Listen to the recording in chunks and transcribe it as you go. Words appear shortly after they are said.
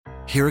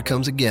Here it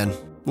comes again.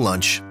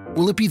 Lunch.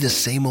 Will it be the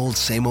same old,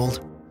 same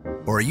old?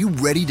 Or are you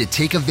ready to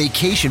take a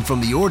vacation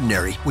from the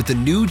ordinary with the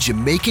new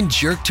Jamaican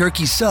Jerk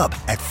Turkey Sub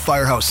at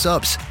Firehouse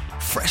Subs?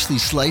 Freshly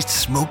sliced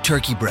smoked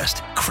turkey breast,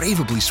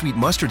 craveably sweet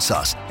mustard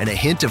sauce, and a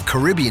hint of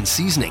Caribbean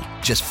seasoning.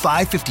 Just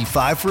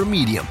 $5.55 for a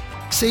medium.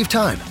 Save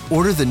time.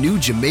 Order the new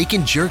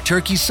Jamaican Jerk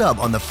Turkey Sub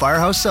on the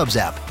Firehouse Subs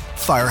app.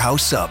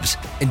 Firehouse Subs.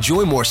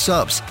 Enjoy more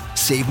subs.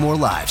 Save more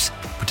lives.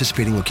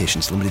 Participating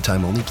locations. Limited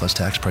time only, plus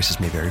tax. Prices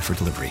may vary for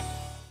delivery.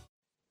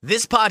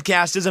 This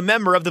podcast is a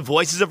member of the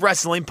Voices of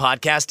Wrestling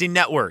Podcasting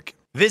Network.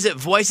 Visit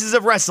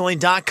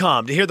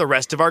voicesofwrestling.com to hear the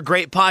rest of our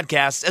great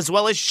podcasts, as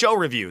well as show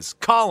reviews,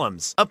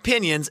 columns,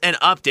 opinions, and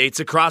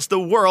updates across the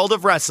world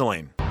of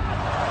wrestling.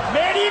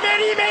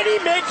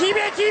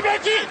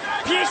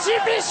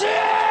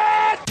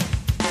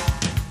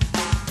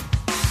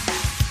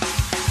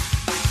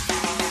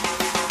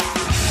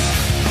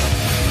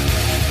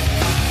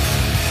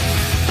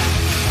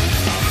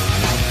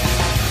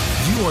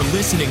 You are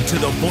listening to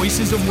the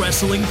Voices of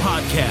Wrestling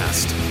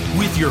podcast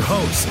with your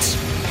hosts,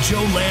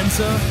 Joe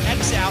Lanza.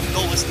 X out and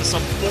go listen to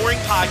some boring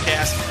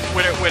podcast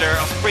where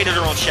they're afraid of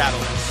their own shadow.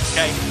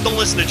 Okay? Don't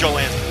listen to Joe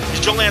Lanza, because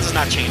Joe Lanza's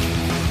not changing.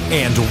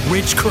 And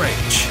Rich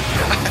Craich.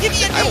 Give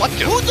me a name.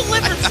 Who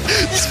delivers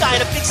this guy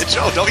in a big spot?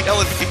 Joe, don't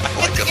yell at me.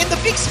 In the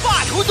big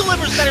spot, who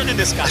delivers better than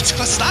this guy?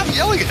 Stop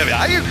yelling at me.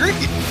 I agree.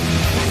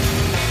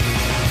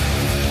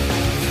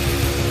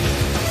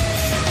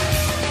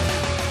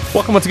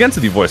 Welcome once again to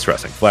the Voice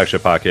Wrestling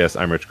Flagship podcast.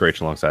 I'm Rich Craich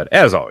alongside,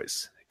 as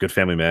always, good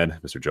family man,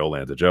 Mr. Joe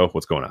Lanza. Joe,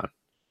 what's going on?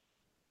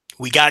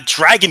 We got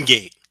Dragon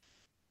Gate.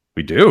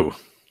 We do.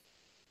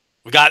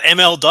 We got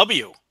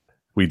MLW.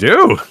 We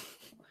do.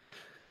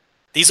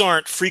 These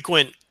aren't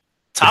frequent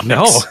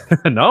topics.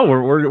 No,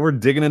 we're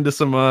digging into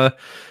some.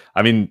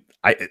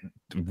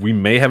 We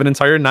may have an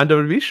entire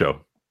non-WWE show.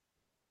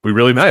 We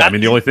really may.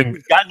 The only thing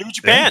we've got New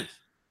Japan.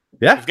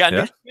 Yeah, we've got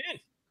New Japan.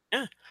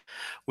 Yeah,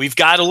 we've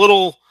got a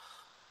little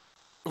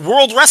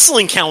World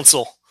Wrestling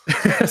Council.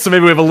 So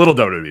maybe we have a little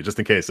WWE just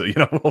in case. So,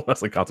 World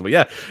Wrestling Council. But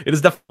yeah, it is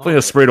definitely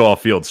a spray to all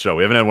fields show.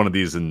 We haven't had one of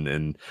these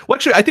in well,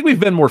 actually, I think we've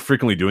been more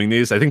frequently doing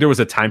these. I think there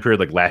was a time period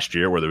like last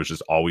year where there was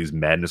just always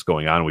madness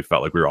going on, and we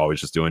felt like we were always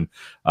just doing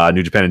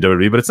New Japan and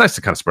WWE. But it's nice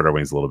to kind of spread our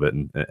wings a little bit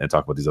and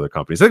talk about these other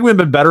companies. I think we've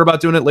been better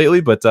about doing it lately,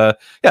 but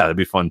yeah, it'd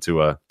be fun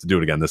to do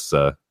it again this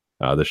show.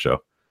 You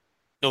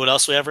know what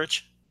else we have,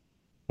 Rich?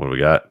 What do we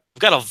got?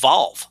 We've got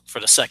Evolve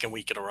for the second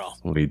week in a row.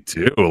 We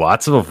do.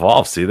 Lots of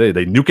Evolve. See, they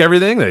nuke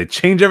everything, they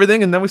change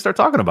everything, and then we start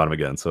talking about them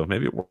again. So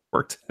maybe it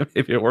worked.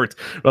 We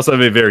also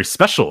have a very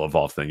special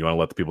Evolve thing. You want to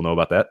let the people know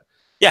about that?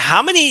 Yeah,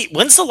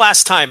 when's the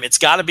last time? It's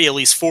got to be at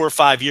least 4 or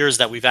 5 years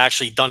that we've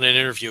actually done an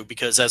interview,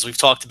 because as we've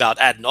talked about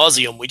ad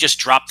nauseum, we just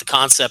dropped the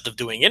concept of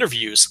doing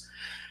interviews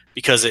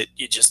because it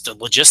just the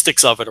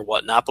logistics of it or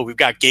whatnot. But we've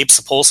got Gabe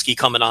Sapolsky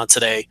coming on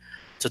today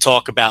to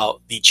talk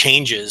about the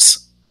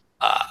changes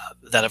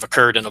that have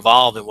occurred in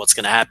Evolve and what's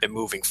going to happen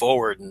moving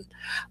forward. And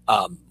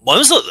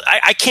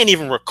I can't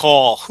even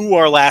recall who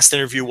our last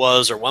interview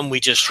was or when we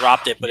just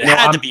dropped it, but it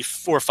had to be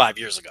 4 or 5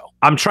 years ago.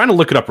 I'm trying to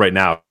look it up right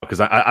now because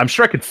I'm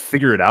sure I could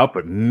figure it out,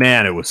 but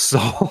man, it was so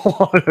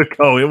long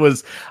ago.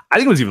 I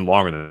think it was even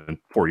longer than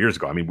 4 years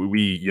ago. I mean,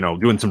 we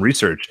doing some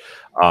research.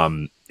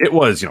 It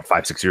was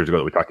 5-6 years ago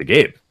that we talked to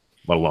Gabe,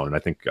 let alone. And I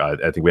think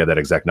we had that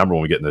exact number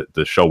when we get in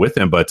the show with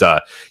him. But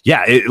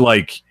yeah,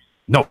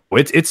 no,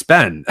 it's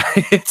been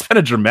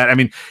a dramatic. I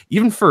mean,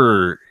 even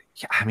for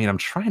I'm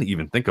trying to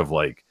even think of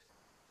like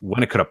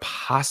when it could have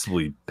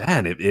possibly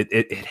been.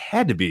 It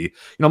had to be.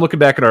 I'm looking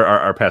back at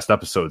our past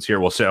episodes here.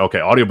 We'll say,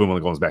 okay, Audio Boom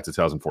only goes back to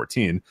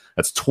 2014.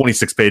 That's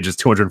 26 pages,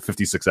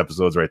 256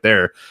 episodes right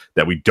there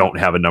that we don't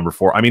have a number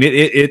for. I mean,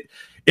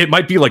 it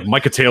might be like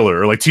Micah Taylor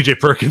or like TJ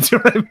Perkins. You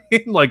know what I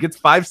mean? Like it's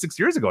 5-6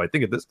 years ago, I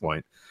think, at this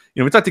point.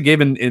 We talked to Gabe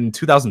in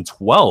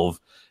 2012.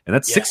 And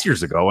that's 6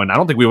 years ago, and I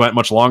don't think we went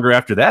much longer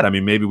after that. I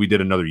mean, maybe we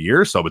did another year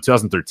or so, but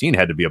 2013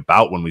 had to be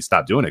about when we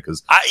stopped doing it.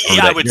 Because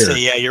I would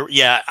say,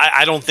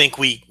 I don't think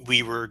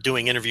we were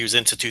doing interviews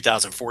into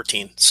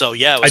 2014. So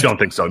yeah, I don't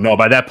think so. No,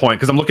 by that point,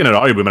 because I'm looking at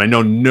Audio Boom, and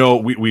I know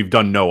we've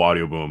done no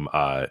Audio Boom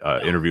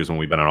interviews when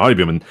we've been on Audio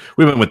Boom, and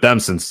we've been with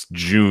them since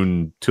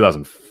June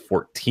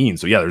 2014.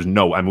 So yeah, there's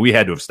no. I mean, we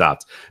had to have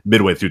stopped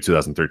midway through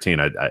 2013.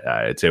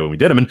 I'd say when we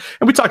did them, and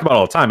we talked about it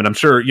all the time. And I'm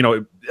sure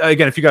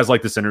again, if you guys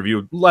like this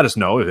interview, let us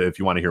know if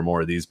you want to hear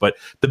more of these. But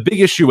the big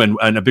issue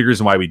and a big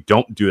reason why we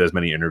don't do as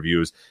many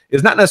interviews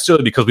is not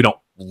necessarily because we don't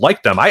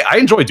like them. I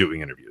enjoy doing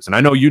interviews, and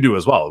I know you do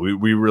as well.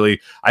 We really,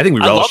 I think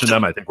we relish in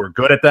them. I think we're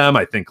good at them.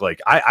 I think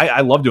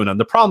I love doing them.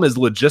 The problem is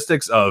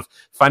logistics of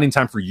finding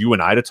time for you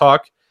and I to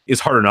talk is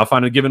hard enough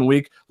on a given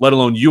week, let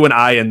alone you and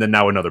I, and then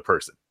now another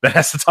person that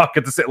has to talk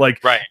at the same,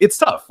 right. It's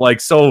tough.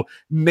 So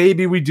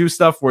maybe we do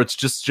stuff where it's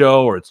just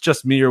Joe or it's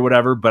just me or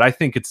whatever, but I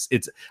think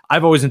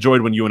I've always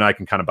enjoyed when you and I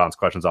can kind of bounce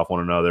questions off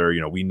one another.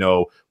 We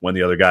know when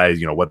the other guys,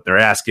 what they're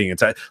asking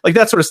and like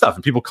that sort of stuff.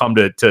 And people come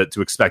to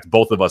expect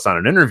both of us on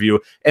an interview,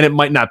 and it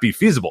might not be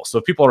feasible. So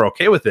if people are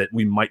okay with it,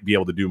 we might be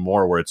able to do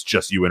more where it's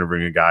just you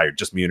interviewing a guy or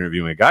just me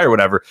interviewing a guy or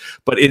whatever,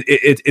 but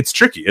it's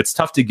tricky. It's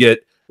tough to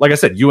get like I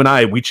said, you and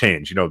I, we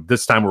change.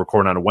 This time we're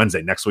recording on a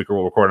Wednesday. Next week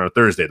we'll record on a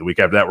Thursday. The week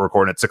after that we're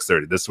recording at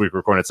 6:30. This week we're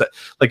recording at 7.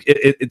 Like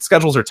it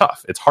schedules are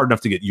tough. It's hard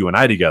enough to get you and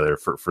I together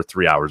for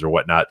 3 hours or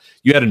whatnot.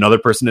 You had another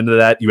person into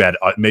that. You had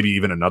maybe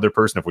even another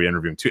person if we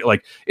interview him too.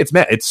 Like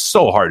it's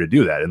so hard to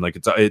do that. And like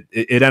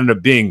it ended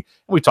up being,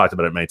 we talked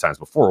about it many times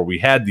before. We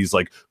had these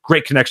like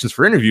great connections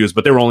for interviews,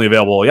 but they were only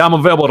available. Yeah, I'm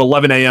available at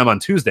 11 a.m. on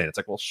Tuesday. And it's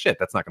like, well, shit,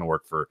 that's not going to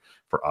work for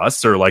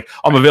us. Or like,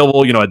 I'm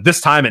available, at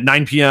this time at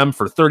 9 p.m.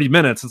 for 30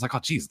 minutes. It's like, oh,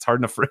 geez, it's hard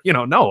enough for,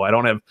 no, I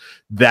don't have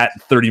that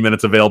 30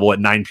 minutes available at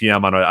 9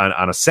 p.m. on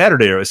a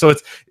Saturday. So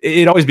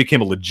it always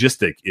became a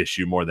logistic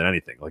issue more than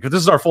anything. Like if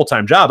this is our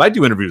full-time job, I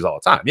do interviews all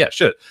the time. Yeah,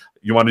 shit.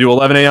 You want to do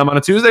 11 a.m. on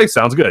a Tuesday?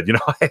 Sounds good.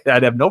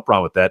 I'd have no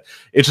problem with that.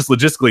 It's just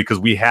logistically because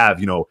we have,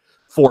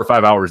 4 or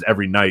 5 hours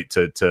every night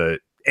to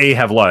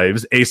have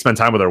lives, spend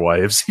time with our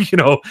wives,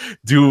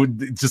 do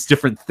just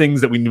different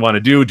things that we want to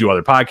do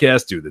other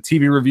podcasts, do the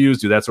TV reviews,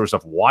 do that sort of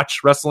stuff,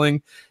 watch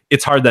wrestling.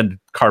 It's hard then to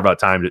carve out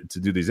time to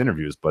do these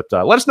interviews. But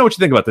let us know what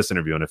you think about this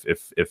interview. And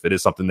if it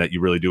is something that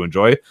you really do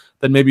enjoy,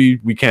 then maybe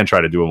we can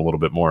try to do them a little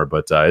bit more.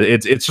 But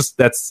it's just,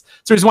 that's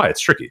the reason why it's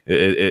tricky.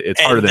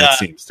 It's harder than it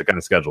seems to kind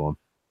of schedule them.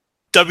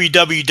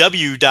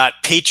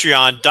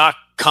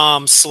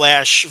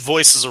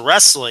 www.patreon.com/voices of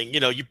wrestling.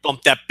 You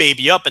bump that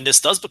baby up and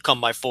this does become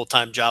my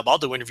full-time job. I'll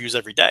do interviews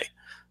every day.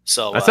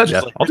 So I said,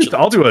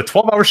 I'll do a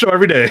 12-hour show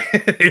every day.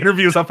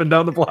 Interviews up and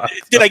down the block.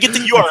 Did I get the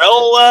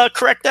URL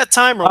correct that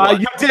time? Or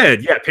what? You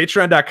did. Yeah.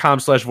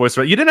 Patreon.com/voice.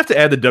 You didn't have to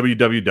add the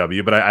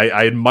www, but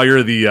I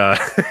admire the,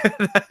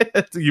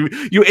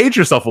 you age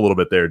yourself a little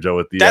bit there, Joe,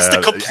 with the, that's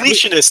the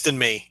completionist in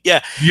me.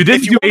 Yeah. You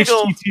did do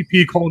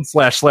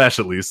http://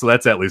 at least. So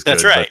that's at least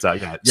that's good. right.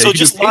 But, yeah, so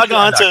just log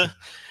on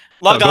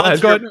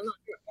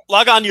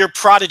to your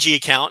Prodigy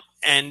account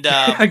and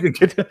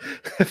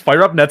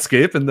fire up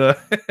Netscape and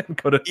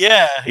go to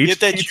get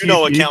that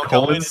Juno account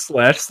going. /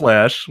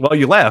 Well,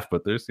 you laugh,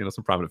 but there's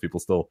some prominent people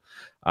still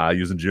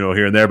using Juno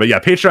here and there. But yeah,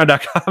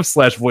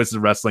 patreon.com/voices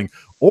of wrestling,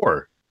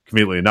 or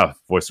conveniently enough,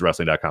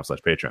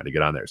 voicesofwrestling.com/Patreon to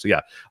get on there. So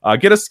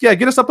get us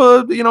up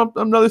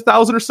another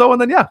 1,000 or so,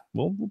 and then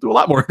we'll do a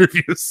lot more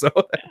interviews. So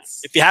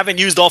if you haven't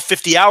used all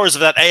 50 hours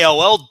of that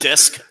AOL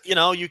disc,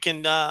 you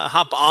can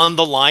hop on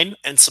the line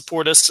and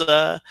support us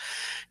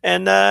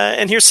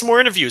and here's some more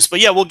interviews. But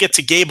we'll get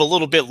to Gabe a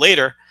little bit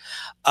later.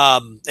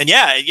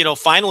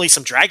 Finally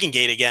some Dragon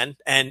Gate again,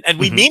 and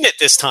we mean it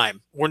this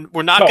time.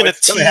 We're not going to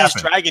tease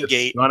Dragon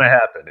Gate. It's going to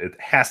happen. It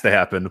has to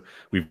happen.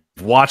 We've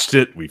watched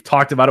it. We've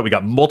talked about it. We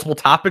got multiple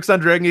topics on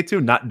Dragon Gate too,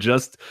 not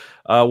just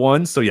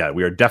one. So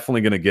we are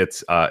definitely going to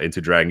get into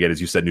Dragon Gate, as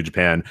you said, New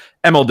Japan,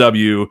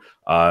 MLW,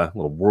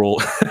 little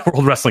World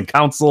Wrestling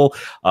Council,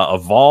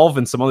 Evolve,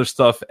 and some other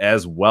stuff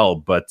as well.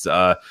 But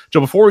Joe,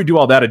 before we do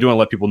all that, I do want to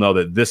let people know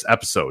that this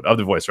episode of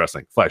the Voice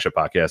Wrestling Flagship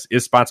Podcast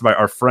is sponsored by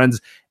our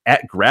friends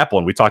at Grapple,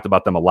 and we talked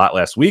about them a lot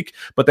last week,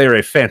 but they are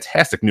a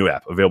fantastic new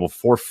app available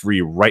for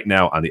free right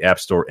now on the App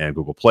Store and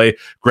Google Play.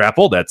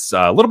 Grapple, that's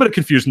a little bit of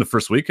confusion the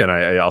first week, and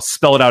I'll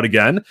spell it out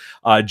again.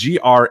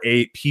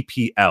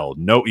 GRAPPL,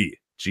 no E.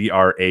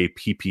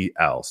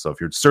 GRAPPL. So if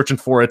you're searching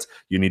for it,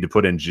 you need to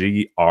put in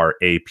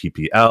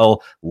GRAPPL,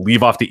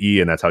 leave off the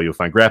E, and that's how you'll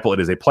find Grapple. It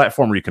is a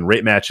platform where you can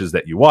rate matches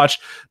that you watch.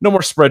 No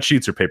more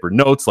spreadsheets or paper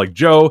notes like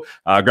Joe.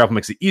 Grapple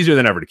makes it easier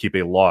than ever to keep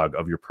a log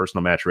of your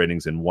personal match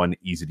ratings in one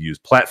easy-to-use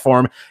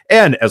platform.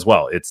 And as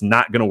well, it's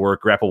not going to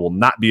work. Grapple will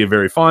not be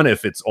very fun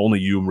if it's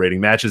only you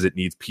rating matches. It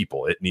needs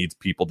people. It needs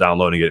people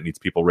downloading it. It needs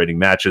people rating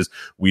matches.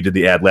 We did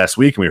the ad last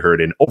week, and we heard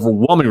an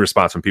overwhelming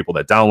response from people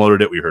that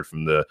downloaded it. We heard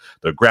from the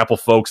Grapple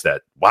folks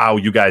that, wow,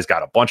 you guys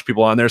got a bunch of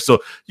people on there. So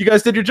you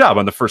guys did your job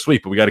on the first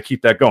week, but we got to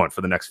keep that going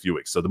for the next few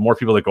weeks. So the more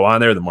people that go on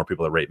there, the more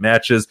people that rate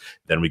matches,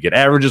 then we get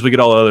averages, we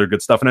get all the other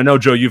good stuff. And I know,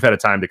 Joe, you've had a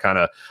time to kind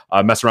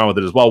of mess around with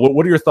it as well.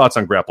 What are your thoughts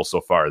on Grapple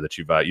so far that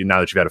now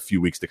that you've had a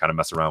few weeks to kind of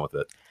mess around with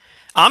it?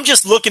 I'm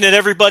just looking at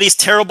everybody's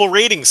terrible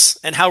ratings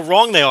and how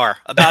wrong they are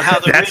about how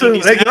they're rating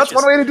these matches. That's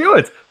one way to do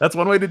it. That's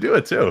one way to do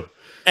it too.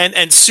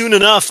 And soon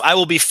enough, I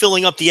will be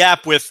filling up the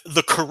app with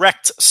the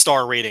correct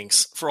star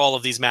ratings for all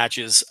of these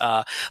matches.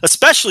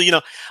 Especially,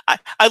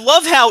 I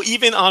love how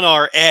even on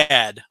our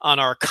ad, on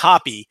our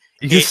copy,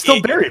 you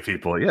still bury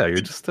people. Yeah,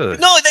 you're just no,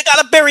 they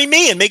gotta bury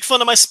me and make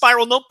fun of my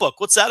spiral notebook.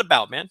 What's that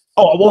about, man?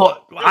 Oh,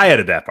 well, I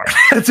added that part.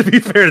 To be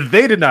fair,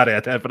 they did not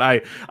add that, but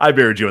I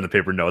buried you in the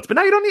paper notes. But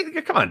now you don't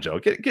need. Come on, Joe,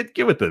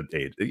 get with the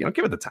age.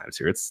 Give it the times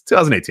here. It's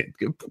 2018.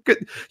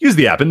 Use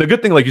the app, and the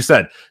good thing, like you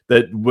said,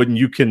 that when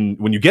you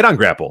get on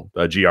Grapple,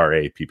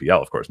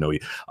 GRAPPL, of course, no E.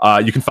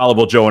 You can follow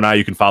both Joe and I.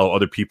 You can follow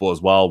other people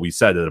as well. We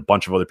said that a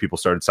bunch of other people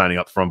started signing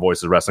up from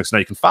Voices of Wrestling, so now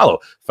you can follow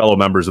fellow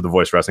members of the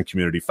Voice Wrestling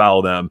community.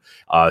 Follow them,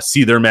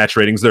 see their match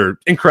ratings, their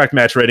incorrect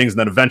match ratings, and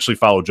then eventually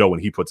follow Joe when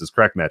he puts his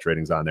correct match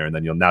ratings on there, and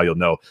then you'll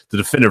know the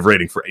definitive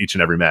rating for each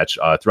and every match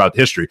throughout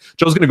history.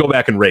 Joe's going to go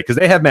back and rate because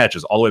they have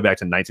matches all the way back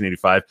to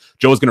 1985.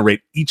 Joe's going to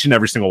rate each and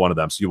every single one of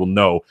them, so you will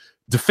know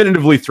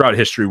definitively throughout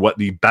history what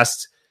the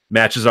best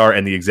matches are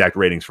and the exact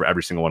ratings for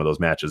every single one of those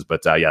matches.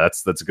 But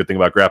that's a good thing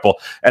about Grapple.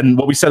 And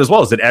what we said as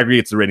well is it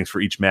aggregates the ratings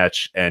for each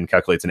match and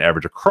calculates an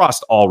average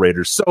across all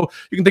raters. So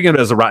you can think of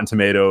it as a Rotten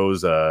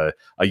Tomatoes, a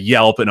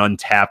Yelp, and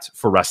Untapped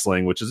for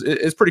wrestling, which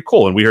is pretty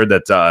cool. And we heard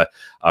that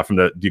from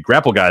the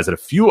Grapple guys that a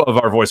few of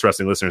our Voice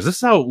Wrestling listeners, this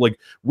is how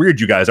weird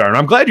you guys are. And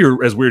I'm glad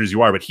you're as weird as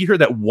you are, but he heard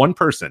that one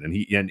person,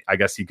 and I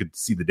guess he could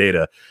see the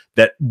data,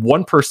 that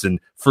one person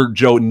for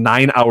Joe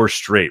 9 hours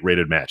straight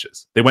rated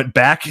matches. They went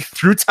back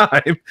through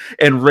time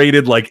and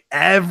rated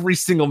every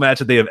single match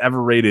that they have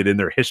ever rated in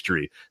their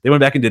history. They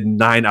went back and did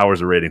 9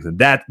 hours of ratings. And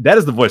that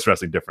is the Voice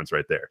Wrestling difference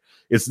right there.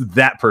 It's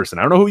that person.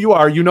 I don't know who you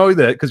are. You know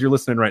that because you're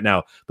listening right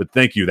now, but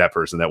thank you, that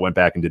person that went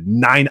back and did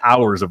 9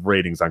 hours of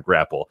ratings on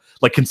Grapple,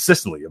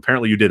 consistently.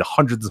 Apparently you did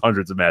hundreds and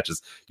hundreds of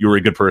matches. You were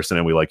a good person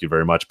and we like you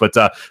very much. But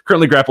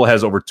currently Grapple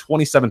has over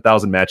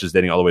 27,000 matches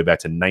dating all the way back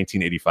to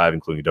 1985,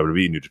 including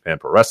WWE, New Japan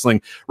Pro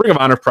Wrestling, Ring of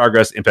Honor,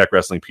 Progress, Impact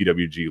Wrestling,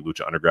 PWG,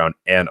 Lucha Underground,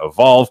 and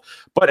Evolve.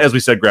 But as we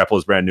said, Grapple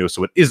is brand new,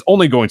 so it is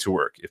only going to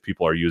work if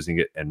people are using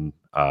it and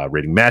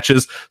rating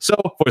matches. So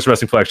Voice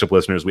Wrestling Flagship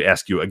listeners, we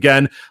ask you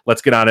again,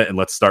 let's get on it and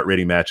let's start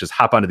rating matches.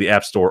 Hop onto the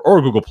App Store or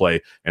Google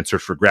Play and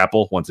search for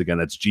Grapple. Once again,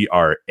 that's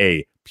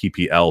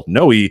GRAPPL,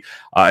 no E,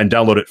 and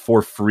download it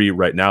for free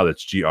right now.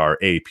 That's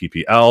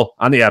GRAPPL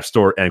on the App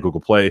Store and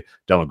Google Play.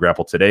 Download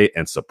Grapple today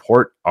and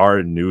support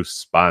our new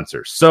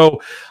sponsor.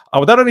 So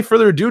without any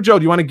further ado, Joe,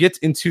 do you want to get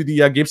into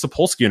the Gabe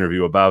Sapolsky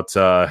interview about...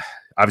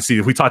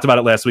 obviously, we talked about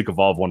it last week.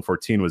 Evolve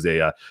 114 was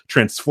a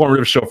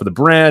transformative show for the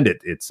brand.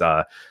 It's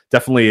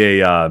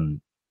definitely a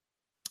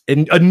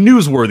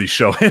newsworthy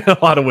show in a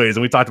lot of ways.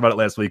 And we talked about it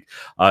last week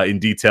in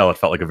detail. It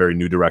felt like a very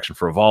new direction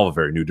for Evolve, a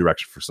very new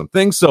direction for some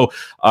things. So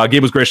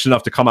Gabe was gracious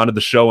enough to come onto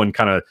the show and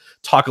kind of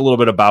talk a little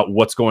bit about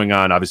what's going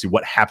on, obviously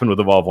what happened with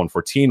Evolve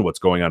 114, what's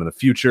going on in the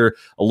future,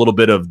 a little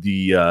bit of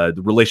the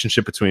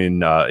relationship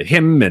between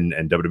him and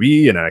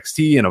WWE and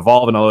NXT and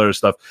Evolve and all that other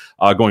stuff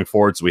going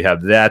forward. So we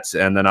have that.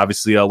 And then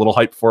obviously a little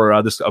hype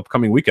for this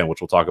upcoming weekend, which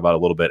we'll talk about a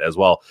little bit as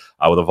well,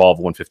 with Evolve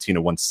 115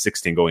 and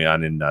 116 going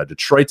on in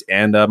Detroit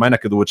and my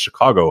neck of the woods,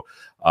 Chicago,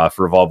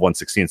 for Evolve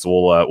 116. So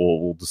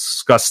we'll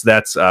discuss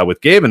that with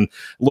Gabe and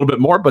a little bit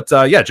more. But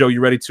Joe, you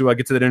ready to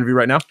get to that interview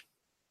right now?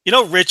 You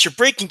know, Rich, you're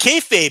breaking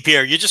kayfabe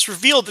here. You just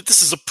revealed that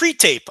this is a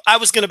pre-tape. I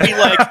was going to be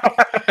like,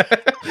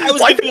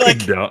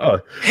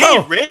 hey,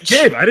 Rich.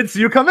 Gabe, I didn't see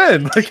you come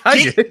in.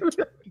 Hi, Gabe.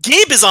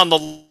 Gabe is on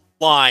the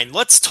line.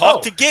 Let's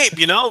talk to Gabe,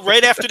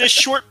 right after this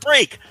short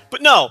break.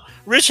 But no,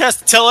 Rich has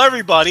to tell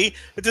everybody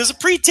that there's a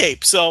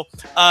pre-tape. So,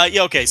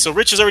 okay. So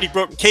Rich has already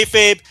broken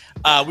kayfabe.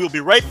 We'll be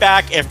right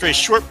back after a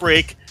short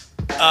break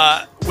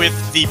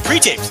with the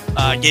pre-taped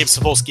Gabe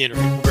Sapolsky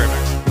interview. We'll be right back.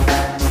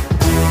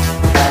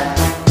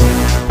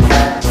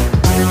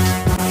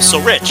 So,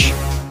 Rich,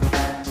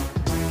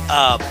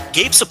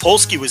 Gabe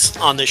Sapolsky was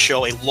on this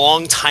show a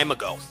long time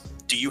ago.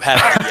 Do you have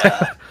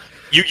the...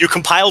 You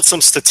compiled some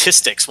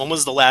statistics. When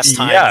was the last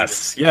time?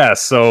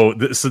 Yes. So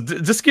just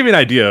to give you an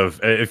idea of,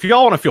 if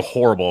y'all want to feel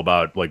horrible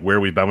about where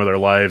we've been with our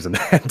lives and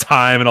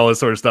time and all this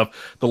sort of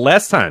stuff, the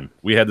last time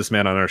we had this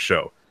man on our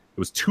show, it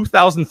was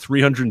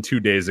 2,302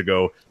 days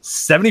ago,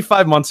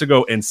 75 months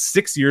ago, and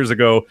 6 years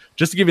ago.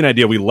 Just to give you an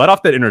idea, we let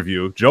off that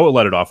interview. Joe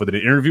let it off with an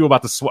interview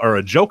about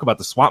a joke about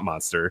the swamp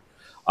monster.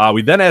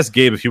 We then asked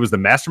Gabe if he was the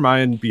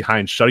mastermind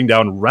behind shutting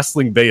down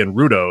Wrestling Bay and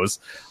Rudo's.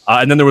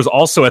 And then there was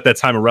also at that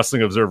time a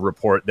Wrestling Observer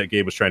report that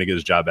Gabe was trying to get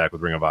his job back with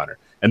Ring of Honor.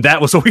 And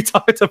that was what we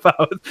talked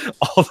about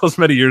all those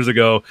many years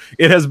ago.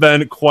 It has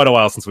been quite a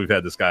while since we've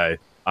had this guy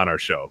on our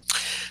show.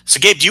 So,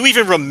 Gabe, do you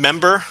even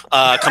remember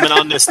coming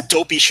on this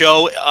dopey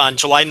show on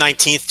July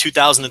 19th,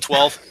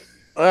 2012?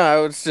 I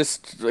was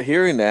just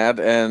hearing that,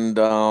 and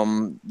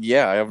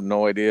I have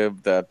no idea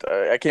that...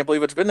 I can't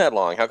believe it's been that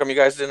long. How come you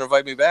guys didn't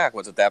invite me back?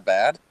 Was it that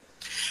bad?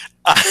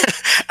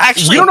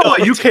 Actually, we don't know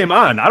why you came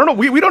on. I don't know.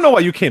 We don't know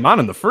why you came on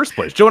in the first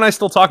place. Joe and I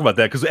still talk about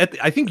that because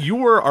I think you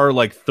were our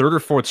third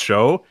or fourth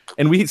show,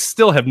 and we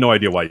still have no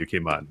idea why you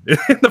came on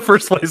in the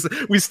first place.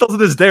 We still to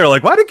this day are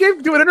like, why did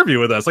Gabe do an interview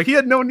with us? He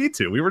had no need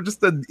to. We were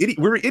just we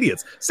were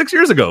idiots 6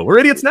 years ago. We're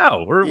idiots now.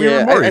 We were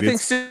more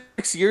idiots. I think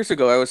 6 years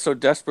ago I was so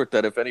desperate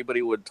that if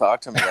anybody would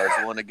talk to me, I was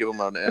willing to give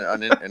them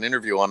an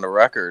interview on the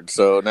record.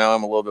 So now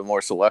I'm a little bit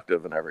more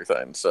selective and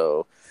everything.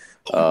 So.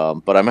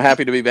 But I'm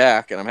happy to be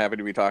back, and I'm happy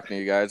to be talking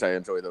to you guys. I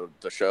enjoy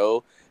the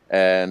show,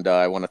 and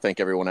I want to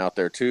thank everyone out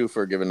there, too,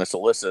 for giving us a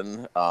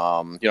listen.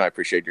 I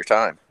appreciate your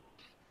time.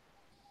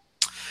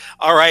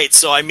 All right.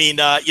 So,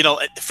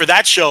 for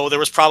that show, there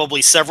was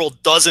probably several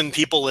dozen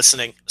people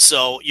listening.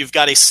 So you've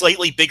got a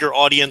slightly bigger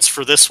audience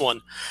for this one.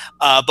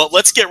 But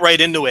let's get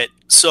right into it.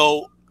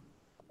 So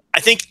I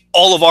think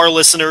all of our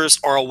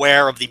listeners are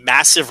aware of the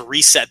massive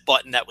reset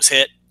button that was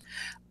hit.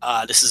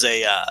 This is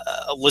a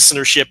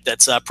listenership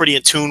that's pretty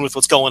in tune with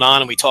what's going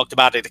on, and we talked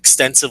about it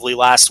extensively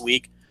last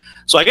week.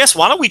 So I guess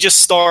why don't we just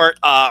start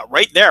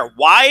right there?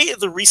 Why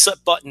the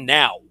reset button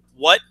now?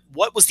 What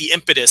was the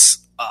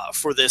impetus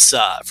for this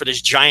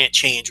giant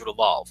change with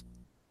Evolve?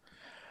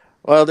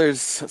 Well,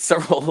 there's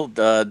several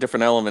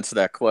different elements to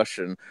that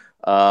question.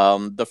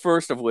 The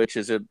first of which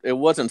is it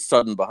wasn't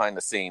sudden behind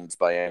the scenes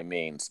by any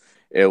means.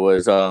 It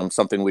was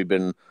something we've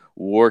been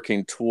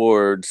working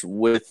towards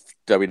with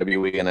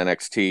WWE and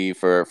NXT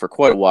for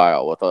quite a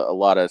while, with a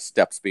lot of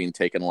steps being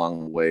taken along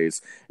the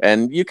ways.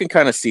 And you can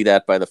kind of see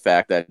that by the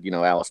fact that,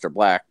 Aleister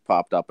Black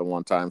popped up at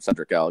one time,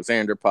 Cedric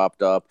Alexander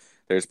popped up.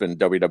 There's been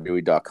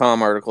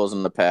WWE.com articles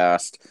in the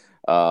past.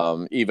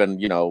 Even,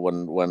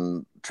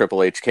 when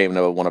Triple H came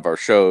to one of our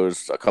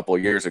shows a couple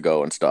of years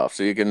ago and stuff.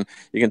 So you can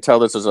tell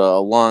this is a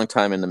long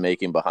time in the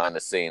making behind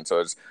the scenes. So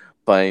it's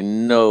by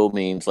no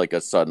means like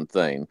a sudden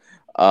thing.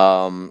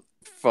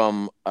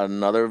 From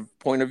another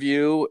point of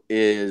view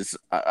is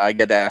I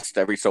get asked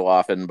every so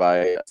often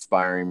by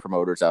aspiring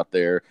promoters out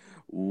there,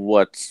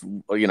 what's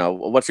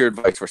your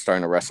advice for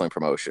starting a wrestling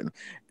promotion?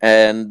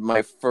 And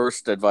my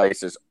first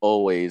advice is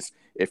always,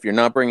 if you're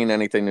not bringing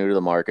anything new to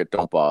the market,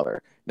 don't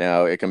bother.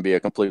 Now, it can be a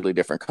completely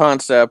different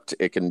concept.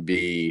 It can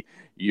be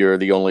you're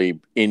the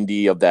only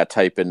indie of that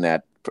type in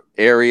that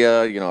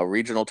area, a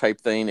regional type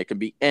thing. It can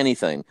be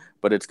anything,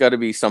 but it's got to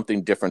be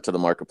something different to the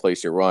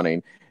marketplace you're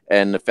running.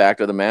 And the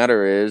fact of the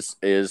matter is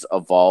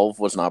Evolve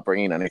was not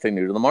bringing anything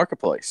new to the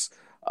marketplace.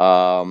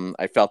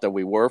 I felt that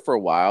we were for a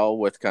while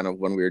with kind of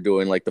when we were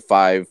doing like the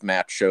 5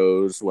 match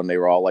shows when they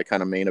were all like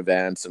kind of main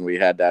events, and we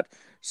had that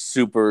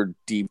super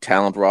deep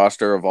talent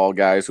roster of all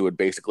guys who would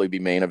basically be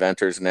main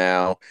eventers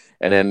now.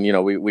 And then,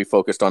 we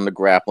focused on the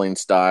grappling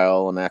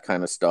style and that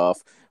kind of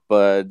stuff.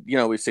 But,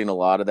 we've seen a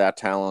lot of that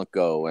talent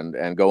go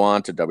and go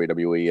on to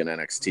WWE and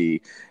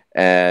NXT.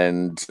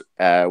 And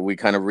we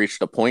kind of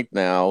reached a point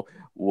now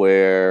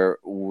where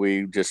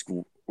we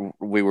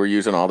were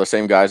using all the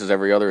same guys as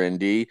every other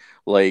indie.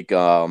 Like,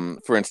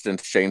 for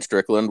instance, Shane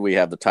Strickland, we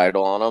have the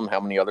title on him. How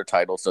many other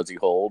titles does he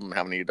hold, and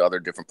how many other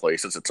different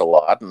places? It's a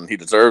lot, and he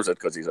deserves it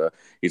because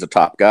he's a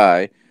top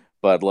guy.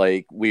 But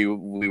like we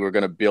were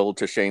going to build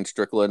to Shane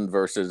Strickland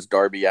versus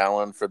Darby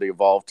Allin for the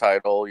Evolve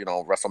title,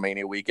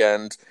 WrestleMania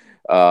weekend.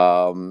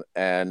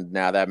 And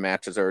now that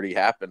match has already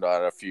happened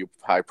on a few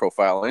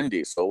high-profile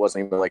indies, so it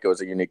wasn't even like it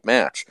was a unique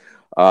match.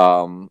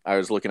 I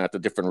was looking at the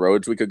different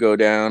roads we could go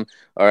down.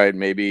 All right,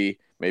 maybe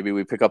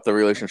we pick up the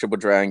relationship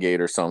with Dragon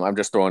Gate or something. I'm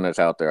just throwing this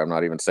out there. I'm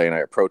not even saying I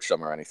approached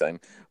them or anything,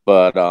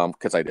 but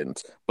because I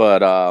didn't.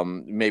 But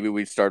maybe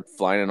we start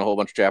flying in a whole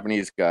bunch of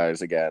Japanese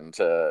guys again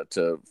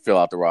to fill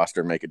out the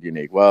roster and make it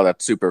unique. Well,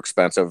 that's super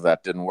expensive.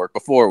 That didn't work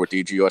before with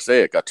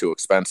DGUSA. It got too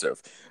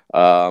expensive.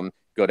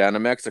 Go down to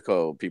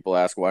Mexico. People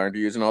ask, why aren't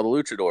you using all the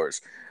luchadors?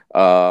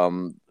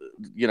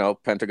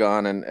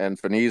 Pentagon and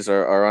Feniz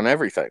are on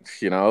everything.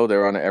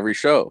 They're on every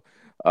show.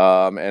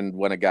 And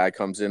when a guy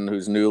comes in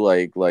who's new,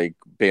 like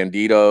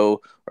Bandito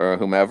or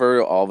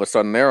whomever, all of a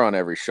sudden they're on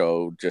every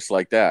show just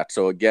like that.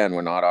 So again,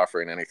 we're not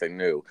offering anything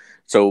new.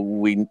 So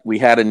we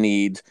had a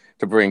need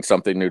to bring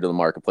something new to the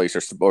marketplace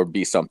or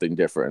be something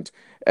different.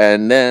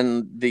 And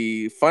then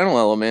the final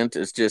element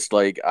is just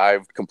like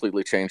I've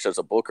completely changed as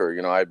a booker.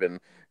 I've been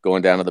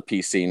going down to the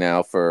PC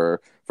now for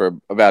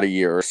about a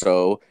year or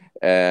so.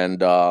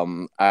 And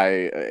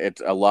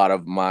it's a lot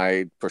of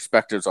my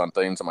perspectives on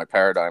things and my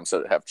paradigms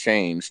that have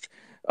changed.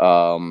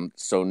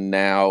 So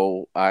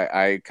now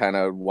I kind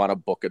of want to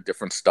book a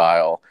different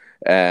style.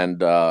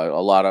 And a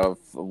lot of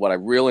what I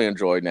really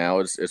enjoy now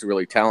is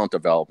really talent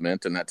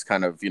development. And that's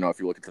kind of, if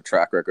you look at the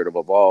track record of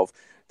Evolve,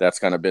 that's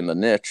kind of been the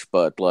niche.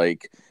 But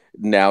like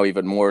now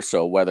even more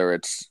so, whether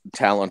it's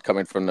talent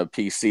coming from the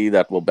PC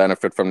that will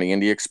benefit from the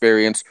indie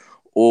experience,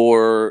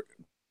 or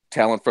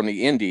talent from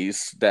the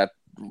indies that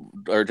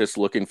are just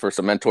looking for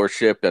some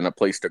mentorship and a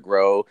place to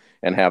grow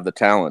and have the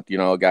talent.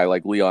 A guy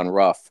like Leon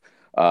Ruff,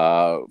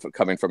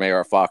 coming from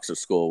AR Fox's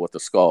school with the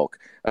Skulk.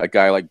 A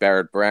guy like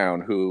Barrett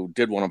Brown, who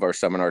did one of our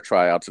seminar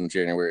tryouts in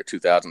January of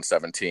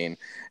 2017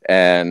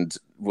 and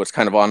was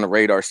kind of on the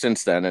radar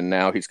since then. And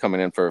now he's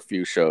coming in for a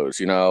few shows,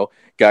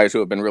 guys who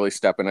have been really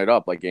stepping it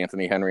up, like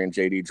Anthony Henry and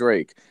JD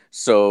Drake.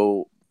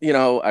 So,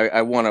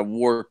 I want to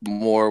work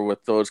more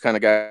with those kind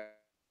of guys.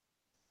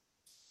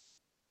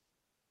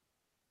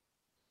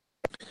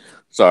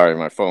 Sorry,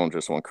 my phone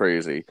just went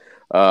crazy.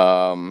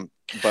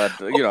 But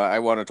I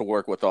wanted to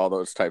work with all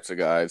those types of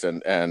guys,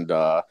 and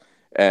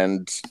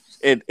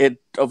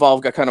it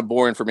Evolve got kind of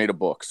boring for me to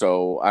book,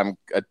 so I'm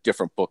a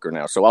different booker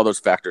now. So all those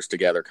factors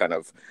together kind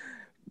of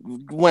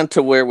went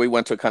to where we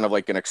went to kind of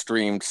like an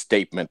extreme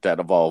statement at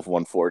Evolve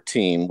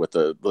 114 with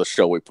the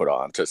show we put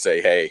on to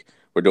say, hey,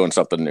 we're doing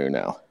something new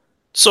now.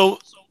 So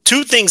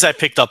 2 things I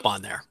picked up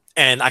on there,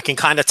 and I can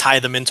kind of tie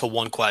them into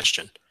one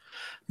question.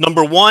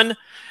 Number one,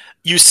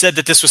 you said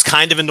that this was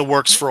kind of in the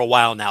works for a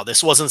while now.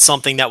 This wasn't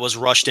something that was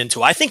rushed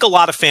into. I think a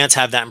lot of fans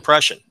have that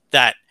impression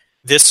that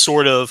this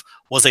sort of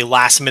was a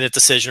last-minute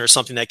decision or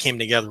something that came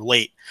together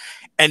late.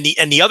 And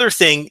the other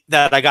thing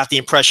that I got the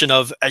impression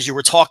of as you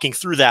were talking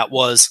through that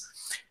was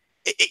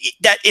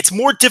that it's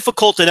more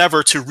difficult than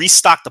ever to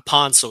restock the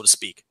pond, so to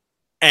speak.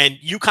 And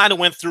you kind of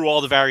went through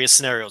all the various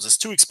scenarios. It's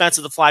too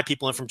expensive to fly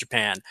people in from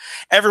Japan.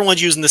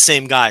 Everyone's using the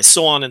same guys,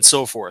 so on and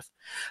so forth.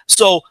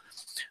 So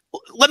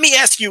let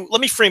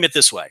me frame it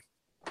this way.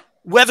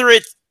 Whether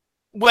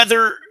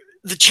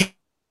the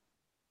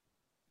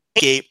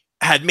Gabe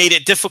had made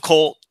it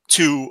difficult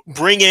to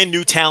bring in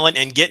new talent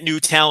and get new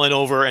talent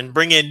over and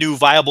bring in new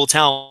viable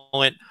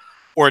talent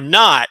or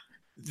not,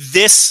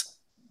 this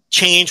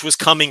change was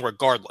coming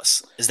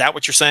regardless. Is that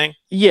what you're saying?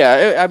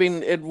 Yeah, I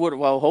mean, it would.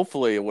 Well,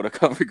 hopefully, it would have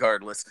come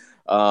regardless.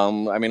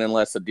 I mean,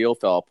 unless the deal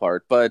fell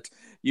apart. But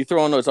you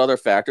throw in those other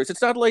factors.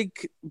 It's not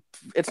like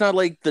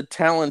the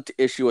talent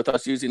issue with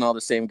us using all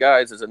the same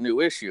guys is a new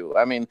issue.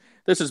 I mean,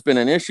 this has been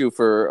an issue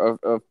for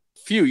a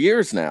few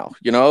years now.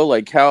 You know,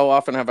 like how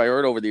often have I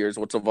heard over the years,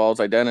 "What's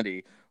Evolve's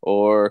identity?"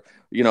 Or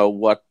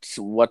what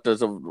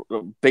does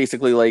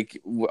basically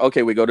like,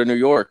 okay, we go to New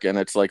York and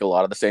it's like a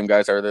lot of the same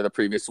guys are there the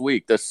previous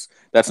week. That's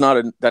not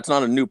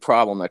a new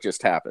problem that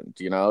just happened.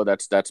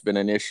 That's been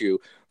an issue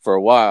for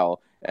a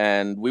while,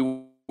 and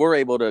we were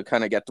able to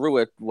kind of get through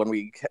it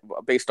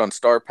based on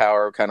star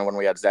power, kind of when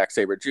we had Zack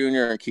Sabre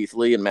Jr. and Keith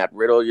Lee and Matt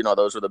Riddle.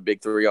 Those were the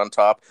big three on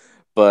top.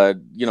 But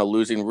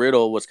losing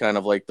Riddle was kind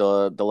of like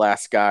the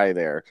last guy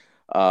there.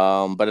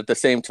 But at the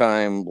same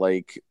time,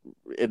 like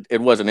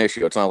it was an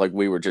issue. It's not like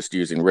we were just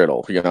using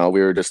Riddle. We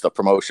were just the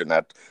promotion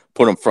that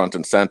put him front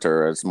and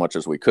center as much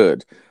as we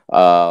could.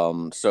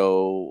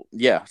 So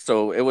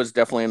it was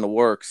definitely in the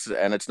works.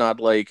 And it's not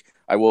like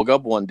I woke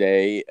up one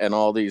day and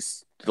all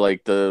these,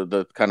 like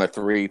the kind of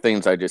three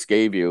things I just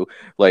gave you,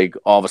 like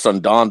all of a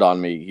sudden dawned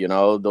on me.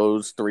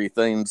 Those three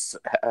things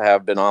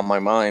have been on my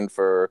mind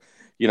for,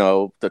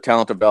 the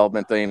talent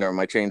development thing or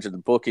my change in the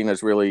booking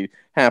has really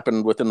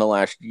happened within the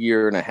last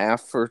year and a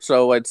half or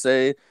so, I'd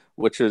say,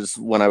 which is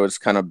when I was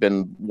kind of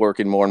been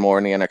working more and more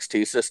in the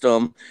NXT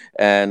system.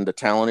 And the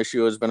talent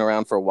issue has been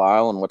around for a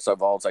while. And What's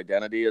Evolve's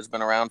identity has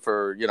been around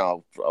for,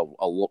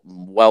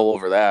 well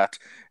over that.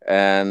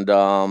 And,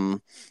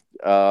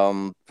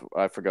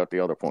 I forgot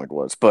the other point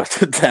was, but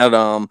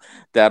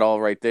that all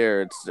right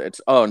there,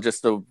 and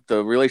just the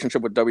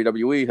relationship with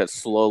WWE has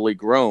slowly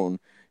grown,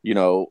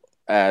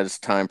 as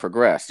time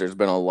progressed. There's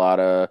been a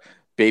lot of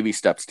baby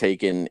steps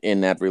taken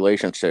in that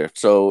relationship.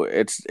 So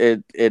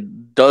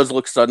it does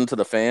look sudden to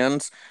the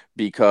fans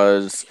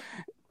because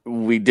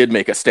we did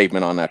make a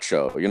statement on that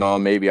show.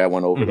 Maybe I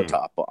went over the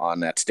top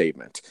on that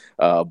statement,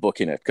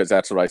 booking it, because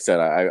that's what I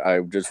said. I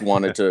just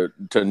wanted to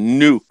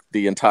nuke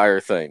the entire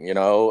thing,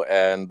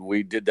 and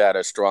we did that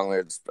as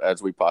strongly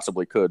as we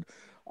possibly could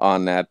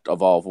on that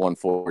Evolve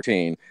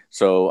 114.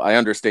 So I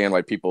understand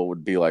why people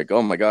would be like,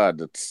 oh my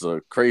God, it's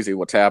crazy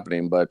what's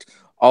happening. But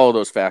all of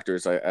those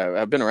factors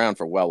I've been around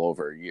for well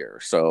over a year.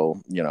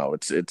 So,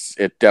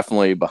 it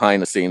definitely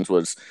behind the scenes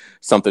was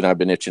something I've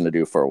been itching to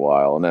do for a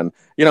while. And then,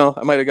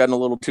 I might have gotten a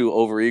little too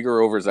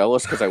overeager,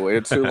 overzealous because I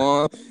waited too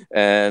long.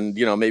 And,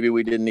 maybe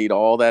we didn't need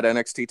all that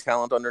NXT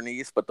talent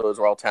underneath, but those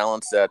are all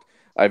talents that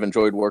I've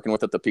enjoyed working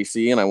with at the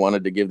PC. And I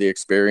wanted to give the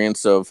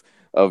experience of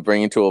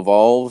bringing to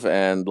Evolve.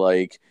 And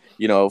like,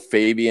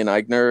 Fabian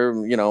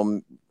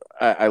Eichner,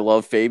 I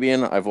love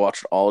Fabian. I've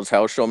watched all his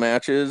house show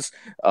matches.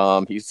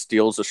 He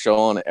steals the show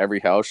on every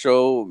house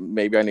show.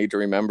 Maybe I need to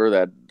remember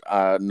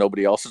that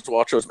nobody else has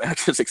watched those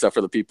matches except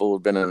for the people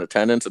who've been in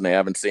attendance, and they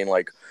haven't seen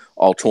like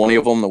all 20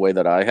 of them the way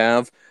that I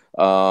have.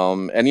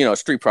 And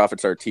Street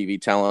Profits are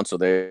TV talent, so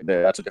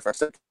that's a different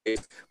set.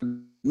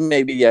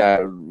 Maybe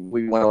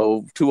we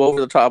went too over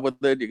the top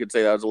with it. You could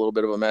say that was a little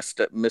bit of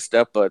a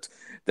misstep, but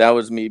that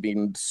was me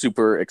being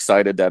super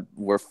excited that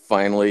we're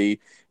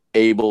finally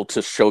able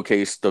to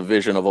showcase the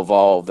vision of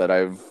Evolve that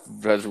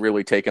has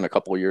really taken a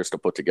couple of years to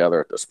put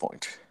together at this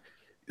point.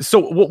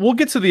 So we'll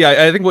get to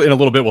I think in a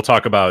little bit we'll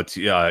talk about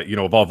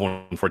Evolve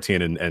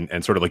 114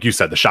 and sort of like you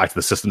said, the shock to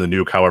the system, the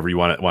nuke, however you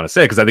want to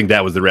say, because I think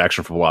that was the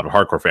reaction from a lot of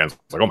hardcore fans,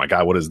 like, oh my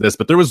God, what is this?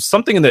 But there was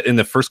something in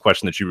the first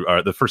question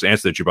that the first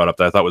answer that you brought up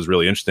that I thought was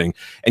really interesting,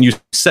 and you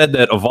said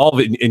that Evolve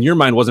in your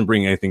mind wasn't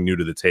bringing anything new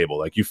to the table.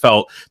 Like you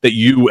felt that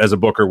you as a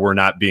booker were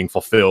not being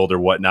fulfilled or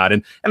whatnot,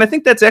 and I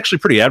think that's actually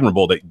pretty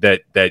admirable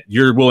that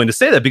you're willing to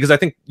say that, because I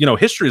think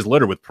history is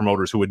littered with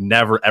promoters who would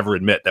never ever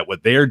admit that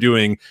what they're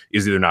doing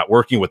is either not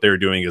working, what they're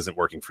doing isn't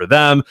working for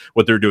them,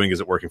 what they're doing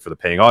isn't working for the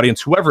paying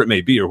audience, whoever it may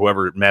be, or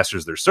whoever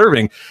masters they're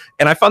serving.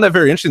 And I found that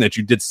very interesting that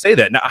you did say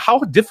that. Now, how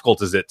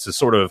difficult is it to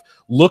sort of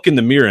look in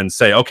the mirror and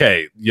say,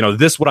 okay,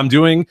 this what I'm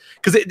doing?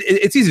 Because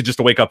it's easy just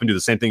to wake up and do the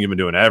same thing you've been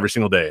doing every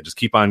single day, just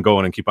keep on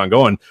going and keep on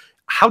going.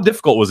 How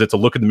difficult was it to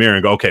look in the mirror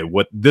and go, okay,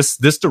 what this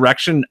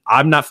direction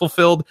I'm not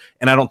fulfilled,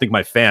 and I don't think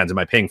my fans and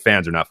my paying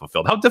fans are not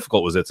fulfilled? How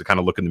difficult was it to kind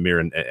of look in the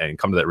mirror and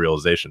come to that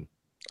realization?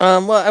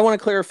 Well, I want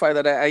to clarify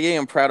that I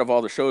am proud of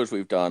all the shows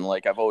we've done.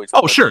 Like I've always,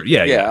 sure,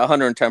 yeah,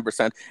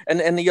 110%.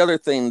 And the other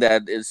thing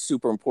that is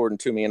super important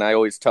to me, and I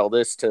always tell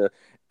this to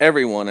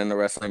everyone in the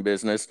wrestling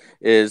business,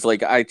 is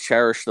like I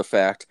cherish the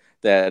fact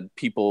that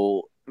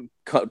people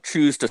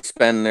choose to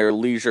spend their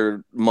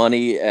leisure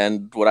money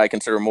and what I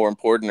consider more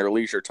important, their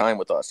leisure time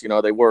with us.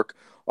 They work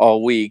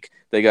all week,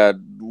 they got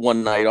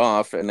one night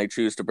off, and they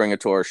choose to bring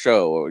it to our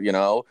show.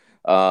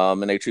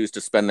 And they choose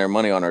to spend their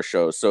money on our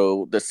show.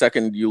 So the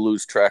second you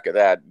lose track of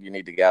that, you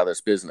need to get out of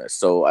this business.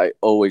 So I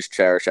always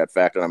cherish that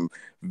fact, and I'm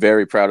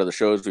very proud of the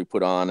shows we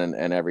put on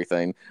and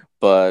everything.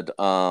 But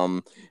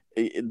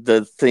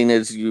the thing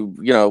is, you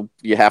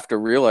have to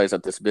realize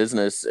that this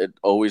business, it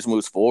always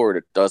moves forward.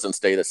 It doesn't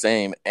stay the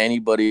same.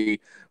 Anybody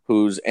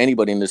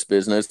in this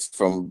business,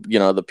 from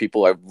the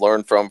people I've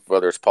learned from,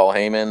 whether it's Paul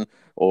Heyman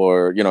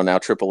or now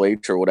Triple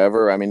H or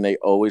whatever, I mean, they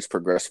always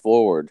progress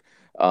forward.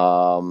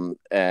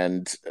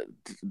 And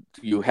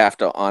you have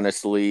to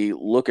honestly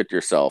look at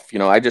yourself.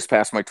 I just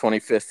passed my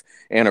 25th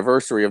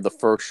anniversary of the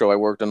first show I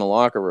worked in the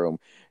locker room.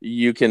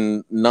 You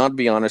can not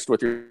be honest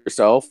with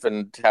yourself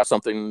and have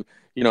something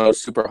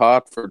super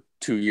hot for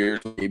 2 years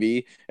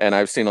maybe. And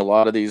I've seen a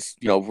lot of these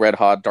red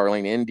hot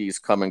darling indies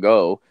come and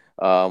go,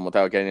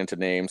 without getting into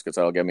names because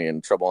that'll get me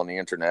in trouble on the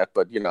internet.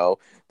 But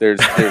there's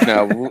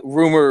now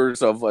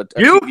rumors of a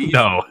TV.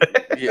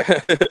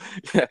 Yeah,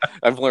 yeah,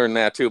 I've learned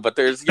that too. But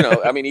there's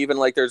I mean, even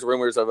like there's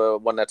rumors of a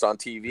one that's on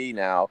TV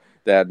now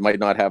that might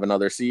not have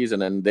another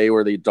season, and they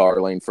were the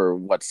darling for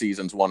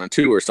seasons 1 and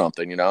 2 or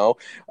something.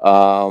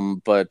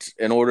 But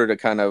in order to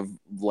kind of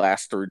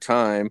last through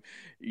time,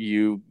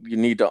 you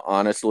need to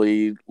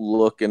honestly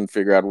look and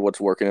figure out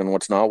what's working and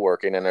what's not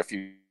working. And if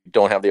you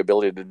don't have the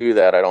ability to do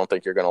that, I don't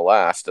think you're going to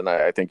last. And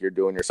I think you're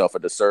doing yourself a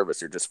disservice.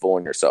 You're just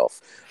fooling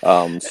yourself.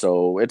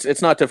 So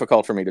it's not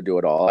difficult for me to do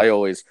it all. I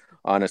always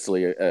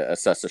honestly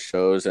assess the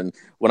shows. And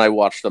when I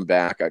watch them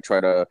back,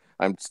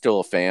 I'm still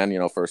a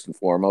fan, first and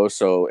foremost.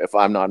 So if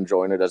I'm not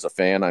enjoying it as a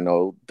fan, I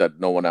know that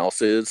no one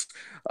else is.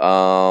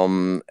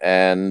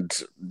 And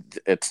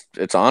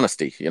it's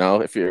honesty.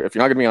 If you're not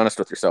gonna be honest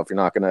with yourself, you're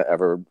not gonna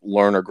ever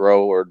learn or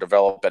grow or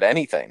develop at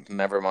anything,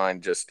 never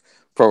mind just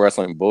pro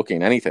wrestling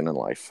booking, anything in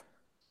life.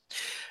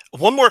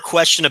 One more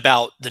question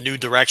about the new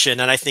direction,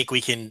 and I think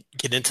we can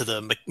get into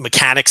the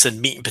mechanics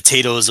and meat and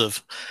potatoes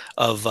of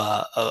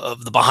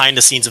the behind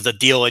the scenes of the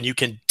deal, and you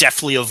can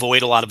definitely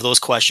avoid a lot of those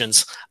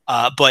questions.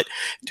 But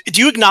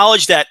do you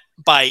acknowledge that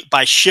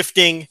by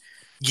shifting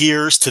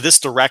gears to this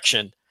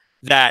direction,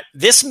 that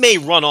this may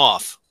run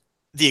off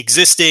the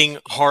existing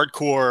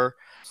hardcore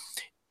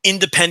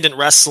independent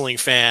wrestling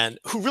fan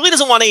who really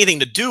doesn't want anything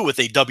to do with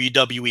a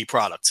WWE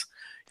product?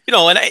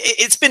 And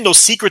it's been no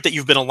secret that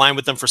you've been aligned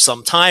with them for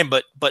some time,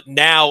 but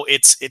now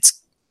it's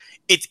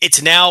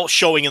now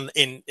showing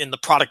in the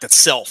product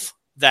itself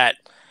that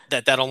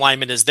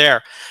alignment is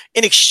there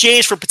in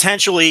exchange for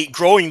potentially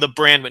growing the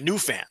brand with new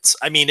fans.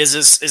 I mean,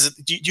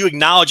 do you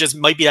acknowledge it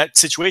might be that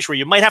situation where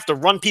you might have to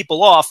run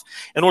people off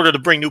in order to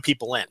bring new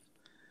people in?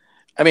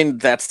 I mean,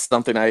 that's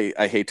something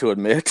I hate to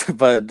admit,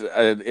 but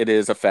it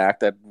is a fact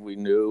that we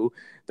knew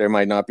there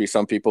might not be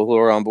some people who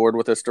are on board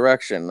with this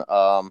direction.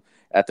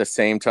 At the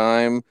same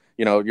time,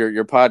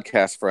 your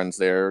podcast friends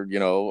there,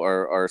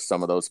 are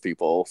some of those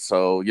people.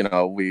 So,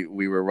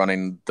 we were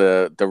running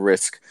the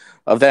risk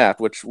of that,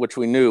 which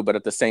we knew. But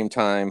at the same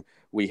time,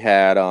 we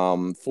had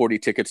 40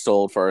 tickets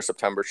sold for our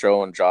September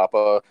show in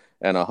Joppa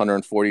and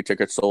 140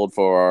 tickets sold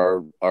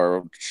for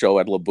our show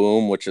at La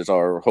Boom, which is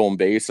our home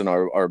base and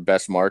our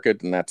best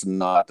market. And that's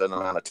not an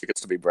amount of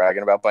tickets to be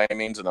bragging about by any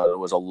means. And it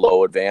was a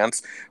low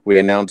advance. We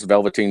announced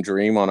Velveteen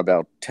Dream on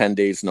about 10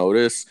 days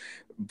notice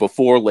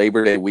before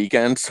Labor Day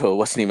weekend. So it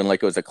wasn't even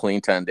like it was a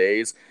clean 10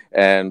 days.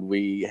 And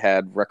we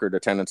had record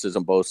attendances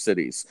in both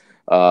cities.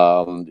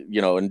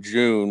 In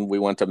June, we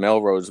went to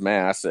Melrose,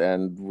 Mass,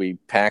 and we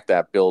packed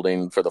that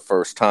building for the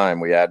first time.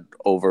 We had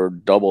over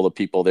double the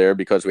people there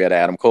because we had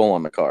Adam Cole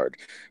on the card.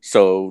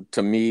 So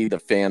to me, the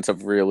fans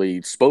have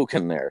really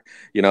spoken there,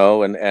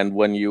 and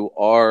when you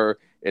are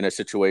in a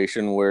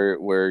situation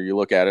where you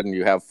look at it and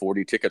you have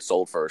 40 tickets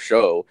sold for a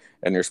show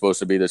and you're supposed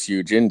to be this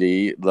huge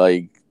indie,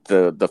 like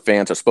the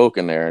fans have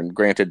spoken there. And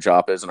granted,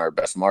 Joppa isn't our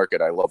best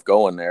market. I love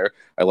going there.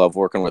 I love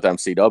working with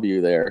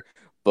MCW there.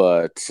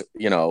 But,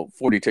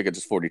 40 tickets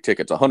is 40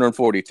 tickets.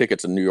 140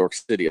 tickets in New York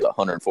City is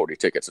 140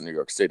 tickets in New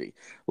York City.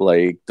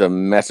 Like, the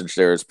message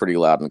there is pretty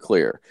loud and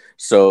clear.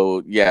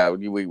 So, yeah,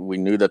 we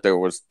knew that there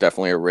was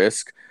definitely a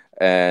risk.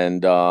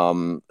 And,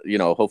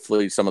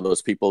 hopefully some of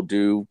those people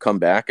do come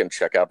back and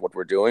check out what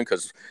we're doing,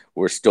 because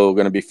we're still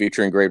going to be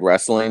featuring great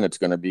wrestling. It's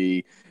going to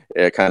be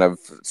kind of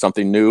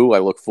something new. I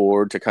look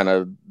forward to kind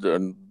of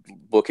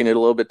booking it a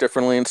little bit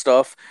differently and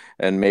stuff,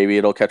 and maybe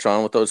it'll catch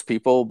on with those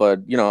people.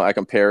 But I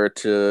compare it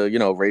to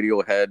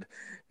Radiohead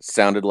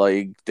sounded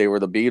like they were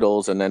the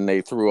Beatles, and then they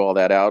threw all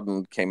that out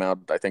and came out,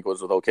 I think it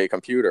was with OK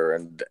Computer,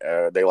 and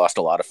they lost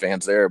a lot of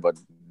fans there, but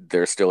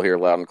they're still here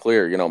loud and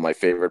clear. My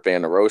favorite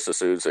band, Neurosis,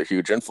 who's a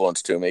huge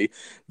influence to me,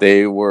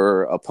 they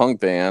were a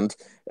punk band,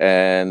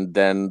 and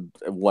then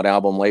one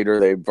album later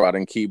they brought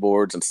in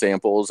keyboards and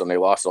samples, and they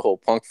lost the whole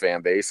punk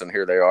fan base, and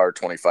here they are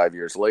 25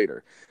 years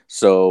later.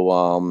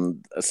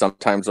 So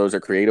sometimes those are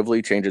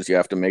creatively changes you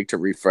have to make to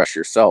refresh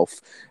yourself.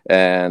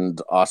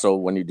 And also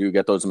when you do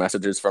get those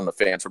messages from the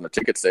fans from the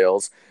ticket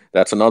sales,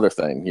 that's another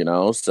thing,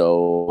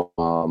 So,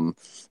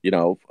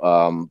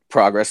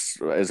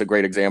 Progress is a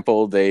great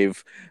example.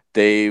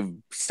 They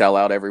sell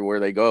out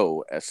everywhere they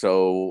go.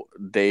 So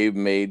they've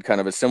made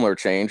kind of a similar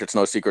change. It's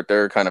no secret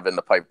they're kind of in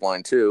the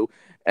pipeline too.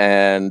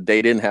 And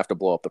they didn't have to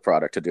blow up the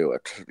product to do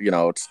it.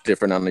 It's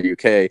different on the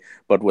UK,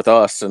 but with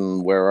us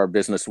and where our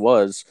business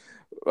was,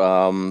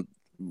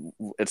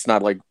 it's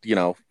not like,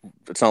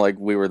 it's not like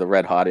we were the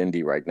red hot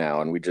indie right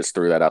now and we just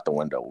threw that out the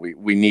window.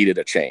 We needed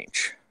a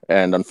change.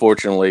 And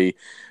unfortunately,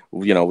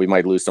 we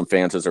might lose some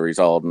fans as a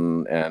result,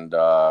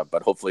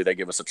 but hopefully they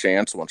give us a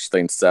chance once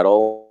things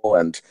settle.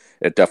 And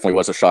it definitely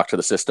was a shock to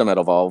the system at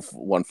Evolve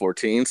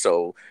 114.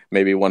 So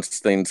maybe once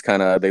things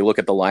they look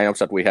at the lineups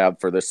that we have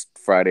for this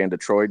Friday in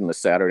Detroit and the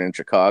Saturday in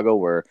Chicago,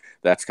 where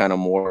that's kind of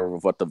more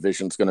of what the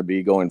vision's going to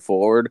be going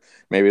forward,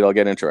 maybe they'll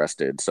get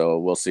interested. So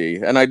we'll see.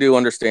 And I do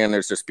understand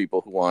there's just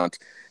people who want,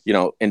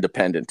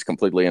 independent,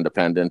 completely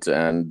independent.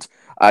 And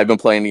I've been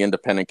playing the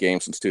independent game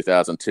since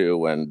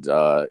 2002, and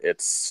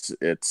it's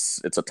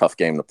a tough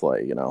game to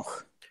play,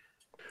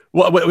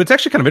 Well, it's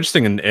actually kind of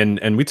interesting,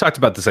 and we talked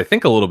about this, I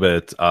think, a little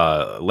bit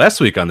last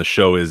week on the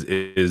show.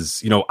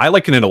 Is I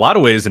liken it in a lot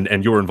of ways,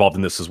 and you were involved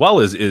in this as well.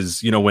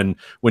 Is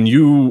when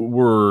you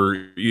were,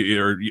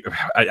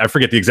 I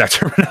forget the exact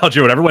terminology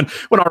or whatever. When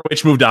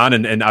ROH moved on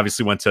and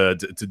obviously went to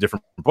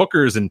different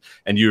bookers,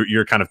 and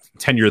your kind of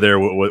tenure there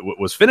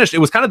was finished. It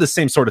was kind of the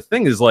same sort of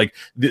thing. Is like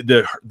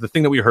the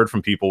thing that we heard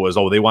from people was,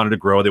 they wanted to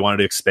grow, they wanted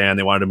to expand,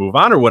 they wanted to move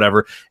on or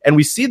whatever. And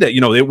we see that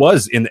it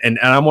was and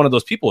I'm one of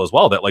those people as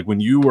well that, like,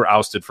 when you were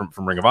ousted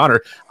from Ring of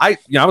Honor, I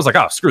was like,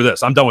 oh, screw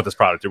this, I'm done with this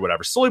product or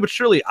whatever. Slowly but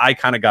surely, I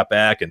kind of got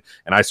back and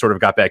I sort of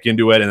got back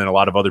into it, and then a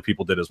lot of other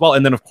people did as well.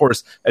 And then, of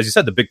course, as you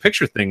said, the big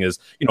picture thing is,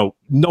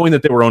 knowing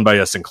that they were owned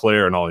by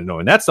Sinclair and all,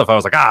 and that stuff, I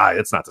was like,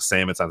 it's not the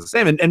same. It's not the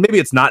same. And maybe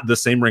it's not the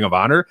same Ring of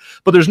Honor,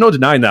 but there's no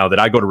denying now that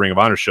I go to Ring of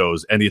Honor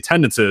shows and the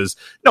attendance is,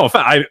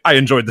 I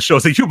enjoyed the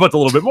shows that you booked a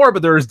little bit more,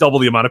 but there is double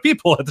the amount of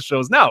people at the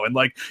shows now. And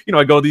like,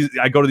 I go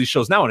to these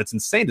shows now, and it's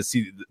insane to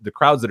see the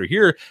crowds that are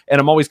here. And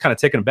I'm always kind of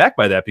taken aback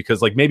by that,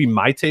 because like maybe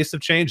my tastes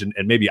have changed,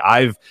 and maybe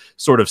I've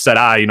sort of said,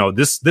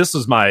 this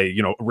is my,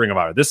 Ring of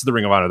Honor. This is the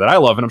Ring of Honor that I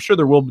love. And I'm sure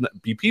there will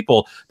be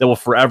people that will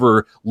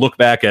forever look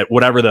back at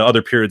whatever the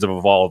other periods of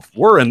Evolve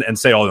were and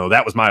say, oh no,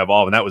 that was my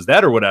Evolve and that was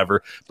that or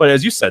whatever. But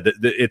as you said,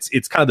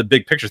 it's kind of the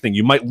big picture thing.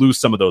 You might lose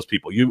some of those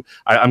people.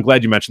 I'm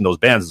glad you mentioned those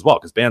bands as well,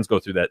 because bands go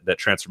through that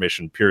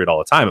transformation period all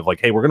the time of like,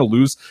 hey, we're going to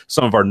lose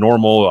some of our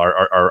normal,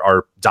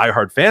 our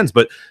diehard fans,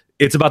 but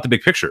it's about the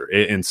big picture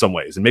in some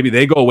ways. And maybe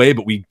they go away,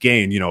 but we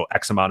gain,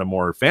 X amount of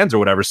more fans or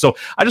whatever. So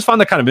I just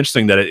found that kind of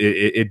interesting that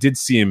it did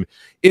seem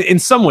in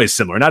some ways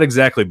similar, not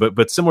exactly,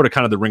 but similar to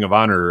kind of the Ring of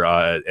Honor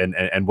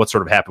and what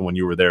sort of happened when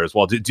you were there as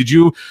well. Do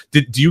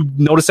you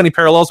notice any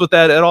parallels with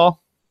that at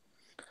all?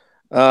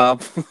 I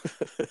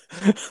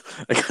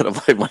gotta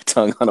bite my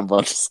tongue on a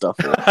bunch of stuff.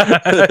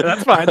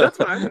 That's fine.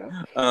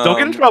 Don't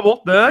get in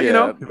trouble.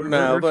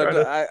 No, but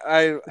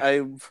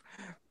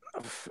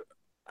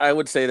I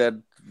would say that,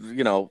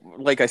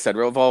 like I said,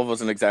 Revolve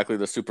wasn't exactly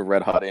the super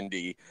red hot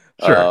indie,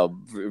 sure.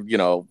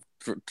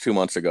 2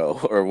 months ago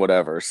or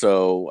whatever.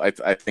 So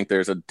I think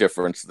there's a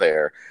difference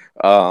there.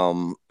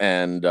 It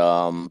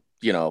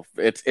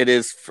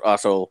is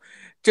also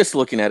just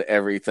looking at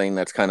everything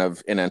that's kind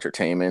of in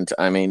entertainment.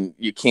 I mean,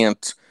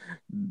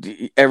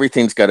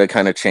 everything's got to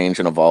kind of change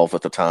and evolve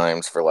with the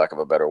times, for lack of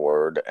a better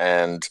word.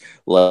 And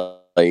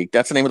like,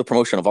 that's the name of the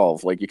promotion,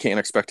 Evolve. Like, you can't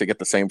expect to get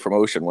the same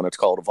promotion when it's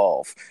called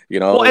Evolve,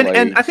 Well,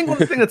 and I think one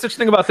thing that's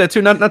interesting about that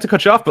too, not to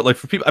cut you off, but like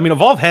for people, I mean,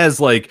 Evolve has,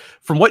 like,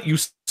 from what you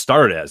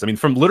started as, I mean,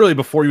 from literally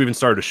before you even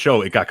started a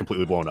show, it got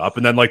completely blown up,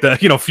 and then like the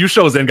few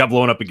shows in got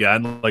blown up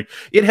again. Like,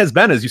 it has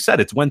been, as you said,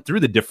 it's went through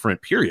the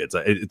different periods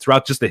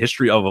throughout just the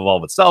history of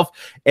Evolve itself.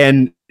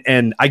 And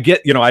I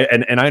get,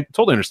 I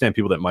totally understand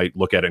people that might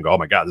look at it and go, oh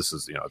my God, this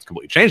is, it's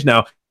completely changed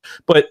now.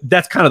 But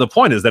that's kind of the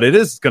point, is that it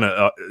is going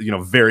to,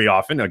 very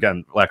often,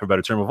 again, lack of a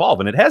better term,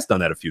 evolve. And it has done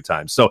that a few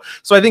times. So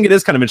I think it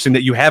is kind of interesting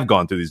that you have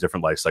gone through these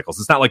different life cycles.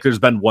 It's not like there's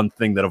been one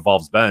thing that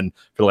Evolve's been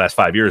for the last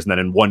 5 years, and then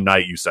in one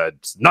night you said,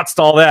 nuts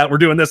to all that, we're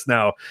doing this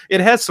now.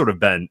 It has sort of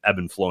been ebb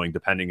and flowing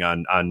depending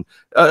on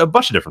a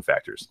bunch of different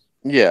factors.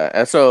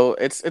 Yeah. So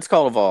it's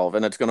called Evolve,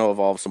 and it's going to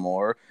evolve some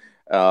more.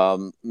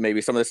 Maybe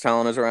some of this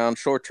talent is around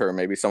short term,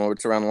 maybe some of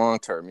it's around long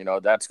term.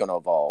 That's going to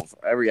evolve.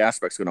 Every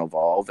aspect's going to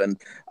evolve,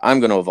 and I'm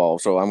going to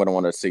evolve. So I'm going to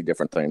want to see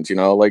different things.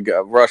 Like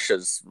Rush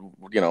is,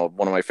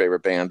 one of my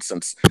favorite bands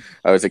since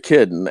I was a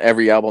kid, and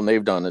every album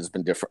they've done has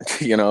been different.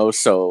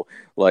 So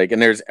like,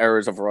 and there's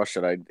eras of Rush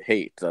that I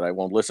hate, that I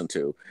won't listen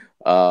to.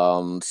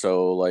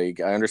 So like,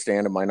 I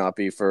understand it might not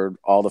be for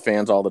all the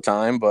fans all the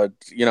time, but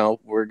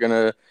we're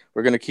gonna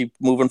keep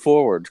moving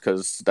forward,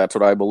 because that's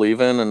what I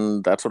believe in,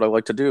 and that's what I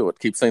like to do. It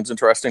keeps things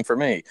interesting for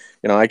me.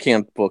 I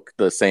can't book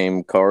the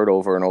same card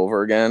over and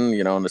over again,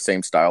 and the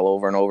same style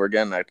over and over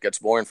again. That gets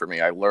boring for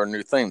me. I learn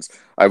new things.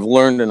 I've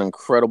learned an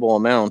incredible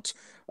amount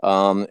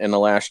in the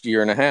last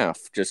year and a half,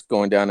 just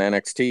going down to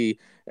NXT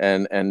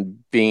and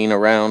being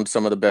around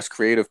some of the best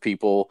creative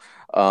people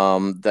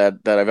that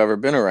I've ever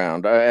been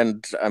around.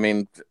 And I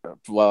mean,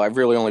 well, I've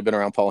really only been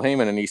around Paul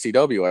Heyman and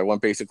ECW. I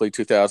went basically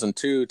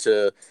 2002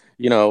 to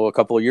a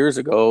couple of years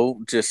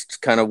ago,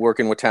 just kind of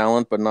working with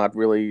talent, but not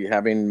really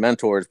having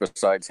mentors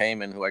besides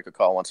Heyman, who I could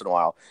call once in a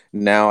while.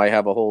 Now I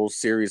have a whole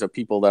series of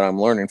people that I'm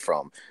learning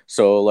from.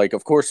 So, like,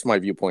 of course, my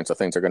viewpoints of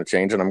things are going to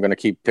change, and I'm going to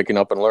keep picking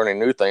up and learning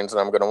new things, and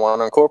I'm going to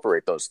want to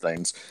incorporate those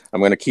things. I'm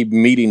going to keep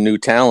meeting new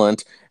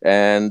talent,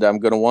 and I'm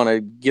going to want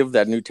to give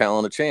that new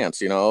talent a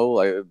chance.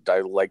 I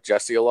like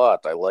Jesse a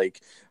lot. I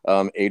like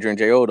Adrian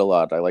J. Ode a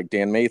lot. I like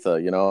Dan Matha.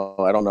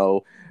 I don't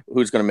know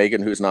who's going to make it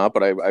and who's not,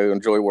 but I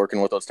enjoy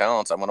working with those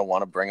talents. I'm going to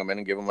want to bring them in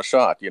and give them a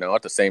shot.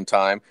 At the same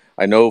time,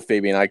 I know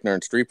Fabian Eichner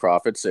and Street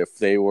Profits, if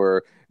they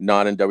were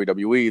not in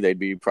WWE, they'd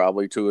be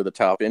probably two of the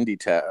top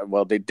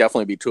well, they'd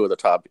definitely be two of the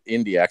top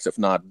indie acts, if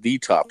not the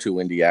top two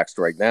indie acts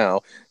right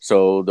now.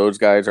 So those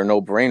guys are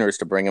no brainers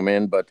to bring them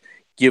in, but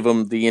give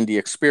them the indie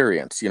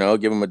experience,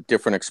 give them a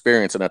different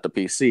experience than at the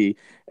PC.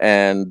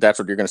 And that's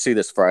what you're going to see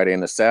this Friday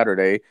and this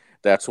Saturday.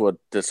 That's what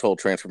this whole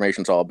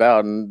transformation is all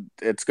about. And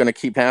it's going to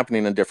keep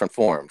happening in different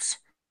forms.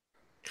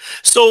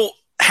 So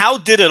how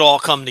did it all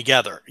come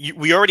together?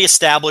 We already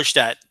established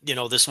that,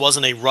 this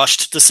wasn't a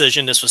rushed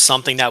decision. This was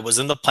something that was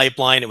in the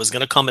pipeline. It was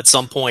going to come at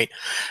some point.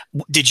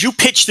 Did you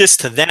pitch this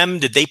to them?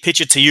 Did they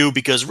pitch it to you?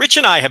 Because Rich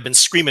and I have been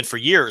screaming for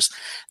years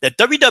that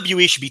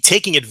WWE should be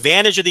taking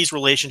advantage of these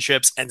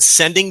relationships and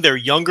sending their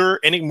younger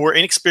and more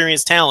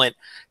inexperienced talent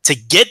to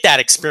get that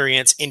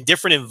experience in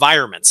different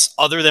environments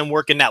other than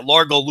working that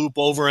Largo loop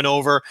over and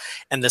over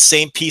and the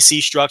same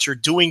PC structure,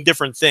 doing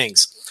different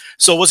things.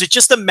 So was it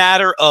just a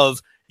matter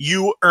of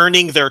you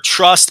earning their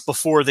trust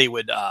before they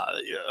would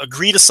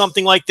agree to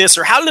something like this,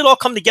 or how did it all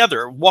come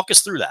together? Walk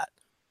us through that.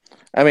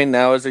 I mean,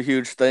 now is a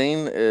huge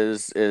thing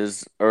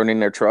is earning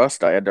their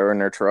trust. I had to earn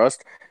their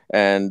trust.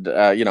 And,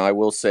 I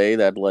will say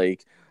that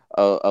like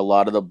a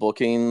lot of the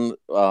booking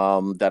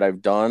that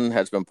I've done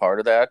has been part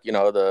of that,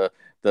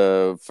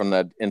 the from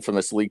that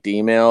infamous leaked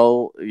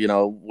email,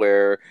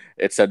 where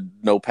it said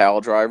no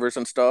pile drivers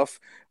and stuff,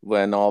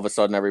 when all of a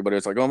sudden everybody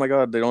was like, oh my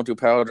God, they don't do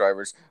pile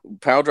drivers.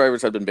 Pile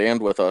drivers had been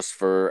banned with us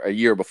for a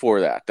year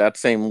before that. That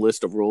same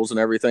list of rules and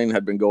everything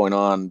had been going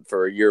on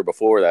for a year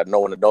before that. No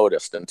one had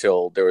noticed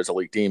until there was a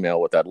leaked email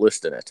with that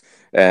list in it.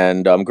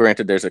 And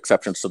granted, there's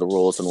exceptions to the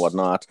rules and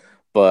whatnot,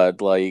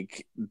 but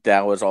like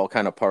that was all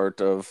kind of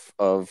part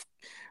of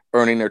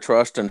earning their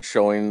trust and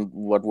showing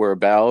what we're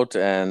about.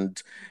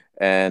 And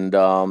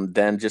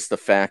then just the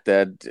fact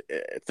that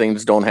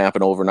things don't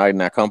happen overnight in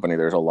that company.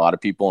 There's a lot of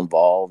people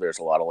involved. There's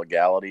a lot of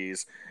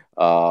legalities.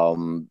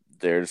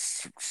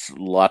 There's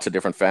lots of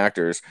different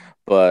factors,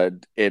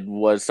 but it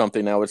was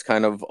something that was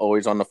kind of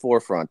always on the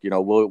forefront.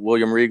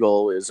 William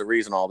Regal is the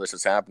reason all this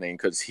is happening,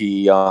 because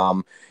he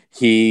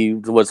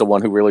was the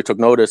one who really took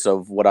notice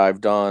of what I've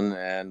done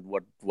and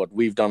what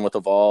we've done with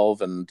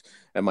Evolve and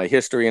my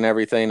history and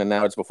everything. And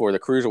now it's before the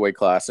Cruiserweight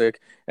Classic.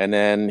 And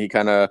then he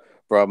kind of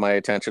brought my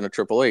attention to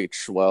Triple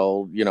H.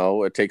 Well,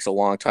 it takes a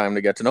long time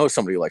to get to know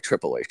somebody like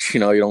Triple H. You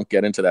don't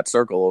get into that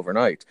circle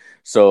overnight.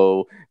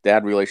 So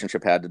that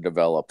relationship had to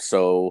develop.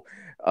 So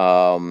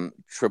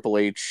Triple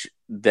H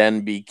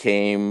then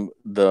became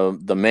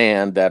the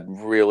man that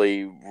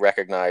really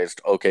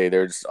recognized, okay,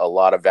 there's a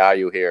lot of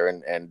value here.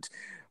 And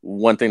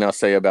one thing I'll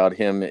say about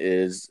him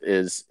is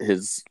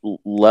his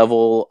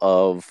level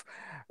of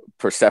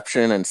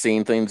perception and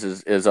seeing things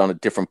is on a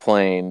different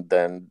plane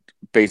than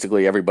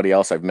basically everybody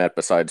else I've met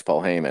besides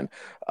Paul Heyman.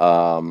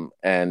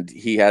 And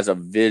he has a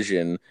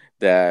vision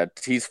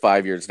that he's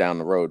 5 years down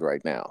the road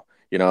right now,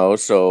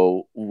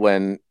 so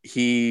when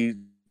he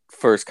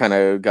first kind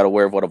of got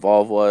aware of what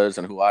Evolve was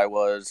and who I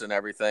was and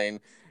everything,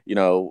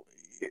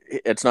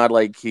 it's not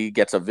like he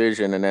gets a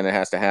vision and then it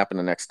has to happen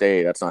the next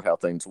day. That's not how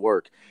things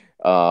work.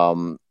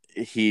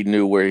 He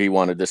knew where he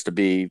wanted this to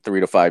be 3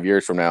 to 5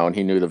 years from now, and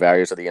he knew the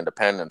values of the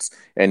independents.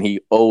 And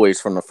he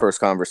always, from the first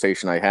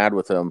conversation I had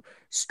with him,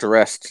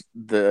 stressed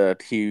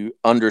that he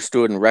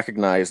understood and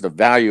recognized the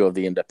value of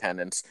the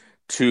independents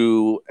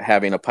to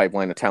having a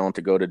pipeline of talent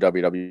to go to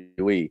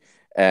WWE,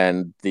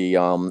 and the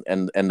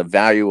and the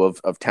value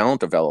of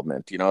talent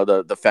development.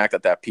 The fact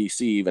that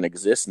PC even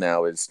exists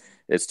now is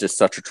just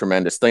such a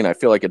tremendous thing. I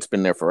feel like it's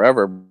been there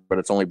forever, but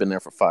it's only been there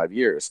for 5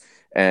 years,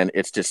 and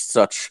it's just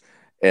such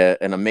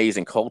an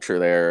amazing culture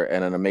there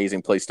and an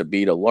amazing place to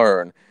be to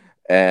learn.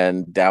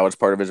 And that was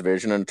part of his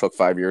vision, and it took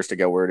 5 years to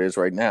get where it is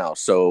right now.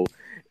 So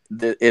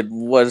it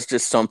was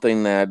just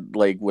something that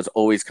like was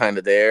always kind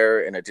of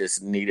there, and it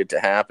just needed to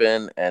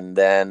happen. And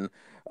then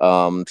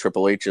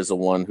Triple H is the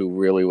one who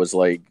really was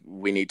like,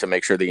 we need to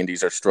make sure the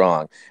indies are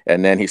strong.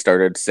 And then he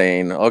started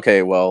saying,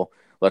 okay, well,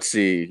 let's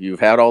see,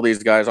 you've had all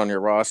these guys on your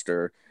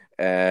roster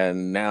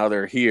and now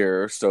they're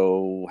here.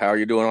 So how are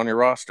you doing on your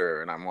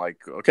roster? And I'm like,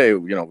 okay,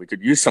 we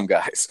could use some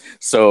guys.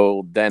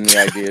 So then the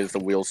idea is the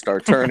wheels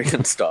start turning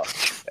and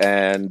stuff.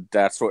 And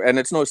and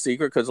it's no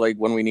secret, because like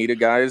when we needed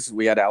guys,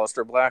 we had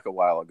Aleister Black a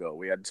while ago.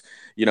 We had,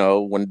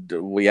 when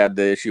we had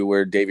the issue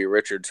where Davey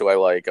Richards, who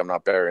I'm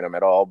not burying him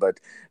at all, but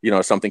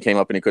something came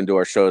up and he couldn't do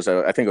our shows.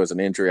 I think it was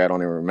an injury. I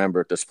don't even remember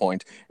at this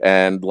point.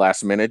 And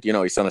last minute, he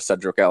sent us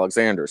Cedric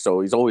Alexander.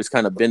 So he's always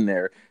kind of been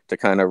there to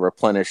kind of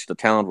replenish the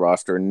talent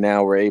roster. And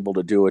now we're able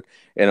to do it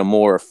in a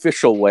more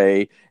official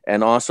way,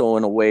 and also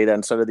in a way that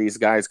instead of these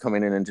guys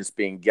coming in and just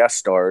being guest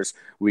stars,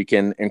 we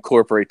can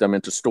incorporate them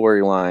into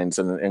storylines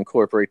and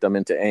incorporate them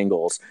into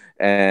angles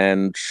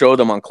and show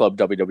them on Club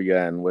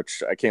WWN,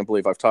 which I can't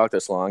believe I've talked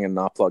this long and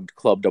not plugged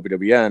Club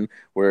WWN,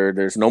 where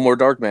there's no more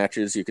dark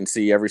matches. You can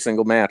see every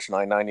single match,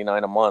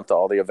 $9.99 a month,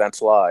 all the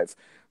events live.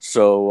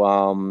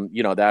 So,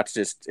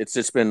 it's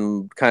just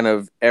been kind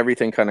of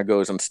everything kind of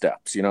goes in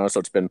steps, so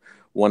it's been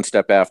one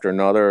step after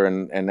another,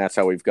 and that's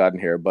how we've gotten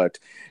here. But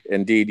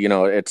indeed,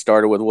 it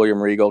started with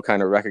William Regal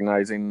kind of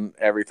recognizing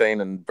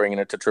everything and bringing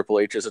it to Triple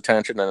H's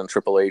attention, and then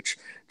Triple H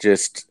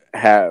just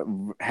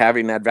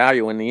having that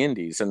value in the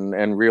indies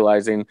and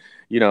realizing,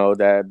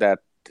 that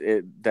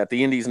the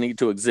indies need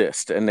to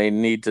exist, and they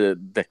need to,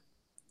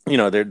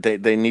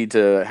 they need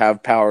to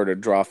have power to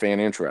draw fan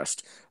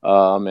interest.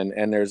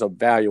 And there's a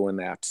value in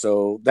that.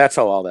 So that's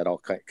how all that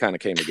kind of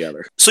came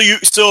together. So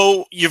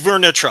you've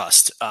earned their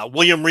trust.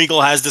 William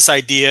Regal has this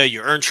idea.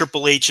 You earn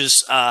Triple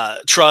H's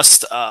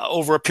trust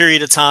over a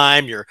period of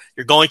time. You're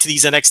going to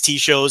these NXT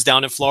shows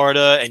down in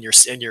Florida,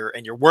 and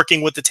you're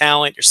working with the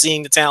talent. You're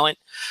seeing the talent.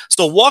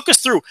 So walk us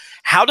through,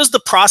 how does the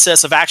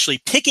process of actually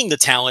picking the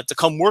talent to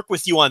come work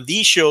with you on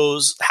these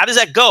shows, how does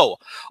that go?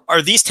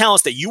 Are these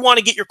talents that you want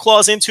to get your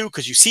claws into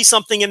because you see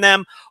something in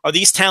them? Are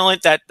these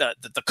talent that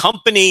the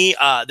company,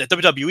 that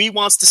WWE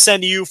wants to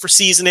send to you for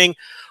seasoning?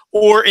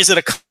 Or is it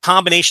a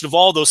combination of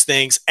all those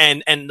things?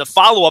 And the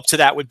follow-up to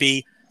that would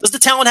be, does the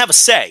talent have a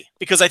say?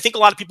 Because I think a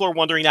lot of people are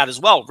wondering that as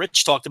well.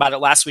 Rich talked about it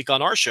last week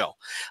on our show.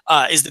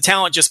 Is the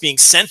talent just being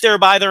sent there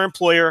by their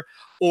employer?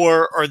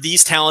 Or are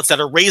these talents that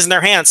are raising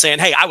their hands saying,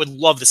 hey, I would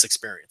love this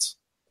experience?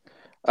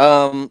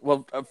 There's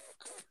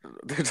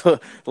a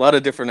lot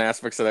of different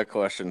aspects of that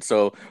question.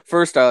 So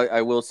first,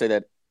 I will say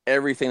that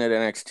everything at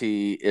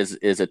NXT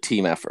is a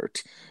team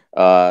effort.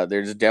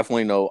 There's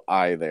definitely no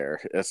I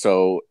there.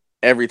 So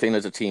everything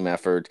is a team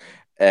effort.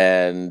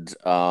 And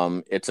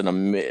it's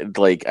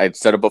like I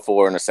said it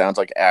before, and it sounds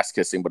like ass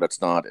kissing, but it's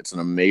not. It's an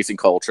amazing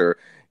culture.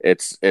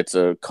 It's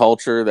a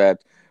culture that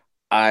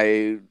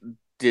I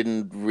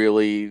didn't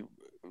really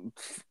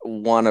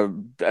want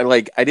to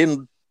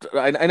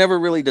I never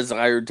really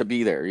desired to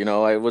be there.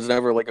 I was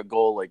never like a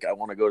goal, like I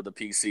want to go to the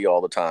PC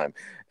all the time.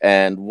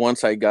 And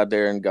once I got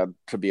there and got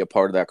to be a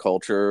part of that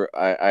culture,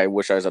 I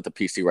wish I was at the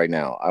PC right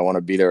now. I want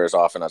to be there as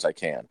often as I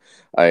can.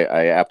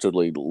 I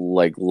absolutely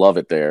love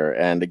it there.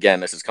 And again,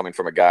 this is coming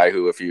from a guy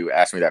who, if you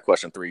asked me that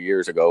question 3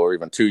 years ago, or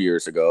even 2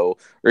 years ago,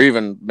 or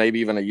even maybe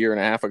even a year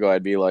and a half ago,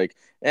 I'd be like,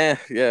 yeah,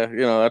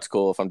 that's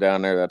cool. If I'm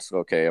down there, that's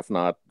okay. If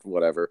not,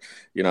 whatever,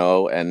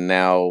 and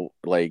now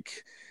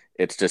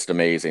it's just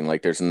amazing.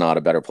 Like, there's not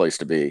a better place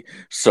to be.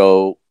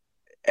 So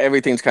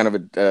everything's kind of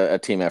a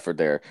team effort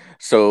there.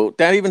 So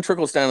that even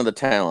trickles down to the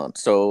talent.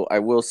 So I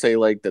will say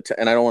and I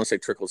don't want to say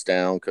trickles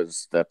down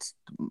because that's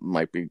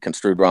might be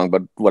construed wrong,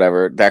 but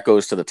whatever, that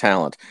goes to the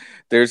talent.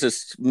 There's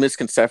this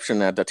misconception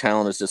that the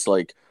talent is just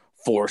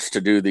forced to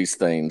do these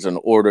things in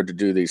order to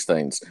do these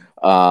things.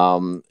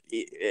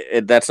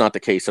 That's not the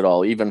case at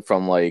all. Even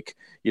from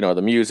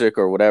the music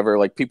or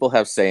whatever, people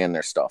have say in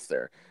their stuff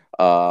there.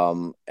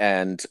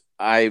 And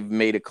I've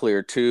made it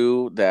clear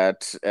too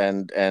that,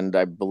 and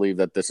I believe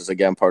that this is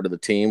again part of the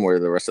team where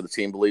the rest of the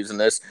team believes in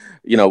this.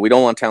 We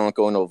don't want talent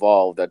going to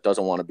Evolve that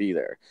doesn't want to be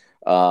there.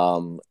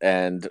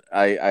 And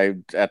I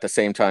at the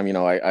same time,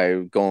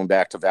 I going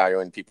back to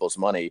valuing people's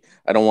money.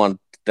 I don't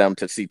want them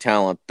to see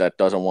talent that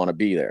doesn't want to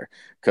be there,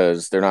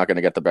 because they're not going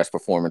to get the best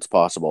performance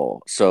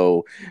possible.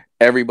 So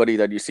everybody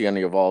that you see on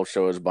the Evolve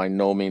show is by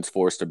no means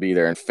forced to be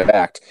there. In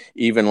fact,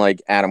 even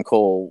Adam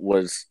Cole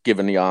was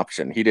given the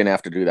option. He didn't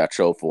have to do that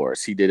show for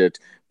us. He did it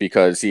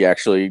because he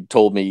actually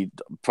told me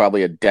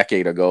probably a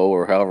decade ago,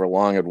 or however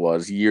long it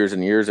was, years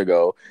and years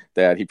ago,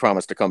 that he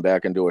promised to come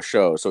back and do a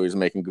show. So he's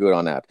making good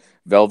on that.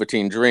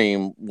 Velveteen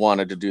Dream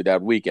wanted to do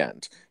that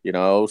weekend,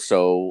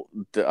 so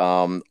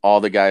all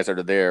the guys that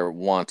are there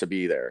want to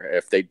be there.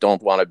 If they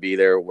don't want to be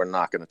there, we're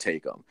not going to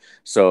take them.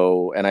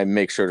 So, and I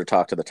make sure to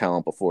talk to the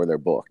talent before they're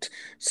booked.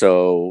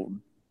 So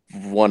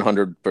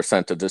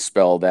 100% to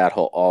dispel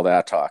all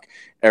that talk.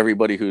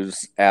 Everybody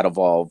who's at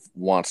Evolve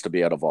wants to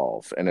be at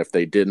Evolve. And if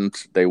they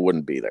didn't, they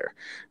wouldn't be there.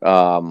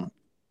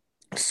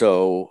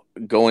 So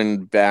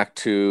going back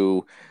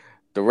to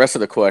the rest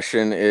of the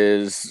question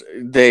is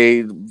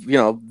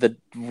that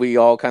we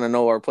all kind of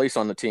know our place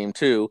on the team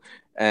too.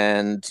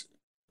 And,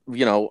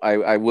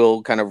 I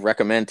will kind of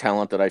recommend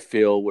talent that I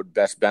feel would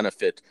best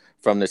benefit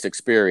from this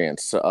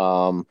experience. A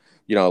whole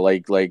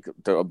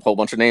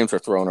bunch of names are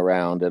thrown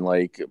around, and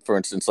for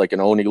instance, an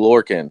Oni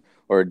Lorcan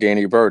or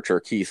Danny Burch or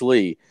Keith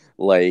Lee,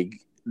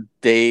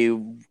 they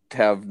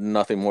have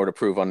nothing more to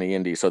prove on the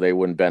indie, so they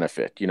wouldn't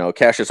benefit.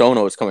 Cassius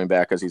Ohno is coming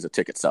back because he's a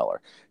ticket seller,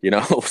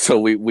 so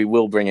we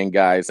will bring in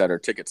guys that are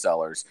ticket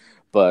sellers,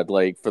 but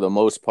for the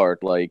most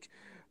part,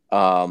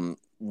 I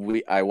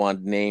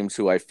want names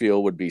who I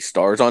feel would be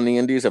stars on the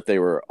indies if they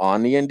were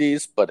on the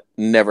indies, but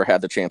never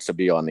had the chance to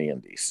be on the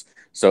indies.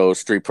 So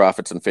Street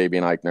Profits and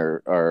Fabian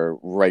Eichner are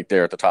right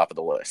there at the top of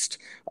the list.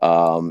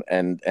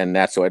 And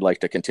that's what I'd like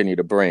to continue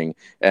to bring.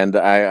 And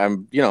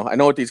I'm, I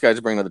know what these guys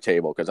bring to the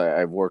table because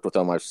I've worked with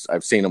them.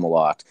 I've seen them a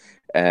lot.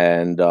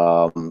 And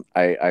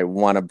I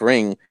want to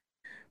bring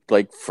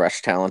like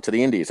fresh talent to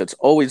the indies. It's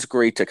always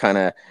great to kind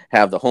of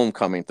have the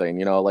homecoming thing,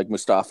 like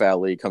Mustafa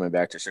Ali coming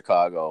back to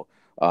Chicago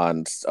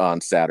on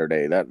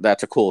Saturday.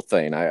 That's a cool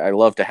thing. I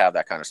love to have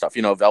that kind of stuff.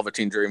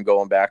 Velveteen Dream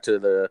going back to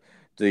the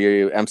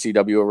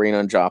MCW arena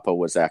in Joppa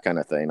was that kind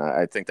of thing.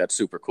 I think that's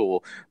super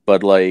cool.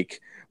 But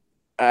like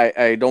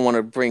I don't want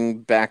to bring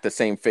back the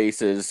same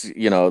faces,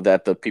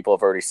 that the people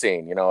have already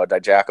seen, a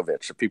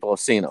Dijakovic, people have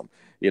seen them,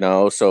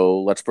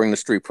 so let's bring the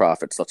Street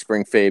Profits, let's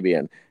bring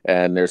Fabian,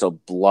 and there's a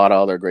lot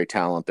of other great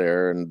talent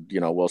there, and,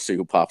 we'll see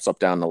who pops up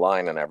down the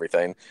line and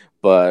everything,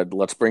 but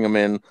let's bring them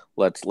in,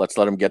 let's let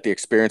them get the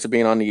experience of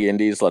being on the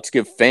indies, let's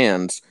give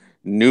fans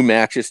new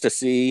matches to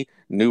see,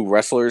 new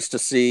wrestlers to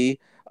see,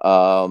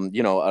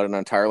 an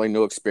entirely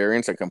new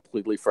experience, a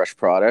completely fresh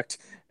product,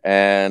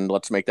 and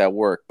let's make that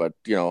work. But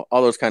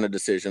all those kind of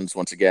decisions,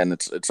 once again,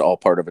 it's all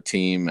part of a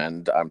team,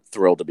 and I'm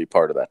thrilled to be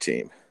part of that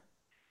team.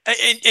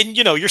 And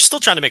you're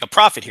still trying to make a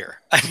profit here.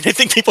 I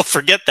think people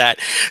forget that.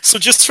 So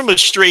just from a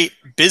straight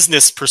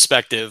business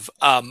perspective,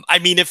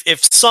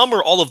 if some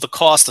or all of the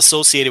cost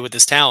associated with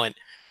this talent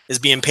is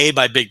being paid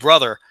by Big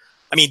Brother,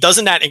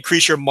 doesn't that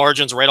increase your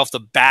margins right off the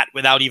bat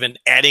without even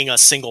adding a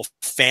single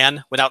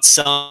fan, without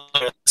selling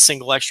a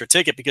single extra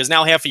ticket? Because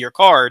now half of your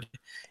card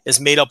is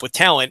made up with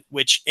talent,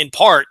 which in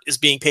part is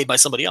being paid by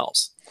somebody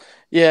else.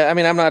 Yeah,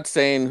 I'm not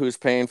saying who's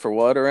paying for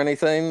what or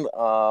anything.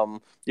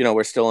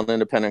 We're still an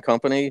independent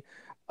company.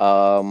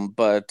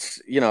 But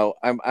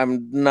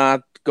I'm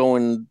not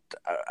going,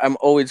 I'm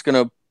always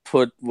going to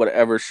put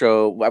whatever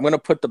show, I'm going to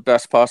put the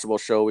best possible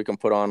show we can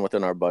put on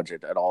within our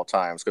budget at all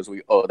times, because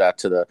we owe that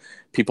to the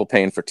people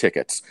paying for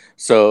tickets.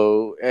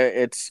 So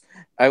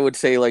I would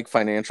say like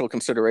financial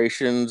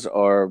considerations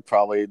are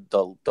probably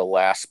the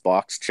last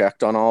box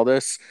checked on all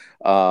this.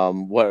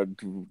 What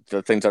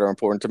the things that are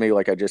important to me,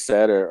 like I just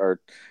said, are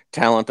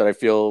talent that I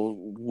feel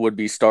would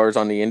be stars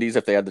on the indies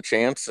if they had the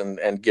chance,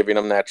 and giving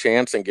them that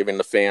chance and giving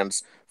the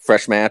fans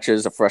fresh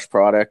matches, a fresh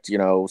product,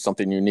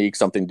 something unique,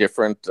 something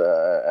different,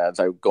 as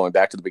I going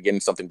back to the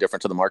beginning, something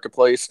different to the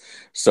marketplace.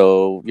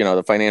 So,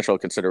 the financial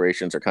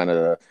considerations are kind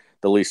of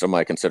the least of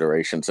my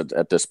considerations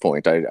at this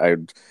point.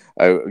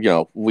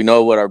 We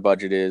know what our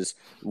budget is.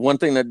 One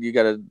thing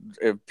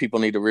that people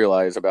need to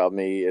realize about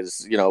me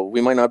is,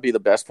 we might not be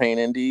the best paying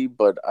indie,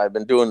 but I've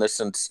been doing this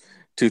since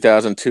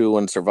 2002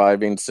 and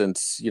surviving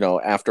since,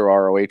 after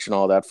ROH and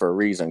all that for a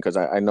reason, because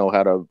I know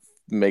how to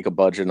make a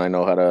budget, and I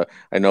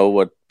know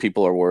what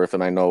people are worth,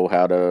 and I know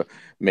how to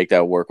make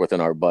that work within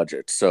our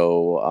budget.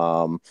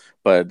 So,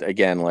 but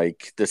again,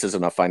 like, this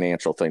isn't a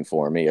financial thing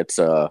for me. It's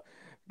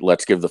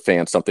let's give the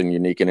fans something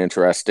unique and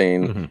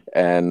interesting,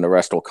 and the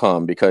rest will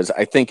come. Because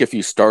I think if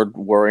you start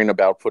worrying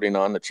about putting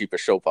on the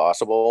cheapest show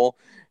possible,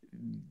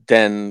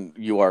 then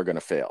you are going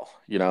to fail.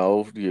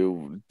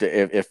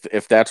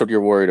 If that's what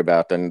you're worried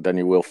about, then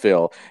you will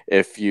fail.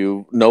 If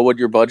you know what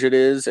your budget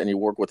is and you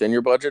work within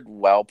your budget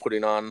while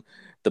putting on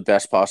the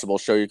best possible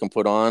show you can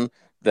put on,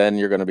 then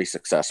you're going to be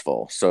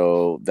successful.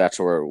 So that's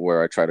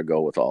where I try to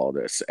go with all of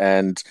this.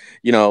 And,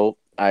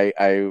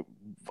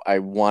 I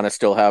want to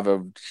still have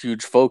a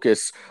huge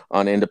focus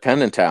on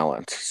independent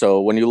talent. So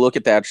when you look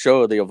at that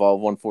show, the Evolve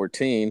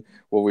 114,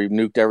 where we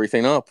nuked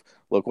everything up,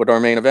 look what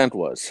our main event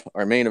was.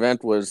 Our main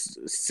event was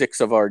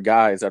 6 of our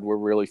guys that we're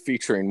really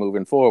featuring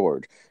moving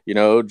forward.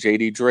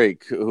 JD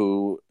Drake,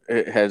 who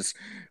has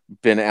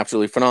been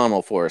absolutely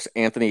phenomenal for us.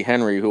 Anthony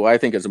Henry, who I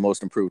think is the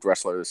most improved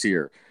wrestler this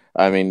year.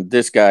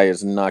 This guy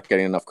is not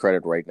getting enough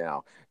credit right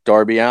now.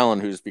 Darby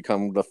Allin, who's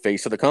become the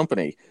face of the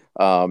company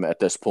at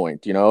this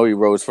point. He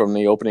rose from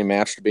the opening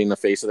match to being the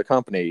face of the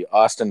company.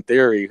 Austin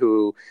Theory,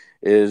 who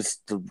is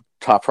the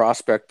top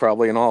prospect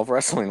probably in all of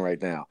wrestling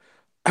right now.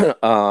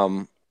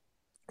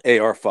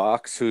 AR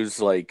Fox,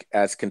 who's like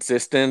as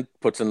consistent,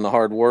 puts in the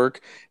hard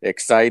work,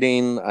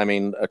 exciting.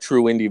 A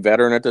true indie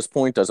veteran at this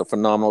point, does a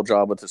phenomenal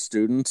job with the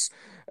students.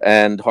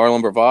 And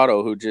Harlem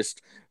Bravado, who just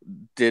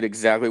did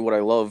exactly what I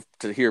love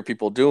to hear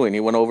people doing.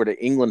 He went over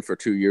to England for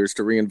 2 years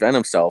to reinvent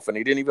himself, and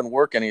he didn't even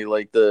work any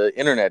like the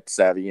internet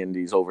savvy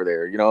indies over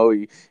there.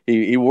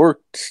 He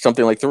worked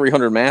something like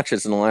 300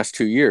 matches in the last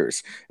 2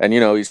 years, and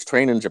he's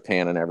trained in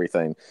Japan and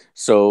everything.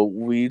 So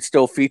we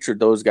still featured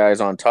those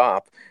guys on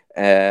top,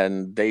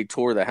 and they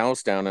tore the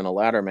house down in a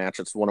ladder match.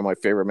 It's one of my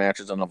favorite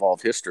matches in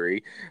Evolve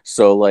history.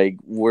 So like,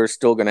 we're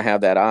still going to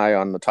have that eye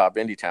on the top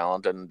indie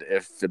talent, and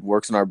if it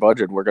works in our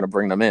budget, we're going to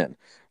bring them in.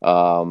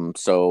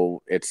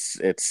 So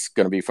it's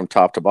going to be from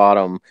top to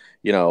bottom,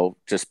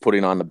 just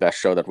putting on the best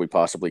show that we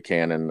possibly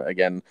can. And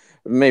again,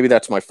 maybe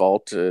that's my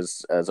fault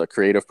as a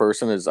creative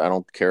person, is I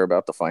don't care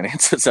about the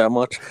finances that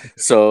much.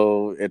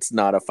 So it's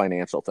not a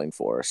financial thing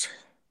for us.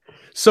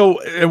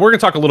 So, and we're going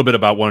to talk a little bit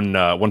about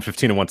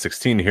 115 and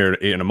 116 here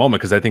in a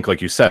moment, because I think,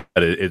 like you said,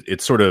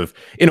 it sort of,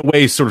 in a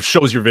way, sort of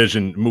shows your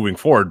vision moving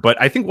forward.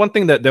 But I think one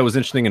thing that was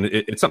interesting, and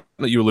it's something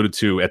that you alluded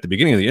to at the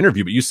beginning of the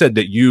interview, but you said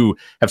that you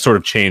have sort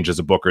of changed as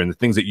a booker, and the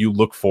things that you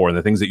look for and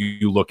the things that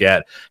you look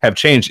at have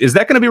changed. Is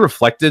that going to be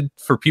reflected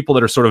for people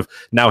that are sort of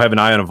now have an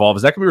eye on Evolve?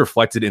 Is that going to be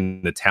reflected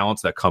in the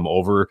talents that come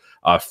over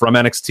from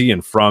NXT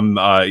and from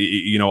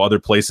other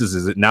places?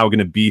 Is it now going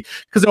to be,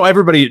 because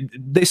everybody,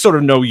 they sort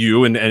of know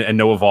you and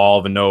know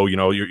Evolve and know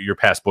your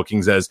past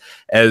bookings as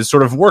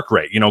sort of work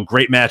rate,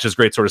 great matches,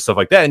 great sort of stuff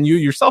like that, and you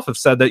yourself have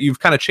said that you've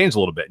kind of changed a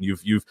little bit, and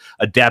you've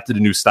adapted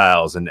to new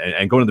styles, and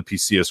going to the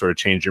PC has sort of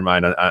changed your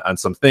mind on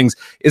some things.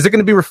 Is it going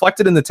to be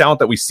reflected in the talent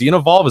that we see in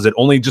Evolve? Is it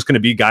only just going to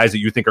be guys that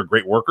you think are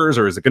great workers,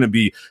 or is it going to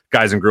be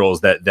guys and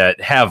girls that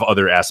have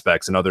other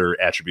aspects and other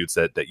attributes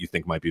that you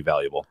think might be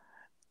valuable?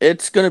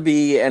 It's going to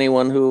be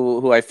anyone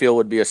who I feel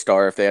would be a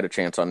star if they had a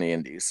chance on the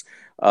indies.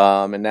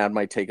 And that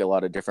might take a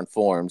lot of different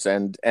forms.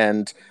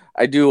 And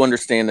I do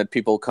understand that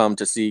people come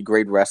to see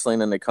great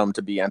wrestling and they come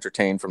to be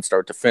entertained from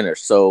start to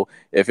finish. So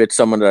if it's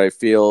someone that I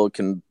feel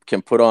can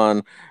put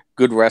on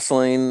good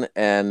wrestling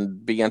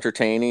and be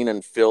entertaining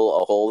and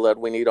fill a hole that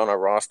we need on our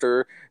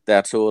roster,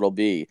 that's who it'll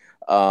be.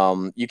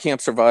 You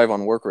can't survive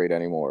on work rate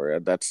anymore.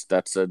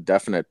 That's a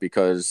definite,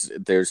 because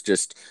there's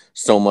just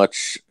so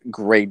much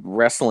great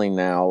wrestling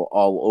now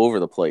all over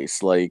the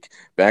place. Like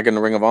back in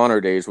the Ring of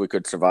Honor days, we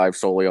could survive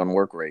solely on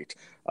work rate.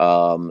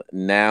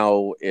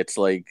 Now it's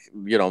like,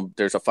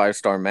 there's a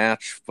 5-star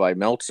match by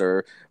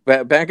Meltzer.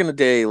 Back in the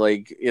day,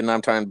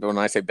 when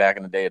I say back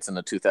in the day, it's in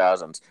the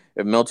 2000s.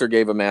 If Meltzer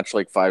gave a match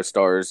like 5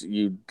 stars,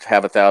 you'd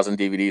have 1,000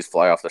 DVDs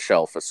fly off the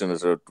shelf as soon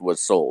as it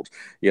was sold.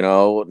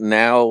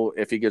 Now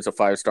if he gives a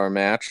 5-star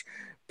match,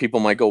 people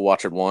might go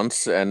watch it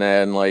once and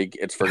then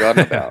it's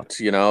forgotten about.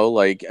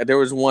 There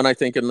was one, I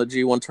think, in the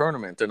G1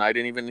 tournament, and I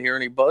didn't even hear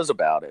any buzz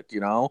about it.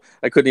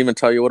 I couldn't even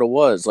tell you what it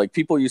was.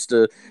 People used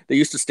to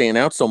stand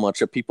out so much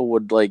that people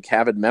would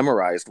have it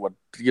memorized. What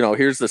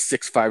here's the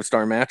 6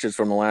 5-star matches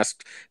from the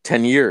last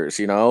 10 years.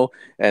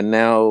 And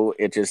now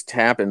it just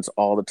happens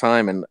all the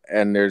time,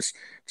 and there's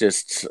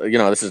just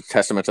this is a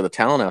testament to the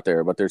talent out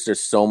there, but there's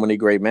just so many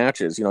great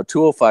matches.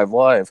 205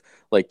 Live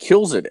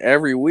kills it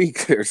every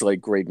week. There's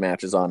great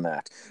matches on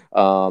that.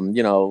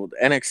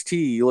 NXT,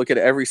 you look at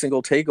every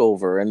single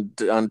takeover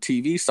and on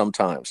TV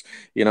sometimes,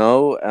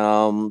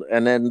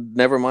 and then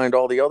never mind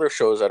all the other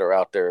shows that are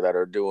out there that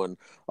are doing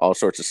all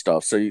sorts of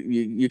stuff. So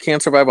you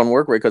can't survive on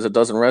work rate because it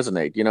doesn't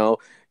resonate.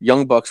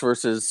 Young Bucks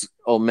versus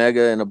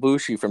Omega and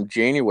Ibushi from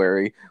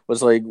January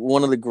was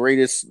one of the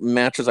greatest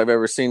matches I've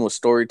ever seen, with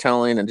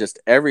storytelling and just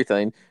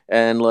everything.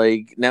 And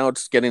now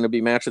it's getting to be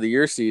match of the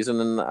year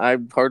season, and I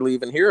hardly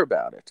even hear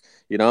about it.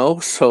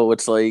 So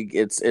it's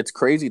it's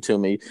crazy to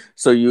me.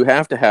 So you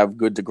have to have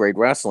good to great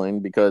wrestling,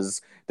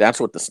 because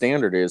that's what the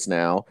standard is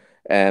now.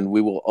 And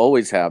we will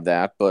always have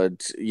that,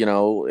 but you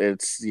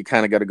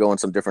kind of got to go in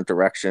some different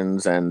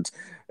directions, and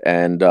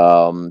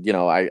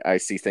I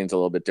see things a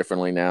little bit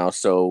differently now.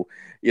 So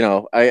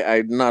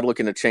I'm not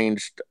looking to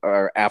change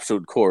our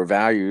absolute core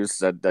values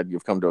that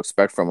you've come to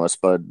expect from us,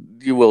 but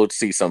you will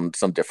see some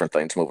different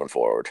things moving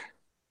forward.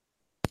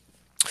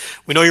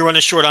 We know you're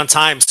running short on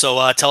time,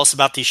 so tell us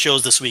about these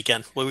shows this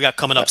weekend. What we got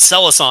coming up?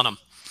 Sell us on them.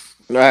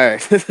 All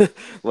right.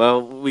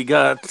 Well, we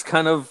got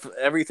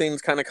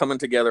everything's kind of coming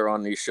together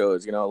on these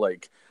shows, the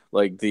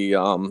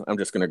I'm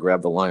just going to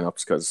grab the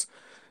lineups because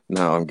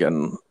now I'm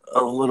getting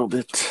a little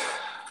bit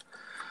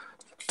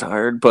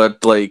tired, but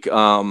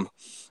the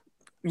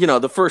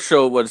first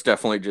show was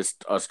definitely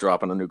just us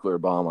dropping a nuclear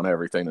bomb on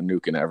everything and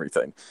nuking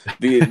everything.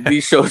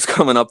 These shows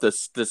coming up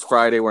this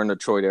Friday, we're in the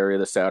Detroit area,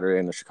 this Saturday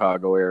in the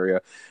Chicago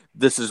area.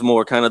 This is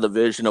more kind of the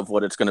vision of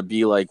what it's going to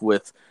be like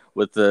with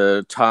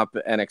the top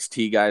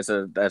NXT guys,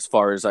 as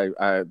far as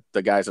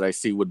the guys that I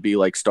see would be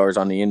stars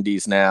on the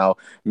indies now,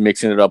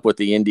 mixing it up with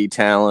the indie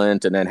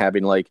talent and then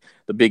having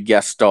the big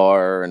guest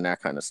star and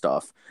that kind of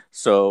stuff.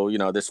 So,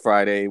 this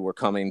Friday we're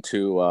coming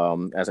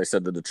to, as I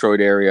said, the Detroit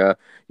area.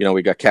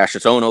 We got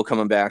Cassius Ohno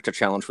coming back to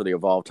challenge for the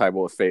Evolve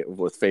title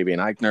with Fabian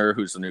Eichner,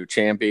 who's the new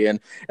champion.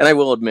 And I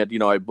will admit,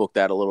 I booked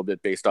that a little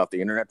bit based off the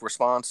internet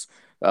response,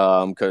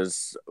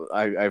 because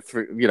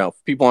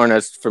people aren't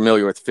as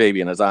familiar with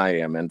Fabian as I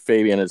am, and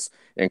Fabian is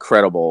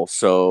incredible.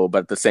 So,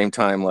 but at the same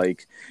time,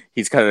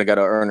 he's kind of got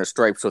to earn his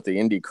stripes with the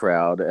indie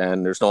crowd,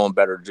 and there's no one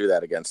better to do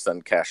that against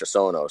than Cassius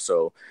Ohno.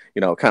 So,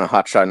 kind of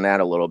hot-shotting that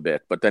a little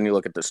bit. But then you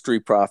look at the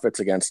Street Profits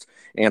against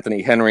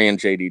Anthony Henry and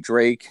JD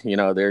Drake.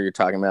 There you're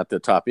talking about the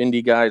top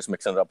indie guys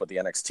mixing it up with the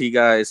NXT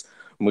guys.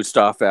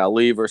 Mustafa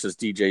Ali versus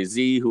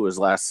DJZ, who was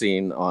last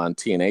seen on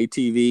TNA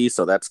TV.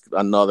 So that's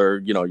another,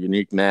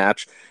 unique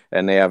match.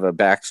 And they have a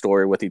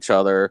backstory with each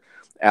other.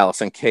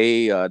 Allison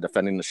Kay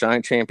defending the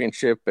Shine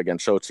Championship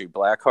against Shotzi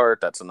Blackheart.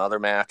 That's another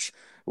match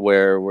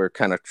where we're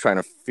kind of trying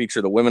to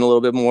feature the women a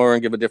little bit more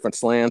and give a different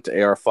slant.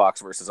 AR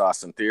Fox versus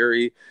Austin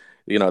Theory.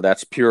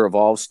 That's pure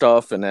Evolve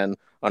stuff. And then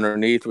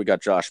underneath, we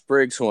got Josh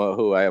Briggs,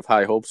 who I have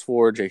high hopes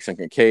for. Jason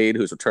Kincaid,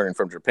 who's returning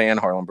from Japan.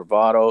 Harlem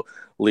Bravado.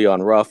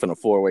 Leon Ruff in a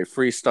 4-way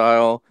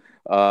freestyle.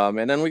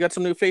 And then we got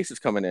some new faces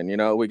coming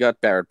in. We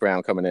got Barrett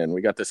Brown coming in.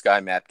 We got this guy,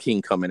 Matt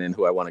King, coming in,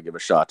 who I want to give a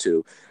shot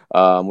to.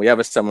 We have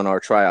a seminar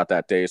tryout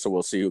that day, so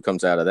we'll see who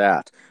comes out of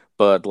that.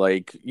 But,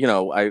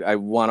 I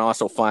want to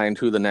also find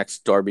who the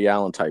next Darby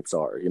Allin types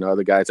are,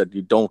 the guys that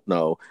you don't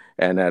know,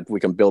 and that we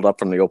can build up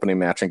from the opening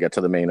match and get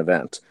to the main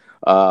event.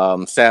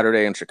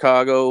 Saturday in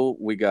Chicago,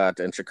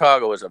 and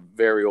Chicago is a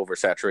very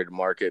oversaturated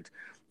market.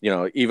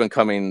 Even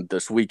coming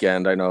this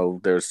weekend, I know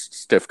there's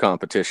stiff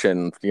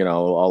competition,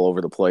 all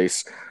over the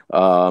place.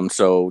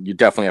 So you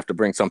definitely have to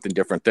bring something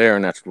different there,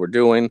 and that's what we're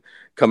doing.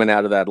 Coming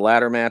out of that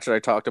ladder match that I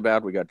talked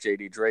about, we got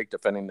JD Drake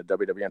defending the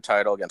WWN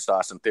title against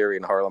Austin Theory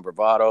and Harlem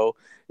Bravado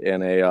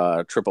in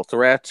a triple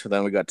threat.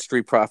 Then we got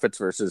Street Profits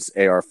versus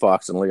AR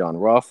Fox and Leon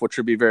Ruff, which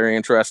should be very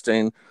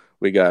interesting.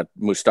 We got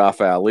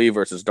Mustafa Ali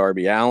versus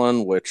Darby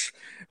Allin, which,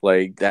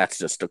 that's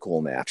just a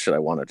cool match that I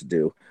wanted to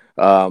do.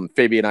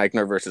 Fabian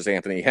Eichner versus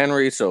Anthony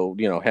Henry. So,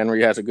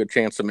 Henry has a good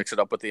chance to mix it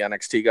up with the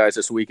NXT guys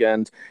this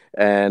weekend.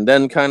 And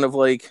then kind of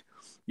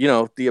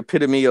the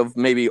epitome of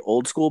maybe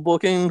old school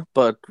booking,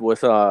 but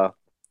with a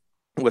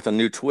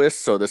new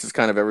twist. So this is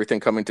kind of everything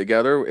coming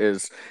together,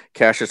 is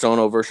Cassius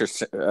Ohno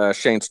versus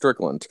Shane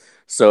Strickland.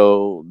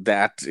 So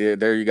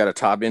there you got a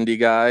top indie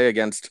guy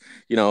against,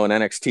 an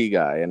NXT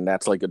guy, and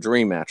that's like a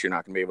dream match you're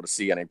not going to be able to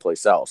see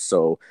anyplace else.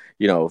 So,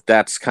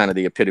 that's kind of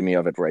the epitome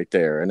of it right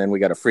there. And then we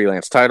got a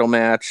freelance title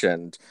match,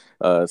 and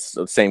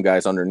same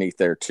guys underneath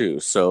there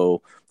too.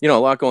 So, a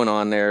lot going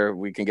on there.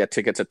 We can get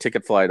tickets at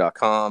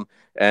ticketfly.com.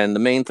 And the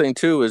main thing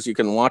too is you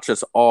can watch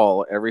us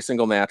every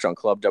single match on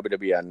Club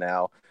WWN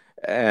now.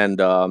 And,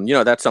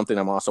 that's something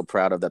I'm also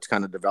proud of that's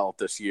kind of developed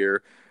this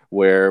year,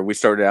 where we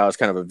started out as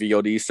kind of a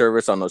VOD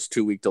service on those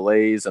 2-week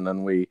delays. And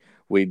then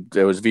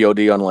there was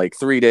VOD on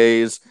 3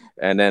 days.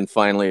 And then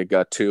finally it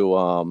got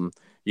to,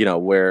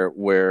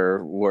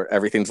 where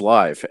everything's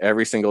live.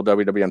 Every single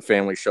WWN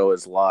Family show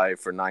is live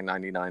for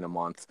 $9.99 a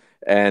month.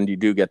 And you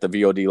do get the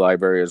VOD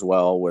library as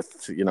well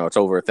with, it's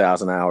over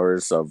 1,000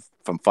 hours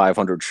from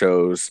 500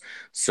 shows.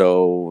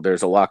 So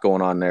there's a lot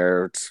going on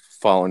there. It's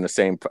following the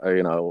same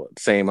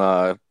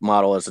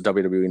model as the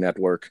WWE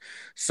Network.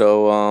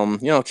 So,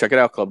 check it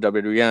out, Club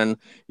WWN.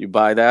 You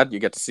buy that, you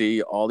get to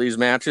see all these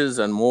matches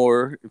and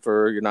more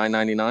for your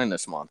 $9.99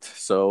 this month.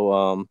 So,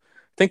 I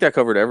think that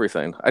covered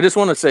everything. I just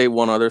want to say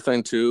one other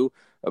thing too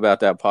about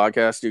that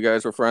podcast you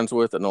guys were friends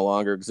with that no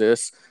longer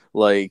exists.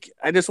 I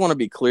just want to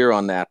be clear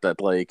on that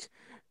I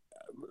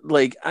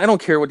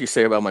don't care what you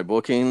say about my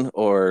booking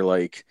or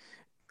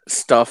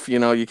stuff,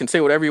 you can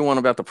say whatever you want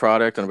about the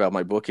product and about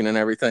my booking and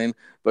everything,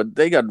 but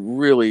they got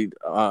really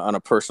on a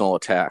personal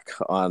attack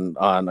on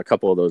a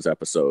couple of those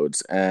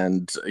episodes.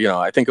 And,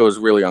 I think it was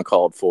really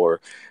uncalled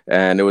for,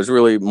 and it was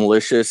really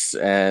malicious,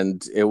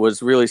 and it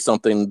was really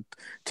something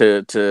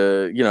to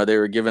they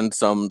were given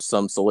some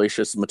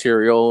salacious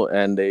material,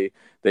 and they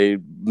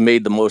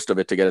made the most of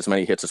it to get as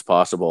many hits as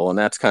possible. And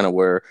that's kind of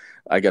where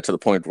I got to the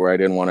point where I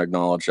didn't want to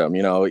acknowledge them.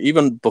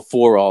 Even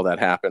before all that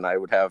happened, I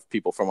would have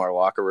people from our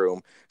locker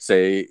room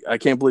say, I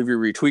can't believe you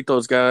retweet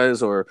those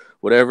guys or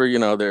whatever,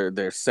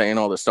 they're saying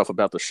all this stuff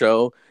about the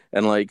show.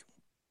 And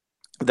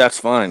that's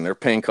fine. They're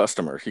paying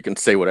customers. You can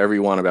say whatever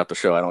you want about the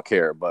show. I don't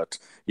care. But,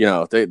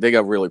 they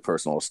got really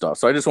personal stuff.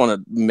 So I just want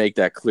to make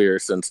that clear,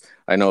 since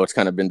I know it's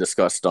kind of been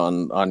discussed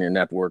on your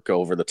network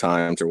over the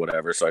times or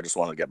whatever. So I just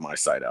want to get my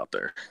side out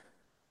there.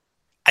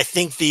 I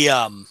think the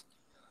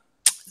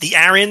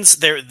Aarons,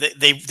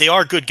 they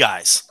are good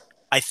guys.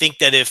 I think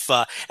that if,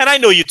 and I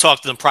know you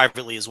talk to them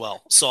privately as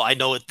well, so I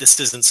know this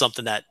isn't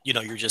something that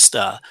you're just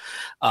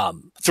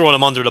throwing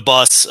them under the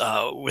bus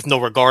with no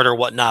regard or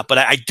whatnot. But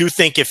I do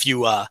think if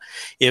you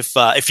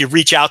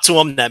reach out to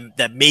them,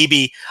 that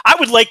maybe I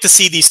would like to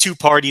see these two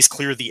parties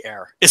clear the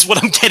air. Is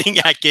what I'm getting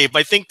at, Gabe.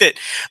 I think that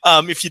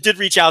if you did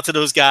reach out to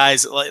those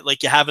guys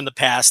like you have in the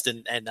past,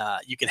 and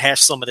you can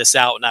hash some of this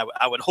out, and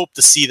I would hope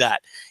to see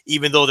that,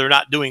 even though they're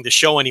not doing the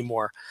show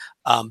anymore.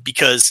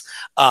 Because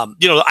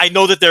I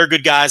know that they're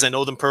good guys. I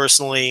know them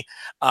personally.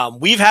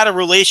 We've had a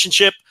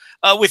relationship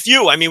with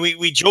you. I mean,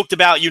 we joked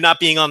about you not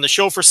being on the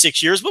show for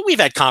 6 years, but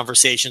we've had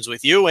conversations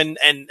with you, and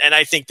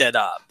I think that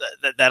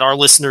that our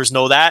listeners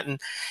know that, and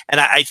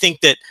I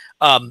think that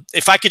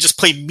if I could just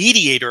play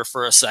mediator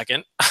for a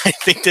second, I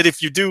think that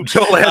if you do,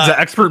 Joe Land's an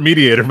expert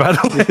mediator, by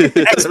the way.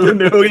 Who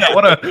knew? Yeah,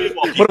 what a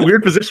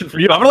weird position for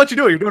you. I'm gonna let you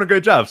do it. You're doing a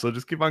great job, so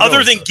just keep on going.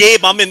 Other than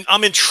Gabe,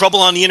 I'm in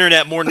trouble on the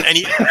internet more than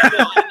any.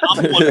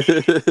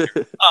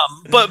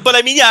 But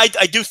I mean, yeah,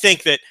 I do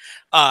think that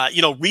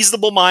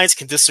reasonable minds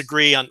can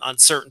disagree on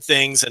certain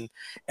things, and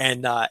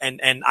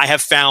I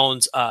have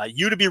found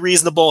you to be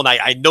reasonable, and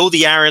I know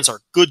the Aarons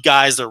are good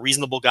guys, they're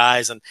reasonable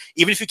guys, and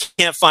even if you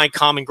can't find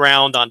common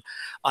ground on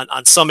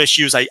some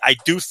issues, I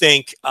do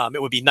think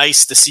it would be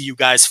nice to see you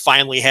guys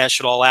finally hash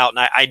it all out.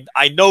 And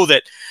I know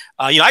that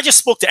I just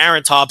spoke to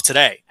Aaron Taub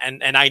today,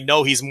 and I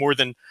know he's more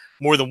than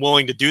more than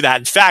willing to do that.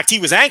 In fact, he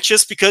was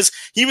anxious because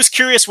he was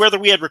curious whether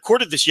we had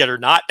recorded this yet or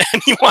not,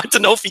 and he wanted to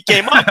know if he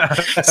came up.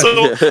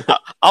 So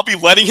I'll be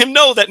letting him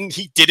know that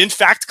he did in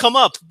fact come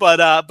up.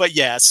 But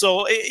yeah,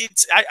 so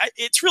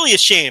it's really a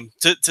shame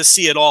to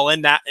see it all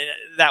in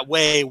that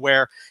way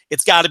where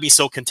it's got to be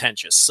so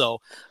contentious.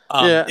 So.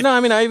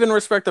 I even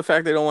respect the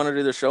fact they don't want to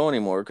do the show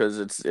anymore because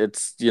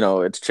it's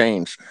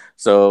changed.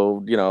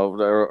 So,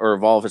 or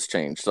Evolve has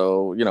changed.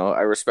 So,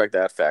 I respect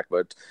that fact.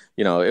 But,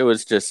 it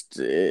was just,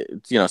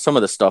 some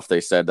of the stuff they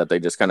said that they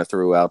just kind of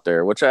threw out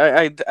there, which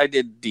I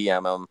did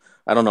DM them.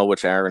 I don't know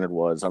which Aaron it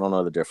was. I don't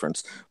know the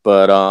difference.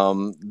 But,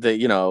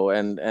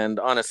 and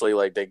honestly,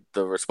 like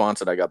the response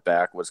that I got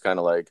back was kind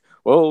of like,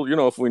 well,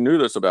 if we knew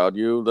this about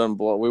you, then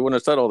we wouldn't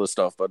have said all this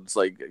stuff. But it's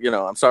like,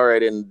 I'm sorry I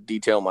didn't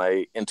detail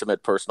my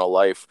intimate personal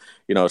life,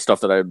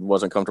 stuff that I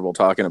wasn't comfortable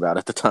talking about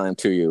at the time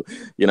to you,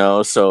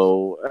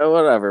 so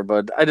whatever.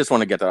 But I just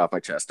want to get that off my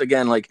chest.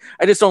 Again, like,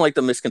 I just don't like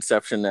the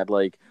misconception that,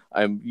 like,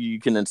 you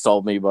can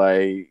insult me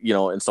by,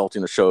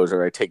 insulting the shows,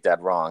 or I take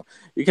that wrong.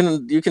 You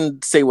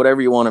can say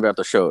whatever you want about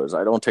the shows.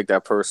 I don't take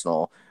that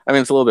personal. I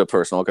mean, it's a little bit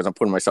personal because I'm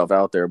putting myself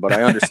out there, but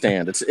I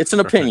understand it's an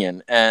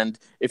opinion. And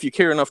if you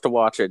care enough to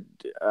watch it,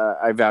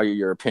 I value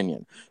your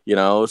opinion,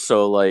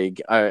 so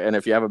like, and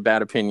if you have a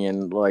bad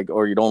opinion, like,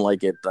 or you don't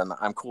like it, then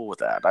I'm cool with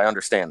that. I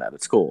understand that.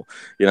 It's cool,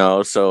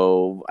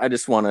 so I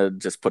just want to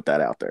just put that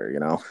out there,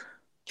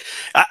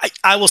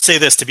 I will say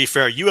this, to be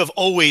fair, you have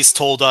always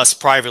told us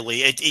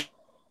privately,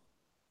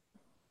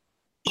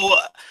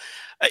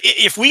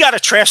 if we got to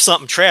trash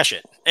something, trash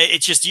it.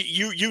 It's just,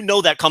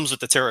 that comes with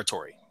the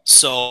territory.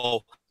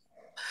 So,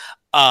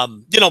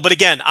 but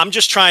again, I'm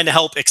just trying to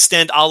help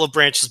extend olive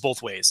branches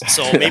both ways.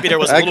 So maybe there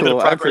was a little bit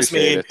of progress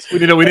made. We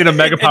need a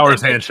Mega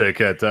Powers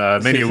handshake at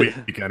Mania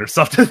Weekend or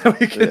something that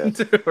we can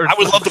do. I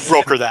would love to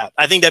broker that.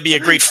 I think that'd be a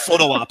great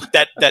photo op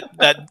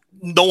that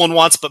no one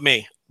wants but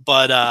me.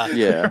 But all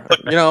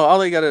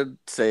they gotta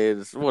say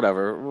is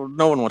whatever.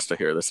 No one wants to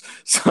hear this,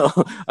 so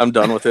I'm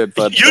done with it.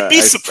 But you'd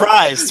be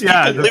surprised.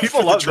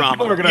 People love drama.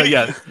 People are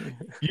gonna,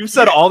 you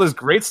said all this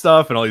great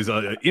stuff and all these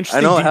interesting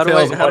I know,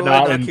 details. How do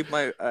I not keep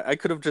my? I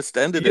could have just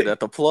ended it at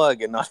the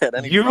plug and not had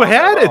any. You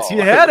had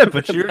it,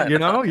 but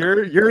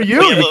you're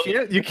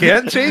you. You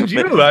can't change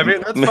you. I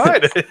mean, that's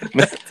fine.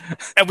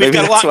 And we've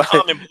got a lot in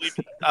common. Believe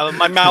me.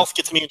 My mouth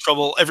gets me in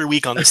trouble every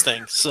week on this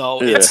thing. So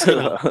it's.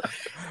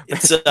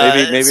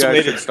 Maybe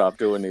I should stop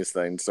doing these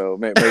things. So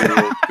maybe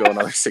we'll go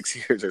another 6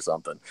 years or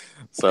something.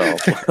 So.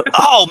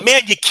 Oh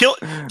man, you killed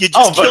my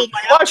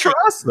outro.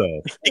 Us,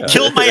 though. You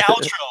killed my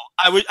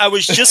outro. I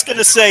was just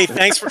gonna say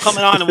thanks for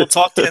coming on, and we'll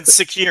talk to you in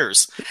 6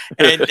 years.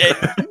 And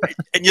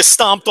you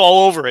stomped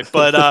all over it,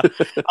 but I'm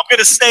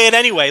gonna say it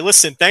anyway.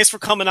 Listen, thanks for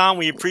coming on.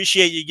 We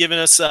appreciate you giving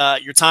us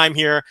your time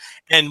here,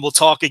 and we'll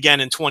talk again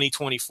in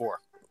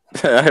 2024.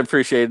 I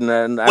appreciate it,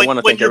 and I want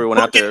to thank everyone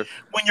out there.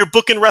 When you're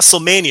booking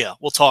WrestleMania,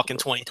 we'll talk in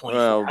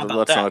 2024.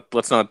 Well,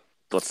 let's not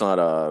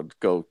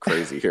go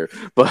crazy here.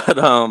 But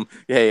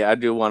hey, I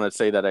do want to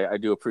say that I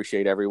do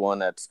appreciate everyone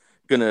that's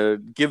gonna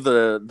give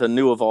the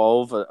new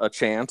Evolve a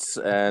chance,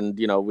 and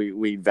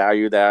we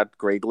value that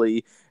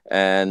greatly.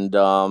 And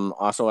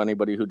also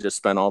anybody who just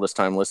spent all this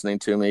time listening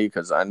to me,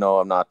 because I know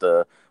I'm not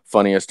the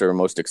funniest or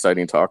most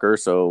exciting talker.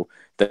 So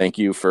thank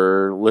you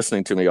for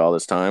listening to me all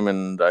this time,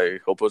 and I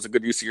hope it was a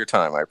good use of your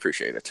time. I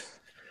appreciate it.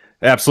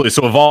 Absolutely.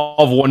 So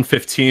Evolve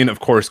 115, of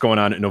course, going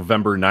on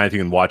November 9th. You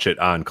can watch it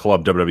on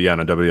Club WWN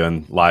on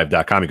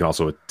WWNlive.com. You can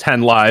also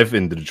attend live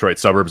in the Detroit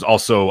suburbs.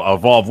 Also,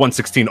 Evolve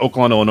 116,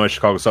 Oakland, Illinois,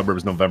 Chicago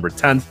suburbs, November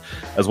 10th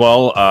as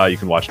well. You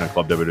can watch it on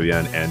Club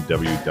WWN and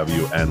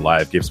WWN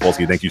Live. Gabe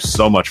Sapolsky, thank you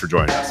so much for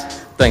joining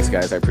us. Thanks,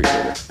 guys. I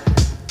appreciate it.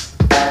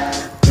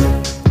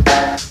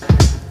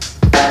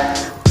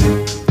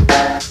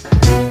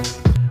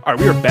 All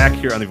right, we are back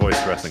here on the Voice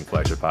of Wrestling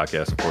Flagship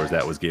podcast. Of course,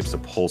 that was Gabe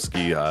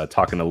Sapolsky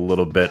talking a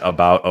little bit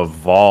about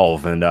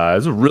Evolve, and it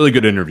was a really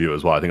good interview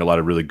as well. I think a lot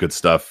of really good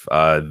stuff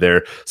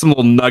there. Some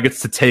little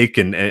nuggets to take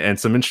and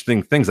some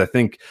interesting things. I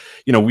think,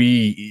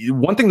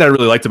 one thing that I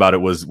really liked about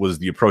it was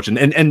the approach,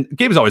 and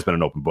Gabe's always been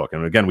an open book.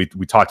 And again, we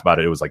talked about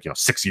it. It was like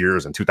 6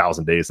 years and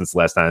 2,000 days since the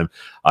last time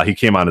he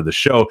came onto the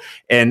show,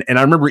 and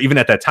I remember even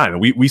at that time, and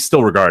we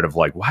still regard of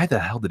like, why the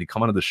hell did he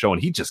come onto the show?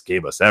 And he just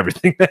gave us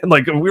everything, man.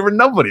 Like, we were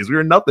nobodies, we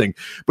were nothing.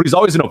 But he's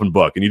always an open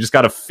book, and you just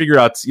got to figure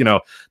out,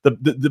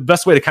 the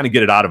best way to kind of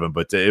get it out of him.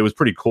 But it was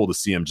pretty cool to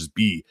see him just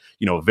be,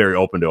 very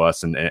open to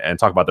us and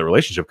talk about the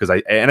relationship. Because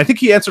I think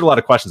he answered a lot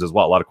of questions as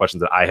well. A lot of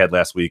questions that I had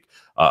last week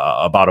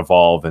about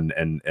Evolve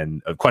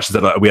and questions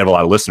that we had a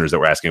lot of listeners that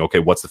were asking, okay,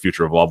 what's the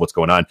future of Evolve? What's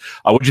going on?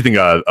 What did you think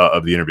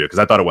of the interview? Because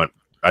I thought it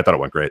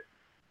went great.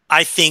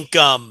 I think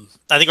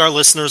our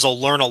listeners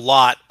will learn a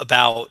lot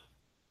about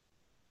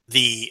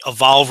the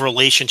Evolve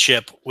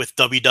relationship with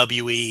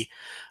WWE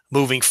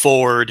moving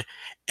forward.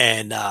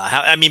 And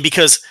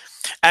because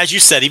as you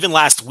said, even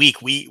last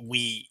week,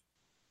 we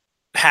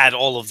had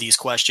all of these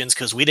questions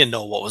because we didn't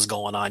know what was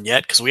going on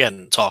yet because we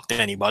hadn't talked to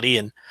anybody.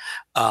 And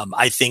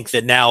I think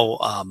that now,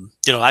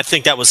 I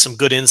think that was some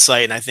good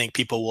insight, and I think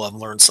people will have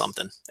learned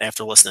something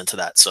after listening to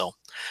that. So,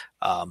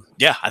 I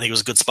think it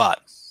was a good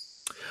spot.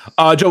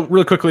 Joe,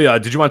 really quickly,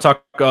 did you want to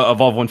talk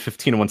Evolve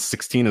 115 and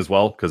 116 as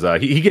well? Because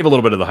he gave a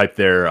little bit of the hype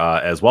there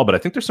as well, but I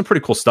think there's some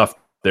pretty cool stuff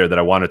there that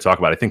I want to talk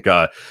about. I think, in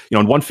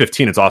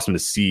 115, it's awesome to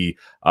see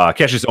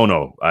Cassius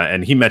Ono,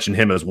 and he mentioned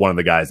him as one of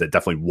the guys that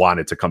definitely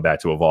wanted to come back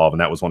to Evolve, and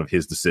that was one of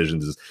his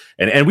decisions.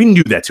 And we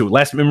knew that too.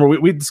 Remember,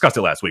 we discussed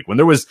it last week when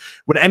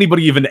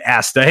anybody even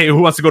asked, hey,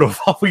 who wants to go to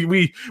Evolve?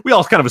 We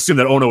all kind of assumed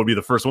that Ono would be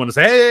the first one to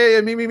say,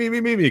 hey,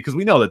 me, because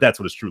we know that that's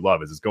what his true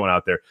love is going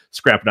out there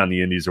scrapping on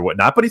the indies or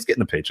whatnot. But he's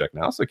getting a paycheck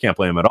now, so I can't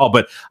blame him at all.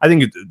 But I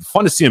think it's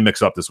fun to see him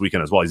mix up this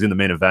weekend as well. He's in the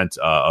main event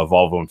of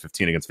Evolve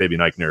 115 against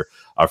Fabian Eichner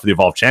for the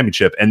Evolve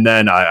Championship, and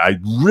then I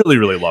really,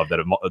 really love that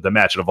the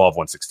match at Evolve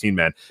 116,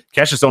 man.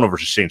 Cassius Ono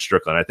versus Shane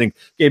Strickland. I think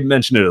Gabe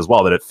mentioned it as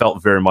well, that it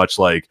felt very much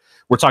like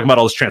we're talking about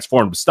all this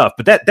transformative stuff,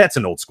 but that's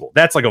an old school.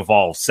 That's like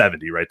Evolve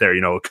 70 right there.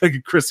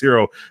 Chris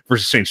Hero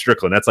versus Shane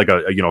Strickland. That's like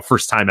a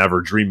first time ever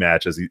dream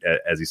match, as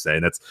he's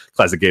saying. That's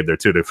classic Gabe there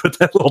too. They put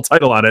that little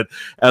title on it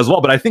as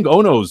well. But I think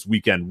Ono's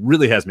weekend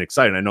really has me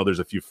excited. I know there's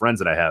a few friends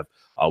that I have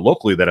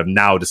locally that have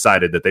now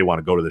decided that they want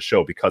to go to the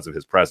show because of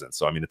his presence.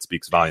 So I mean, it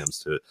speaks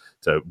volumes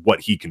to what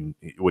he can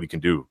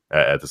do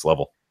at this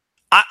level.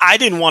 I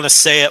didn't want to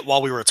say it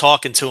while we were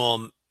talking to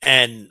him,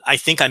 and I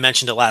think I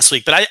mentioned it last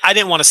week, but I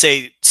didn't want to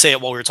say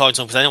it while we were talking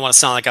to him because I didn't want to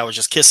sound like I was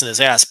just kissing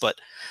his ass. But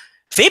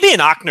Fabian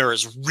Eichner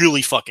is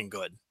really fucking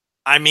good.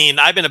 I mean,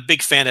 I've been a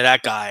big fan of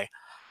that guy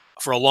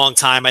for a long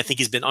time. I think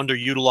he's been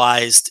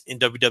underutilized in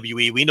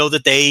WWE. We know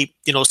that they,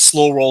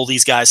 slow roll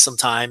these guys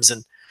sometimes,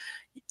 and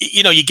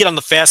you get on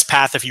the fast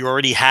path if you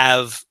already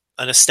have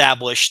an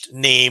established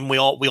name. We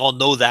all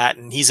know that,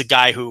 and he's a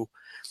guy who,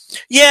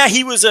 yeah,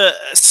 he was a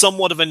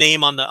somewhat of a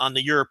name on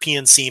the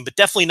European scene, but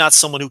definitely not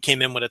someone who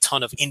came in with a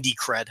ton of indie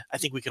cred. I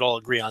think we could all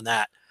agree on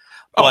that.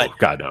 But,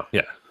 God, no,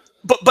 yeah.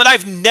 But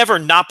I've never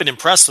not been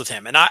impressed with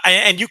him,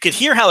 and you could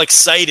hear how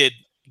excited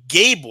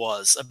Gabe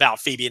was about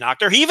Fabian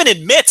Eichner. He even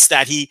admits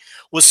that he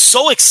was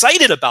so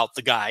excited about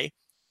the guy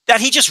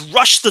that he just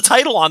rushed the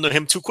title onto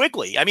him too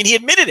quickly. I mean, he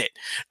admitted it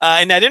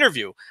in that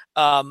interview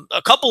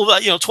a couple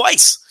of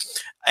twice,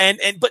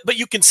 but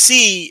you can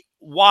see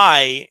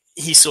why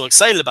he's so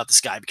excited about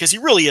this guy, because he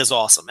really is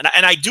awesome.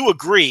 And I do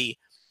agree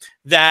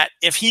that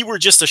if he were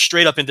just a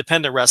straight up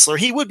independent wrestler,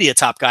 he would be a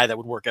top guy that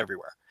would work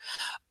everywhere.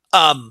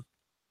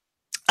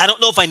 I don't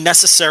know if I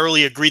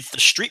necessarily agree that the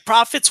Street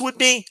Profits would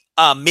be.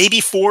 Maybe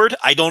Ford.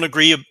 I don't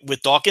agree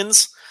with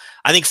Dawkins.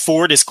 I think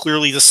Ford is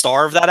clearly the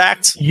star of that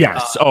act.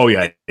 Yes.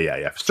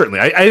 Yeah. Certainly.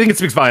 I think it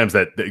speaks volumes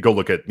that go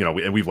look at,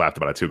 and we've laughed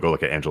about it too. Go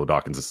look at Angelo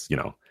Dawkins'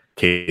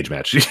 cage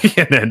match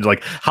and then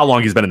like how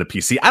long he's been in the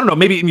PC. I don't know.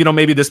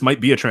 Maybe this might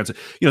be a transition.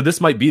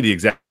 This might be the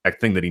exact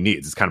thing that he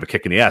needs. It's kind of a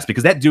kick in the ass,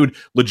 because that dude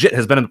legit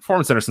has been in the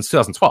Performance Center since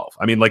 2012.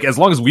 I mean, like, as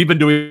long as we've been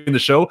doing the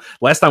show,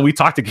 last time we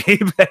talked to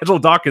Gabe, Angelo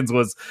Dawkins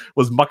was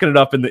mucking it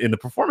up in the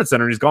Performance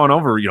Center, and he's gone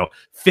over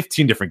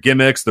 15 different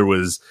gimmicks. There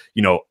was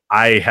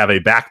I have a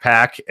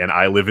backpack and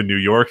I live in New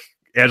York,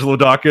 Angelo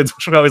Dawkins,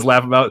 which we always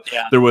laugh about.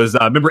 Yeah. There was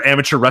remember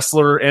amateur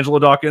wrestler Angelo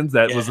Dawkins,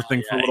 that was a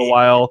thing for a little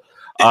while.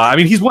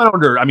 He's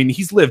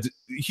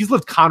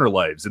lived Connor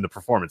lives in the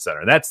Performance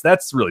Center.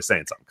 That's really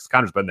saying something, because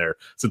Connor's been there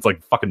since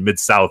like fucking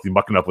Mid-South. He's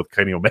mucking up with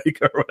Kenny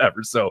Omega or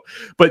whatever. So,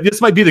 but this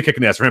might be the kick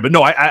in the ass for him. But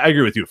no, I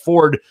agree with you.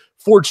 Ford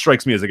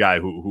strikes me as a guy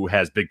who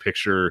has big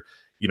picture,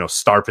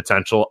 star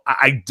potential.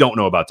 I don't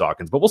know about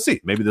Dawkins, but we'll see.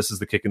 Maybe this is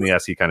the kick in the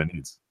ass he kind of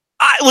needs.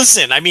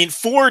 Listen, I mean,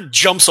 Ford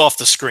jumps off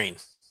the screen.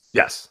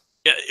 Yes.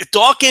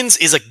 Dawkins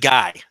is a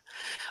guy.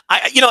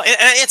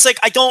 It's like,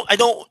 I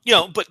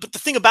don't, but the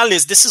thing about it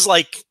is, this is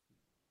like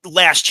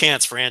last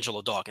chance for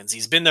Angelo Dawkins.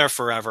 He's been there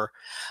forever.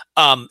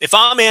 If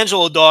I'm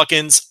Angelo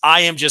Dawkins,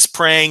 I am just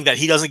praying that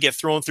he doesn't get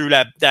thrown through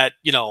that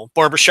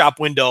barbershop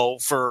window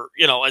for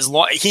as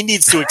long. He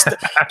needs to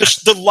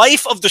the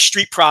life of the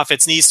Street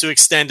Profits needs to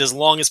extend as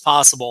long as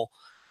possible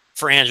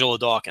for Angelo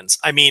Dawkins.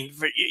 I mean,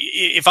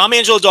 if I'm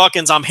Angelo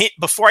Dawkins,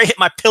 before I hit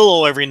my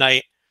pillow every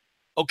night.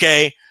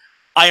 Okay,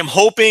 I am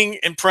hoping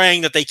and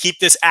praying that they keep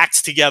this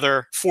act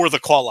together for the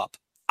call up.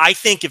 I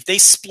think if they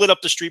split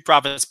up the Street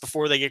Profits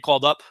before they get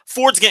called up,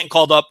 Ford's getting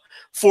called up.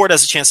 Ford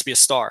has a chance to be a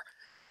star.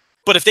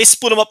 But if they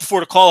split them up before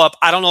the call up,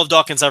 I don't know if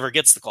Dawkins ever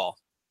gets the call.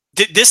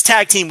 This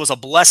tag team was a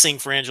blessing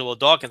for Angelo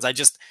Dawkins. I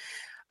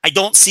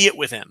don't see it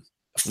with him.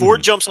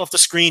 Ford jumps off the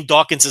screen.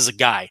 Dawkins is a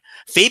guy.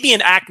 Fabian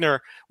Eichner,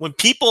 if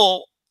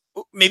people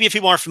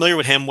aren't familiar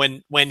with him,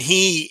 when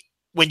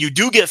you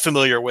do get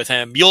familiar with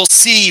him, you'll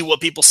see what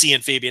people see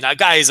in Fabian. That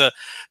guy is a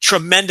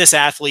tremendous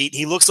athlete.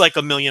 He looks like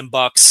 $1 million.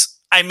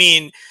 I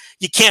mean,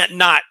 you can't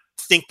not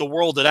think the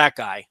world of that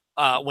guy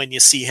when you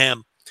see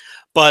him.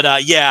 But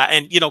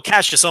and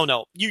Cassius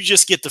Ono, you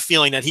just get the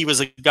feeling that he was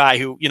a guy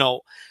who,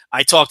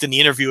 I talked in the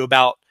interview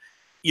about,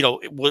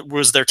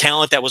 was their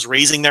talent that was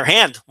raising their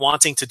hand,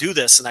 wanting to do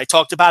this. And I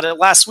talked about it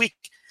last week.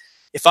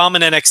 If I'm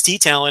an NXT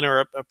talent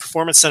or a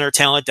Performance Center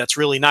talent that's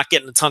really not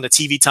getting a ton of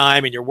TV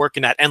time, and you're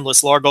working that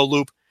endless Largo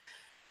loop,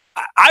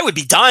 I would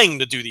be dying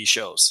to do these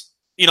shows.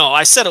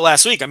 I said it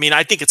last week. I mean,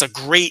 I think it's a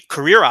great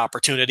career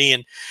opportunity,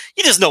 and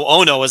you just know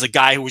Ono as a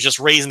guy who was just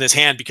raising his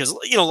hand because,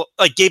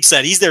 like Gabe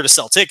said, he's there to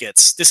sell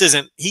tickets.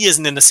 He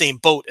isn't in the same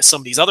boat as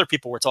some of these other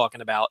people we're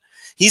talking about.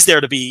 He's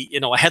there to be,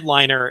 a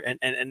headliner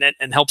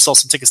and help sell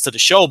some tickets to the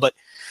show. But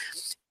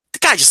the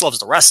guy just loves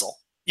to wrestle.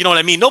 You know what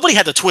I mean? Nobody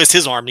had to twist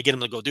his arm to get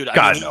him to go do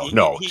that.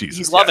 Jesus,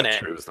 he's loving it.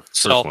 He was the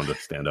first one to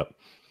stand up.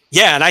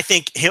 Yeah, and I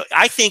think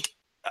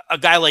a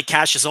guy like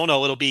Cassius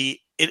Ono,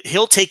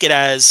 he'll take it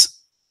as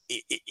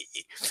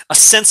a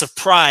sense of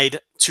pride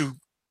to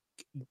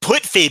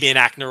put Fabian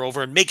Aichner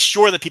over and make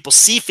sure that people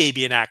see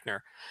Fabian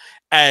Aichner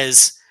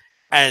as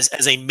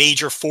a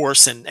major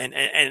force, and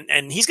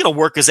he's going to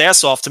work his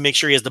ass off to make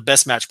sure he has the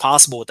best match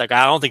possible with that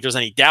guy. I don't think there's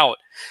any doubt.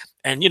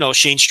 And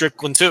Shane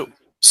Strickland too.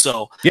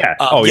 So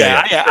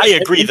I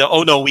agree. The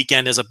Ono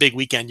weekend is a big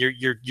weekend.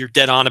 You're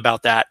dead on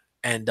about that.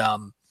 And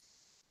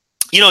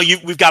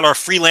we've got our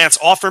freelance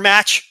offer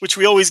match, which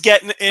we always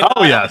get in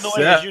Illinois,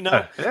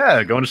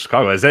 Yeah, going to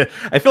Chicago. I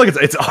feel like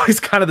it's always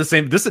kind of the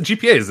same. This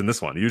GPA is in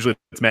this one. Usually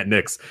it's Matt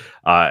Nix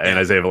and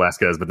Isaiah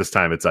Velasquez, but this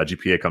time it's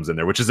GPA comes in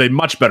there, which is a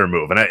much better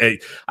move. And I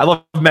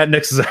love Matt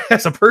Nix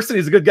as a person.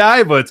 He's a good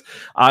guy, but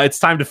it's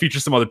time to feature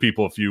some other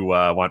people if you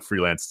want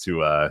freelance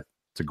to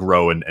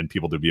grow and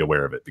people to be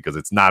aware of it, because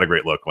it's not a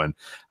great look when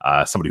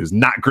somebody who's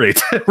not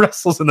great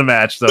wrestles in the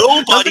match. So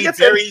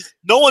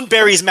no one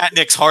buries Matt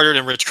Nix harder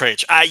than Rich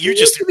Craich. He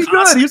used to be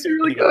good. He used to be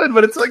really good,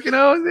 but it's like, he's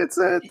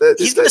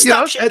going to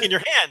stop shaking your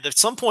hand. At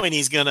some point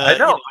he's going to. I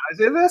know.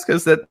 Isaiah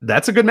Vasquez,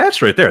 that's a good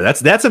match right there.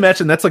 That's a match,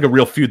 and that's like a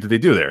real feud that they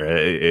do there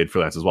at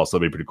freelance as well. So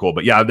that'll be pretty cool.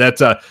 But yeah,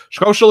 that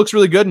Chicago show looks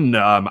really good, and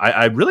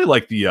I really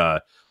like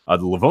the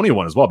Livonia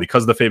one as well,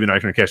 because of the Fabian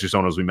Aichner and Cassius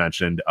Ohno, as we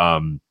mentioned.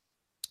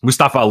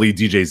 Mustafa Ali,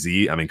 DJ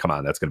Z. I mean, come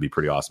on, that's going to be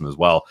pretty awesome as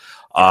well.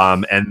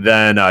 And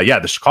then,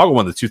 the Chicago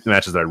one, the two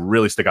matches that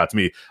really stick out to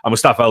me,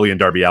 Mustafa Ali and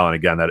Darby Allin.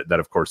 Again, that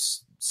of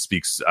course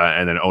speaks,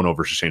 and then Ono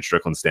versus Shane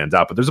Strickland stands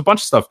out. But there's a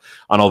bunch of stuff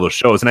on all those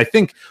shows, and I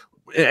think.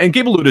 And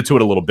Gabe alluded to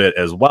it a little bit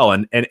as well,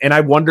 and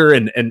I wonder,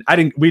 and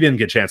we didn't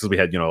get chances. We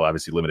had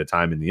obviously limited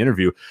time in the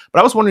interview, but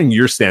I was wondering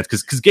your stance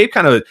because Gabe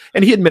kind of,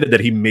 and he admitted that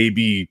he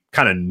maybe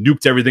kind of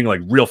nuked everything like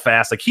real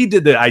fast. Like he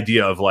did the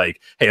idea of like,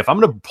 hey, if I'm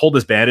going to pull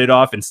this Band-Aid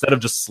off, instead of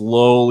just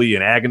slowly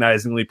and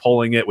agonizingly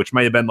pulling it, which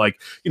might have been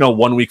like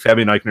 1 week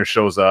Fabian Aichner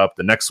shows up,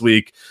 the next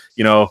week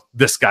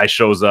this guy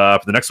shows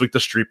up, the next week the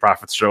Street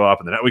Profits show up,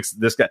 and the next week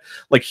this guy,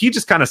 like he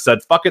just kind of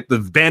said, fuck it, the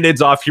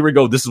Band-Aid's off, here we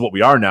go, this is what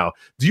we are now.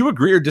 Do you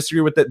agree or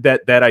disagree with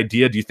that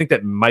idea? Do you think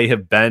that might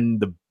have been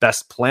the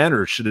best plan,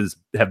 or should it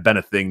have been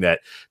a thing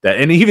that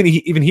and even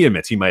he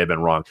admits he might have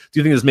been wrong? Do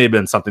you think this may have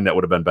been something that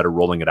would have been better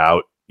rolling it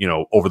out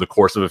over the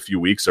course of a few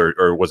weeks,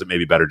 or was it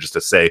maybe better just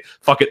to say,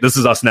 fuck it, this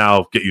is us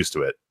now, get used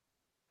to it?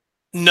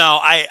 No,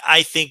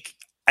 I think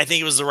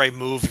it was the right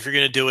move. If you're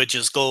going to do it,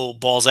 just go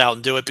balls out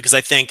and do it, because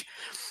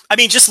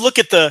just look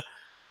at the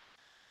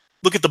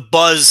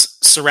buzz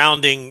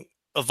surrounding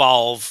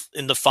Evolve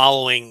in the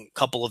following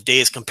couple of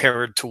days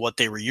compared to what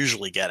they were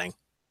usually getting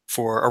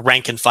for a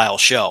rank and file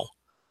show.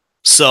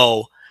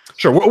 So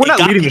sure, we're not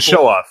leading the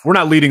show off. We're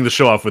not leading the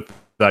show off with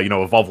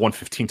Evolve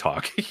 115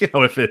 talk.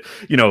 If it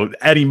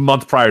any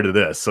month prior to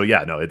this. So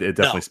yeah, no, it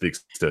definitely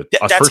speaks to us.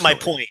 That's personally. my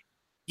point.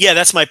 Yeah,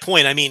 that's my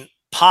point. I mean,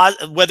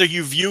 whether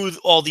you view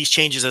all these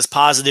changes as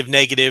positive,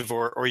 negative,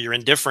 or you're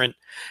indifferent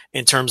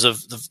in terms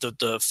of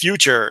the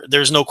future,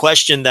 there's no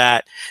question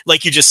that,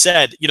 like you just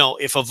said,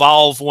 if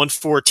Evolve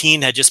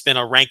 114 had just been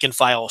a rank and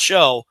file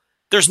show,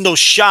 there's no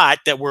shot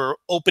that we're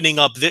opening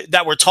up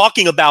that we're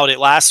talking about it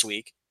last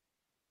week,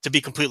 to be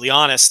completely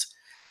honest,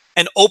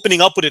 and opening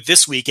up with it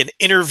this week and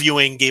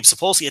interviewing Gabe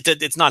Sapolsky.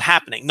 It's not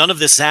happening. None of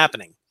this is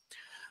happening.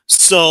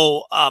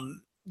 So,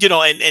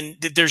 and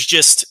there's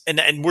just,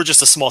 and we're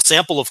just a small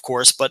sample, of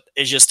course, but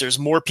it's just, there's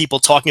more people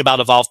talking about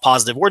Evolve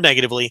positive or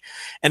negatively,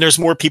 and there's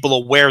more people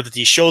aware that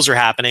these shows are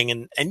happening.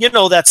 And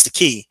that's the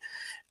key.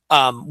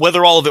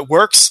 Whether all of it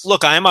works,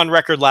 look, I am on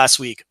record last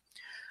week.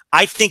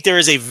 I think there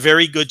is a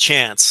very good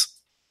chance,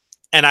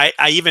 and I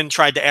even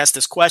tried to ask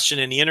this question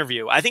in the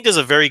interview, I think there's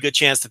a very good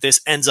chance that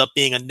this ends up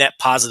being a net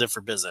positive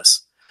for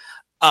business.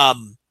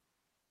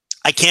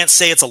 I can't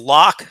say it's a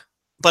lock,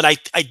 but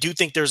I do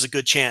think there's a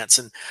good chance.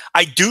 And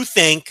I do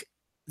think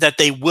that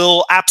they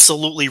will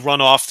absolutely run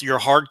off your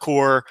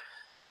hardcore,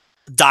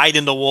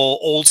 dyed-in-the-wool,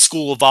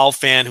 old-school Evolve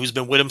fan who's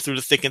been with them through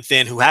the thick and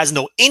thin, who has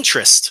no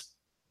interest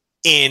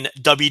in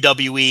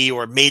WWE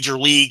or Major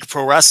League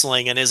Pro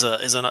Wrestling and is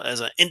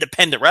an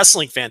independent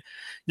wrestling fan.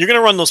 You're going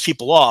to run those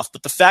people off.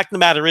 But the fact of the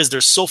matter is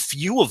there's so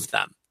few of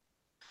them.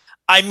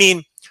 I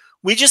mean,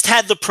 we just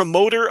had the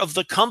promoter of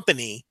the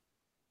company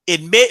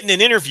admit in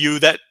an interview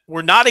that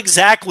we're not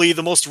exactly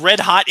the most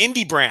red-hot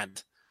indie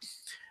brand.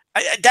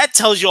 That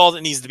tells you all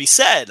that needs to be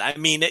said. I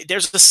mean,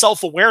 there's a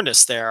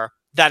self-awareness there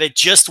that it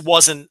just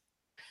wasn't,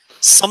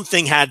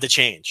 something had to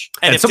change.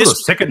 And some of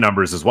those ticket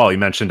numbers as well. He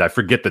mentioned, I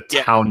forget the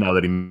town now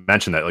that he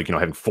mentioned that,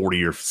 having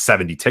 40 or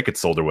 70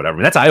 tickets sold or whatever. I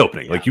mean, that's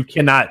eye-opening. Yeah. Like you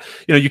cannot,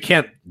 you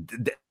can't,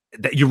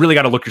 that you really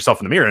got to look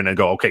yourself in the mirror and then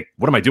go, okay,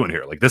 what am I doing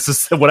here? Like, this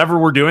is whatever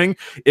we're doing,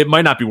 it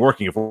might not be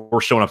working if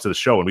we're showing up to the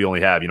show and we only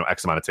have,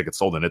 X amount of tickets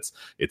sold, and it's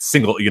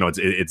single,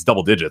 it's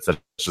double digits. That's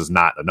just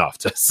not enough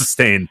to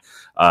sustain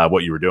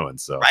what you were doing.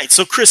 So right.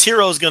 So Chris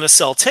Hero is going to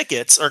sell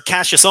tickets, or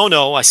Cassius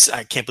Ono. I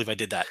can't believe I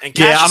did that. And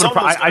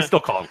I still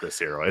call him Chris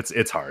Hero.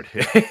 It's hard.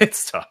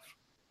 It's tough.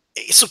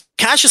 So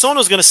Cassius Ono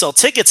is going to sell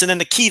tickets, and then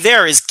the key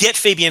there is get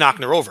Fabian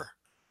Ochner over.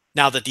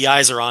 Now that the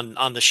eyes are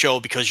on the show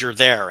because you're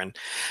there, and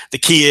the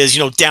key is,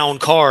 down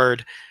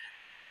card,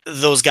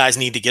 those guys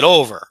need to get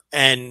over,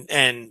 and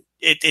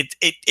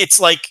it's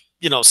like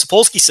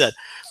Sapolsky said,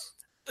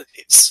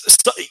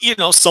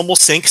 some will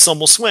sink, some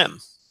will swim.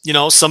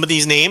 Some of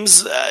these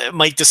names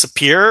might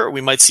disappear.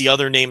 We might see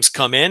other names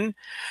come in.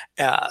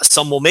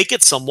 Some will make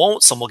it, some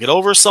won't. Some will get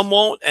over, some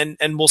won't, and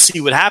we'll see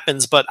what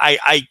happens. But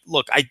I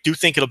do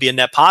think it'll be a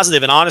net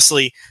positive, and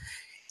honestly,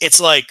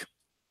 it's like,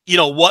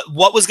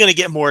 what was going to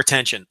get more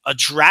attention? A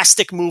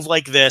drastic move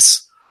like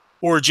this,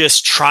 or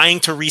just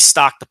trying to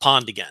restock the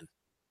pond again?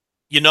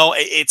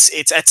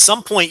 It's at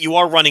some point you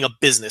are running a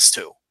business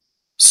too.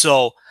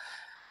 So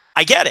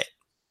I get it.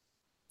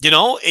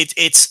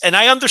 And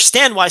I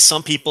understand why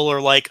some people are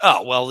like,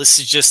 oh, well, this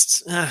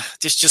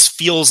just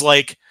feels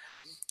like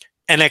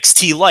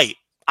NXT light.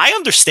 I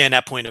understand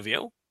that point of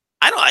view.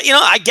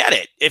 I get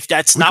it. If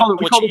that's we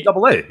called it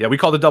double A. Yeah, we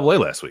called it double A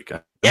last week.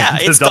 Yeah,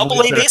 it's double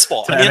A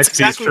baseball. That's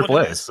exactly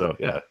what it is. So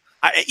yeah,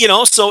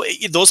 so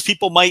those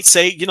people might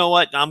say, you know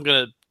what, I'm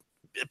gonna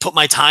put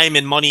my time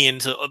and money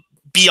into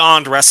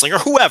Beyond Wrestling or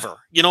whoever.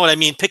 You know what I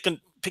mean? Pick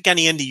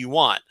any indie you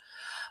want.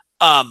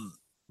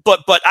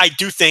 But I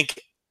do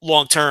think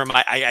long term,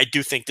 I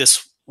do think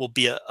this will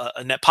be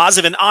a net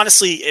positive. And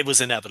honestly, it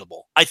was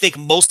inevitable. I think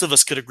most of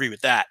us could agree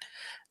with that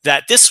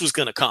this was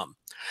going to come.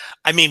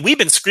 I mean, we've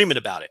been screaming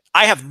about it.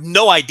 I have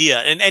no idea.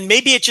 And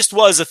maybe it just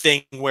was a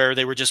thing where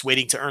they were just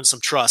waiting to earn some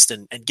trust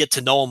and get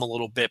to know them a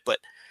little bit. But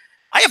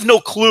I have no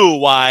clue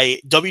why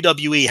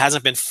WWE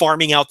hasn't been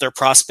farming out their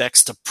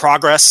prospects to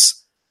Progress.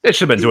 They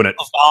should have been doing it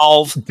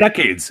Evolve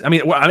decades. I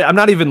mean, I'm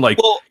not even like,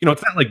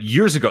 it's not like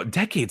years ago,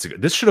 decades ago.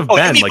 This should have been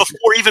like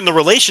before even the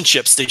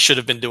relationships. They should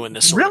have been doing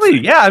this. Really?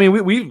 Yeah. I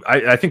mean,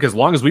 I think as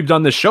long as we've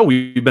done this show,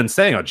 we've been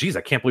saying, oh, geez,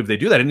 I can't believe they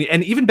do that.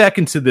 And even back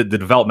into the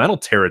developmental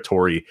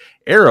territory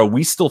era,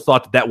 we still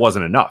thought that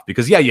wasn't enough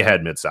because you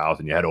had Mid-South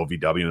and you had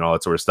OVW and all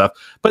that sort of stuff.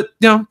 But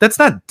that's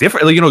not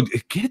different.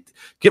 Like,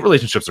 get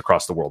relationships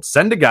across the world.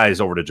 Send the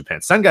guys over to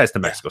Japan. Send guys to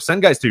Mexico.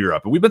 Send guys to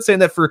Europe. And we've been saying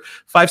that for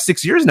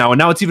 5-6 years now. And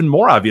now it's even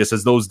more obvious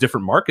as those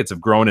different markets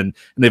have grown and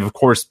they've of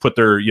course put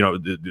their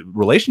the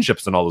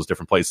relationships in all those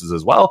different places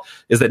as well,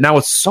 is that now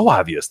it's so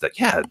obvious that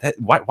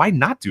why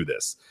not do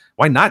this?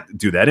 Why not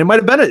do that? It might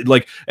have been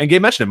like, and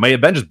Gabe mentioned, it may have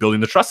been just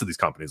building the trust of these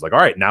companies. Like, all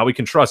right, now we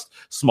can trust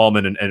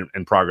Smallman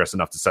and Progress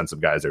enough to send some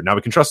guys there. Now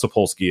we can trust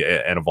Sapolsky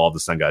and Evolve to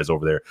send guys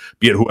over there,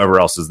 be it whoever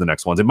else is the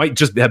next ones. It might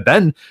just have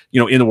been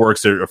in the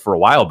works for a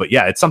while, but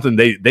yeah, it's something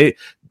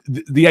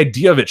the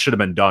idea of it should have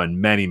been done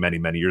many, many,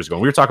 many years ago.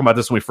 And we were talking about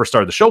this when we first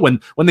started the show,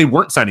 when they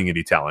weren't signing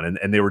indie talent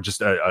and they were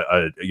just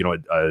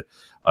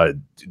a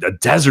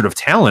desert of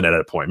talent at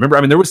that point. Remember,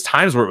 I mean, there was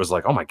times where it was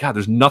like, oh my God,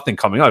 there's nothing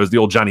coming out. It was the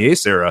old Johnny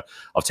Ace era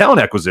of talent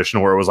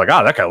acquisition where it was like,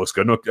 that guy looks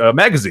good in a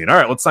magazine. All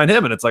right, let's sign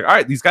him. And it's like, all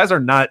right, these guys you're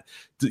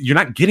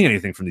not getting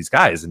anything from these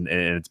guys. And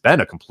it's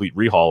been a complete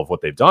rehaul of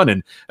what they've done.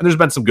 And there's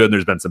been some good and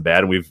there's been some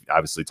bad. And we've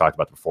obviously talked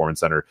about the Performance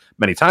Center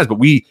many times, but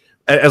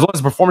as long as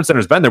the Performance Center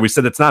has been there, we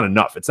said it's not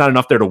enough. It's not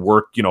enough there to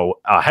work,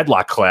 a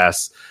headlock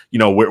class,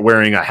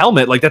 wearing a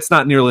helmet. Like, that's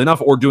not nearly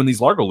enough. Or doing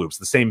these Largo loops.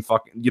 The same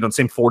the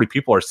same 40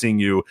 people are seeing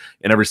you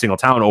in every single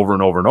town over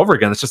and over and over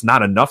again. It's just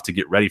not enough to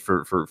get ready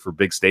for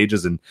big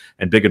stages and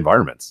big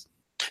environments.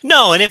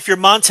 No, and if you're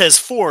Montez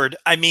Ford,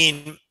 I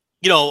mean,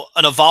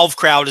 an Evolve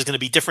crowd is going to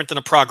be different than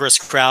a Progress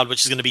crowd,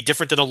 which is going to be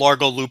different than a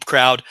Largo Loop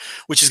crowd,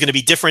 which is going to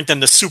be different than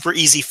the Super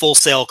Easy Full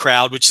Sail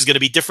crowd, which is going to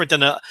be different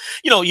than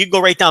you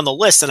go right down the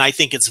list. And I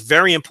think it's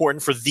very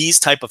important for these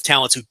type of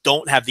talents who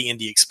don't have the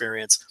indie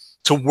experience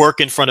to work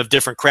in front of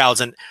different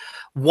crowds. And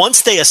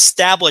once they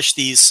establish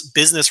these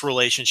business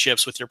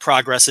relationships with your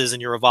Progresses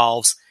and your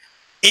Evolves,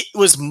 it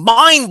was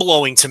mind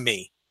blowing to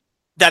me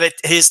that it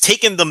has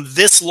taken them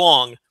this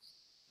long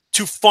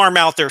to farm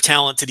out their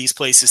talent to these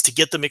places, to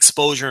get them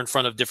exposure in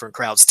front of different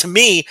crowds. To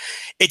me,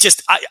 it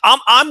just,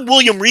 I'm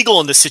William Regal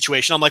in this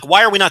situation. I'm like,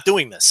 why are we not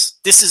doing this?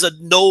 This is a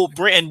no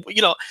brand,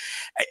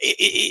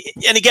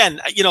 and again,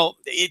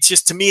 it's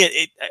just, to me,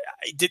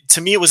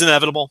 it was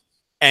inevitable,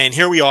 and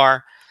here we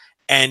are.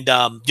 And,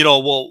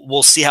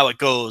 we'll see how it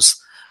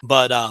goes.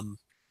 But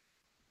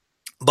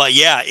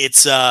yeah,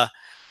 it's,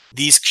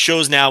 these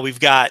shows now we've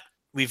got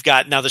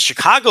now the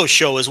Chicago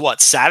show is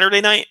what,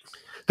 Saturday night?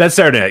 That's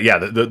Saturday night. Yeah,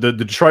 the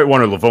Detroit one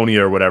or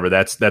Livonia or whatever.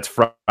 That's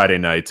Friday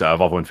night.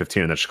 Evolve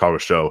 115 and the Chicago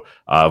show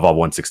Evolve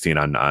 116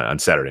 on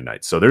Saturday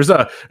night. So there's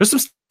some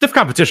stiff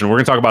competition. We're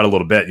going to talk about it a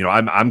little bit.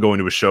 I'm going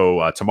to a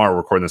show tomorrow.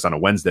 We're recording this on a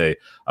Wednesday.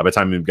 By the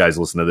time you guys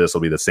listen to this,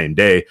 it'll be the same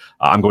day.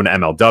 I'm going to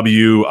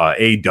MLW.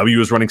 AEW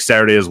is running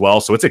Saturday as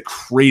well. So it's a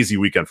crazy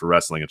weekend for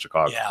wrestling in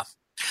Chicago. Yeah.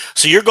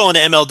 So you're going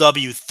to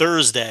MLW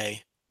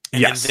Thursday,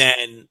 and yes.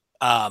 then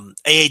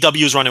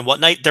AAW is running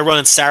what night? They're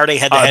running Saturday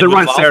head to head. They're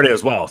running Saturday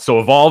as well. So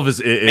Evolve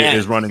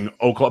is running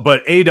Oklahoma,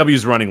 but AAW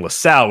is running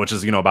LaSalle, which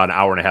is about an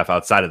hour and a half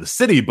outside of the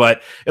city.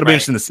 But it'll be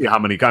interesting to see how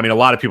many. I mean, a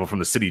lot of people from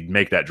the city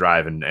make that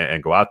drive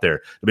and go out there.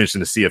 It'll be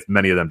interesting to see if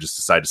many of them just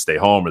decide to stay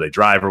home or they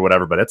drive or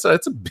whatever. But it's a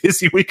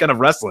busy weekend of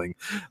wrestling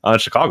in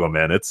Chicago,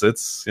 man. It's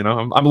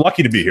I'm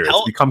lucky to be here.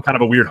 It's become kind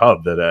of a weird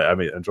hub that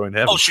I'm enjoying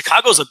having. Oh,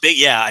 Chicago's a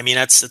big I mean,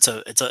 it's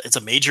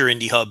a major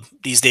indie hub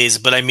these days.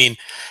 But I mean,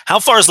 how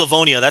far is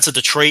Livonia? That's a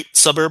Detroit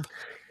suburb.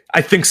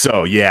 I think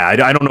so. Yeah, I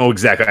don't know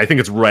exactly. I think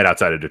it's right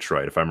outside of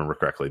Detroit, if I remember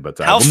correctly. But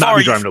how we'll far not are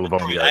be you driving from to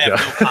Livonia.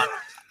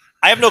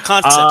 I have no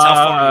concept. How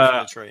far are you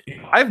from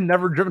Detroit? I've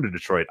never driven to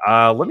Detroit.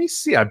 Let me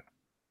see. I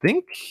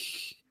think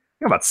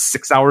I'm about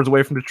 6 hours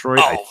away from Detroit.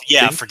 Oh,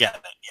 yeah, forget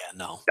it. Yeah,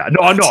 no.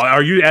 No.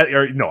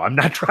 No, I'm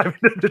not driving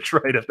to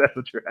Detroit if that's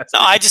what you're asking.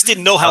 No, I just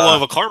didn't know how long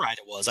of a car ride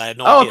it was. I had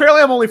no idea.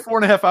 Apparently I'm only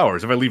 4.5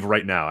 hours if I leave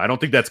right now. I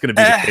don't think that's going to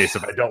be the case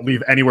if I don't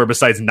leave anywhere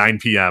besides 9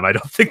 p.m. I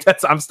don't think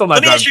I'm still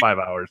not driving 5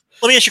 hours.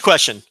 Let me ask you a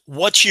question.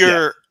 What's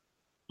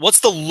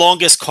the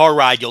longest car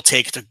ride you'll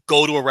take to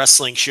go to a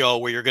wrestling show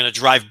where you're going to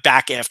drive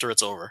back after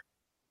it's over?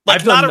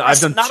 Like not a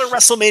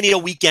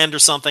WrestleMania weekend or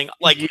something.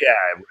 Like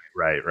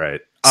right.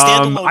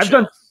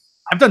 Standalone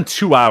I've done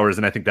 2 hours,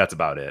 and I think that's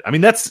about it. I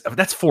mean, that's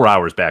 4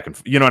 hours back, and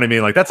you know what I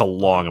mean. Like that's a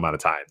long amount of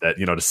time that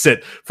to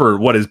sit for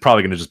what is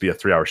probably going to just be a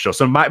 3-hour show.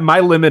 So my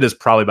limit is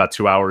probably about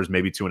 2 hours,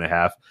 maybe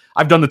 2.5.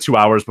 I've done the 2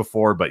 hours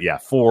before, but yeah,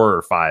 4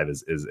 or 5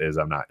 is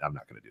I'm not going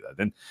to do that.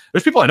 Then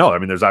there's people I know. I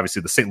mean, there's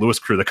obviously the St. Louis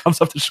crew that comes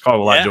up to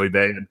Chicago a lot, Joey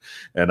Bay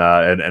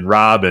and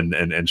Rob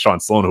and Sean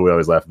Sloan, who we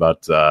always laugh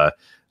about. I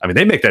mean,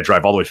 they make that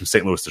drive all the way from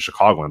St. Louis to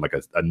Chicago in like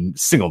a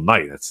single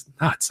night. That's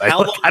nuts. I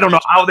don't know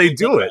how they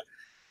do it.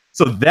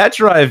 So that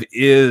drive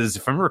is,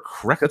 if I remember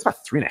correctly, that's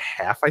about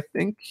 3.5, I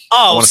think.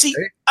 Oh, see,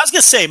 I was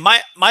going to say,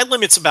 my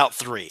limit's about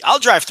 3. I'll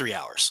drive 3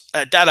 hours.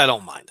 That I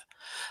don't mind.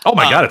 Oh,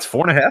 my God, it's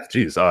 4.5?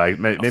 Jeez,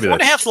 maybe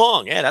 4.5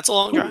 long. Yeah, that's a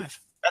long drive.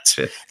 That's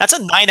a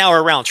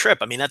 9-hour round trip.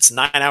 I mean, that's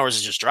 9 hours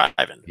of just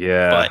driving.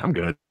 Yeah, but I'm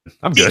good.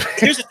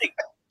 Here's the thing.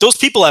 Those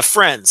people have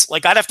friends.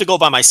 Like, I'd have to go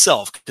by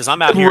myself because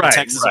I'm out here in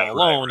Texas all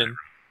alone. Right.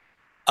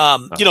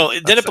 And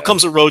then it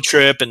becomes a road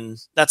trip, and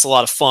that's a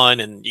lot of fun,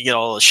 and you get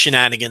all the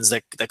shenanigans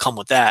that come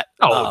with that.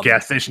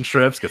 Gas station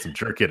trips, get some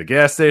jerky at a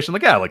gas station.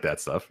 Like, I like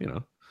that stuff,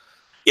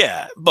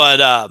 Yeah, but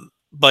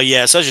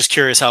yeah, so I was just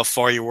curious how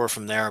far you were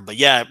from there. But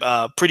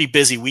yeah, pretty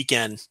busy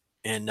weekend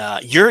in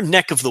your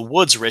neck of the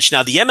woods, Rich.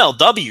 Now, the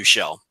MLW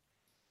show,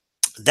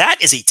 that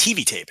is a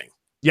TV taping.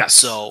 Yes.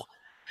 So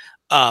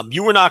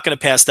you were not going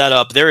to pass that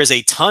up. There is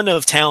a ton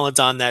of talent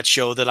on that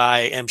show that I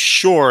am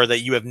sure that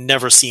you have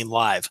never seen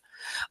live.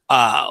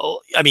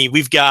 I mean,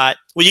 we've got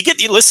you get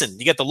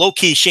the low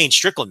key Shane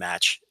Strickland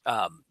match.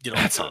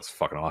 That sounds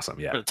fucking awesome.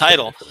 Yeah, for the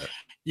title.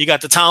 You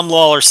got the Tom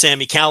Lawler,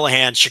 Sammy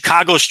Callahan,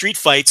 Chicago street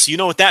fights. You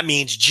know what that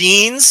means?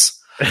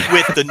 Jeans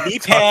with the knee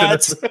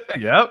pads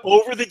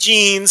over the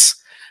jeans.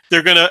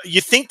 They're gonna.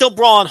 You think they'll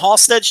brawl on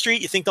Halstead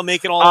Street? You think they'll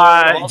make it all?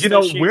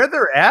 Where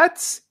they're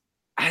at.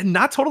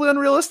 Not totally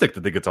unrealistic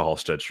that they get to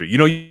Halstead Street.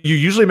 You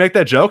usually make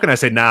that joke, and I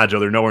say, "Nah,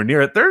 Joe, they're nowhere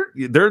near it.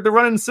 They're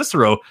running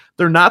Cicero.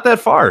 They're not that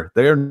far.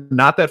 They are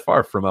not that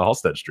far from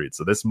Halstead Street.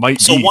 So this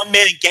might be one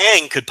man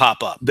gang could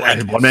pop up.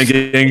 One man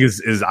gang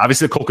is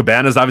obviously Cole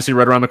Cabana is obviously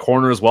right around the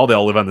corner as well. They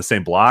all live on the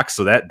same block,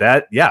 so that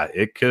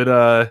it could.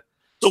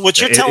 So what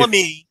you're telling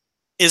me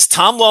is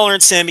Tom Lawler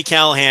and Sammy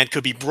Callahan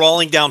could be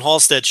brawling down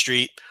Halstead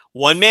Street.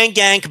 One man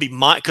gang could be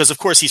because of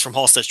course he's from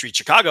Halstead Street,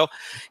 Chicago.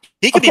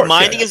 He could be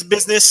minding his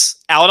business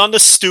out on the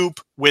stoop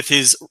with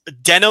his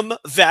denim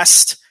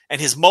vest and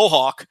his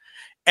mohawk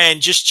and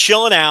just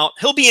chilling out.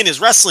 He'll be in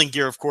his wrestling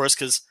gear, of course,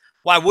 because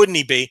why wouldn't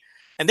he be?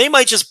 And they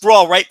might just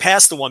brawl right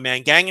past the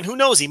one-man gang, and who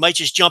knows, he might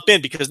just jump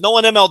in because no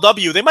one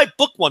MLW, they might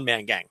book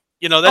one-man gang.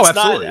 That's not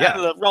out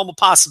of the realm of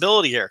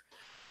possibility here.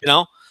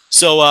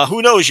 So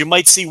who knows, you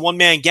might see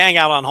one-man gang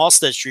out on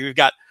Halstead Street. We've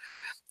got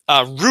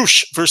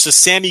Roosh versus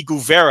Sammy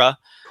Guevara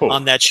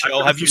on that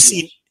show. Have you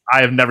seen... I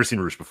have never seen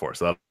Roosh before,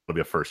 so that'll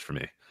be a first for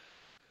me.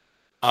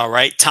 All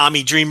right,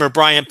 Tommy Dreamer,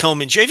 Brian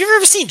Pillman. Have you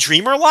ever seen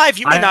Dreamer live?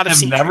 You may not have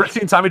seen. I've never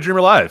seen Tommy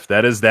Dreamer live.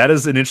 That is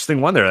an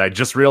interesting one there. I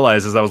just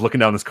realized as I was looking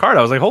down this card,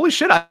 I was like, "Holy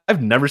shit!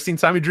 I've never seen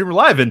Tommy Dreamer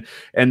live." And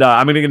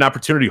I'm going to get an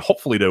opportunity,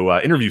 hopefully,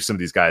 to interview some of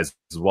these guys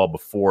as well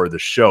before the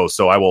show.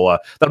 So I will.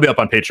 That'll be up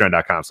on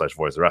Patreon.com/Voice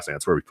of Wrestling.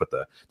 That's where we put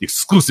the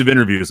exclusive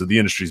interviews of the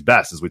industry's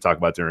best, as we talk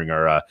about during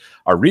our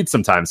read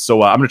sometimes.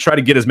 So I'm going to try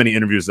to get as many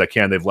interviews as I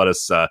can. They've let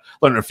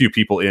a few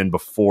people in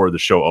before the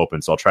show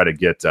opens, so I'll try to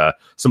get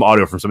some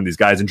audio from some of these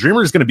guys. And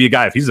Dreamer is going to be a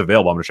guy if he's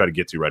available. I'm going to try to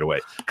get to right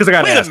away because I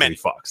got to ask if he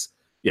fucks.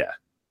 Yeah,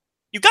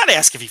 you got to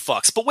ask if he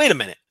fucks. But wait a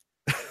minute,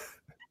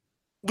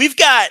 you've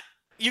got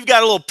a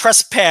little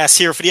press pass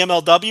here for the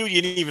MLW.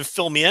 You didn't even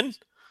fill me in.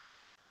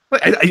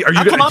 Wait, do you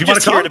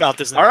want to come about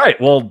this now? All right,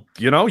 well,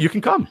 you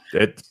can come.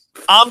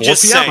 I'm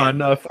just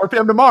saying on 4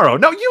 p.m. tomorrow.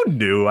 No, you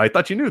knew. I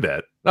thought you knew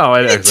that. No,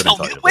 I didn't tell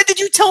you. When did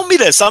you tell me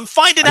this? I'm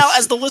finding out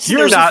as the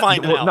listeners are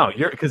finding out. No,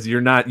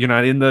 you're not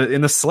in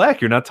the Slack.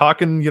 You're not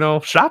talking,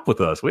 shop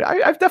with us.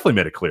 I've definitely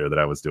made it clear that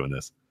I was doing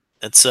this.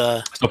 It's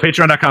So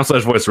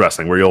patreon.com/voice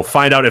wrestling, where you'll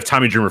find out if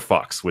Tommy Dreamer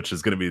fucks, which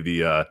is going to be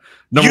the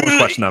number one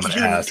question I'm going to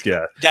ask.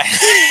 Yeah.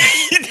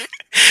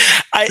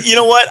 You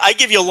know what? I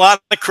give you a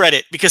lot of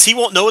credit because he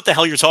won't know what the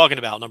hell you're talking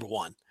about, number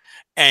one.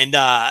 And,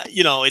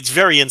 it's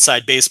very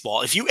inside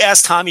baseball. If you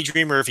ask Tommy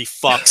Dreamer if he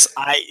fucks,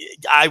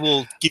 I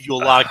will give you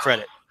a lot of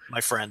credit,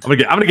 my friend. I'm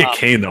gonna get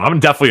cane, though. I'm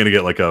definitely going to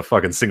get like a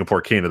fucking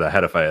Singapore cane to the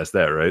head if I ask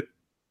that, right?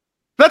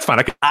 That's fine.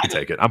 I can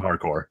take it. I'm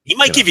hardcore. He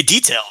might give you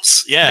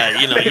details. Yeah,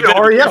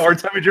 or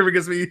Tommy Dreamer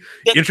gives me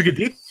intricate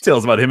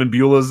details about him and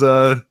Beulah's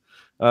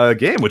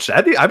game, which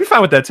I'd be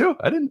fine with that too.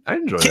 I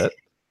enjoy that.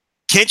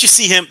 Can't you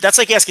see him? That's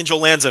like asking Joe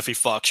Lanza if he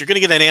fucks. You're going to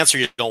get an answer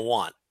you don't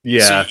want.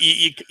 Yeah. So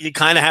you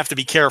kind of have to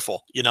be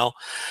careful,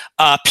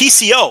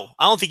 PCO.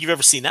 I don't think you've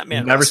ever seen that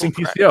man. Never seen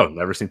PCO.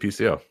 Never seen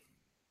PCO.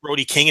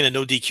 Brody King in a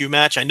no DQ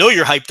match. I know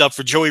you're hyped up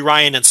for Joey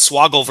Ryan and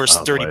Swoggle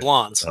versus Dirty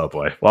Blondes. Oh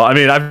boy. Well, I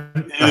mean,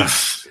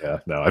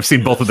 I've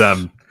seen both of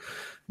them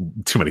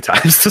too many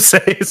times to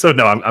say. So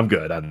no, I'm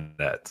good on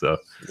that. So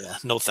yeah,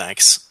 no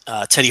thanks.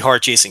 Teddy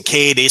Hart, Jason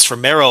Cade, Ace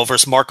Romero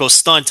versus Marco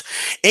Stunt.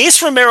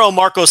 Ace Romero,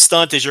 Marco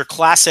Stunt is your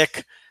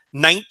classic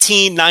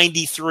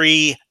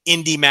 1993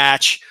 indie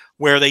match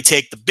where they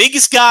take the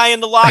biggest guy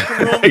in the locker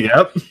room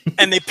yep.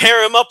 and they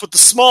pair him up with the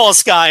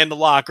smallest guy in the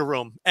locker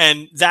room.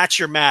 And that's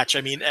your match.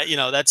 I mean,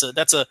 that's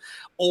a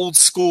old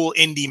school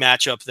indie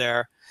match up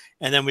there.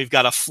 And then we've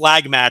got a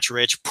flag match,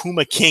 Rich,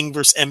 Puma King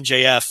versus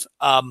MJF.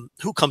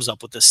 Who comes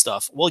up with this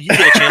stuff? Well, you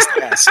get a chance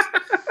to ask.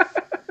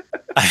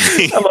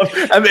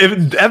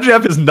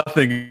 MJF is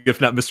nothing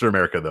if not Mr.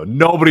 America, though.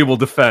 Nobody will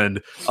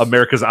defend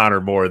America's honor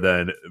more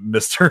than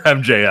Mr.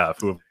 MJF,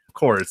 who, of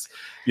course,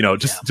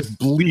 just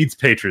bleeds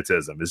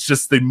patriotism. It's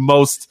just the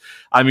most.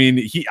 I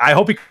mean, I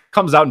hope he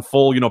comes out in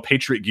full,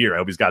 Patriot gear. I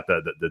hope he's got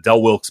the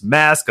Del Wilkes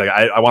mask. Like,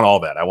 I want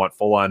all that. I want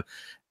full on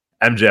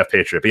MJF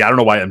Patriot. But yeah, I don't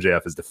know why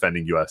MJF is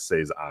defending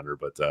USA's honor,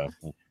 but I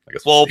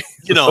guess. Well,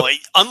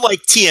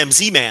 unlike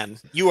TMZ man,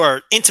 you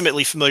are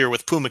intimately familiar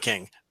with Puma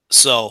King,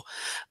 so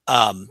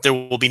there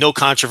will be no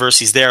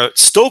controversies there.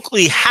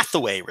 Stokely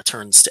Hathaway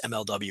returns to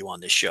MLW on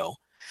this show.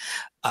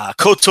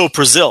 Koto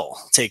Brazil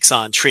takes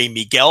on Trey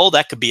Miguel.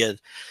 That could be a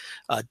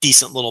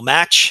decent little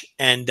match.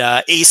 And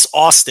Ace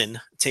Austin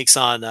takes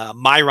on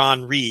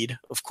Myron Reed,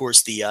 of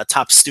course, the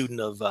top student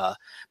of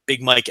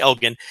Big Mike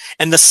Elgin.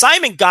 And the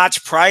Simon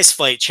Gotch prize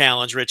fight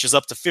challenge, Rich, is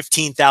up to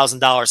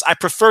 $15,000. I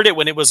preferred it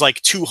when it was like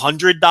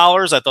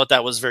 $200. I thought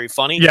that was very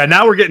funny. Yeah,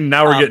 now we're getting,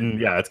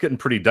 it's getting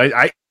pretty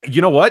dicey.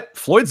 You know what?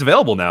 Floyd's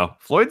available now.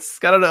 Floyd's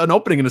got an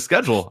opening in the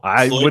schedule.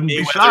 Floyd wouldn't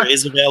be shocked.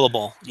 Is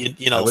available.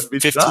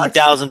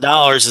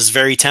 $15,000 is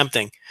very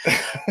tempting.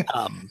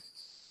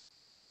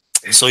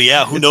 So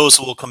yeah, who knows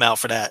who will come out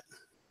for that?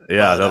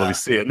 Yeah, that'll be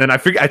see. And then I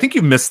think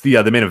you missed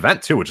the main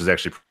event too, which is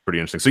actually pretty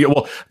interesting. So yeah,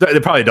 well, they're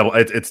probably double.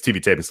 It's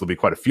TV taping, so there'll be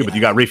quite a few. Yeah. But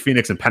you got Ray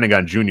Phoenix and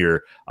Pentagon Jr.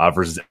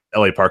 Versus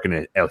LA Park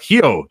and El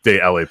Hijo de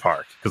LA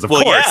Park. Because of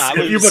course,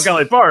 if you book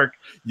LA Park,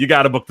 you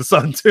got to book the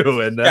Sun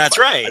too. And that's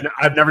right.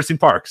 I've never seen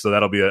Park, so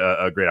that'll be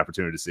a great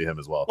opportunity to see him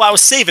as well. Well, I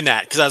was saving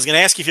that because I was going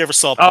to ask you if you ever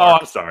saw Park. Oh,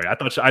 I'm sorry.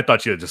 I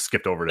thought you had just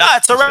skipped over that. No,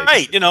 it's all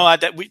right.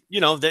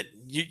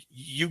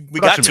 We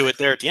got to it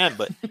there at the end,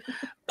 but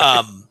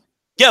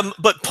yeah,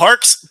 but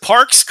Park's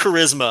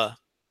charisma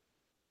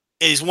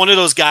is one of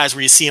those guys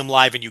where you see him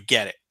live and you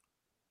get it.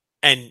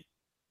 And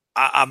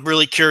I'm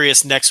really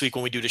curious next week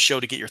when we do the show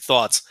to get your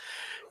thoughts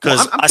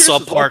because I saw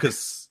Park.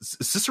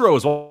 Cicero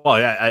as well.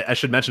 I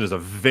should mention is a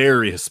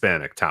very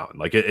Hispanic town.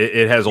 Like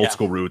it has old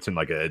school roots and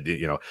like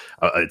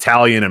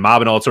Italian and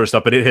mob and all that sort of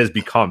stuff. But it has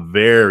become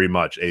very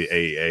much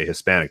a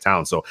Hispanic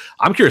town. So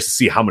I'm curious to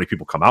see how many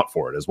people come out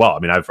for it as well. I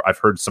mean, I've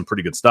heard some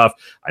pretty good stuff.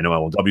 I know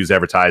MLW's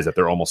advertised that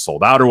they're almost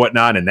sold out or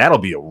whatnot, and that'll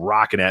be a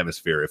rocking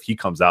atmosphere if he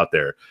comes out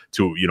there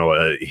to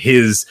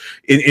his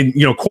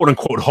quote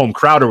unquote home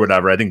crowd or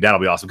whatever. I think that'll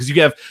be awesome because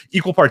you have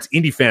equal parts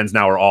indie fans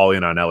now are all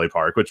in on LA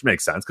Park, which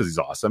makes sense because he's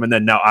awesome, and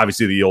then now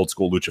obviously the old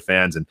school Lucha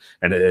fans and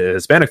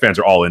Hispanic fans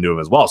are all into him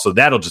as well. So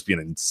that'll just be an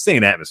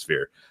insane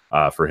atmosphere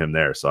for him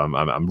there. So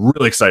I'm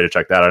really excited to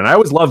check that out. And I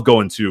always love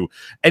going to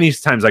any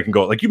times I can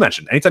go. Like you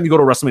mentioned, anytime you go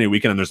to WrestleMania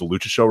weekend and there's a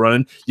Lucha show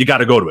running, you got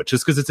to go to it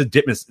just because it's a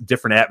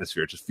different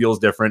atmosphere. It just feels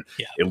different.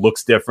 Yeah. It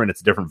looks different.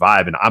 It's a different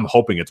vibe. And I'm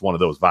hoping it's one of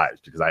those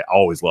vibes because I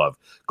always love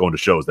going to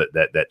shows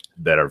that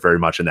are very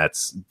much in that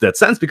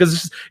sense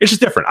because it's just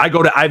different.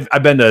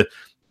 I've been to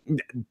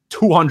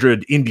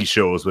 200 indie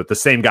shows with the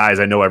same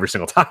guys I know every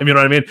single time. You know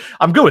what I mean?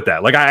 I'm good with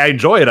that. Like I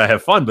enjoy it. I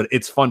have fun, but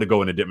it's fun to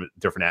go in a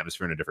different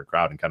atmosphere and a different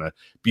crowd and kind of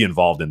be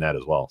involved in that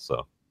as well.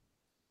 So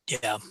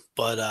yeah,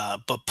 but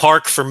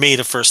Park for me,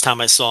 the first time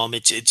I saw him,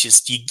 it's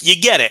just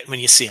you get it when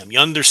you see him. You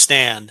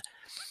understand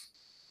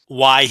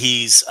why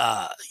he's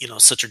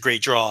such a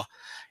great draw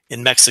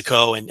in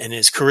Mexico and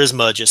his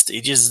charisma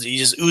he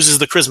just oozes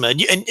the charisma.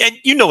 And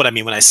you know what I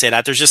mean when I say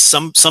that. There's just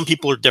some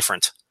people are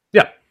different.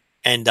 Yeah.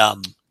 And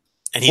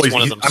he's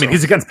one of them. I mean,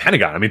 he's against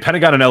Pentagon. I mean,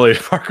 Pentagon and LA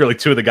Park are like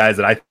two of the guys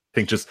that I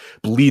think just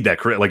bleed that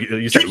charisma. Like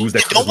you said, who's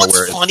that charisma?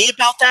 What's funny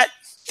about that?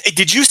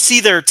 Did you see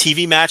their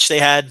TV match they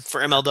had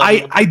for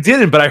MLW? I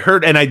didn't, but I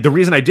heard, and the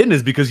reason I didn't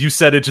is because you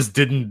said it just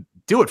didn't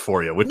do it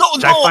for you. Which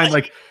I find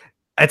like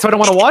That's why I don't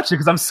want to watch it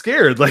because I'm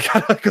scared. Like,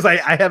 because I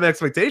have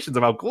expectations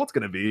of how cool it's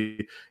going to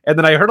be. And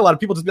then I heard a lot of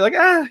people just be like,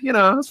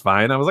 it's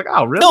fine. I was like,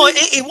 oh, really? No,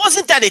 it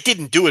wasn't that it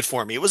didn't do it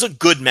for me. It was a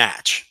good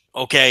match.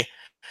 Okay.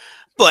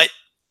 But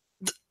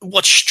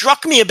what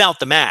struck me about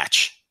the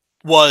match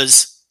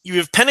was you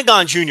have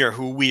Pentagon Jr.,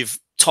 who we've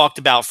talked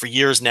about for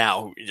years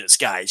now. This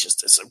guy is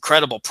just this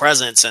incredible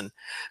presence and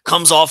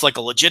comes off like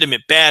a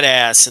legitimate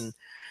badass. And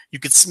you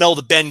could smell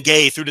the Ben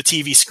Gay through the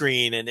TV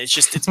screen. And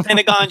it's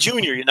Pentagon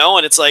Jr.,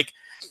 and it's like,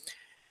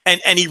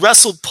 and he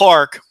wrestled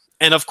Park.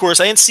 And of course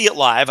I didn't see it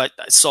live. I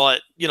saw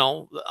it,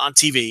 on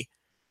TV,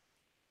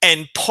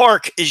 and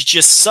Park is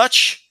just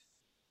such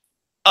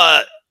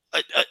a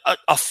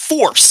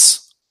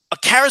force, a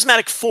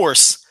charismatic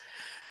force,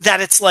 that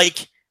it's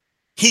like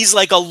he's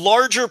like a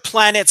larger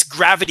planet's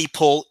gravity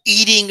pull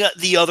eating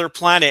the other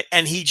planet,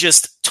 and he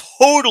just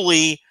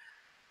totally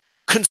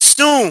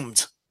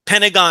consumed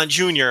Pentagon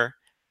Jr.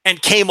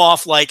 and came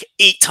off like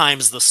 8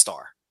 times the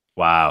star.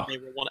 Wow.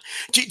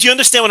 Do you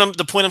understand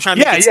the point I'm trying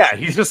to make? Yeah.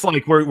 He's just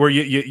like where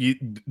you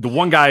the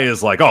one guy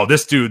is like, oh,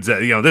 this dude's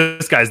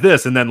this guy's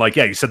this, and then like,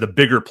 yeah, you said the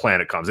bigger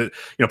planet comes.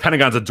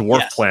 Pentagon's a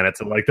dwarf planet,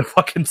 and like the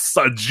fucking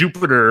sun,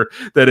 Jupiter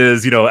that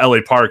is LA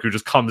Park, who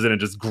just comes in and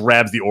just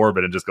grabs the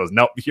orbit and just goes,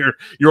 nope, you're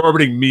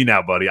orbiting me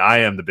now, buddy. I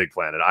am the big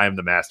planet. I am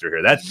the master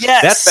here.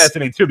 That's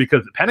fascinating too,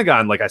 because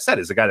Pentagon, like I said,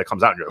 is the guy that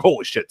comes out and you're like,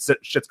 holy shit,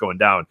 shit's going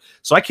down.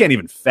 So I can't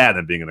even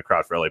fathom being in the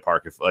crowd for LA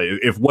Park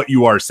if what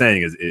you are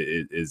saying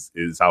is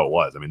how it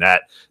was. I mean,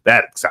 that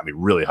got me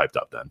really hyped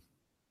up then.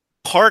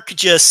 Park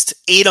just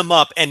ate him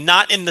up, and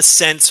not in the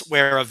sense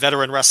where a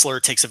veteran wrestler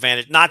takes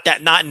advantage. Not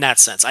in that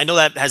sense. I know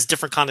that has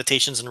different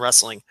connotations in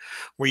wrestling,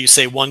 where you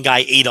say one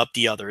guy ate up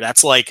the other.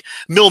 That's like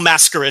Mil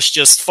Mascaris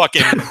just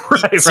fucking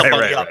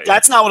somebody up.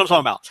 That's not what I'm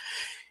talking about.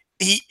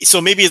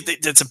 So maybe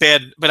it's a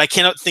bad, but I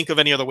cannot think of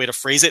any other way to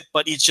phrase it.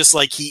 But it's just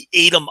like he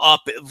ate him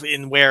up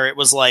in where it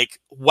was like,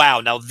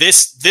 wow, now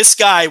this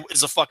guy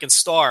is a fucking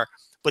star.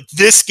 But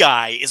this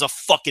guy is a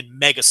fucking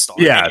megastar.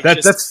 Yeah,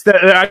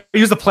 I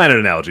use the planet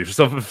analogy.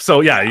 So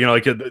yeah,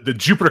 like the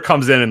Jupiter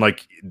comes in, and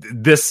like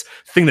this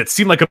thing that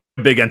seemed like a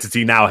big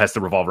entity now has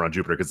to revolve around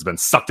Jupiter because it's been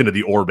sucked into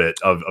the orbit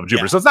of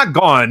Jupiter. Yeah. So it's not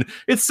gone;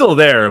 it's still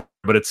there,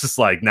 but it's just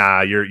like,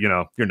 nah, you're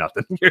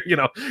nothing. You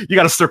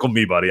got to circle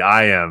me, buddy.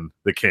 I am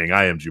the king.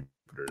 I am Jupiter.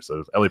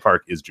 So LA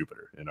Park is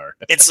Jupiter in our.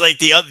 It's like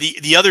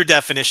the other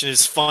definition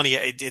is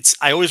funny.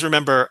 I always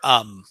remember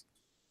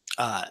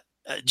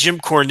Jim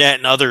Cornette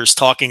and others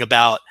talking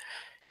about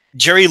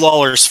Jerry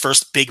Lawler's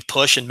first big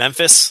push in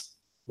Memphis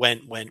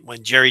when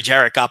Jerry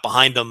Jarrett got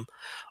behind him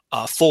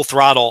full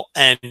throttle,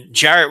 and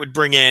Jarrett would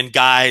bring in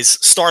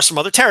stars from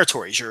other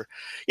territories.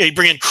 He'd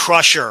bring in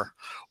Crusher,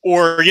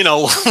 or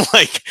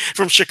like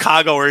from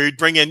Chicago, or he'd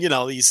bring in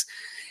these,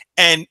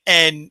 and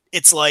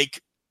it's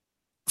like,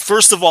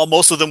 first of all,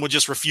 most of them would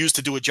just refuse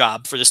to do a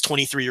job for this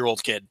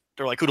 23-year-old kid.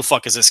 They're like, who the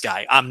fuck is this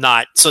guy? I'm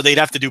not. So they'd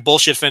have to do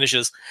bullshit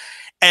finishes.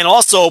 And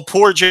also,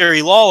 poor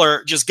Jerry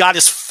Lawler just got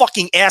his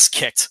fucking ass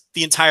kicked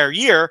the entire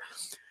year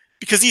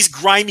because these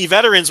grimy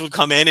veterans would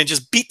come in and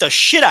just beat the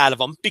shit out of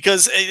him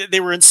because they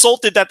were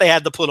insulted that they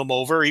had to put him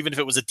over, even if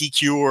it was a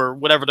DQ or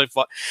whatever the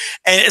fuck.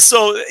 And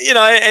so,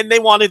 and they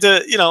wanted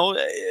to,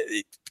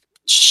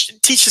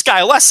 teach this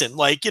guy a lesson.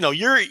 Like,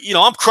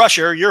 I'm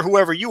Crusher, you're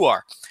whoever you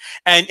are.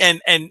 And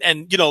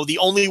the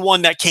only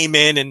one that came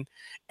in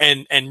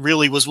and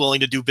really was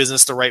willing to do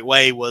business the right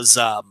way was,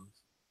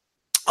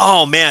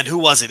 oh man, who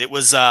was it? It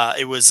was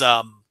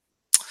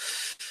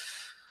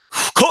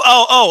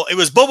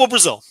Bobo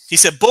Brazil. He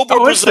said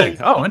Bobo Brazil.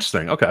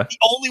 Interesting. Okay. The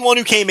only one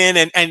who came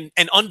in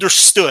and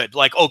understood,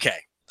 like, okay,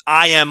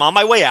 I am on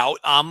my way out.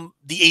 I'm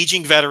the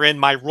aging veteran.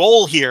 My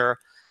role here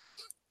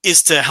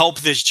is to help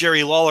this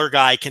Jerry Lawler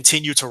guy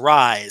continue to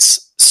rise.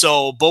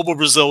 So Bobo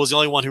Brazil was the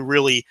only one who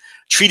really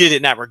treated it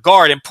in that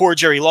regard. And poor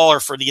Jerry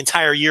Lawler, for the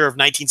entire year of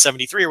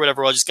 1973 or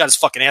whatever it was, just got his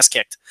fucking ass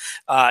kicked,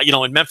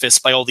 in Memphis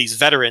by all these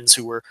veterans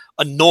who were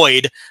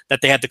annoyed that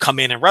they had to come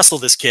in and wrestle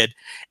this kid.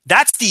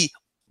 That's the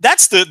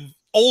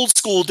old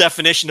school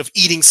definition of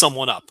eating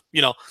someone up.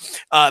 Mil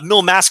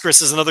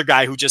Mascaris is another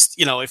guy who just,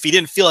 if he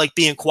didn't feel like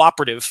being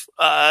cooperative,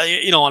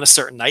 on a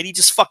certain night, he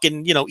just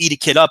fucking, eat a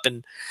kid up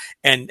and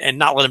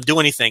not let him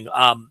do anything.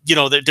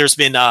 There's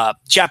been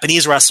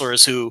Japanese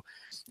wrestlers who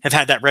have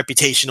had that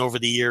reputation over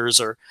the years,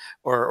 or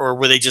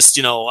where they just,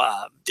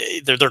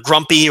 they're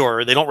grumpy,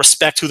 or they don't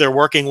respect who they're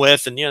working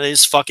with, and they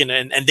just fucking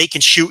and they can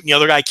shoot and the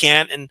other guy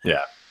can't, and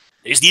yeah,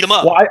 they just eat him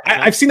up. Well,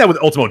 I've seen that with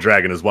Ultimo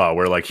Dragon as well,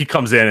 where like he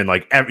comes in and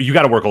like you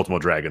got to work Ultimo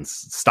Dragon's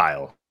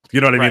style. You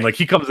know what I mean? Like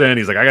he comes in,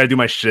 he's like, I got to do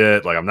my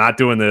shit. Like I'm not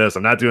doing this,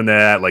 I'm not doing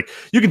that. Like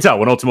you can tell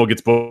when Ultimo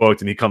gets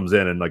booked and he comes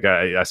in, and like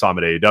I saw him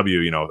at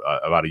AEW,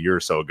 about a year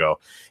or so ago,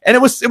 and it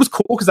was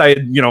cool because I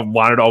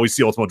wanted to always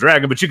see Ultimo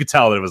Dragon, but you could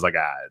tell that it was like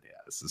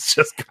this is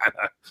just kind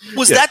of.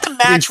 Was that the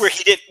match where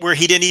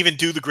he didn't even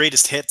do the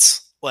greatest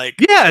hits? Like,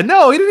 yeah,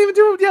 no, he didn't even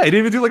do. Yeah, he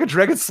didn't even do like a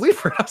dragon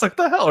sleeper. I was like,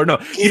 the hell, or no,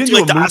 he didn't do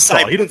like a the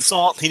moonsault.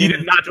 moonsault. He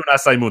did not do an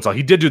acai moonsault.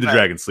 He did do the Right.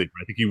 dragon sleeper.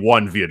 I think he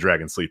won via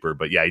dragon sleeper,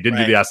 but yeah, he didn't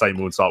do the acai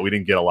moonsault. We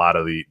didn't get a lot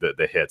of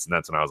the hits, and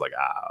that's when I was like,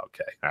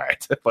 okay, all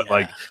right. But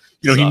like,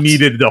 he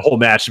needed the whole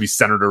match to be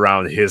centered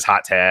around his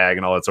hot tag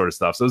and all that sort of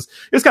stuff. So it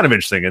was kind of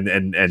interesting,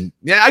 and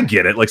yeah, I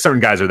get it. Like certain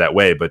guys are that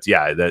way, but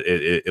yeah, that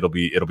it'll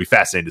be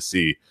fascinating to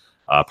see.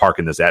 Park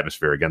in this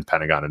atmosphere against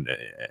Pentagon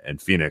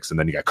and Phoenix, and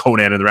then you got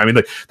Conan in the ring. I mean,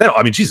 like that.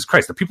 I mean, Jesus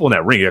Christ, the people in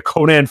that ring. You got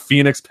Conan,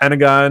 Phoenix,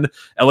 Pentagon,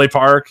 LA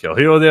Park, El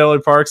Hijo de LA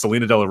Park,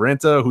 Selena De La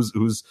Renta,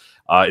 who's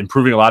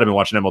improving a lot. I've been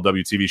watching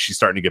MLW TV. She's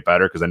starting to get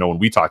better because I know when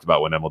we talked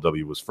about when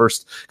MLW was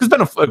first, because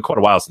it's been quite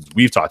a while since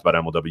we've talked about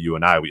MLW,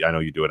 and I know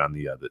you do it on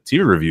the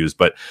TV reviews,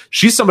 but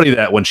she's somebody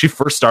that when she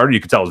first started,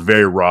 you could tell was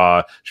very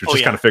raw. She was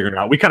just kind of figuring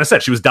out. We kind of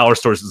said she was dollar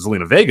stores to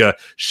Zelina Vega.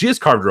 She has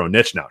carved her own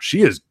niche now.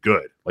 She is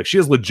good. Like she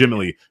is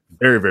legitimately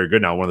very, very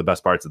good now. One of the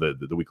best parts of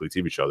the weekly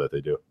TV show that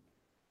they do.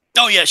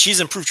 Oh yeah, she's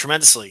improved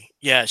tremendously.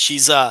 Yeah,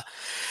 she's I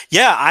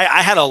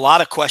had a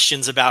lot of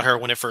questions about her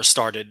when it first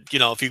started. You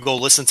know, if you go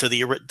listen to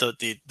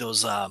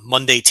those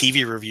Monday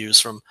TV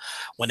reviews from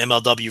when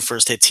MLW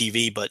first hit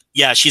TV, but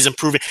yeah, she's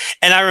improving.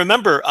 And I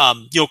remember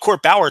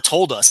Court Bauer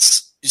told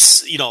us,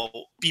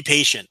 be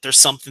patient. There's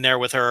something there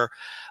with her.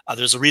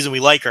 There's a reason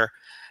we like her.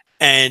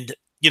 And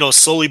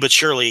slowly but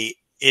surely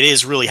it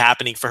is really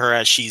happening for her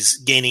as she's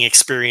gaining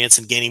experience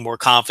and gaining more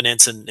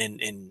confidence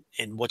in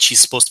what she's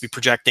supposed to be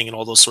projecting and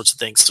all those sorts of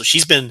things. So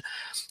she's been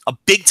a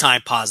big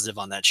time positive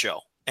on that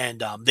show,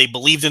 and they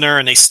believed in her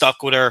and they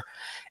stuck with her.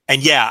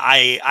 And yeah,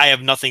 I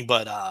have nothing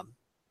but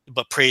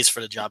praise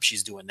for the job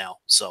she's doing now.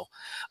 So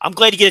I'm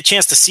glad to get a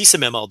chance to see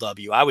some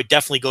MLW. I would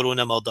definitely go to an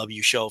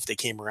MLW show if they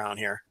came around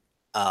here.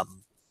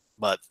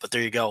 But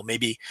there you go.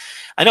 Maybe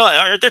I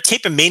know they're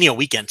taping Mania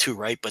weekend too,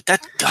 right? But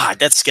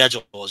that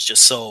schedule is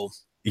just so.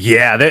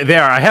 Yeah, they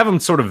are. I have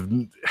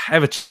them I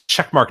have a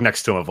check mark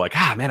next to them of like,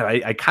 man,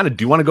 I kind of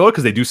do want to go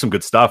because they do some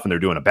good stuff and they're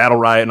doing a battle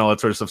riot and all that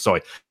sort of stuff. So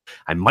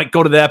I might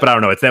go to that, but I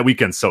don't know. It's that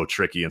weekend so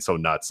tricky and so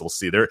nuts. We'll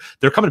see. They're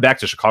coming back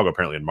to Chicago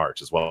apparently in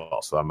March as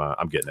well. So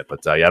I'm getting it.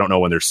 But I don't know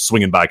when they're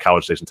swinging by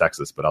College Station,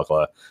 Texas. But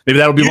I'll maybe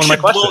that'll be one of my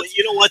questions.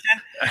 You know what?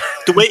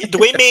 Then the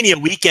way Mania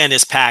weekend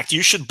is packed,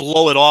 you should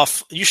blow it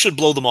off. You should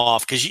blow them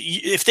off because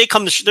if they're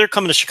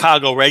coming to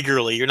Chicago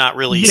regularly, you're not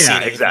really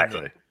seeing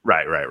exactly.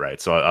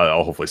 Right. So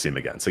I'll hopefully see him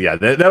again. So yeah,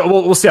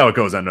 we'll see how it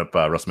goes. End up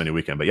WrestleMania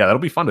weekend, but yeah, that'll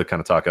be fun to kind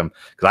of talk because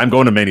I'm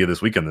going to Mania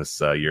this weekend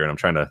this year, and I'm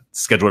trying to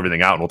schedule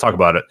everything out. And we'll talk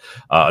about it.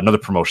 Another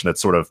promotion that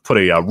sort of put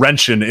a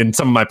wrench in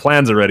some of my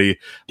plans already.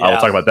 We'll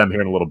talk about them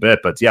here in a little bit.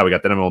 But yeah, we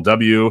got the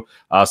MLW.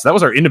 So that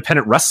was our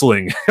independent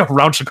wrestling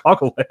around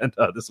Chicagoland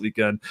this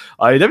weekend.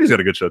 AEW's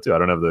got a good show too. I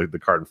don't have the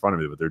card in front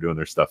of me, but they're doing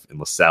their stuff in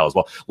LaSalle as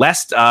well.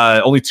 Last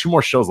only 2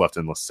 more shows left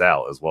in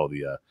LaSalle as well.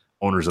 The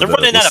owners of the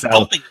running out of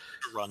building.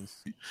 Run.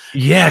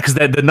 Yeah, because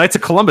the Knights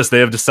of Columbus, they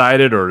have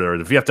decided, or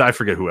the VFW, I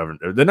forget whoever,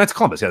 the Knights of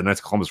Columbus, the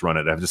Knights of Columbus run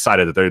it, have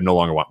decided that they no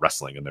longer want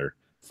wrestling in their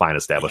fine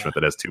establishment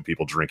that has 2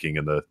 people drinking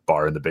in the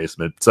bar in the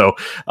basement. So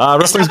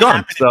wrestling's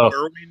gone. So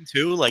Berwyn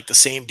too, like the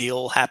same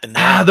deal happened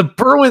there. The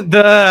Berwyn,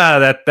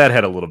 that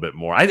had a little bit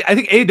more. I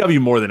think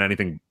AEW more than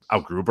anything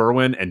outgrew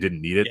Berwyn and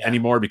didn't need it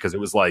anymore because it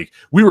was like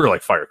we were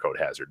like fire code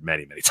hazard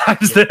many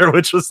times there,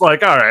 which was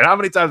like, all right, how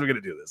many times are we gonna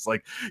do this?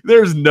 Like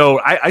there's no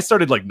I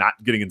started like not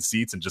getting in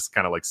seats and just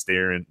kind of like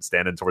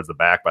standing towards the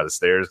back by the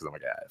stairs because I'm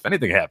like, if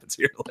anything happens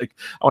here, like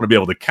I want to be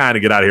able to kind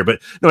of get out of here.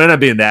 But no, it ended up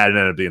being that, it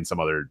ended up being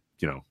some other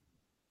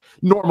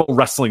normal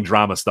wrestling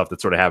drama stuff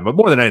that sort of happened. But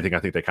more than anything, I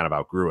think they kind of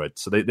outgrew it.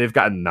 So they've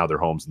gotten now their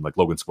homes in like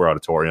Logan Square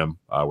Auditorium,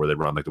 where they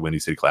run like the Windy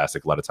City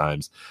Classic a lot of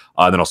times.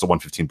 And then also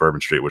 115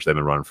 Bourbon Street, which they've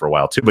been running for a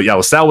while too. But yeah,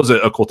 LaSalle was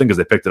a cool thing because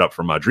they picked it up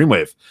from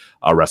Dreamwave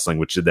Wrestling,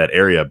 which did that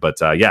area. But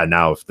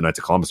now if the Knights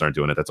of Columbus aren't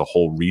doing it, that's a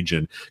whole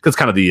region because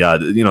kind of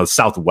the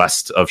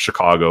southwest of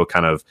Chicago,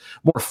 kind of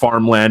more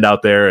farmland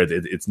out there.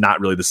 It's not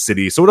really the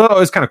city. So it was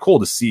always kind of cool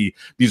to see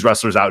these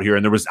wrestlers out here.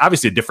 And there was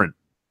obviously a different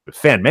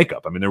fan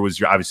makeup. I mean, there was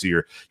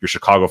your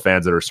Chicago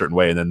fans that are a certain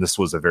way, and then this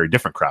was a very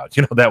different crowd.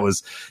 That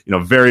was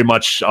very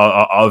much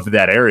of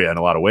that area in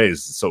a lot of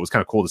ways. So it was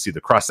kind of cool to see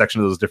the cross section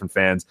of those different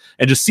fans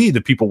and just see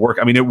the people work.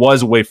 I mean, it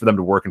was a way for them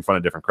to work in front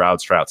of different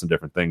crowds, tryouts, and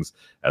different things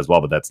as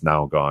well. But that's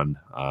now gone,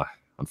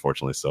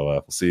 unfortunately. So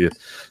we'll see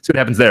what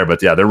happens there.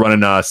 But yeah, they're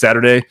running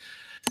Saturday.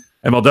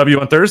 MLW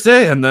on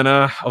Thursday, and then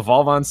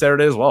Evolve on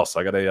Saturday as well. So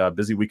I got a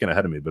busy weekend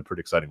ahead of me, but pretty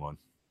exciting one.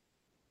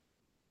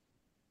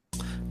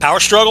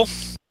 Power Struggle.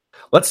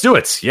 Let's do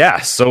it. Yeah.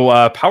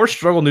 So Power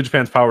Struggle, New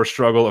Japan's Power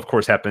Struggle, of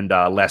course, happened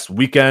last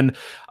weekend.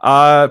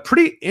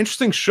 Pretty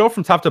interesting show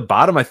from top to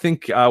bottom. I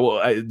think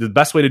the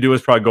best way to do it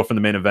is probably go from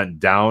the main event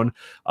down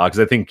because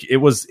I think it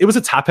was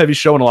a top heavy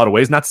show in a lot of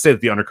ways. Not to say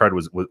that the undercard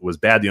was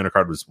bad. The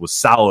undercard was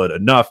solid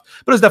enough,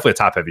 but it was definitely a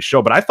top heavy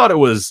show. But I thought it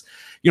was,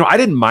 I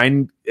didn't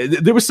mind.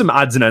 There was some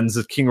odds and ends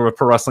of King of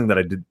Pro Wrestling that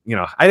I did.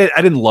 I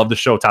didn't love the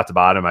show top to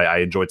bottom. I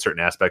enjoyed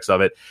certain aspects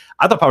of it.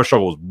 I thought Power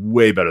Struggle was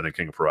way better than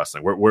King of Pro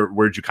Wrestling.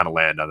 Where did you kind of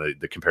land on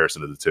the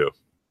comparison of the two?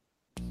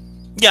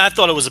 Yeah, I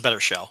thought it was a better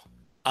show.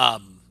 I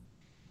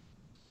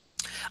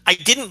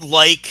didn't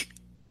like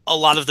a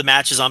lot of the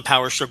matches on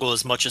Power Struggle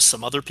as much as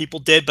some other people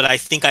did, but I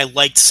think I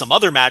liked some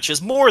other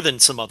matches more than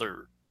some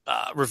other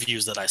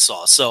reviews that I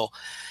saw. So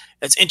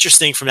it's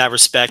interesting from that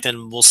respect,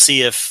 and we'll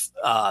see if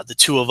the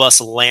two of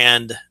us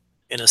land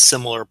in a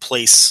similar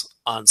place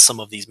on some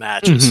of these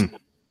matches. Mm-hmm.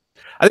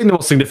 I think the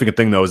most significant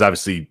thing, though, is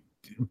obviously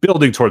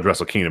building towards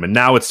Wrestle Kingdom, and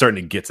now it's starting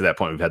to get to that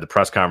point. We've had the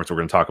press conference. We're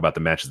going to talk about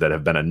the matches that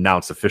have been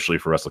announced officially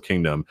for Wrestle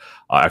Kingdom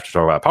after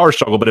talking about Power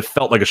Struggle, but it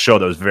felt like a show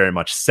that was very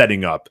much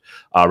setting up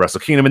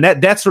Wrestle Kingdom,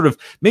 and that sort of,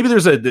 maybe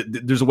there's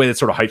a way that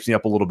sort of hypes me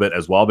up a little bit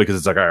as well, because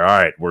it's like, all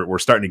right, we're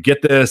starting to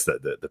get this,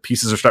 the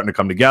pieces are starting to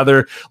come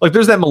together. Like,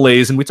 there's that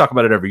malaise, and we talk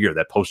about it every year,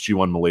 that post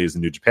G1 malaise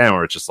in New Japan,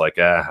 where it's just like,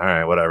 all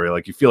right, whatever.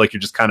 Like, you feel like you're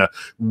just kind of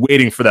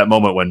waiting for that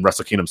moment when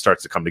Wrestle Kingdom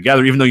starts to come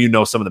together. Even though you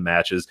know some of the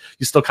matches,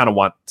 you still kind of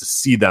want to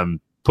see them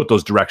put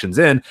those directions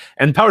in,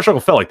 and Power Struggle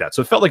felt like that.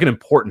 So it felt like an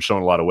important show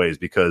in a lot of ways,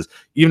 because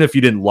even if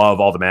you didn't love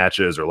all the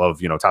matches or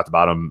love, top to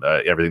bottom,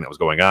 everything that was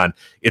going on,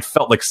 it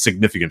felt like a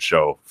significant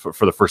show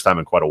for the first time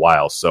in quite a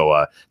while. So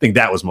I think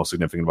that was most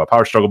significant about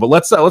Power Struggle. But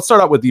let's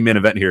start out with the main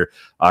event here.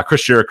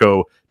 Chris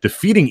Jericho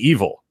defeating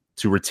Evil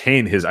to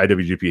retain his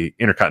IWGP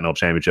Intercontinental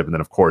Championship, and then,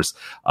 of course,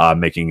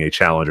 making a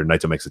challenge, or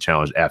Naito makes a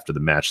challenge after the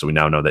match. So we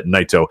now know that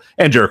Naito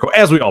and Jericho,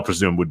 as we all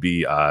presume, would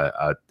be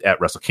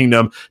at Wrestle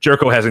Kingdom.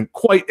 Jericho hasn't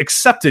quite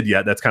accepted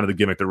yet. That's kind of the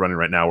gimmick they're running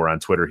right now, where on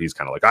Twitter he's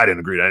kind of like, I didn't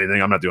agree to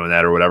anything, I'm not doing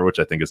that, or whatever, which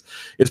I think is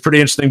pretty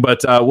interesting.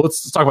 But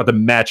let's talk about the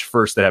match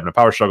first that happened at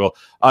Power Struggle.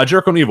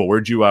 Jericho and Evil,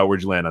 where'd you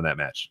land on that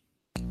match?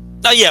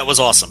 Yeah, it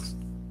was awesome.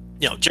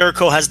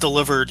 Jericho has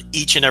delivered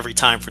each and every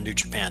time for New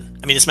Japan.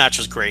 I mean, this match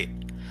was great.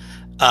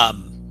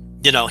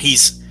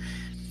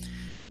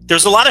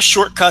 There's a lot of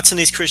shortcuts in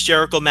these Chris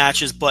Jericho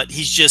matches, but I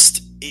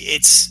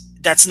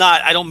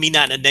don't mean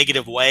that in a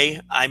negative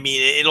way. I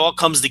mean, it all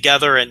comes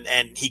together,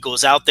 and he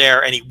goes out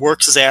there and he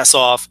works his ass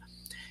off,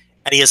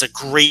 and he has a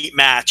great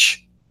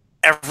match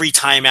every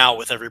time out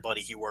with everybody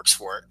he works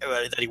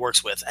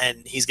with.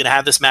 And he's going to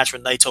have this match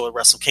with Naito at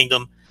Wrestle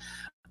Kingdom.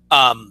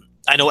 I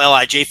know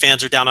LIJ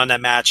fans are down on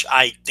that match.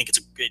 I think it's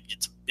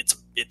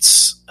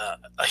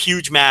a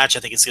huge match.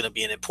 I think it's going to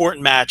be an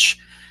important match.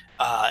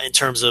 In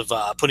terms of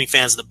putting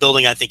fans in the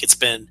building, I think it's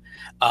been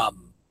a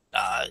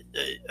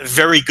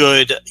very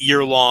good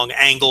year-long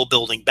angle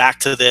building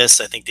back to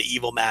this. I think the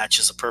Evil match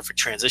is a perfect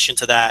transition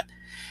to that.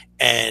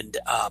 And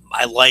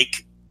I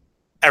like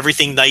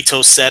everything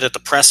Naito said at the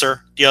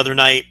presser the other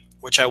night,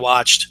 which I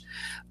watched,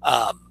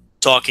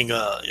 talking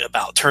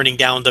about turning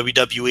down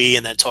WWE,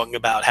 and then talking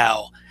about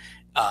how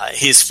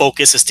his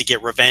focus is to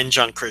get revenge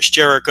on Chris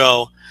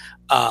Jericho.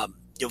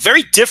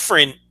 Very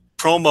different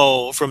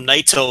promo from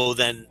Naito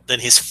than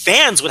his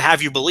fans would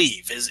have you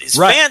believe. His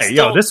right. fans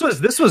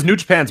this was New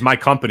Japan's My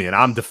Company, and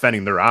I'm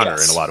defending their honor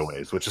in a lot of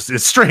ways, which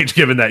is strange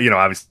given that,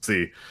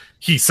 obviously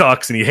he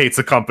sucks and he hates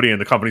the company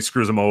and the company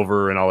screws him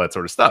over and all that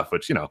sort of stuff,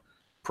 which,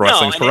 pro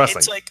wrestling's pro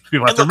wrestling. Like,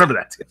 people have to remember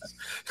that.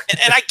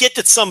 and I get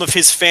that some of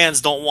his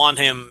fans don't want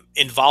him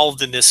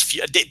involved in this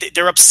feud.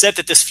 They're upset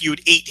that this feud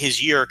ate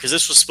his year, because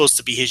this was supposed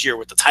to be his year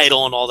with the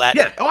title and all that.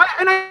 Yeah,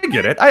 and I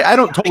get it. I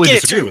don't totally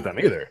disagree with them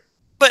either.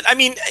 But I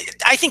mean,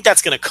 I think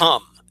that's going to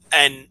come,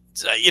 and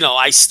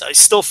I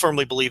still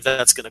firmly believe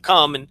that's going to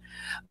come, and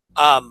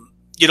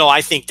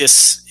I think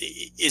this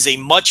is a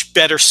much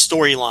better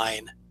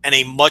storyline and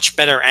a much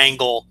better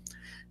angle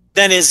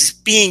than is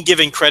being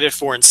given credit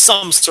for in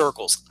some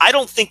circles. I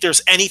don't think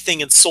there's anything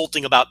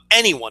insulting about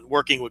anyone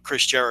working with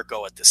Chris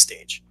Jericho at this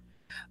stage.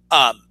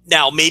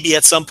 Now, maybe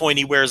at some point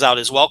he wears out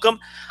his welcome.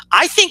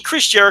 I think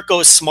Chris Jericho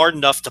is smart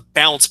enough to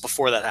bounce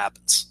before that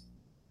happens.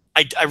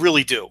 I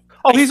really do.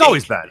 Oh, he's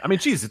always been. I mean,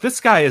 Jesus,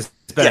 this guy has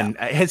been.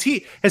 Yeah. Has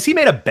he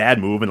made a bad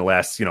move in the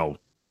last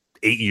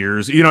 8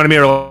 years? You know what I mean?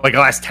 Or like the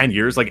last 10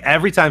 years? Like,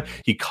 every time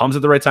he comes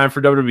at the right time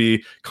for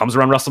WWE, comes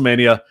around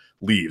WrestleMania,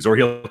 leaves, or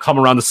he'll come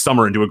around the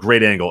summer and do a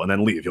great angle and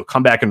then leave. He'll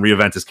come back and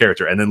reinvent his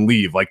character and then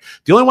leave. Like,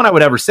 the only one I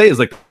would ever say is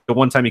like the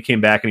one time he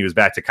came back and he was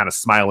back to kind of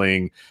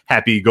smiling,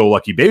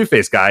 happy-go-lucky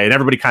babyface guy, and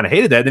everybody kind of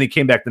hated that. Then he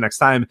came back the next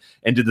time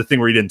and did the thing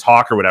where he didn't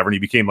talk or whatever, and he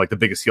became like the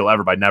biggest heel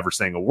ever by never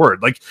saying a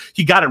word. Like,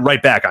 he got it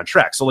right back on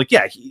track. So like,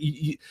 yeah,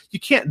 you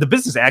can't. The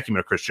business acumen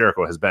of Chris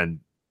Jericho has been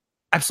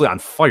absolutely on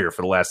fire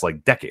for the last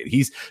decade.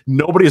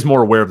 Nobody is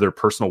more aware of their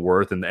personal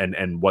worth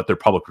and what their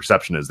public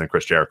perception is than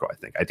Chris Jericho.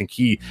 I think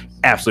he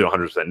absolutely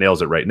 100%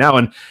 nails it right now.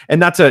 And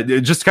not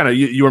to just kind of,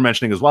 you were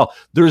mentioning as well,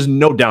 there's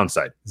no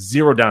downside,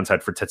 zero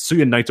downside for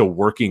Tetsuya Naito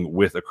working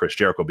with a Chris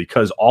Jericho,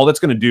 because all that's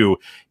going to do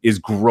is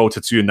grow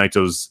Tetsuya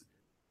Naito's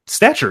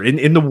stature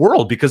in the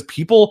world. Because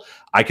people,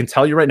 I can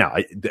tell you right now,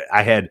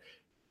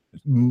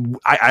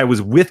 I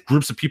was with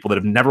groups of people that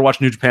have never watched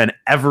New Japan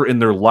ever in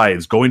their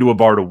lives, going to a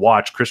bar to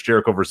watch Chris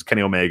Jericho versus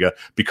Kenny Omega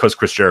because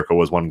Chris Jericho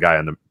was one guy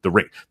on the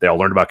ring. They all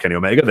learned about Kenny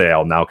Omega. They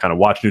all now kind of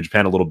watch New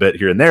Japan a little bit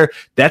here and there.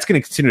 That's going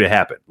to continue to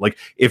happen. Like,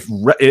 if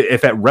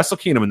at Wrestle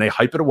Kingdom, and they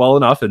hype it well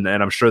enough, and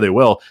I'm sure they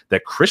will,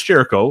 that Chris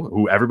Jericho,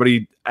 who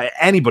everybody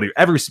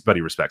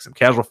respects him,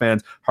 casual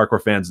fans,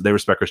 hardcore fans, they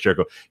respect Chris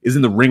Jericho, is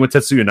in the ring with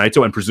Tetsuya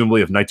Naito, and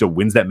presumably if Naito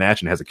wins that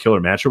match and has a killer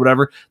match or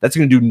whatever, that's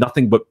going to do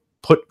nothing but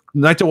put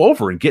Naito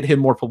over and get him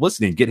more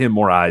publicity and get him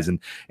more eyes and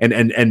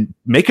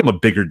make him a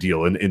bigger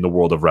deal in the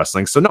world of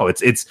wrestling. So no,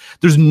 it's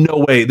there's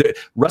no way that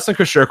wrestling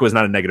Chris Jericho is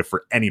not a negative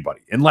for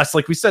anybody, unless,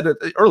 like we said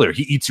earlier,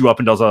 he eats you up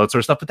and does all that sort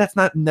of stuff. But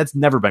that's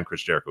never been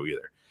Chris Jericho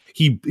either.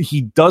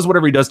 He does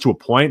whatever he does to a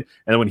point,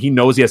 and when he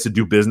knows he has to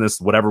do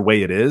business whatever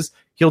way it is,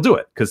 he'll do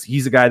it because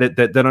he's a guy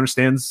that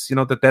understands,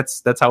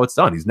 that's how it's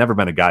done. He's never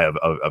been a guy of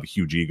a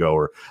huge ego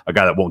or a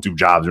guy that won't do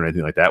jobs or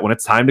anything like that. When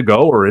it's time to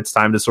go or it's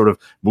time to sort of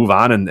move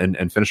on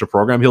and finish a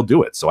program, he'll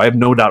do it. So I have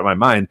no doubt in my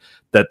mind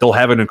that they'll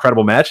have an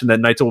incredible match and that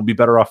Naito will be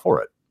better off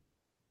for it.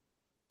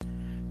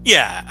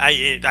 Yeah,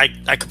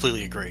 I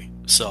completely agree.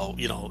 So,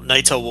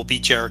 Naito will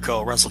beat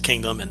Jericho, Wrestle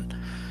Kingdom, and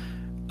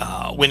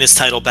win his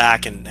title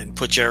back and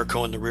put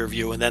Jericho in the rear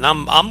view. And then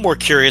I'm more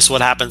curious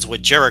what happens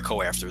with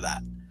Jericho after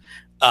that.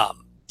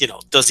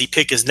 Does he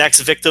pick his next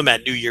victim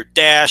at New Year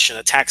Dash and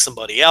attack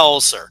somebody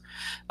else or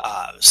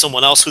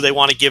someone else who they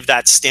want to give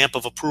that stamp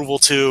of approval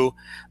to,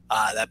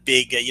 that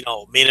big,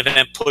 main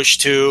event push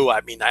to? I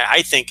mean,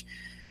 I think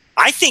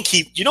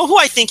who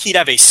I think he'd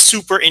have a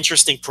super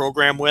interesting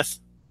program with?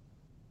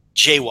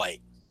 Jay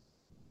White.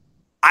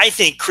 I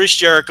think Chris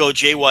Jericho,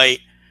 Jay White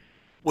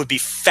would be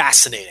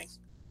fascinating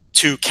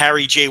to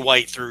carry Jay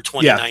White through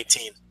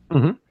 2019. Yeah.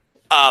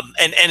 Mm-hmm.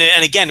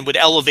 And again, would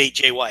elevate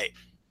Jay White,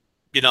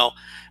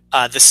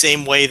 the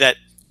same way that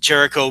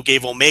Jericho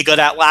gave Omega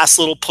that last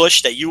little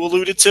push that you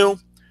alluded to,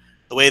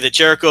 the way that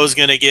Jericho is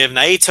going to give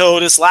Naito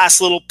this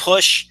last little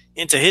push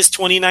into his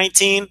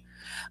 2019.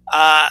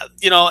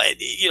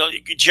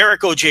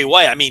 Jericho, Jay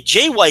White. I mean,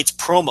 Jay White's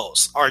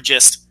promos are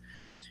just,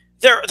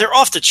 they're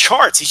off the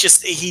charts.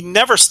 He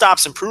never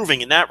stops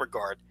improving in that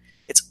regard.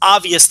 It's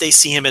obvious they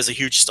see him as a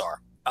huge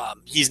star.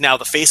 He's now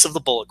the face of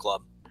the Bullet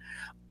Club.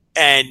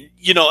 And,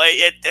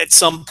 at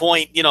some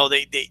point,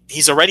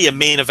 he's already a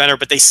main eventer,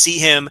 but they see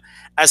him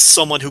as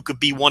someone who could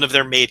be one of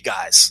their made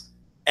guys.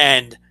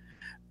 And,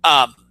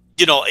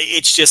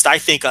 it's just, I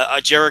think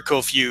a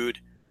Jericho feud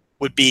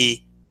would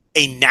be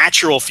a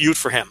natural feud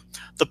for him.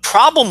 The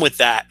problem with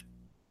that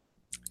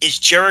is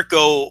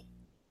Jericho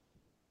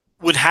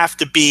would have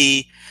to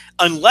be,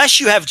 unless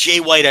you have Jay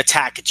White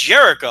attack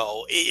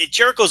Jericho,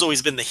 Jericho's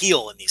always been the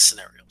heel in these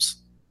scenarios.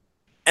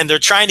 And they're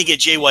trying to get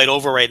Jay White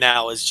over right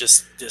now as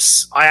just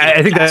this.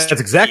 I think that's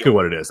exactly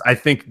what it is. I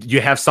think you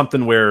have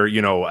something where,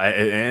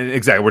 and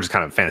exactly, we're just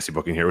kind of fantasy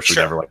booking here, which we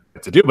never like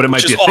to do, but it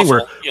might be a thing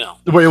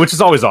where, which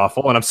is always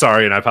awful. And I'm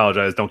sorry, and I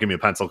apologize. Don't give me a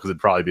pencil because it'd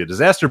probably be a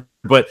disaster.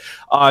 But,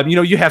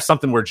 you have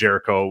something where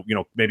Jericho,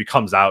 maybe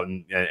comes out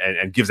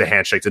and gives a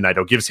handshake to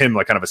Naito, gives him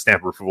like kind of a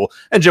stamp of approval,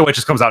 and Jay White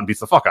just comes out and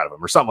beats the fuck out of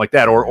him or something like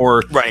that.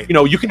 Or right.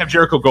 You can have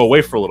Jericho go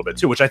away for a little bit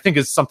too, which I think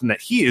is something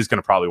that he is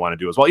going to probably want to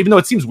do as well, even though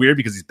it seems weird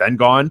because he's been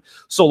gone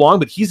so long,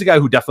 but he's a guy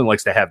who definitely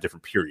likes to have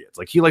different periods.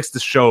 Like he likes to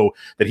show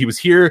that he was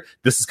here.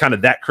 This is kind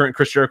of that current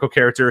Chris Jericho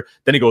character.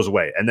 Then he goes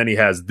away, and then he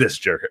has this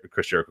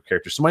Chris Jericho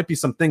character. So it might be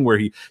something where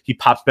he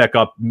pops back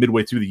up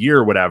midway through the year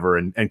or whatever,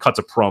 and cuts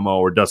a promo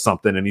or does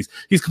something, and he's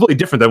completely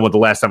different than what the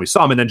last time we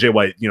saw him. And then Jay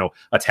White,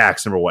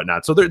 attacks him or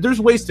whatnot. So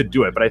there's ways to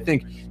do it, but I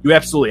think you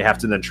absolutely have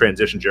to then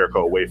transition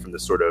Jericho away from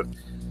this sort of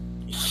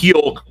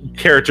heel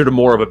character to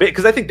more of a bit,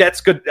 because I think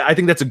that's good. I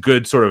think that's a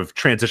good sort of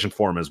transition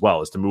for him as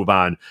well, is to move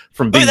on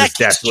from being this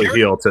dastardly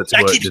heel to a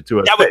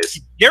face.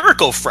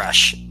 Jericho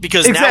fresh,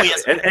 because exactly. Now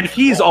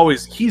he has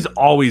and he's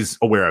always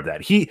aware of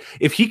that.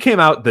 If he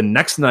came out the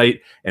next night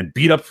and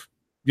beat up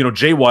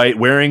Jay White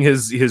wearing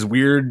his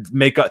weird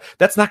makeup,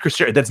 that's not Chris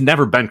Jericho. That's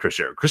never been Chris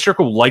Jericho. Chris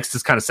Jericho likes to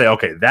kind of say,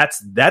 okay, that's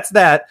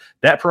that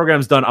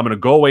program's done. I'm going to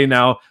go away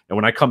now, and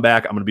when I come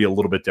back, I'm going to be a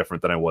little bit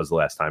different than I was the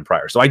last time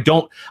prior. So I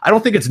don't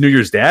think it's New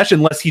Year's Dash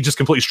unless he just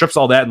completely strips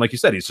all that, and like you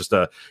said,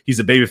 he's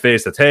a baby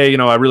face that's, hey,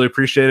 I really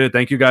appreciate it.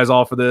 Thank you guys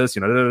all for this,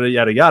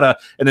 yada yada.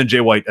 And then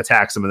Jay White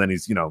attacks him, and then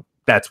he's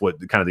that's what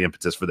kind of the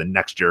impetus for the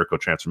next Jericho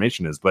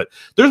transformation is. But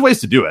there's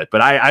ways to do it.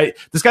 But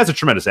this guy's a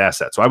tremendous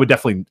asset. So I would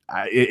definitely,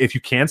 if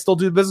you can still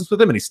do business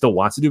with him and he still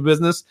wants to do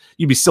business,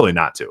 you'd be silly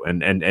not to.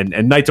 And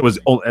Naito was,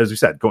 as we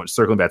said,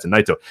 circling back to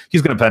Naito,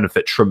 he's going to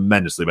benefit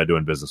tremendously by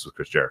doing business with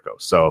Chris Jericho.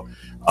 So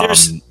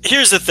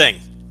here's the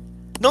thing.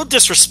 No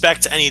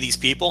disrespect to any of these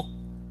people,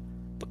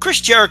 but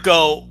Chris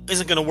Jericho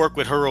isn't going to work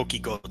with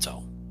Hiroki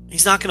Goto.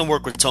 He's not going to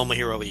work with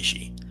Tomohiro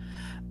Ishii.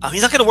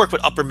 He's not going to work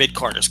with upper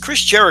mid-carders. Chris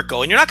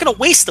Jericho, and you're not going to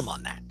waste him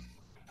on that.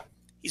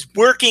 He's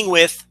working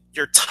with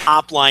your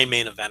top-line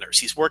main eventers.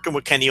 He's working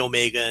with Kenny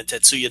Omega and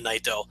Tetsuya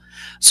Naito.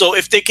 So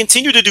if they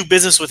continue to do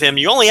business with him,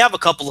 you only have a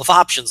couple of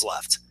options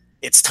left.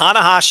 It's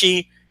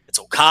Tanahashi, it's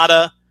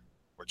Okada,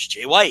 or it's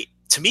Jay White.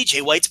 To me,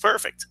 Jay White's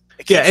perfect.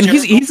 Yeah, and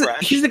he's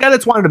the guy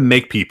that's wanted to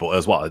make people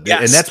as well.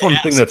 Yes, and that's one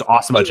thing that's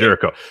awesome about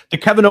Jericho. The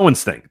Kevin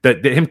Owens thing,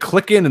 that him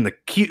clicking and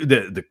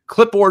the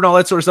clipboard and all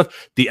that sort of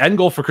stuff. The end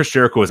goal for Chris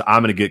Jericho is,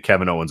 I'm going to get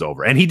Kevin Owens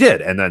over. And he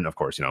did. And then, of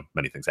course,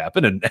 many things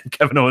happened, and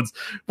Kevin Owens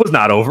was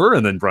not over.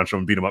 And then Braun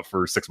Strowman beat him up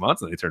for 6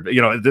 months, and they turned,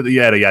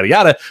 yada, yada,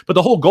 yada. But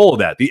the whole goal of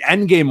that, the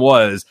end game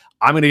was,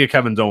 I'm going to get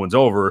Kevin Owens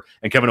over,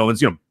 and Kevin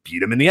Owens,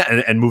 beat him in the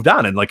end and moved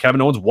on. And like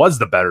Kevin Owens was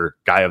the better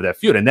guy of that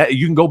feud. And that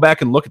you can go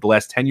back and look at the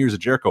last 10 years of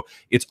Jericho.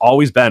 It's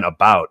always been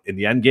about, in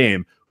the end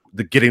game,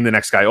 getting the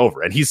next guy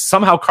over. And he's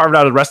somehow carved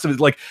out the rest of it.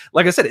 Like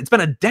I said, it's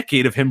been a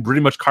decade of him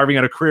pretty much carving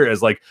out a career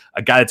as like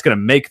a guy that's going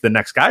to make the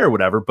next guy or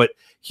whatever. But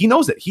he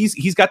knows it.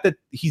 He's got that.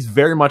 He's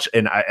very much,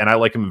 and I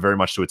like him very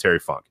much to a Terry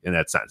Funk in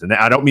that sense. And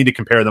I don't mean to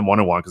compare them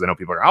one-on-one because I know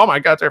people are, oh my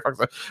God, Terry Funk,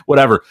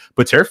 whatever.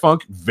 But Terry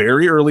Funk,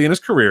 very early in his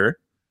career,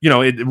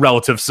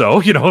 relative so,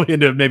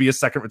 into maybe a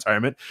second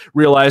retirement,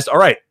 realized, all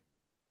right,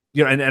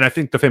 and I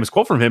think the famous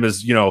quote from him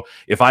is,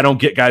 if I don't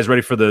get guys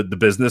ready for the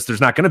business, there's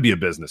not going to be a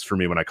business for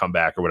me when I come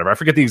back or whatever. I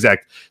forget the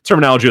exact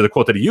terminology of the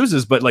quote that he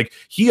uses, but like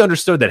he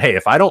understood that, hey,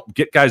 if I don't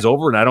get guys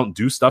over and I don't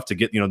do stuff to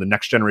get, the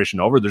next generation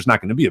over, there's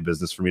not going to be a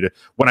business for me to,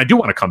 when I do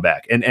want to come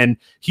back. And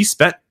he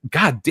spent,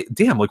 God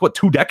damn, like what,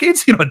 2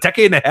 decades, a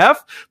decade and a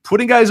half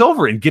putting guys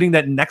over and getting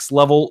that next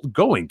level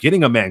going,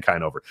 getting a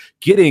Mankind over,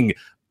 getting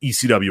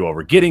ECW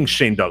over, getting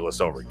Shane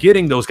Douglas over,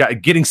 getting those guys,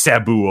 getting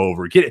Sabu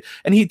over,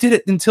 and he did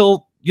it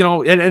until,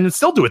 and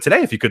still do it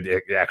today if he could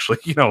actually,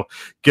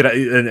 get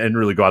and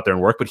really go out there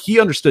and work. But he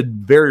understood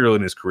very early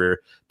in his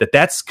career that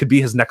could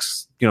be his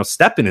next,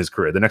 step in his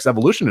career. The next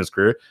evolution in his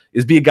career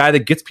is be a guy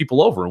that gets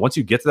people over. And once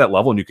you get to that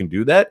level and you can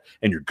do that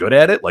and you're good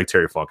at it, like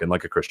Terry Funk and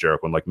like a Chris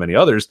Jericho and like many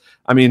others,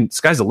 I mean,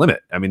 sky's the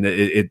limit. I mean,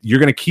 you're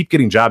going to keep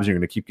getting jobs, you're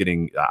going to keep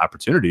getting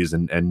opportunities,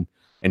 and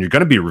you're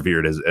going to be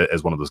revered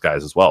as one of those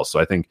guys as well. So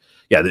I think,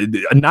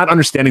 not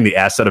understanding the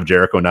asset of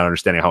Jericho, not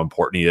understanding how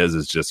important he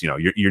is just,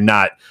 you're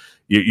not.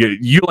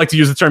 You like to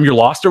use the term "you're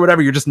lost" or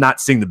whatever. You're just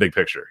not seeing the big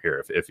picture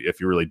here.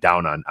 If you're really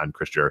down on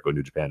Chris Jericho,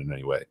 New Japan in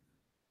any way.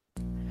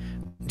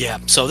 Yeah.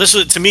 So this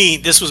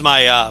was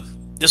my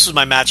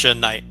match of the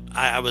night.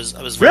 I was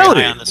very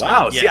high on this.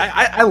 Wow. One. See,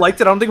 I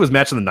liked it. I don't think it was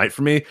match of the night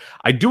for me.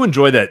 I do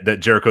enjoy that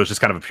Jericho is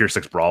just kind of a pure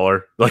 6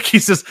 brawler. Like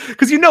he's just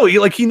because he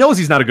knows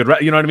he's not a good.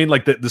 You know what I mean?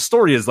 Like the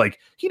story is like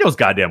he knows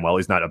goddamn well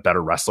he's not a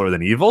better wrestler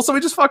than Evil, so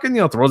he just fucking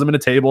throws him into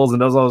tables and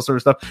does all this sort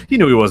of stuff. He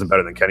knew he wasn't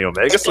better than Kenny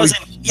Omega. So and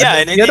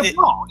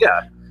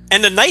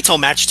the Naito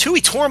match too. He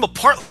tore him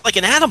apart like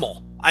an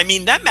animal. I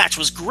mean, that match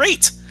was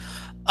great.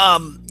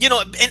 And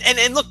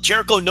look,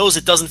 Jericho knows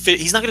it doesn't fit.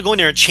 He's not going to go in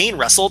there and chain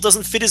wrestle. It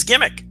doesn't fit his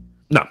gimmick.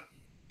 No.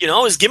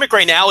 His gimmick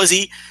right now is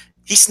he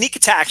sneak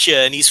attacks you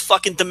and he's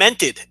fucking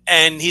demented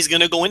and he's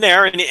going to go in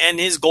there and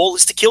his goal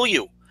is to kill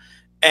you.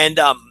 And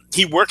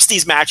he works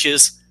these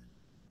matches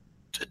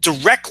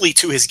directly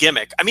to his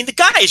gimmick. I mean, the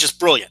guy is just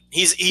brilliant.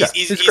 He's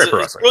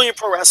a brilliant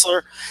pro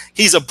wrestler.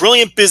 He's a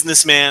brilliant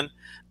businessman.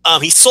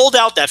 He sold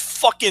out that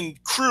fucking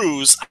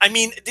cruise. I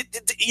mean,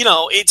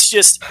 it's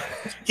just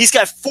he's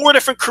got 4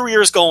 different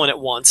careers going at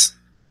once.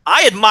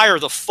 I admire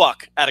the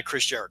fuck out of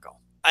Chris Jericho.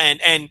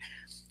 And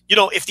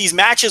if these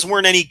matches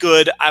weren't any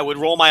good, I would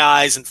roll my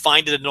eyes and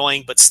find it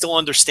annoying, but still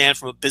understand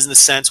from a business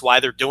sense why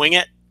they're doing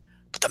it.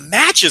 But the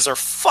matches are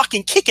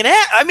fucking kicking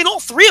ass. I mean, all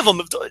 3 of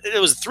them, it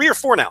was 3 or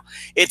 4 now.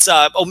 It's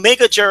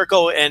Omega,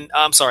 Jericho, and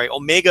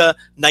Omega,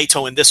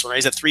 Naito in this one, right?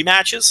 Is that 3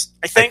 matches,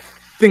 I think?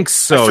 I think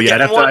so. Yeah,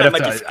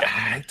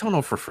 I don't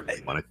know for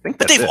one. I think,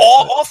 but they've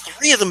all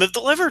 3 of them have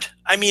delivered.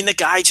 I mean, the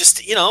guy just,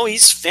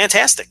 he's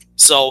fantastic.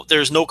 So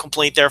there's no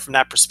complaint there from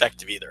that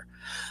perspective either.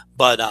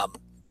 But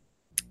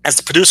as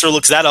the producer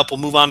looks that up, we'll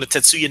move on to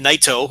Tetsuya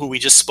Naito, who we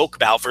just spoke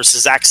about,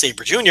 versus Zack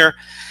Sabre Jr.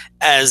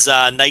 as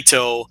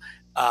Naito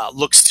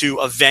looks to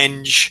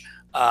avenge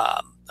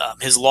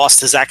his loss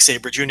to Zack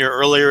Sabre Jr.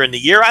 earlier in the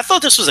year. I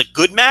thought this was a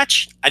good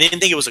match. I didn't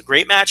think it was a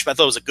great match, but I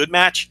thought it was a good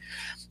match.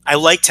 I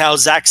liked how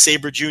Zack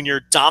Sabre Jr.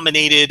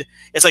 dominated.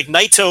 It's like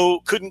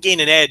Naito couldn't gain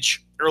an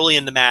edge early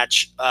in the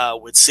match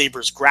with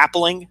Sabre's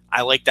grappling.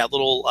 I like that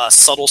little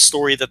subtle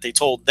story that they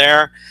told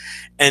there.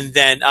 And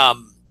then,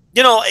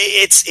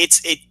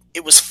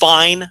 it was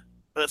fine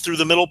through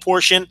the middle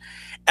portion.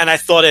 And I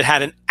thought it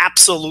had an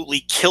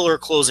absolutely killer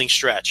closing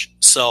stretch.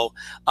 So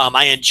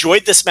I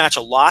enjoyed this match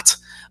a lot.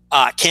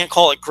 Can't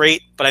call it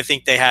great, but I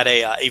think they had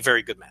a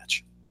very good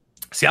match.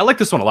 See, I like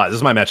this one a lot. This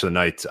is my match of the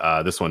night.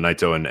 This one,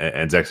 Naito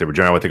and Zack Sabre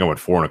Jr. I think I went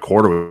 4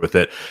 1/4 with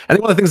it. I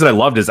think one of the things that I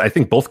loved is I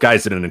think both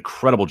guys did an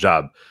incredible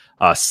job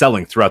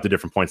selling throughout the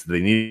different points that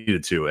they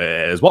needed to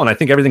as well. And I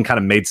think everything kind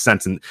of made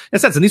sense in a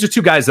sense. And these are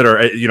 2 guys that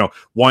are,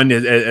 one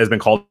has been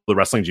called the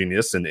wrestling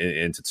genius in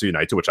Tetsuya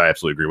Naito, which I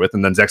absolutely agree with.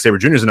 And then Zack Sabre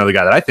Jr. is another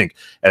guy that I think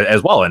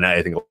as well. And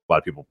I think a lot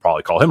of people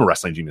probably call him a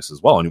wrestling genius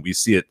as well. And we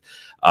see it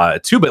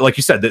too. But like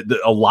you said,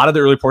 a lot of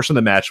the early portion of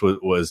the match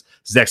was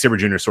Zack Sabre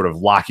Jr. sort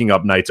of locking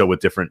up Naito with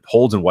different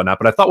holds and whatnot.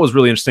 But I thought was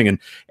really interesting.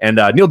 And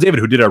Neil David,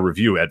 who did our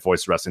review at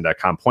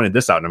voicewrestling.com, pointed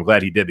this out. And I'm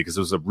glad he did because it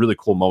was a really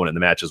cool moment in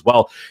the match as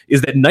well,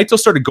 is that Naito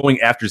started going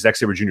after Zack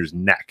Sabre Jr.'s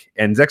neck.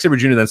 And Zack Sabre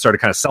Jr. then started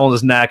kind of selling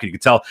his neck. And you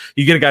could tell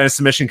you get a guy in a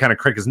submission, kind of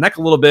crank his neck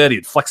a little bit.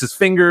 He'd flex his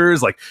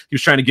fingers. Like he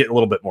was trying to get a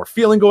little bit more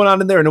feeling going on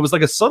in there. And it was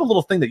like a subtle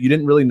little thing that you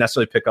didn't really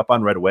necessarily pick up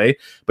on right away.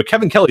 But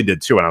Kevin Kelly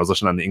did too. And I was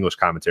listening on the English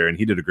commentary and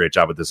he did a great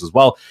job with this as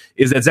well,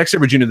 is that Zack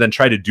Sabre Jr. then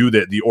tried to do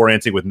the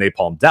orienting with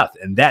Napalm Death,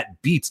 and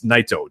that beats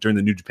Naito during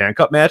the New Japan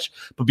Cup match.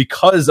 But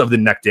because of the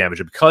neck damage,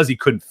 and because he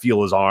couldn't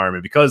feel his arm,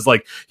 and because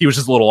like he was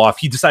just a little off,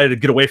 he decided to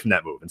get away from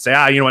that move and say,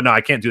 you know what, no,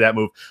 I can't do that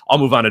move. I'll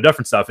move on to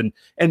different stuff.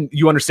 And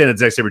you understand that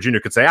Zack Sabre Jr.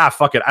 could say,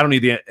 fuck it, I don't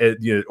need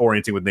the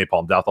orienting with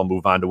Napalm Death. I'll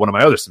move on to one of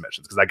my other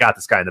submissions because I got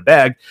this guy in the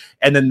bag.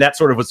 And then that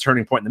sort of was a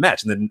turning point in the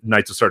match. And then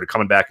Naito started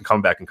coming back.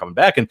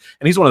 And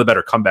he's one of the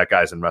better comeback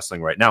guys in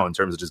wrestling right now in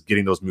terms of just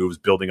getting those moves,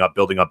 building up,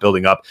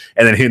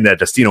 and then hitting that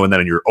Destino, and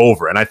then you're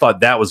over. And I thought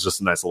that was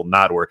just a nice little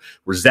nod where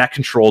Zach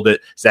controlled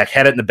it. Zach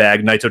had it in the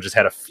bag. Naito just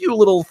had a few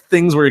little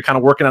things where you're kind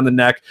of working on the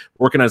neck,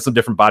 working on some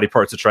different body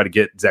parts to try to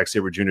get Zack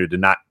Sabre Jr. to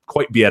not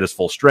quite be at his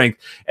full strength.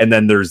 And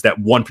then there's that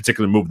one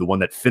particular move, the one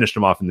that finished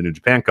him off in the New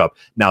Japan Cup.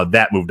 Now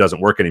that move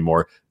doesn't work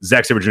anymore.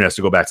 Zack Sabre Jr. has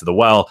to go back to the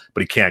well, but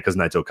he can't because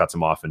Naito cuts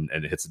him off and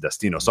hits the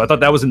Destino. So I thought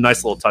that was a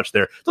nice little touch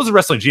there. Those are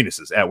wrestling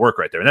geniuses at work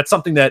right there. And that's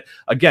something that,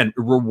 again,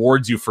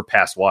 rewards you for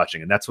past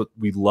watching. And that's what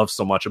we love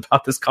so much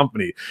about this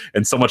company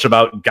and so much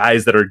about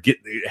guys that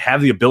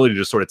have the ability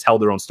to sort of tell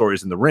their own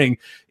stories in the ring,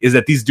 is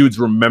that these dudes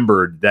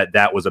remembered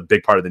that was a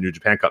big part of the New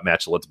Japan Cup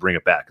match. So let's bring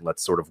it back and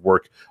let's sort of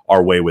work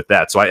our way with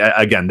that. So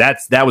again, that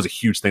was a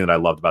huge thing that I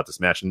loved about this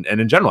match. And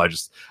in general, I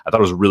thought it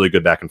was a really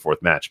good back and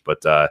forth match,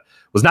 but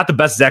was not the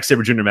best Zack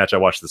Sabre Jr. match I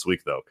watched this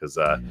week though, because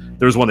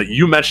there was one that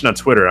you mentioned on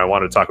Twitter and I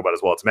wanted to talk about as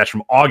well. It's a match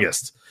from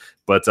August,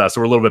 but so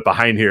we're a little bit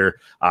behind here.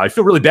 I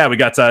feel really bad. We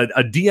got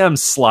a DM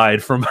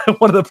slide from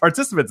one of the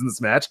participants in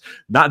this match,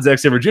 not Zack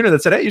Sabre Jr.,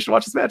 that said, "Hey, you should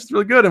watch this match. It's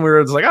really good." And we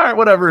were just like, "All right,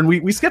 whatever." And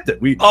we skipped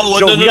it.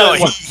 No.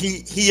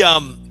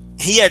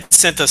 He had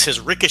sent us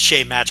his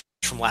Ricochet match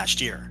from last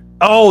year.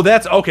 Oh,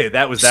 that's okay.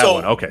 That was that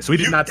one. Okay, so we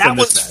did not send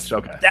this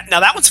match. Okay,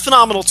 now that one's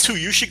phenomenal too.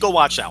 You should go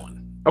watch that one.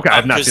 Okay,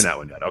 I've not seen that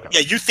one yet. Okay, yeah,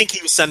 you think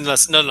he was sending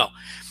us? No.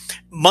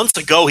 Months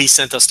ago, he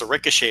sent us the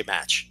Ricochet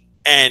match,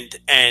 and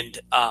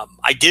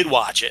I did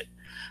watch it.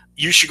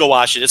 You should go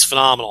watch it. It's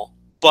phenomenal.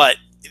 But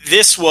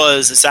this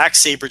was Zack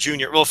Sabre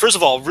Jr. Well, first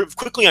of all,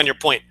 quickly on your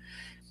point,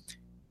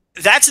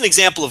 that's an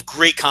example of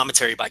great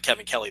commentary by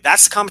Kevin Kelly.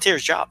 That's the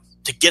commentator's job,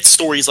 to get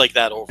stories like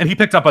that over. And he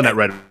picked up on that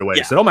right away.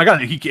 Yeah. He said, "Oh my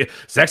God,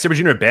 Zack Sabre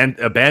Jr.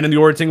 abandoned the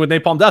orienting with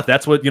Napalm Death.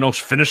 That's what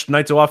finished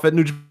Naito off at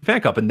New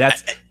Japan Cup." And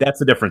that's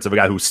the difference of a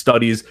guy who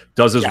studies,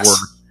 does his work,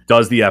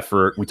 does the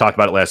effort. We talked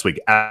about it last week.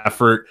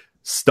 Effort,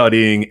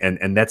 studying,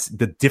 and that's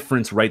the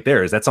difference right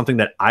there. Is that something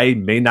that I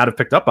may not have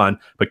picked up on,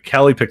 but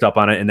Kelly picked up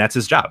on it, and that's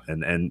his job.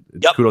 And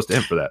kudos to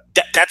him for that.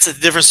 That's the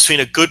difference between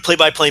a good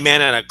play-by-play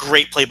man and a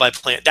great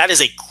play-by-play. That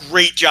is a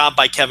great job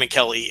by Kevin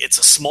Kelly. It's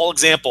a small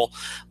example,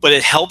 but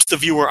it helps the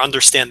viewer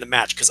understand the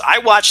match. Because I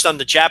watched on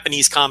the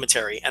Japanese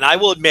commentary, and I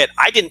will admit,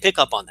 I didn't pick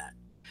up on that.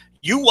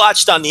 You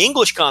watched on the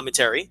English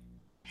commentary,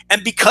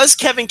 and because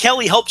Kevin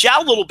Kelly helped you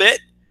out a little bit,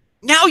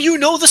 now you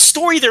know the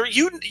story there.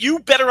 You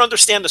better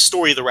understand the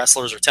story the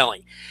wrestlers are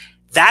telling.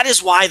 That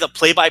is why the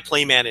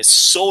play-by-play man is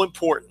so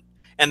important,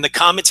 and the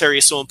commentary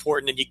is so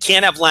important, and you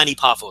can't have Lanny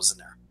Poffos in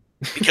there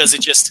because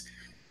it just,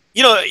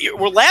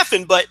 we're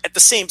laughing, but at the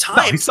same time,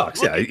 no, he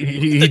sucks. Yeah,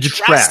 he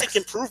drastic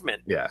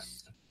improvement. Yeah.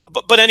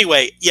 But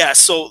anyway, yeah.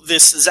 So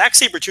this Zack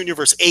Sabre Jr.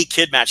 versus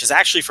A-Kid match is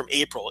actually from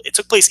April. It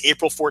took place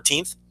April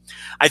 14th.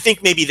 I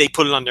think maybe they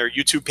put it on their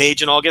YouTube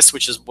page in August,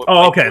 which is what.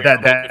 Oh, okay.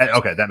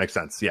 That makes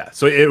sense. Yeah.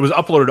 So it was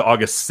uploaded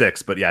August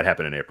 6th, but yeah, it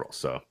happened in April.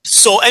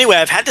 So anyway,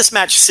 I've had this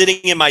match sitting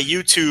in my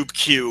YouTube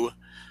queue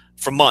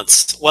for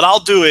months. What I'll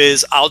do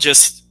is I'll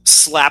just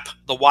slap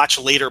the watch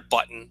later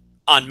button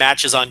on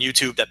matches on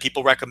YouTube that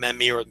people recommend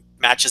me or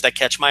matches that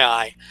catch my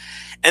eye.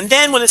 And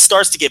then when it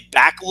starts to get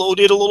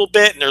backloaded a little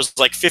bit and there's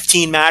like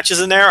 15 matches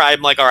in there,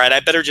 I'm like, all right, I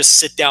better just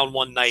sit down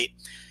one night,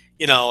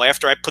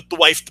 after I put the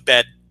wife to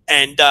bed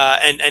and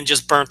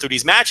just burn through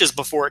these matches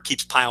before it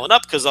keeps piling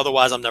up, because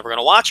otherwise I'm never going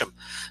to watch them.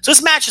 So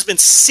this match has been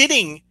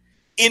sitting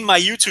in my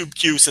YouTube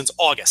queue since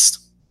August,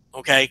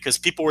 okay, because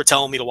people were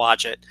telling me to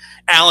watch it.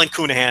 Alan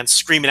Cunahan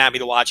screaming at me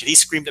to watch it. He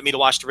screamed at me to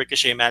watch the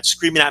Ricochet match,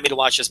 screaming at me to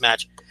watch this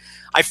match.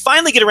 I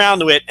finally get around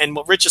to it, and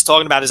what Rich is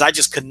talking about is I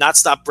just could not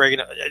stop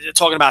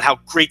talking about how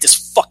great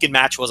this fucking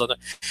match was.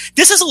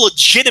 This is a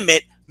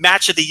legitimate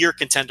match of the year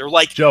contender.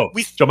 Like Joe,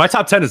 my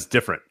top 10 is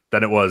different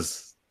than it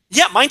was.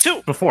 Yeah, mine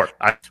too. Before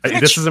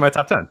this is in my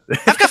top 10.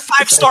 I've got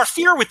 5-star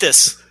fear with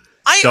this.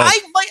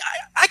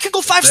 I could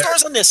go 5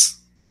 stars on this.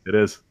 It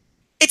is.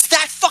 It's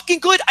that fucking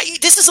good.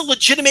 This is a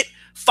legitimate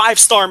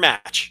 5-star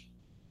match.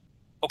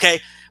 Okay,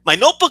 my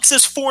notebook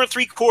says 4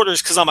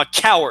 3/4 because I'm a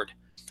coward.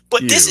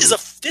 But this is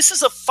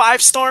a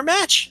 5-star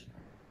match.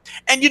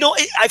 And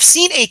I've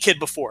seen A-Kid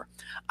before.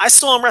 I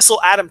saw him wrestle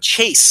Adam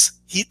Chase.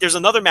 There's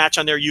another match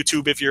on their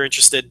YouTube if you're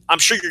interested. I'm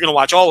sure you're going to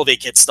watch all of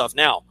A-Kid stuff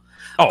now.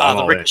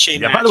 The Ricochet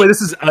match. By the way,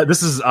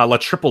 this is La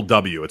Triple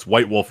W. It's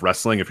White Wolf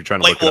Wrestling. If you're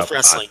trying to look it up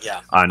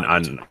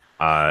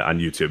on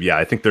YouTube. Yeah,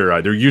 I think their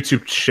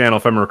YouTube channel,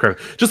 if I remember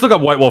correctly, just look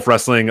up White Wolf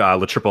Wrestling,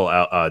 La Triple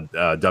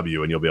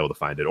W, and you'll be able to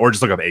find it. Or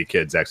just look up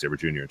A-Kid, Zack Sabre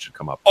Jr. It should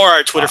come up. Or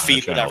our Twitter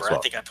feed, whatever. Well.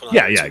 I think I put on.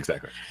 Yeah,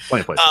 exactly.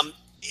 Plenty of places.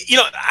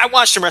 I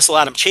watched him wrestle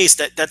Adam Chase.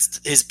 That's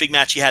his big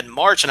match he had in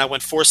March, and I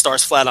went 4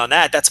 stars flat on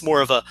that. That's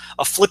more of a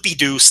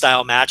flippy-do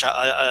style match,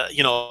 a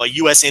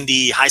US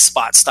Indie high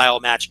spot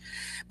style match.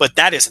 But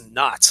that is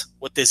not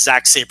what this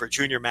Zack Sabre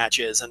Jr. match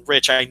is. And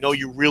Rich, I know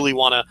you really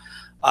want to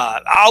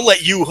I'll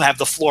let you have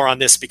the floor on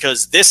this,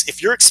 because this,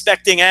 if you're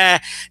expecting,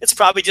 it's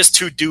probably just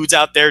two dudes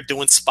out there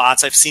doing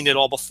spots. I've seen it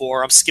all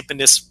before. I'm skipping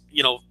this,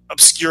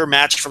 obscure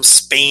match from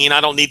Spain.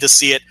 I don't need to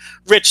see it.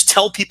 Rich,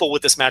 tell people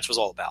what this match was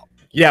all about.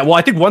 Yeah, well,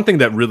 I think one thing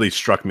that really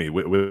struck me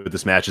with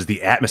this match is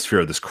the atmosphere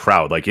of this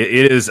crowd. Like, it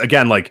is,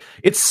 again, like,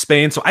 it's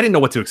Spain, so I didn't know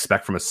what to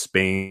expect from a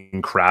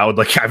Spain crowd.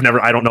 Like, I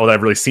don't know that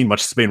I've really seen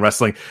much Spain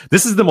wrestling.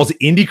 This is the most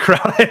indie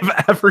crowd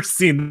I've ever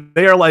seen.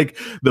 They are, like,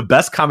 the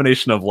best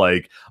combination of,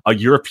 like, a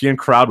European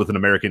crowd with an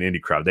American indie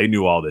crowd. They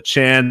knew all the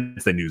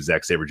chants. They knew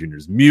Zack Sabre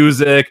Jr.'s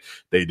music.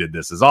 They did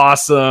This Is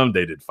Awesome.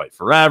 They did Fight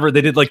Forever.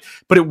 They did, like,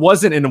 but it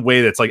wasn't in a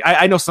way that's, like,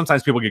 I know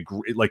sometimes people get,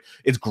 like,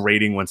 it's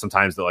grating when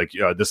sometimes they're like,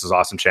 This Is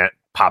Awesome chant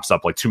pops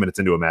up like 2 minutes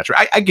into a match.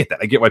 I get that.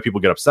 I get why people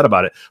get upset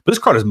about it. But this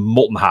crowd is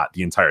molten hot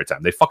the entire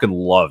time. They fucking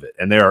love it.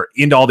 And they are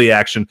into all the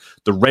action.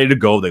 They're ready to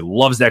go. They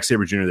love Zack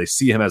Sabre Jr. They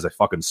see him as a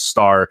fucking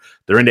star.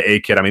 They're into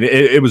A-Kid. I mean,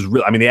 it was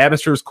real. I mean, the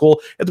atmosphere was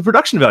cool. And the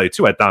production value,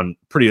 too, I found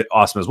pretty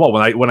awesome as well.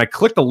 When I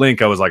clicked the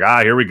link, I was like,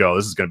 here we go.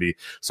 This is going to be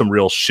some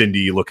real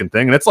shindy looking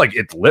thing. And it's like,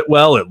 it's lit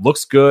well. It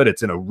looks good.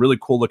 It's in a really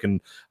cool looking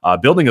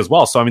building as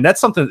well. So, I mean,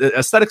 that's something.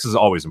 Aesthetics is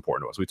always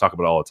important to us. We talk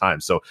about it all the time.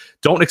 So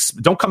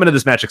don't come into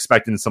this match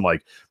expecting some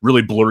like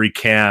really blurry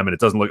cam, and it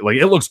doesn't look like,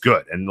 it looks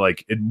good and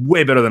like it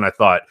way better than I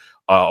thought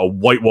a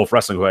White Wolf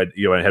Wrestling, who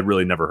I had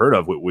really never heard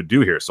of, would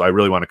do here. So I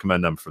really want to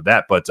commend them for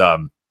that. But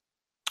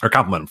or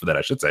compliment them for that,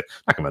 I should say.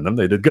 Not commend them;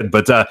 they did good.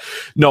 But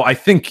no, I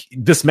think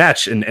this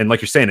match, and like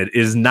you're saying, it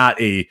is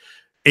not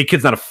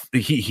A-Kid's not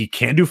he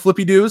can do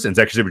flippy doos, and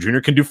Zack Sabre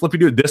Jr. can do flippy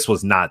doo. This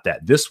was not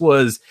that. This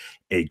was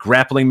a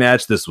grappling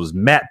match. This was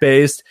mat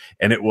based,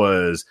 and it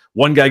was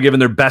one guy giving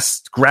their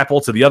best grapple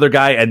to the other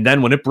guy, and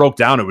then when it broke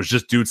down, it was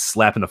just dudes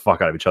slapping the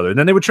fuck out of each other. And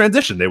then they would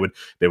transition. They would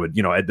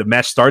the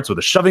match starts with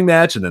a shoving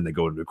match, and then they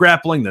go into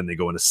grappling, then they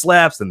go into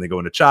slaps, then they go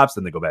into chops,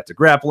 then they go back to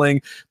grappling,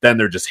 then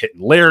they're just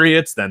hitting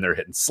lariats, then they're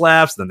hitting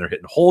slaps, then they're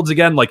hitting holds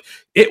again. Like,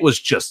 it was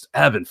just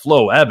ebb and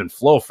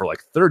flow for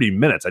like 30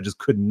 minutes. I just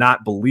could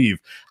not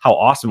believe how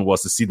awesome it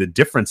was to see the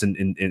difference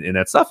in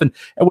that stuff. And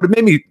what it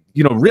made me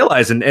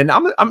realize, and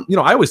I'm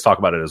I always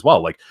talk about it as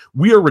well. Like,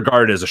 we are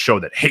regarded as a show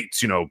that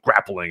hates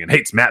grappling and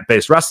hates mat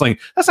based wrestling.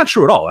 That's not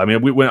true at all. I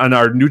mean, we went on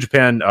our New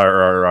Japan,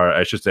 or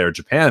I should say our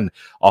Japan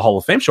Hall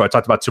of Fame show. I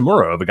talked about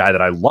Tamura, of a guy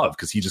that I love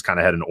because he just kind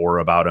of had an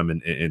aura about him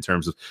in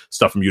terms of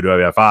stuff from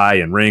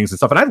UWFI and rings and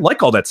stuff. And I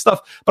like all that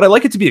stuff, but I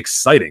like it to be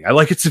exciting. I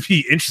like it to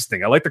be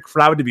interesting. I like the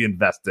crowd to be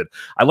invested.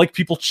 I like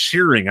people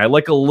cheering. I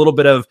like a little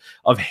bit of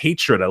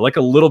hatred. I like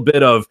a little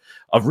bit of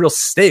real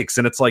stakes.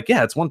 And it's like,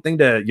 yeah, it's one thing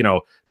to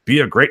be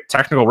a great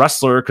technical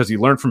wrestler because you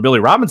learned from Billy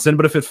Robinson,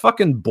 but if it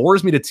fucking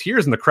bores me to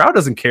tears and the crowd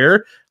doesn't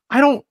care,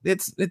 to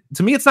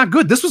me, it's not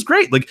good. This was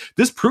great. Like,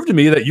 this proved to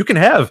me that you can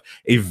have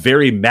a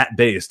very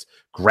mat-based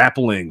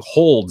grappling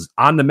holds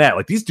on the mat.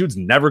 Like, these dudes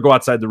never go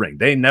outside the ring.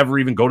 They never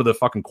even go to the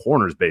fucking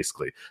corners,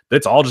 basically.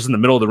 It's all just in the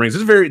middle of the rings.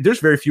 There's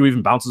very few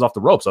even bounces off the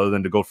ropes other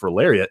than to go for a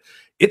lariat.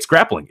 It's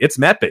grappling. It's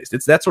mat-based.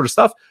 It's that sort of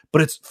stuff,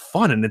 but it's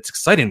fun and it's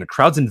exciting. The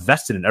crowd's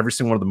invested in every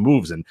single one of the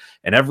moves, and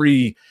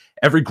every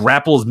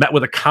grapple is met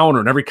with a counter,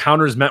 and every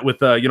counter is met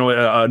with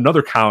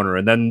another counter,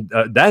 and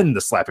then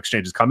the slap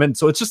exchanges come in.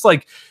 So it's just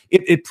like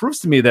it proves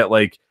to me that,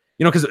 like,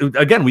 because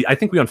again, I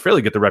think we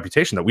unfairly get the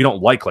reputation that we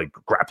don't like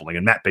grappling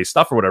and mat-based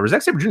stuff or whatever.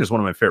 Zack Sabre Jr. is one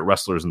of my favorite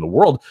wrestlers in the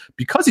world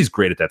because he's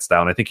great at that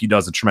style, and I think he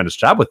does a tremendous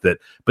job with it.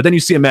 But then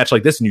you see a match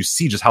like this, and you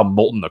see just how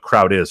molten the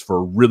crowd is for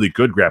a really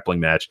good grappling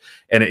match.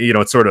 And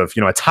it's sort of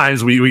at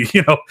times we're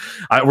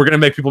going to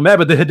make people mad,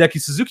 but the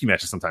Hideki Suzuki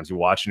matches sometimes you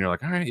watch and you're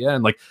like, all right, yeah,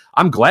 and like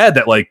I'm glad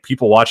that like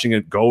people watching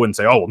it go and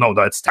say, oh no,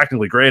 that's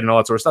technically great and all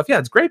that sort of stuff. Yeah,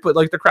 it's great, but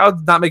like the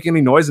crowd's not making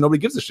any noise and nobody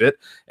gives a shit,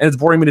 and it's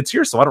boring me to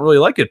tears, so I don't really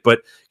like it. But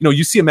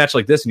you see a match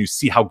like this and you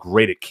see how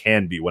great it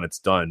can be when it's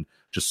done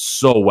just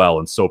so well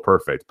and so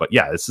perfect. But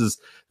yeah, this is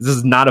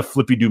not a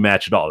flippy do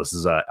match at all. This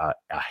is a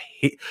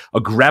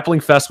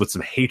grappling fest with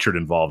some hatred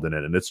involved in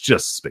it, and it's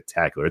just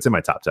spectacular. It's in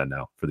my top 10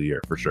 now for the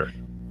year for sure.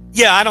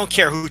 Yeah, I don't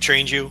care who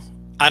trained you.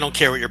 I don't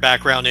care what your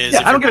background is.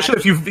 Yeah, I don't give a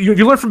shit if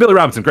you learn from Billy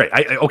Robinson. Great.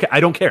 I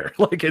don't care.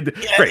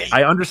 Great.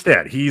 I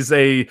understand. He's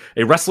a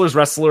wrestler's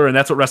wrestler, and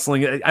that's what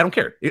wrestling is. I don't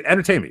care.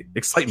 Entertain me.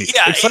 Excite me.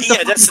 Yeah,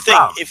 that's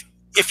the thing.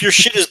 If your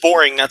shit is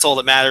boring, that's all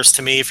that matters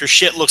to me. If your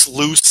shit looks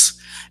loose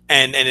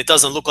and it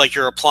doesn't look like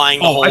you're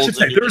applying the holds. I should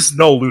say, there's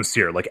no loose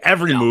here. Like,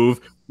 every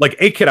move, like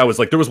A-Kid, I was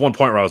like, there was one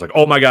point where I was like,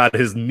 oh my God,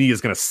 his knee is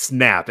going to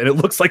snap. And it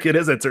looks like it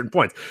is at certain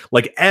points.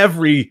 Like,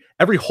 every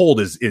hold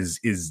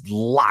is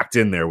locked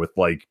in there with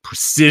like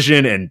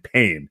precision and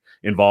pain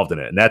involved in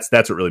it. And that's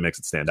what really makes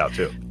it stand out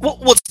too.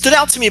 What stood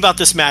out to me about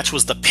this match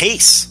was the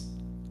pace.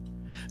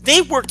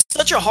 They worked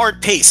such a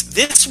hard pace.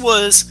 This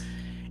was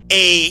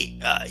a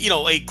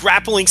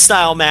grappling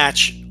style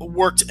match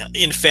worked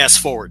in fast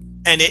forward,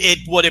 and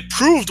what it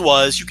proved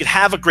was you could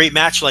have a great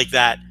match like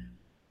that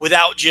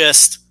without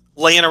just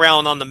laying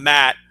around on the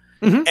mat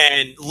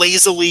and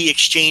lazily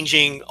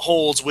exchanging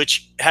holds,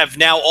 which have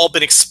now all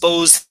been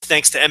exposed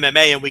thanks to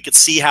MMA, and we could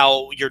see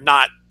how you're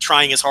not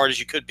trying as hard as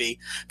you could be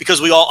because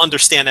we all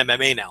understand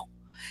MMA now.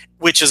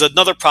 which is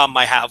another problem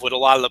I have with a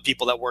lot of the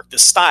people that work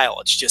this style.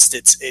 It's just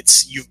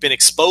you've been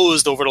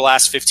exposed over the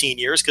last 15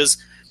 years because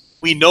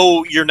we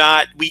know you're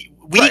not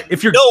right.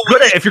 If you're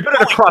good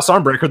at a cross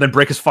arm breaker, then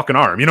break his fucking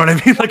arm. You know what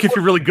I mean? Like if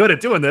you're really good at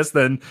doing this,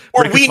 then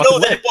or we know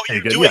that what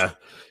you're doing. Yeah.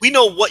 We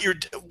know what you're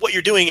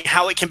doing,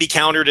 how it can be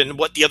countered, and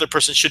what the other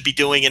person should be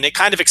doing, and it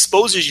kind of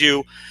exposes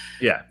you.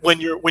 Yeah. When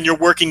you're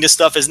working this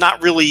stuff is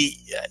not really.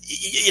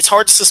 It's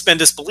hard to suspend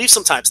disbelief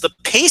sometimes. The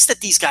pace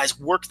that these guys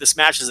work this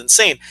match is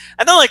insane.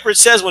 And then, like Rich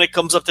says, when it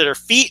comes up to their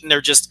feet and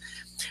they're just,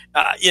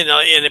 and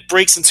it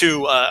breaks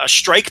into a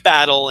strike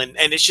battle, and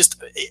it's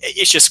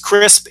just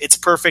crisp. It's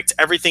perfect.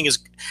 Everything is,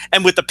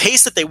 and with the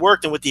pace that they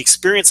worked and with the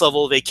experience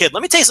level of A-Kid.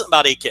 Let me tell you something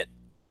about A-Kid,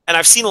 and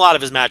I've seen a lot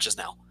of his matches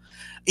now.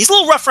 He's a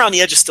little rough around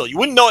the edges still. You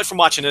wouldn't know it from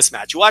watching this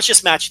match. You watch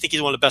this match, you think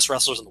he's one of the best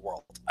wrestlers in the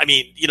world. I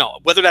mean,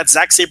 whether that's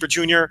Zack Sabre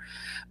Jr.,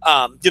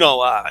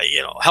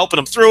 helping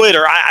him through it,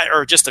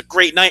 or just a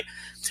great night.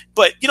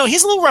 But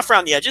he's a little rough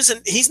around the edges,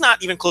 and he's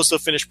not even close to a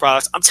finished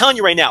product. I'm telling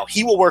you right now,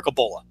 he will work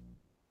Ebola.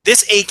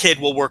 This A-Kid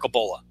will work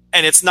Ebola,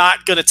 and it's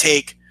not going to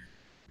take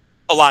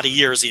a lot of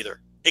years either.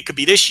 It could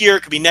be this year,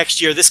 it could be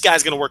next year. This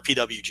guy's going to work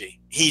PWG.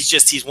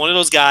 He's one of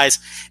those guys.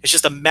 It's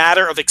just a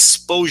matter of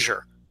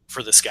exposure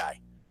for this guy.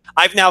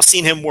 I've now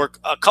seen him work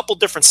a couple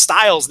different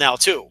styles now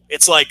too.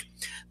 It's like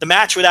the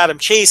match with Adam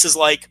Chase is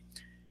like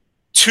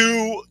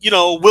two,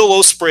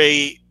 Will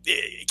Ospreay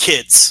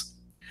kids.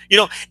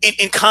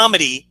 In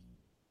comedy,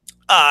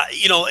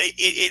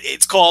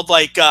 it's called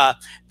like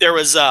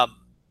there's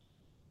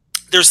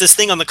this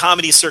thing on the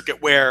comedy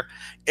circuit where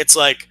it's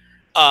like,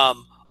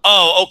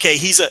 okay,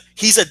 he's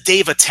a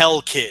Dave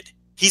Attell kid.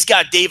 He's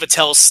got Dave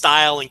Attell's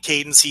style and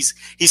cadence.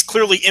 He's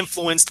clearly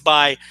influenced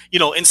by,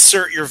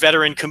 insert your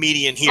veteran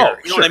comedian here. Oh,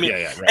 you know what I mean?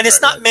 Yeah, right, and it's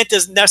not meant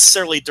as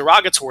necessarily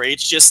derogatory.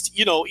 It's just,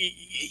 Will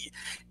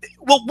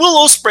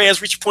Ospreay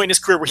has reached a point in his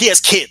career where he has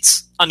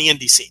kids on the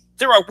indie scene.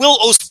 There are Will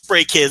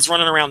Ospreay kids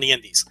running around the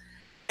indies.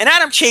 And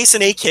Adam Chase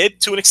and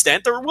A-Kid, to an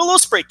extent, they're Will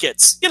Ospreay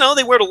kids. They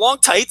wear the long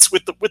tights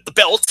with the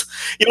belt.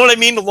 You know what I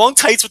mean? The long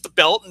tights with the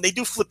belt, and they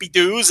do flippy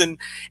doos, and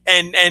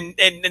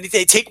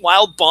they take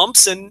wild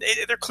bumps, and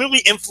they're clearly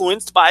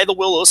influenced by the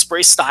Will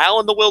Ospreay style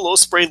and the Will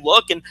Ospreay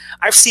look. And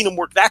I've seen him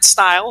work that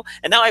style,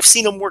 and now I've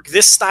seen him work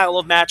this style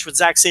of match with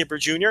Zack Sabre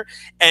Jr.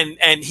 And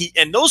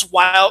those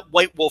wild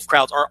White Wolf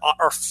crowds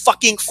are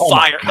fucking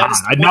fire.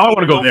 Now I want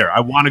to go there. I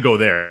want to go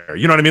there.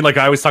 You know what I mean? Like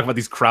I always talk about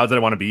these crowds that I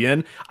want to be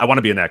in. I want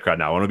to be in that crowd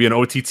now. I want to be an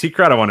OTT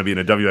crowd. I want to be in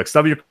a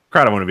WXW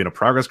crowd. I want to be in a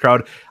Progress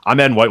crowd. I'm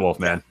in White Wolf,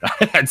 man.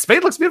 And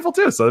Spade looks beautiful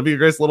too, so that'd be a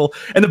great little.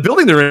 And the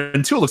building they're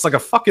in too looks like a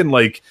fucking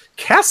like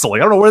castle. Like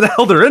I don't know where the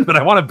hell they're in, but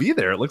I want to be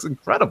there. It looks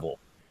incredible.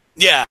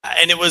 Yeah,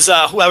 and it was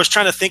who I was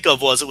trying to think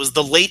of was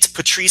the late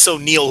Patrice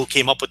O'Neill who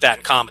came up with that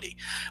in comedy.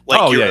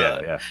 Like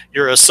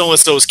you're a so and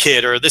so's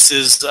kid, or this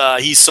is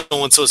he's so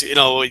and so's.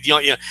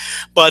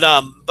 But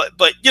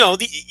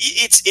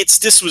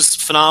this was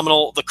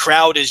phenomenal. The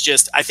crowd is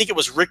just. I think it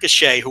was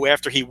Ricochet who,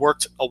 after he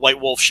worked a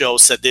White Wolf show,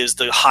 said this is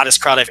the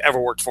hottest crowd I've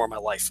ever worked for in my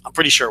life. I'm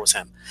pretty sure it was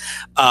him.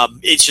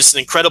 It's just an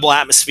incredible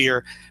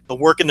atmosphere. The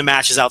work in the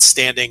match is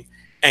outstanding.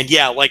 And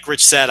yeah, like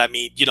Rich said, I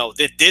mean,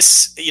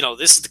 this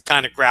is the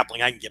kind of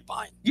grappling I can get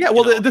behind. Yeah,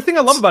 well, the thing I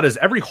love about it is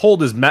every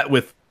hold is met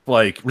with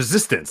like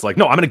resistance. Like,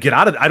 no, I'm going to get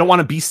out of it. I don't want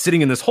to be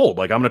sitting in this hold.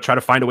 Like, I'm going to try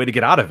to find a way to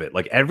get out of it.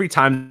 Like every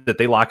time that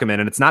they lock him in,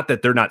 and it's not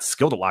that they're not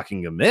skilled at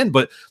locking him in,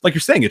 but like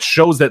you're saying, it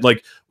shows that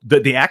like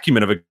the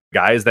acumen of a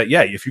guy is that,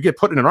 yeah, if you get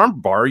put in an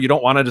arm bar, you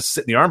don't want to just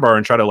sit in the arm bar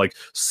and try to like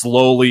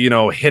slowly,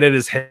 hit at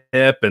his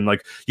hip, and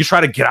like you try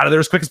to get out of there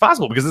as quick as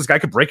possible because this guy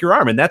could break your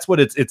arm. And that's what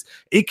it's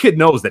A-Kid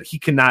knows that he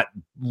cannot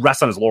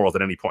rest on his laurels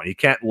at any point. He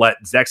can't let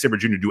Zack Sabre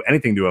Jr. do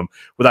anything to him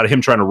without him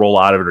trying to roll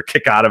out of it or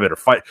kick out of it or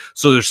fight.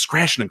 So they're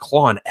scratching and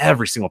clawing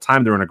every single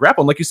time they're in a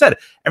grapple. And like you said,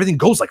 everything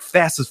goes like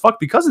fast as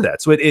fuck because of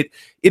that. So it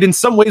in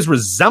some ways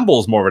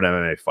resembles more of an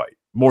MMA fight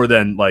more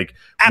than like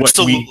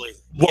absolutely.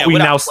 What we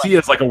now see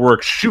is like a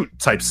work shoot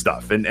type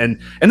stuff, and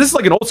this is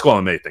like an old school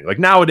MMA thing. Like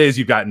nowadays,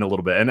 you've gotten a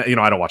little bit, and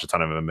I don't watch a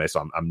ton of MMA,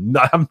 so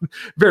I'm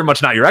very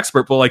much not your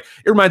expert. But like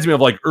it reminds me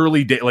of like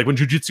early day, like when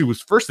jiu-jitsu was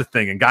first a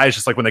thing, and guys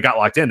just like when they got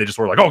locked in, they just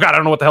were like, oh god, I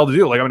don't know what the hell to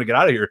do. Like I'm gonna get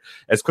out of here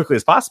as quickly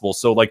as possible.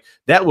 So like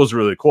that was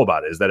really cool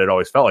about it, is that it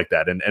always felt like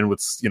that. And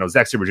what's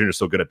Zack Sabre Jr. is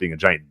so good at being a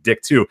giant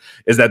dick too,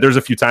 is that there's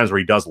a few times where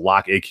he does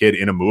lock A-Kid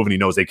in a move, and he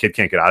knows A-Kid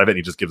can't get out of it, and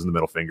he just gives him the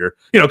middle finger,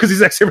 because he's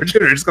Zack Sabre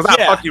Jr. He just goes,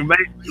 fuck you, mate.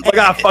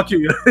 Like fuck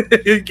you,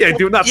 you can't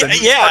do nothing.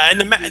 Yeah,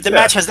 and the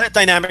match has that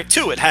dynamic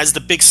too. It has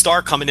the big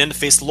star coming in to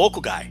face the local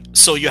guy.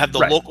 So you have the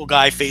local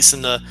guy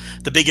facing the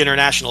big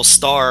international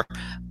star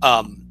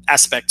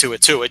aspect to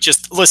it too. It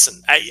just,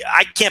 listen,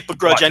 I can't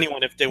begrudge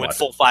anyone if they went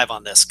full 5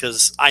 on this,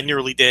 because I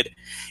nearly did.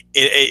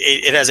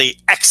 It has a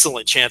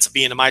excellent chance of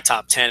being in my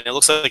top 10. It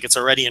looks like it's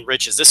already in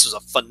Rich's. This was a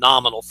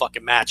phenomenal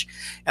fucking match,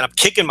 and I'm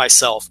kicking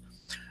myself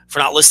for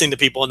not listening to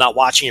people and not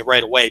watching it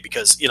right away,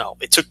 because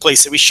it took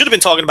place. We should have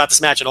been talking about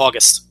this match in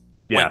August.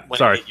 Yeah, when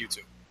sorry. It hit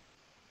YouTube.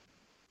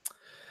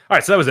 All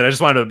right, so that was it. I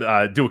just wanted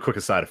to do a quick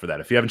aside for that.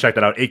 If you haven't checked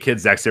that out,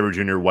 A-Kid, Zack Sabre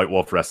Jr., White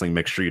Wolf Wrestling,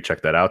 make sure you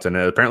check that out. And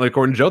apparently,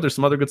 according to Joe, there's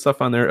some other good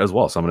stuff on there as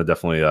well. So I'm going to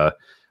definitely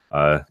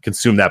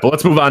consume that. But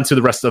let's move on to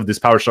the rest of this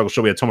Power Struggle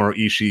show. We had Tomohiro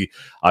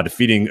Ishii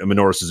defeating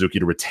Minoru Suzuki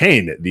to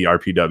retain the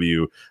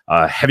RPW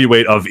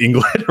heavyweight of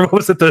England. Or what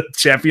was it? The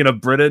champion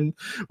of Britain?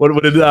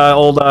 What did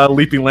old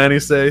Leaping Lanny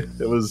say?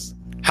 It was...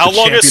 How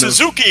long has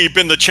Suzuki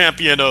been the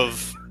champion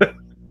of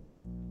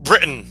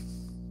Britain?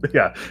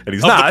 Yeah, and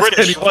he's not. The British.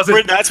 And he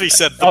wasn't. That's what he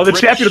said. The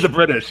champion of the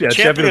British. Yeah,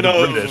 champion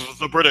of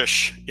the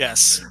British.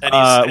 Yes. And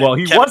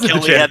he wasn't the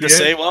champion. Had to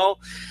say, well,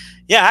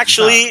 yeah,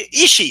 actually,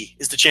 Ishii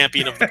is the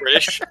champion of the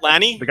British.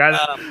 Lanny, the guy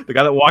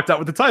that walked out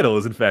with the title,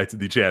 is in fact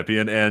the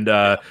champion, and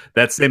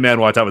that same man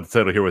walked out with the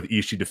title here with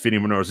Ishii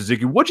defeating Minoru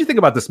Suzuki. What do you think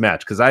about this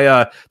match? Because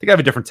I think I have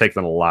a different take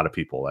than a lot of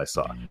people I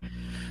saw.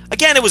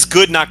 Again, it was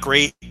good, not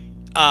great.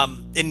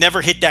 It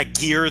never hit that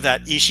gear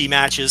that Ishii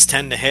matches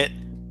tend to hit.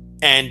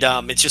 And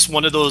it's just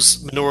one of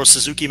those Minoru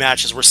Suzuki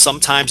matches where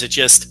sometimes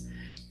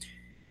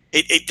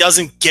it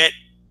doesn't get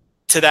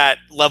to that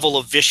level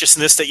of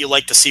viciousness that you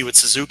like to see with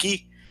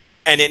Suzuki.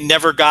 And it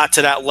never got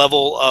to that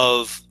level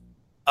of,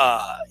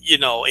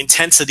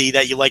 intensity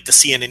that you like to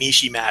see in an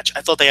Ishii match.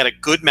 I thought they had a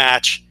good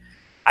match.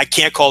 I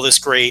can't call this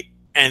great.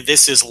 And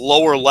this is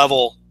lower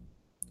level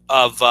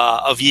of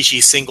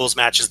Ishii singles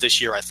matches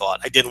this year, I thought.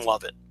 I didn't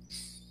love it.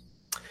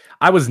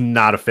 I was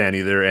not a fan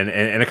either, and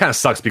it kind of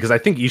sucks because I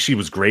think Ishii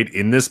was great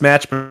in this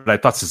match, but I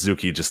thought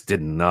Suzuki just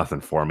did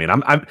nothing for me.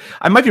 And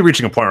I might be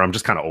reaching a point where I'm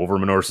just kind of over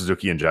Minoru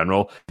Suzuki in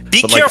general.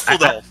 Be careful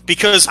though,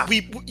 because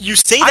you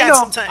say that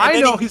sometimes. I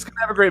know he's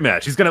gonna have a great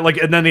match. He's gonna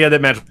and then he had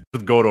that match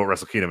with Goto at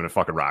Wrestle Kingdom and it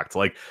fucking rocked.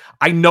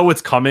 I know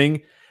it's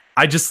coming.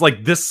 I just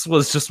this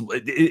was just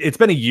it's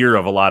been a year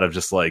of a lot of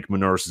just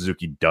Minoru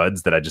Suzuki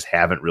duds that I just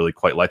haven't really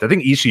quite liked. I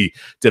think Ishii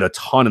did a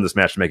ton in this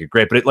match to make it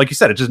great, but like you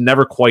said, it just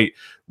never quite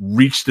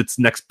reached its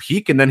next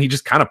peak, and then he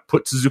just kind of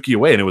put Suzuki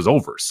away and it was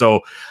over.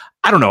 So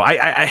I don't know.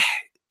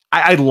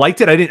 I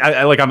liked it.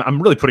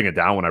 I'm really putting it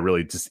down when I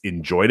really just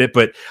enjoyed it,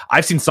 but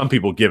I've seen some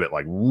people give it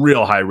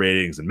real high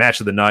ratings and match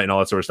of the night and all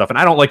that sort of stuff. And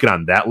I don't like it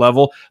on that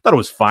level. I thought it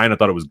was fine. I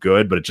thought it was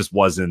good, but it just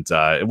wasn't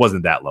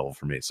that level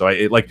for me. So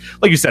like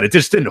you said, it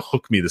just didn't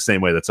hook me the same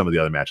way that some of the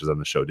other matches on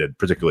the show did,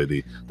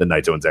 particularly the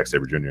Naito and Zack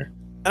Sabre Jr.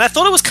 And I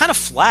thought it was kind of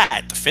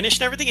flat, the finish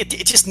and everything. It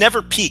just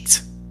never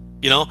peaked.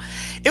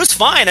 It was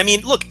fine. I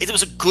mean, look, it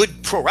was a good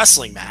pro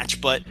wrestling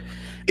match, but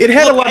it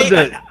had a lot of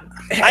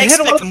I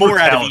expect more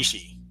out of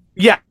Ishii.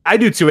 Yeah, I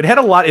do too. It had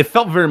a lot. It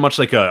felt very much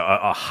like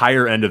a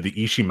higher end of the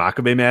Ishii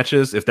Makabe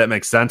matches, if that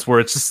makes sense, where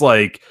it's just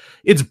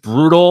it's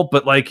brutal,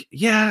 but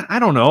I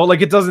don't know.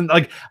 It doesn't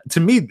to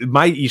me,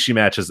 my Ishii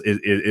matches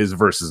is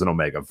versus an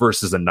Omega,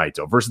 versus a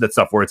Naito, versus that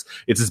stuff where it's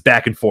this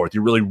back and forth.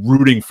 You're really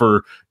rooting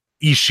for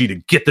Ishii to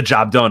get the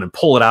job done and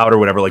pull it out or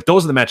whatever.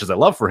 Those are the matches I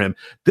love for him.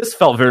 This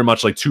felt very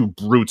much like two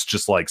brutes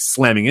just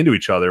slamming into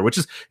each other, which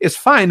is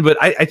fine,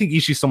 but I think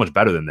Ishii's so much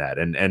better than that.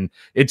 And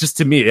it just,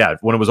 to me,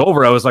 when it was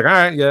over, I was like, all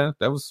right, yeah,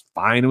 that was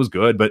fine. It was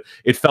good, but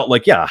it felt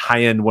like, a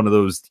high end one of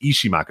those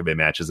Ishii Makabe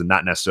matches and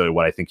not necessarily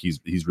what I think he's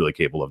really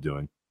capable of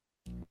doing.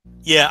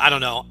 Yeah, I don't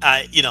know.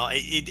 I'd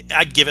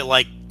give it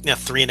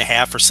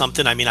 3.5 or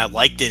something. I mean, I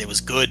liked it. It was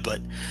good,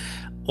 but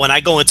when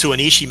I go into an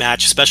Ishii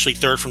match, especially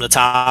third from the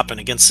top and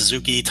against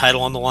Suzuki,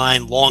 title on the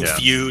line, long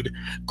feud,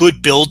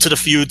 good build to the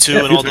feud too,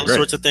 and all those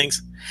sorts of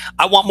things,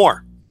 I want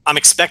more. I'm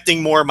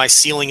expecting more. My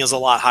ceiling is a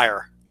lot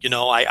higher.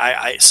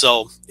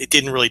 So it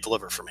didn't really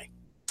deliver for me.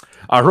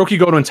 Hiroki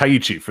Goto and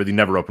Taichi for the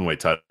never open weight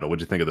title. What did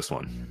you think of this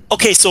one?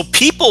 Okay, so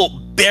people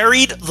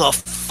buried the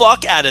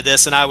fuck out of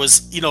this, and I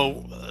was,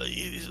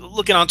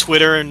 looking on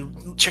Twitter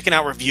and checking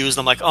out reviews, and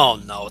I'm like, oh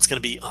no, it's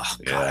gonna be, oh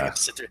god, I have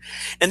to sit there.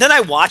 And then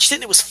I watched it,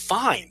 and it was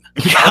fine.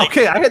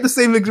 Okay, I had the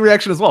same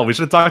reaction as well. We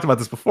should have talked about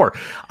this before.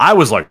 I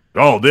was like,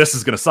 oh, this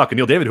is gonna suck. And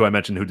Neil David, who I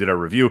mentioned, who did our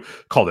review,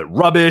 called it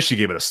rubbish. He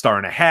gave it a 1.5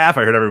 stars.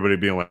 I heard everybody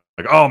being like,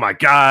 oh my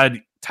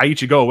god,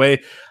 Taichi, go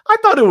away. I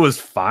thought it was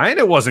fine.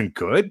 It wasn't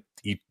good.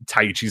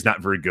 Taichi's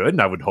not very good,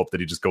 and I would hope that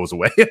he just goes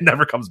away and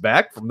never comes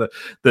back from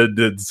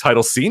the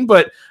title scene.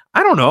 But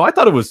I don't know. I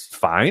thought it was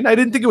fine. I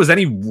didn't think it was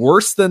any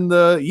worse than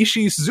the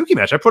Ishii Suzuki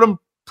match. I put them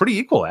pretty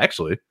equal,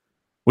 actually.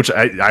 Which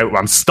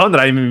I'm stunned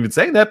that I'm even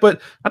saying that,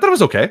 but I thought it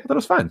was okay. I thought it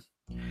was fine.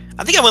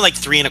 I think I went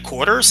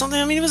 3.25 or something.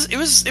 I mean,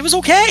 it was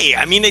okay.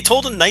 I mean, they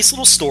told a nice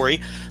little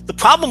story. The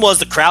problem was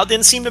the crowd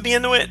didn't seem to be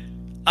into it.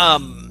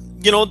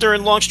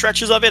 During long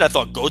stretches of it, I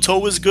thought Goto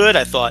was good.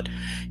 I thought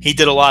he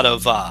did a lot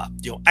of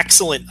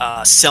excellent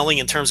selling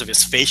in terms of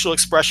his facial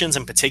expressions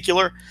in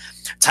particular.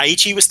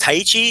 Taichi was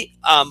Taichi.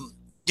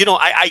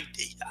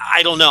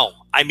 I don't know.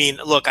 I mean,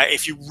 look,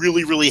 if you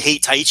really, really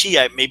hate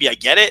Taichi, maybe I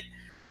get it.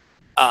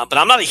 But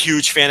I'm not a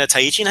huge fan of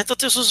Taichi, and I thought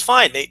this was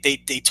fine.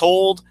 They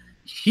told...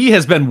 He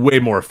has been way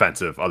more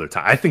offensive other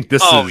times. I think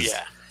this is...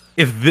 Yeah.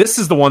 If this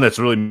is the one that's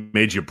really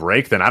made you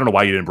break, then I don't know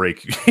why you didn't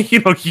break,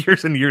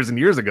 years and years and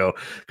years ago.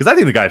 Because I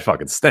think the guy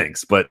fucking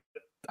stinks. But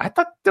I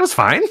thought that was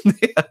fine.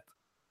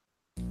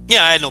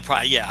 Yeah, I had no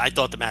problem. Yeah, I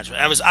thought the match...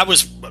 I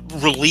was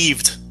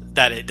relieved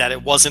that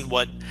it wasn't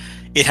what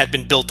it had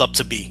been built up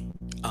to be.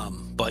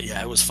 But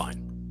yeah, it was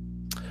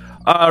fine.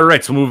 All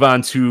right, so move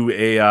on to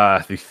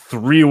the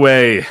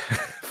three-way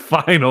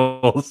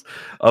finals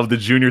of the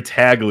Junior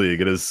Tag League.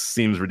 It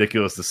seems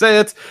ridiculous to say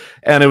it,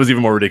 and it was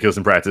even more ridiculous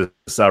in practice.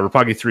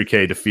 Roppongi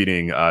 3K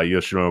defeating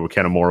Yoshinobu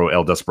Kanemaru,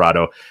 El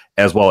Desperado,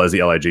 as well as the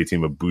LIJ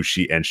team of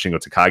Bushi and Shingo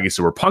Takagi.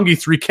 So Roppongi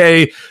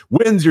 3K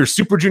wins your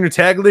Super Junior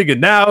Tag League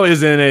and now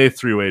is in a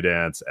three-way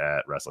dance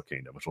at Wrestle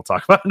Kingdom, which we'll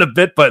talk about in a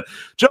bit. But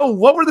Joe,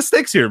 what were the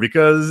stakes here?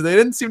 Because they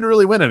didn't seem to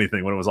really win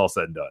anything when it was all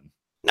said and done.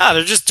 No,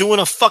 they're just doing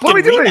a fucking What are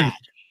we doing? rematch.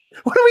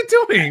 What are we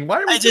doing?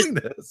 Why are we doing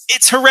this?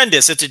 It's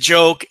horrendous. It's a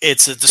joke.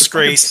 It's a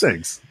disgrace.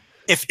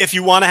 If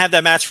you want to have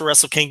that match for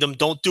Wrestle Kingdom,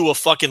 don't do a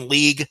fucking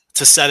league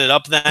to set it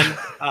up then.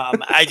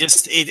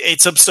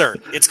 It's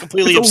absurd. It's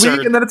completely absurd.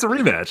 League and then it's a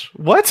rematch.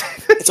 What?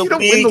 It's you don't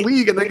win the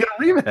league and then get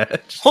a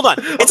rematch. Hold on.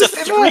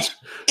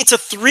 It's a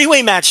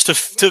three-way match to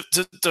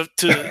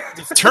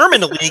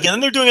determine the league, and then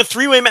they're doing a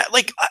three-way match.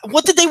 Like,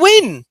 what did they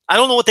win? I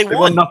don't know what they won. They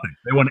won nothing.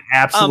 They won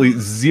absolutely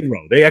zero.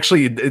 They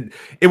actually,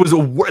 it was they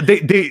would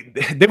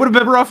have been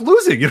better off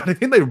losing. You know what I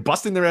mean? They were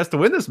busting their ass to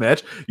win this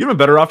match. You'd have been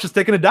better off just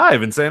taking a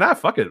dive and saying,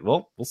 fuck it.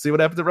 Well, we'll see what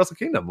happens at Wrestle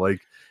Kingdom.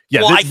 Like,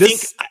 yeah. Well, I think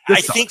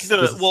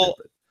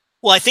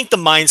the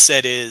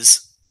mindset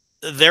is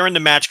they're in the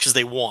match because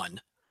they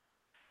won,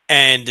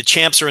 and the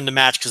champs are in the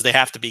match because they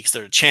have to be because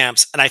they're the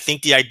champs. And I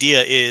think the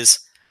idea is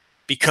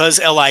because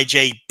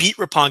LIJ beat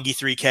Roppongi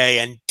 3K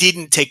and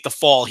didn't take the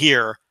fall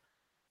here,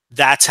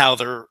 that's how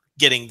they're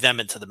getting them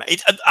into the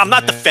match. I'm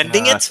not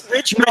defending it,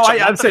 Rich. No,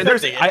 I'm saying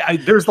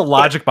there's the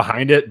logic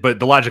behind it, but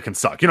the logic can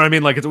suck. You know what I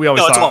mean? Like we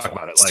always talk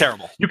about it. It's like,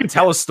 terrible. You can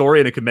tell a story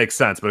and it can make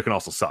sense, but it can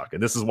also suck.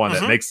 And this is one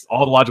that makes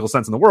all the logical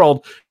sense in the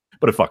world,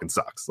 but it fucking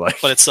sucks. But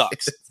it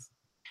sucks.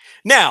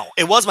 Now,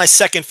 it was my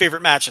second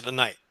favorite match of the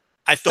night.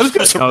 I thought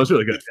it was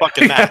really good.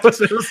 Fucking match.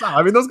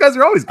 I mean, those guys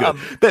are always good.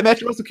 That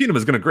match at Wrestle Kingdom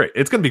is going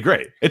to be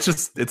great. It's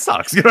just, it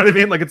sucks. You know what I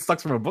mean? Like, it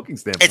sucks from a booking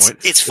standpoint.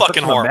 It's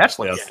fucking horrible. From a match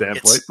layout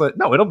standpoint, but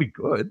no, it'll be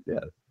good. Yeah.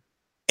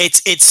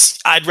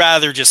 I'd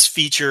rather just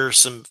feature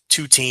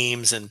two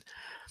teams and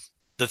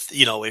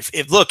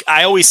look,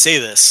 I always say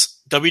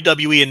this,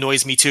 WWE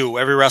annoys me too.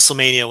 Every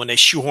WrestleMania when they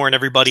shoehorn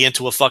everybody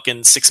into a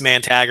fucking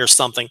 6-man tag or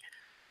something.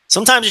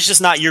 Sometimes it's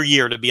just not your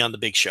year to be on the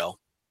big show.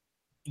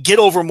 Get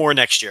over more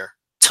next year.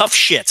 Tough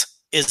shit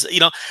is,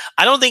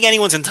 I don't think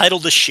anyone's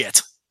entitled to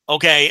shit.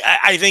 Okay.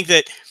 I think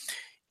that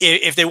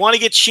if they want to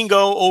get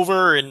Shingo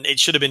over, and it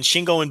should have been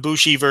Shingo and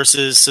Bushi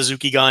versus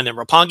Suzuki Gun and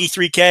Roppongi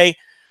 3K,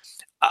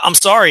 I'm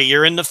sorry,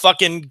 you're in the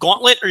fucking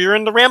gauntlet or you're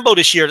in the Rambo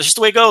this year. That's just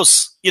the way it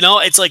goes.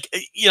 It's like,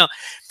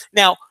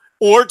 now,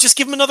 or just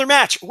give them another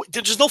match.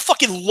 There's no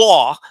fucking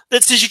law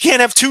that says you can't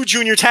have 2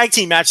 junior tag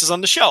team matches on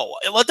the show.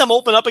 Let them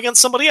open up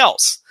against somebody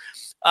else.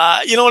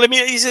 You know what I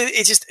mean?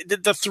 It's just the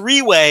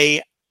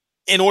 3-way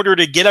in order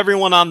to get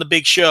everyone on the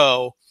big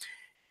show.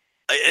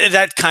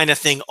 That kind of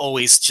thing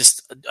always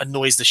just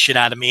annoys the shit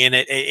out of me. And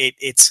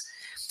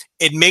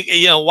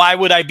why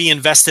would I be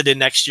invested in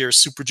next year's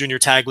Super Junior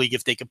Tag League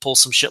if they could pull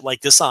some shit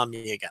like this on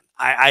me again?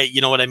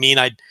 You know what I mean?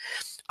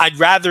 I'd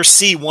rather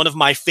see one of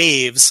my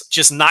faves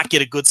just not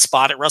get a good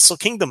spot at Wrestle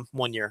Kingdom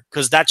one year,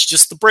 because that's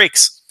just the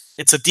breaks.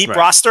 It's a deep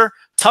roster,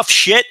 tough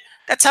shit.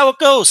 That's how it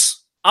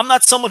goes. I'm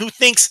not someone who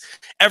thinks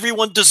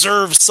everyone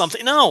deserves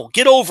something. No,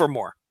 get over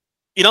more.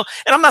 And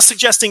I'm not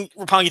suggesting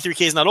Roppongi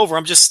 3K is not over.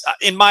 I'm just,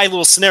 in my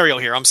little scenario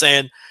here, I'm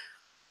saying,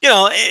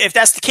 if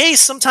that's the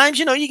case, sometimes,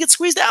 you get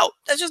squeezed out.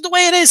 That's just the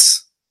way it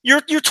is.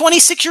 You're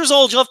 26 years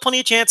old. You'll have plenty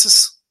of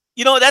chances.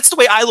 That's the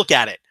way I look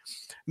at it.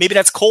 Maybe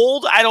that's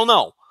cold. I don't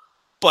know.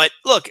 But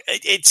look,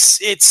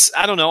 it's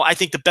I don't know. I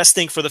think the best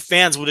thing for the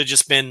fans would have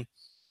just been,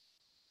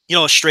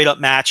 a straight up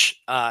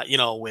match,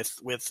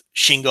 with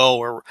Shingo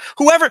or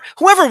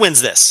whoever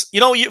wins this.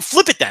 You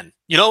flip it then.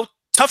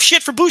 Tough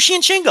shit for Bushi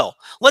and Shingo.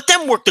 Let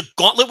them work the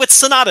gauntlet with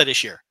Sonata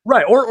this year.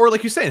 Right, or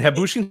like you're saying, have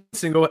Bushi and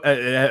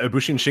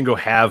Shingo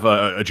have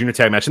a junior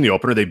tag match in the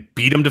opener. They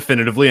beat them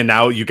definitively, and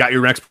now you got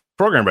your next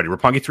program ready.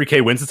 Roppongi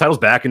 3K wins the titles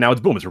back, and now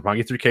it's boom. It's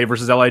Roppongi 3K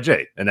versus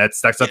LIJ, and that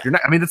stacks up your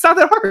neck. I mean, it's not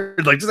that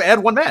hard. Like, just add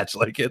one match.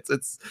 Like,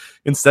 it's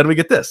instead we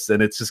get this,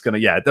 and it's just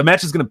the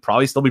match is gonna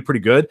probably still be pretty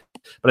good,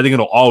 but I think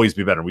it'll always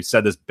be better. We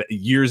said this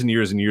years and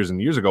years and years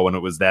and years ago when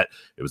it was the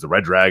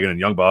Red Dragon and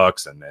Young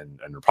Bucks and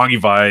Roppongi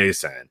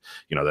Vice and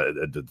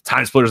the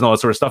Time Splitters and all that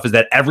sort of stuff. Is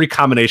that every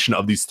combination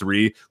of these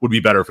 3 would be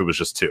better if it was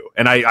just 2,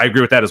 and I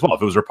agree with that as well.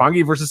 If it was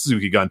Roppongi versus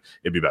Suzuki Gun,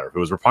 it'd be better. If it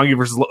was Roppongi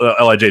versus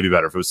LIJ, it'd be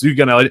better. If it was Suzuki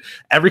Gun, LIJ,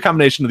 every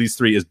combination of these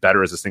 3 is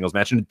better as a singles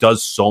match, and it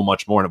does so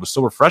much more. And it was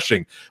so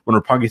refreshing when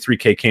Roppongi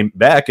 3K came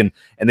back and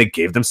they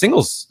gave them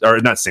singles, or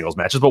not singles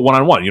matches, but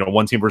one-on-one,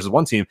 one team versus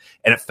one team,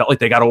 and it felt like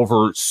they got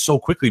over so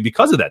quickly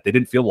because of that. They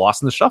didn't feel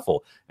lost in the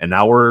shuffle, and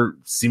now we're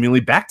seemingly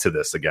back to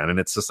this again. And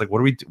it's just like, what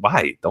do we do?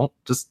 Why don't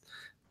just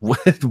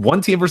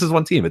one team versus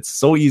one team? It's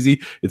so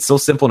easy, it's so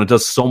simple, and it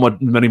does so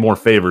many more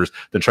favors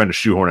than trying to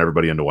shoehorn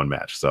everybody into one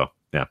match. So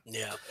yeah.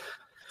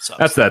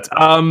 That's that.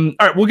 All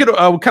right, we'll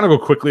kind of go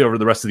quickly over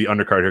the rest of the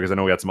undercard here, because I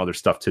know we got some other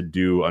stuff to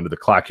do under the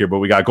clock here. But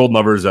we got Golden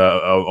Lovers,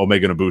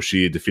 Omega and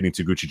Ibushi defeating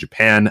Taguchi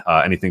Japan.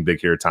 Anything big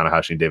here?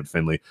 Tanahashi and David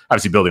Finlay,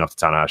 obviously building up to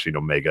Tanahashi and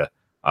Omega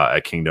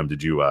at Kingdom.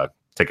 Did you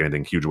take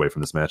anything huge away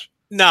from this match.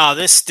 No,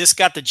 this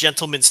got the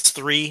gentleman's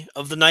 3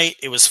 of the night.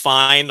 It was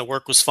fine. The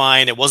work was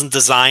fine. It wasn't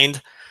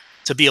designed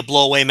to be a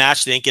blowaway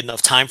match. They didn't get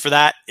enough time for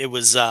that. It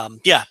was,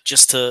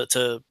 just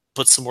to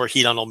put some more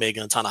heat on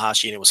Omega and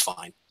Tanahashi, and it was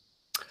fine.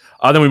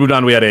 Then we moved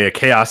on. We had a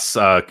Chaos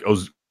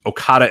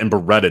Okada and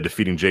Beretta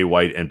defeating Jay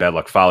White and Bad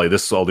Luck Fale.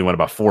 This only went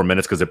about 4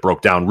 minutes because it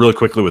broke down really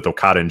quickly with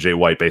Okada and Jay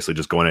White basically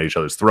just going at each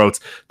other's throats.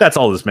 That's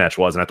all this match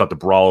was, and I thought the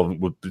brawl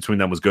between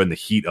them was good, and the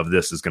heat of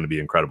this is going to be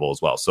incredible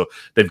as well. So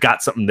they've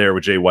got something there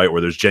with Jay White where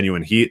there's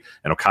genuine heat,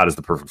 and Okada's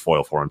the perfect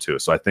foil for him too.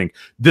 So I think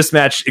this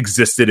match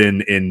existed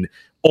in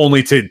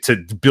only to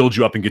build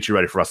you up and get you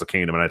ready for Wrestle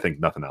Kingdom, and I think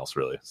nothing else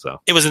really.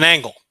 So it was an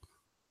angle.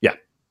 Yeah.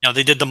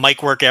 They did the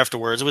mic work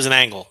afterwards. It was an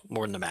angle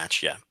more than the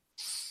match, yeah.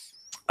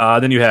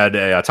 Then you had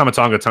Tama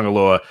Tonga,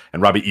 Tongaloa,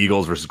 and Robbie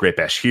Eagles versus Great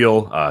Bash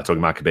Heel, Togi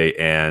Makabe,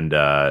 and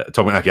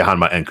Tomoaki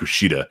Hanma and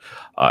Kushida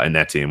in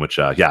that team, which,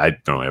 I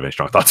don't really have any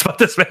strong thoughts about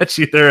this match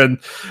either. And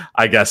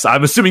I guess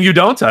I'm assuming you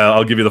don't.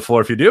 I'll give you the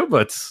floor if you do,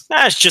 but...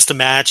 It's just a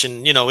match,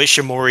 and,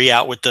 Ishimori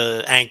out with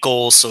the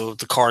ankle, so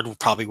the card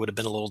probably would have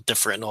been a little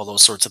different and all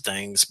those sorts of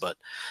things. But,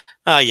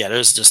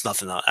 there's just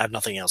nothing. I have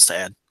nothing else to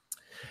add.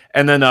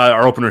 And then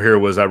our opener here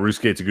was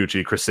Ryusuke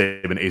Taguchi, Chris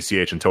Sabin,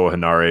 ACH, and Toa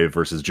Hinare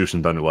versus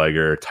Jushin Thunder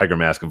Liger, Tiger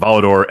Mask,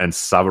 Volador, and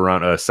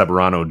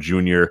Saburano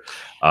Jr.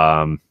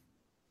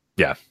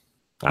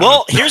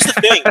 Well, here's the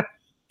thing.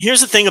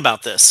 Here's the thing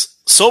about this.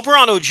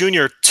 Soberano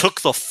Jr.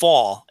 took the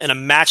fall in a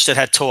match that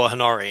had Toa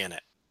Hinare in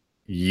it.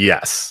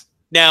 Yes.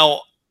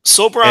 Now,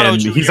 Soberano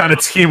Jr. He's on a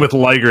team with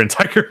Liger and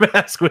Tiger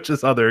Mask, which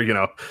is other,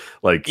 it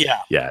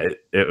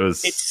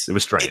was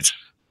strange.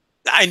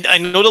 I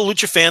know the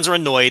Lucha fans are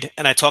annoyed,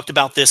 and I talked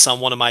about this on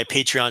one of my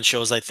Patreon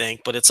shows, I think.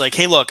 But it's like,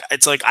 hey, look,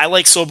 I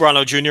like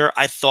Soberano Jr.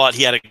 I thought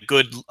he had a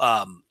good,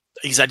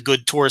 he's had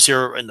good tours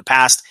here in the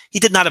past. He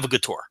did not have a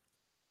good tour.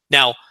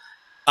 Now,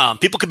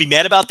 people could be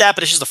mad about that,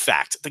 but it's just a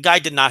fact. The guy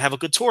did not have a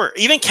good tour.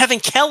 Even Kevin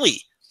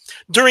Kelly,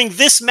 during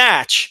this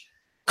match,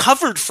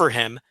 covered for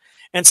him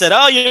and said,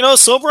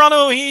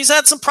 Soberano, he's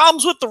had some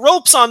problems with the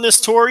ropes on this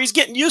tour. He's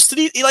getting used to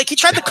he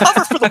tried to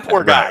cover for the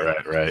poor guy.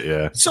 Right,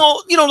 yeah.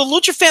 So, the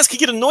Lucha fans can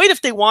get annoyed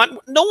if they want.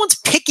 No one's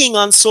picking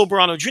on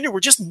Soberano Jr. We're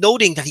just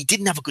noting that he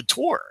didn't have a good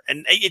tour.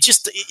 And it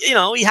just,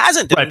 he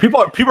hasn't. Right, people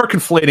are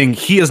conflating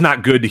he is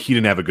not good, he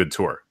didn't have a good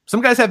tour. Some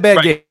guys have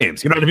bad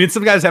games. You know what I mean?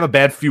 Some guys have a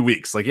bad few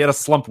weeks. Like he had a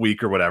slump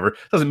week or whatever.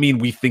 Doesn't mean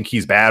we think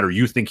he's bad or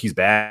you think he's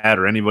bad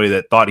or anybody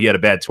that thought he had a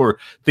bad tour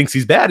thinks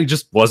he's bad. He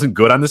just wasn't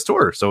good on this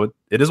tour. So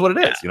it is what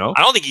it is,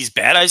 I don't think he's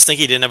bad. I just think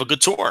he didn't have a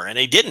good tour, and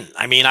he didn't.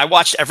 I mean, I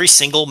watched every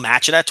single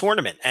match of that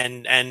tournament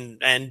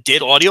and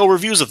did audio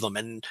reviews of them,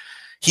 and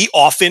he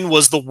often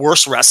was the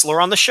worst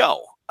wrestler on the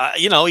show.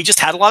 He just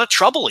had a lot of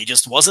trouble. He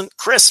just wasn't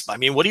crisp. I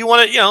mean, what do you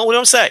want to, what do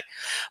I say?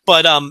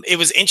 But it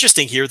was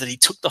interesting here that he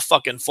took the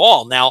fucking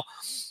fall. Now,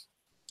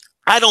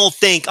 I'm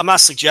not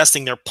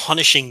suggesting they're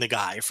punishing the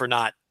guy for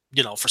not,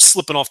 for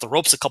slipping off the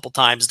ropes a couple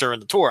times during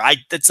the tour.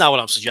 That's not what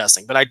I'm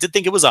suggesting, but I did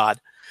think it was odd.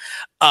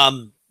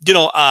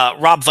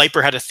 Rob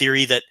Viper had a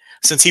theory that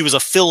since he was a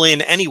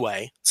fill-in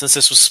anyway, since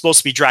this was supposed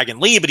to be Dragon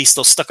Lee, but he's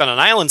still stuck on an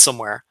island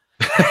somewhere.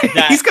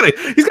 He's gonna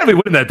be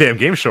winning that damn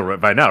game show right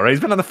by now, right? He's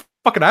been on the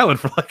fucking island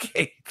for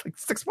like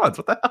 6 months.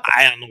 What the hell?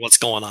 I don't know what's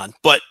going on,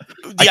 but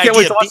I can't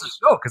wait to watch the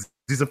show because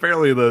he's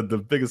apparently the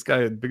biggest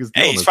guy, biggest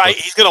deal. Hey,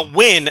 he's gonna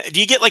win. Do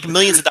you get like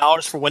millions of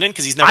dollars for winning?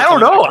 Because he's never. I don't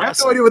know. I have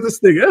no idea what this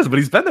thing is, but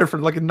he's been there for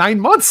like 9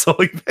 months. So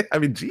I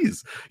mean,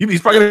 geez,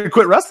 he's probably gonna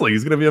quit wrestling.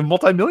 He's gonna be a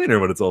multi-millionaire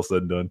when it's all said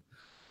and done.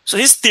 So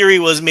his theory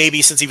was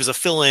maybe since he was a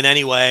fill-in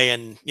anyway,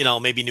 and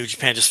maybe New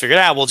Japan just figured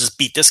out we'll just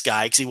beat this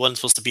guy because he wasn't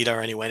supposed to beat her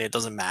anyway, and it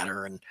doesn't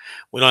matter, and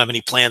we don't have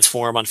any plans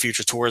for him on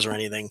future tours or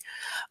anything.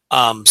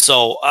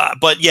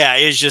 But yeah,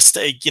 it's just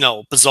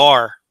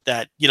bizarre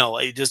that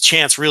there's a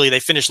chance really they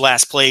finished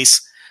last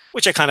place,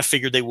 which I kind of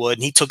figured they would,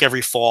 and he took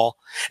every fall.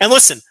 And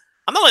listen,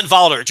 I'm not letting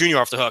Volador Jr.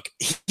 off the hook.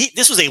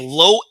 This was a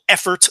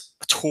low-effort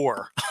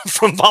tour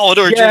from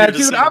Volador Jr. Yeah,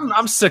 dude,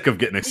 I'm sick of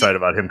getting excited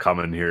about him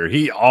coming here.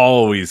 He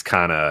always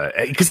kind of,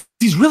 because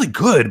he's really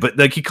good, but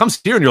like he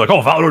comes here and you're like,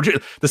 oh, Volador Jr.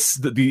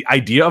 The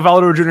idea of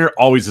Volador Jr.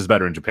 always is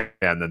better in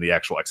Japan than the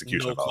actual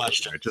execution of Volador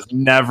Jr. Just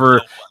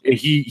never.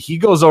 He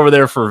goes over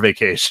there for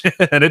vacation,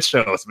 and it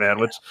shows, man.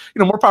 Which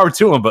more power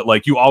to him. But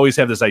like you always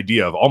have this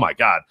idea of, oh my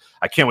god,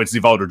 I can't wait to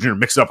see Volador Jr.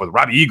 mix it up with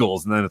Robbie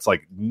Eagles, and then it's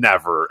like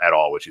never at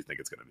all what you think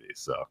it's going to be.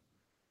 So.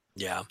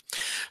 Yeah.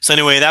 So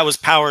anyway, that was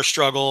Power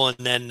Struggle, and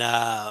then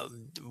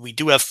we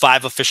do have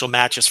 5 official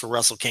matches for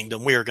Wrestle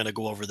Kingdom. We are going to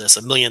go over this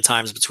a million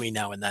times between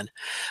now and then.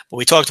 But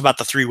we talked about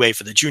the 3-way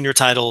for the junior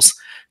titles.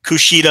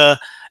 Kushida,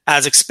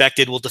 as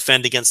expected, will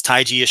defend against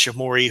Taiji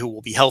Ishimori, who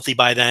will be healthy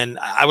by then.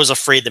 I was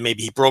afraid that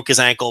maybe he broke his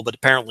ankle, but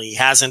apparently he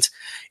hasn't.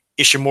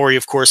 Ishimori,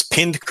 of course,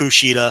 pinned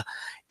Kushida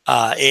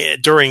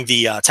during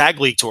the Tag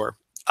League Tour.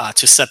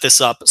 To set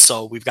this up.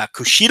 So we've got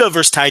Kushida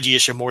versus Taiji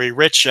Ishimori.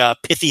 Rich,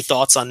 pithy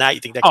thoughts on that?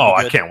 You think that can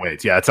be good? I can't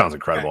wait. Yeah, it sounds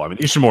incredible. Okay. I mean,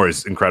 Ishimori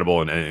is incredible,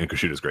 and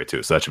Kushida's great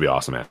too. So that should be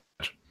awesome, man.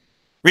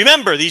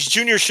 Remember, these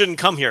juniors shouldn't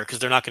come here because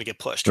they're not going to get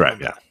pushed. Right,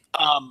 yeah.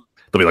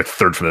 They'll be like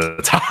third from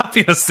the top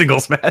in a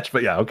singles match,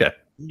 but yeah, okay.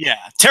 Yeah,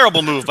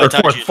 terrible move by Or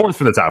Taichi. fourth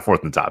from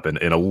the top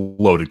in a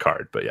loaded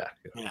card, but yeah.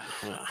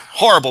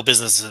 Horrible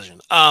business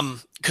decision.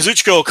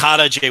 Kazuchika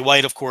Okada, Jay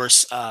White, of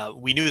course,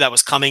 we knew that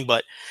was coming,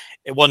 but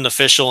it wasn't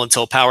official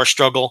until Power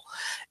Struggle.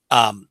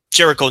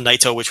 Jericho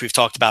Naito, which we've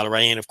talked about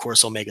already, and of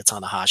course Omega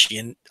Tanahashi,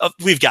 and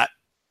we've got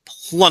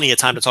plenty of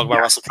time to talk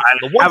about Wrestle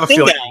Kingdom. I have a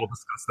feeling we'll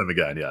discuss them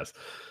again. Yes.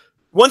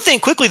 One thing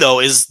quickly though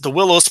is the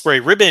Will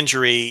Ospreay rib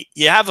injury.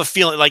 You have a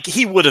feeling like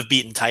he would have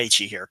beaten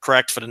Taichi here,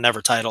 correct, for the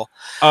Never title?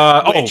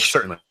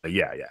 Certainly.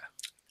 Yeah.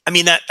 I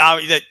mean that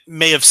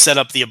may have set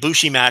up the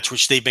Ibushi match,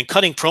 which they've been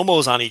cutting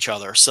promos on each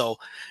other. So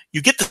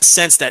you get the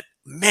sense that,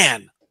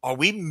 man, are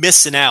we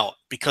missing out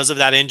because of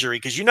that injury?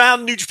 Because you know how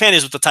New Japan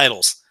is with the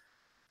titles.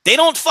 They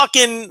don't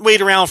fucking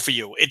wait around for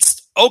you.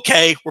 It's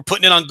okay. We're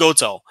putting it on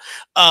Goto.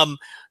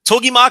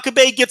 Togi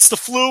Makabe gets the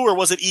flu, or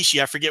was it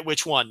Ishii? I forget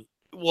which one.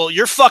 Well,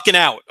 you're fucking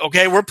out.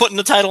 Okay, we're putting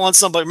the title on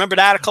somebody. Remember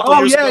that a couple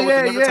years ago?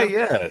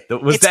 Yeah.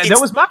 That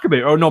was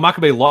Makabe. Oh no,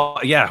 Makabe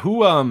lost. Yeah,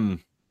 who?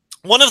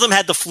 One of them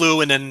had the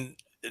flu, and then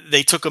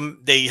they took him.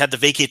 They had to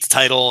vacate the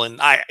title,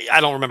 and I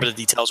don't remember the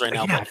details right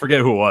now. Yeah, I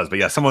forget who it was, but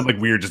yeah, someone like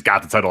weird just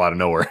got the title out of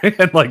nowhere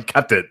and like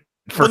kept it.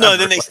 Well, no,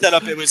 then they set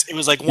up. It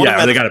was like one.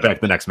 Yeah, they got it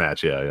back the next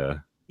match.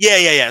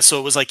 Yeah. So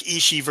it was like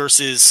Ishii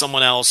versus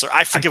someone else, or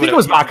I forget. I think it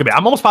was Makabe.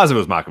 I'm almost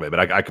positive it was Makabe, but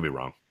I could be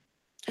wrong.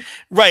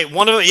 Right.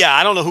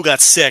 I don't know who got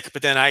sick,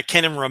 but then I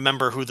can't even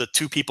remember who the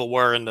two people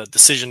were in the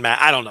decision match.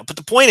 I don't know. But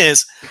the point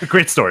is, a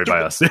great story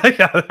by us.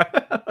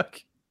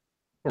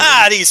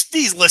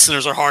 These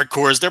listeners are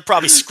hardcores. They're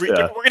probably screaming.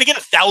 Yeah. We're going to get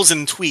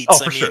 1,000 tweets. Oh,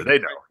 for sure. They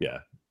know. Yeah.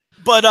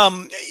 But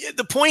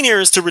the point here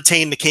is to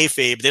retain the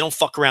kayfabe. They don't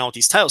fuck around with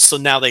these titles. So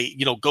now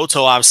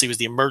Goto obviously was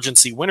the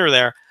emergency winner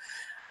there.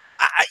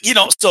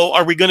 So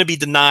are we going to be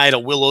denied a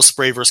Will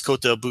Ospreay versus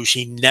Kota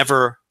Ibushi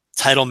never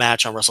title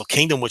match on Wrestle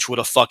Kingdom, which would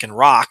have fucking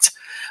rocked?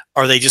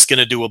 Are they just going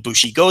to do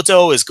Ibushi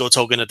Goto? Is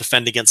Goto going to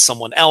defend against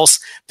someone else?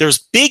 There's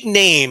big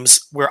names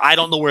where I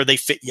don't know where they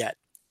fit yet.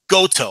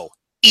 Goto,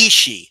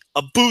 Ishii,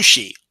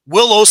 Ibushi,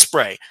 Will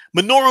Ospreay,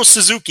 Minoru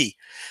Suzuki,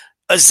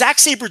 Zack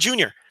Sabre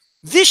Jr.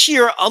 This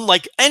year,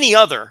 unlike any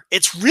other,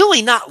 it's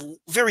really not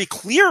very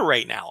clear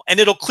right now. And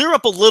it'll clear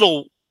up a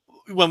little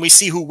when we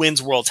see who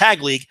wins World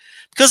Tag League,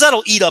 because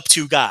that'll eat up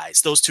two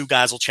guys. Those two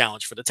guys will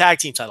challenge for the tag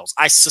team titles.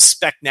 I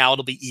suspect now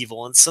it'll be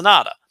Evil and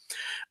Sonata.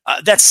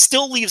 That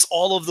still leaves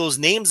all of those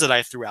names that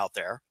I threw out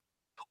there.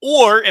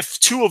 Or if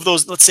two of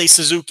those, let's say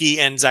Suzuki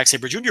and Zack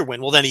Sabre Jr. win,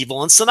 well, then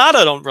Evil and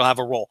Sonata don't have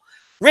a role.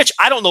 Rich,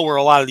 I don't know where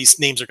a lot of these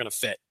names are going to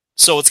fit.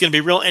 So it's going to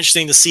be real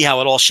interesting to see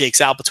how it all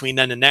shakes out between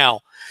then and now.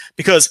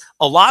 Because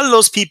a lot of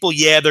those people,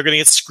 they're going to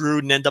get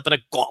screwed and end up in a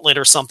gauntlet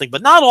or something,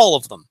 but not all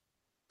of them.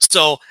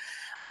 So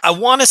I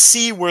want to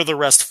see where the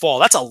rest fall.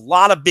 That's a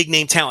lot of big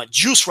name talent.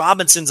 Juice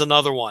Robinson's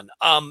another one.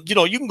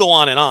 You can go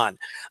on and on.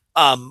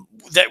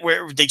 That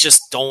where they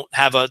just don't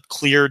have a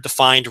clear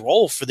defined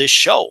role for this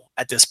show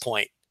at this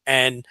point.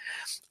 And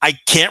I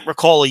can't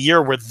recall a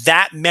year where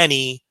that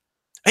many.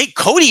 Hey,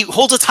 Cody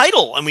holds a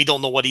title and we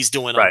don't know what he's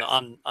doing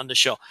on the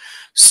show.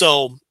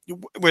 So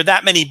we're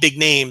that many big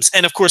names.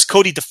 And of course,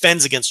 Cody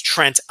defends against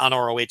Trent on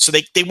ROH. So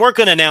they weren't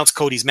going to announce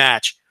Cody's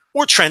match,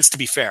 or Trent's, to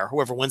be fair,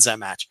 whoever wins that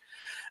match.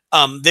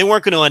 They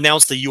weren't going to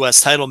announce the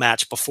U.S. title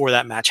match before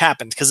that match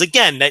happened. Because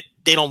again,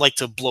 they don't like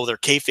to blow their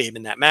kayfabe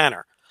in that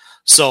manner.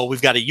 So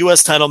we've got a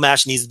U.S. title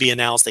match needs to be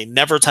announced. A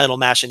never title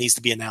match that needs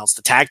to be announced.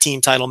 The tag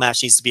team title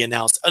match needs to be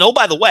announced. And oh,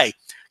 by the way,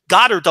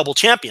 God are double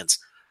champions.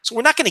 So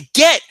we're not going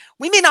to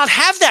we may not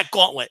have that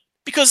gauntlet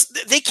because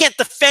they can't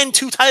defend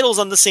two titles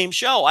on the same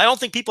show. I don't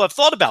think people have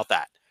thought about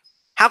that.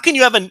 How can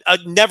you have a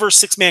never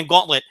 6-man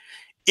gauntlet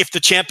if the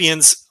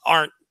champions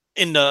aren't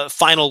in the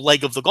final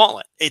leg of the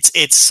gauntlet?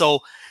 It's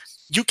so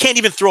you can't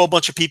even throw a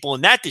bunch of people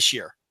in that this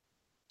year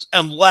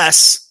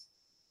unless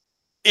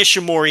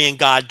Ishimori and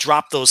God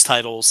drop those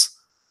titles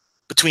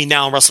between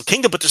now and Wrestle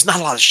Kingdom, but there's not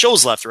a lot of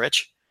shows left,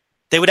 Rich.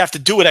 They would have to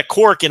do it at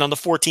Korakuen on the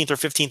 14th or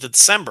 15th of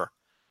December,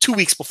 2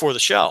 weeks before the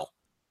show.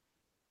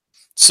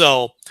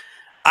 So,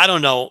 I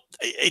don't know.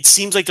 It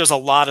seems like there's a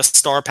lot of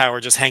star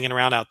power just hanging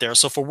around out there.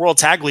 So for World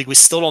Tag League, we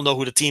still don't know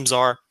who the teams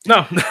are.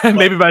 No,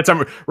 maybe by the time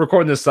we're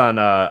recording this on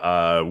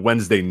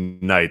Wednesday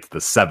night, the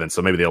 7th,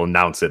 so maybe they'll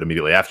announce it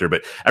immediately after.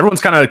 But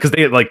everyone's kind of, because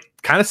they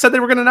kind of said they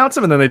were going to announce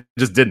them, and then they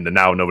just didn't. And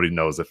now nobody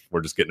knows if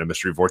we're just getting a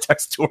Mystery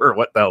Vortex tour or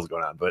what the hell's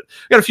going on. But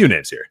we got a few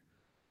names here.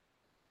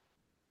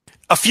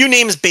 A few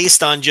names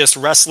based on just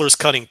wrestlers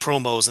cutting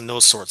promos and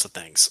those sorts of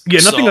things.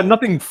 Yeah,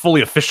 nothing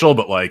fully official,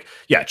 but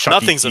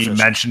Chucky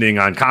mentioning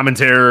on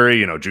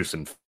commentary, Juice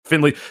and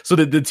Finley. So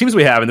the teams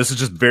we have, and this is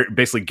just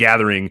basically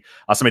gathering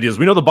some ideas.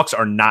 We know the Bucks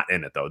are not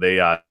in it, though.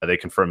 They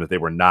confirmed that they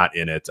were not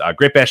in it.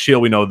 Great Bash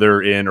Shield, we know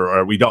they're in,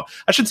 or we don't.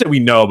 I shouldn't say we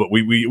know, but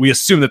we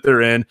assume that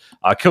they're in.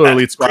 Killer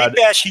Elite Squad. Great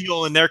Bash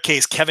Shield, in their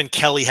case, Kevin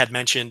Kelly had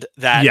mentioned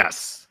that.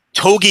 Yes.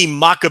 Togi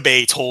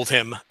Makabe told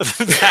him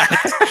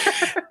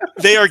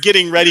They are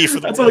getting ready for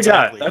the That's what we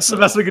got. That's the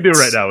best we can do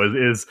right now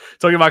is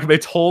Tony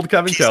Makabe told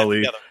Kevin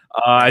Kelly.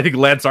 I think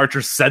Lance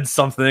Archer said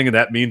something, and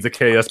that means that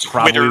KS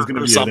probably is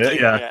going to be in it.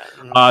 Yeah.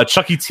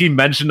 Chucky T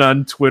mentioned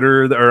on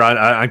Twitter or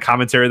on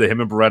commentary that him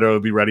and Barreto will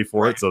be ready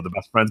for it, so the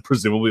best friends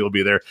presumably will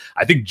be there.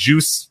 I think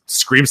Juice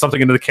screamed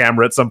something into the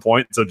camera at some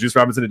point, so Juice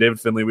Robinson and David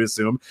Finlay, we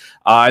assume.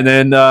 And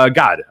then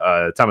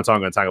Tama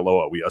Tonga and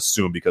Tangaloa, we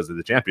assume because of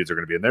the champions are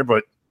going to be in there,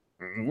 but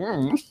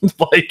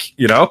big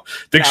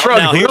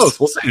shrug. Who knows?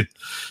 We'll see.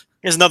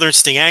 Here's another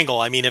interesting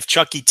angle. I mean, if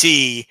Chucky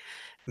T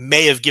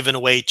may have given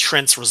away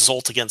Trent's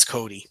result against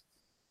Cody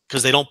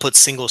because they don't put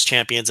singles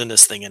champions in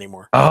this thing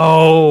anymore.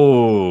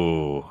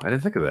 Oh, I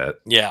didn't think of that.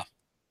 Yeah.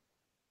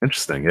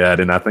 Interesting. Yeah, I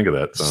did not think of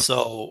that.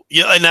 So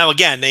yeah, and now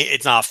again,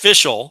 it's not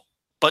official,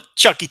 but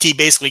Chucky T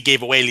basically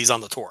gave away he's on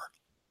the tour.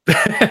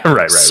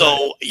 right.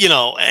 So,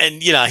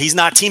 he's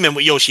not teaming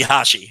with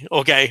Yoshihashi.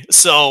 Okay.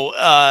 So,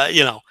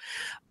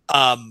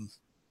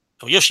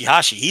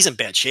 Yoshihashi, he's in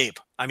bad shape.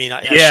 I mean,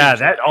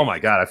 oh my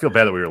God, I feel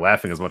bad that we were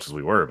laughing as much as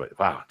we were, but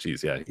wow,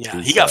 geez,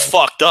 he got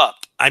fucked up.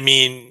 I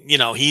mean,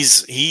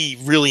 he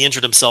really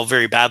injured himself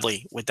very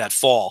badly with that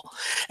fall,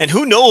 and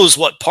who knows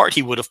what part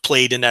he would have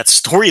played in that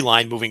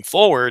storyline moving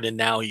forward. And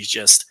now he's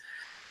just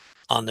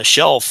on the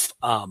shelf,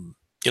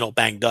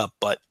 banged up.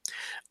 But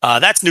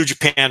that's New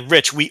Japan.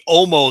 Rich, we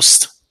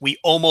almost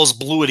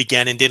blew it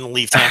again and didn't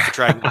leave time for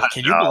Dragon Ball.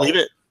 Can you believe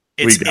it?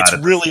 It's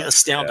really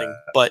astounding,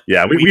 but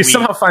we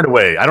somehow find a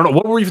way. I don't know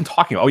what we're even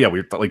talking about. Oh yeah, we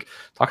were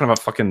talking about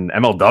fucking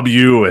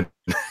MLW and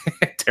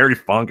Terry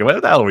Funk.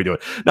 What the hell are we doing?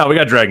 No, we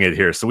got Dragon Gate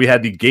here. So we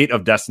had the Gate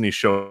of Destiny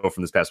show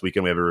from this past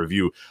weekend. We have a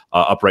review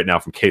up right now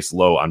from Case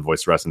Low on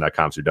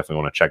voicewrestling.com. So you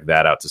definitely want to check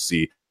that out to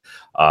see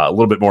a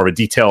little bit more of a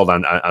detailed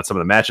on some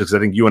of the matches. Because I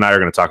think you and I are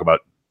going to talk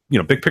about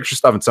big picture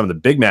stuff and some of the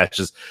big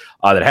matches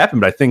that happened.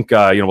 But I think,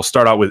 we'll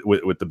start out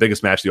with the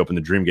biggest match, the Open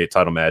the Dreamgate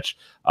title match,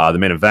 the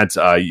main event,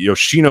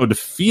 Yoshino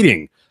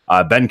defeating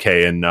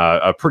Benkei in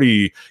a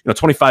pretty,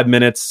 25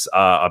 minutes,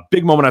 a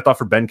big moment I thought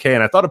for Benkei,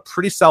 and I thought a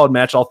pretty solid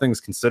match, all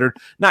things considered.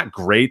 Not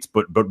great,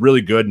 but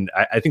really good. And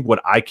I think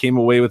what I came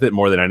away with it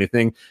more than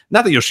anything,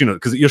 not that Yoshino,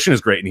 because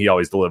Yoshino's great and he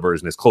always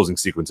delivers and his closing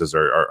sequences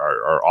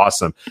are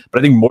awesome. But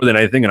I think more than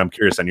anything, and I'm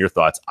curious on your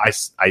thoughts, I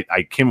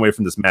came away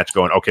from this match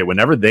going, okay,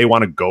 whenever they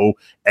want to go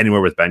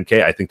anywhere with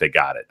Benkei, I think they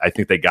got it. I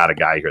think they got a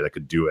guy here that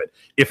could do it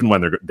if and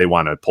when they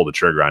want to pull the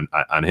trigger on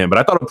him. But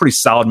I thought a pretty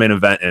solid main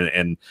event,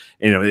 and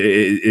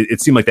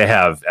it seemed like they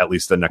have at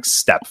least the next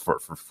step for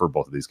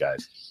both of these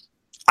guys.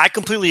 I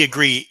completely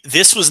agree.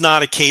 This was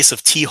not a case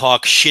of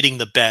T-Hawk shitting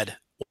the bed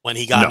when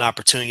he got an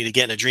opportunity to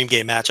get in a Dream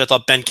Game match. I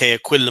thought Benkei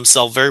acquitted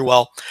himself very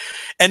well.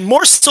 And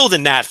more so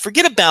than that,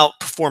 forget about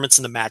performance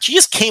in the match. He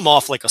just came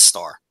off like a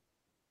star.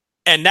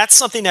 And that's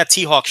something that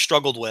T-Hawk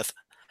struggled with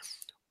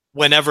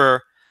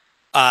whenever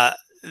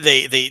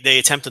they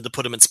attempted to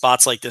put him in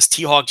spots like this.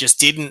 T-Hawk just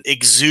didn't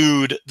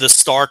exude the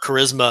star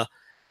charisma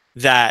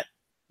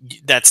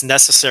that's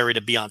necessary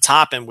to be on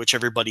top, and which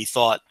everybody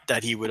thought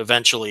that he would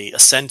eventually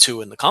ascend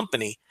to in the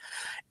company.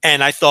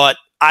 And I thought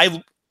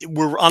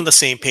we're on the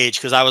same page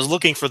because I was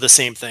looking for the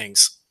same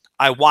things.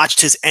 I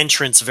watched his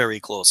entrance very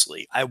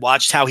closely. I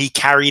watched how he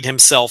carried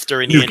himself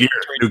during new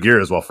gear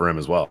as well for him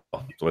as well.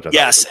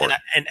 Yes,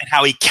 and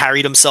how he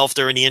carried himself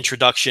during the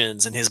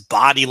introductions and his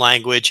body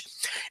language,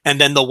 and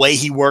then the way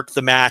he worked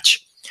the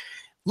match.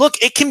 Look,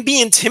 it can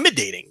be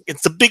intimidating.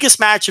 It's the biggest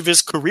match of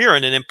his career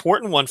and an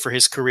important one for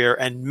his career.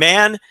 And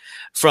man,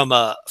 from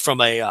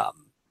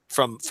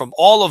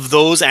all of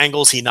those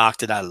angles, he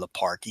knocked it out of the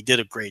park. He did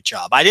a great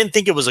job. I didn't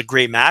think it was a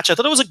great match. I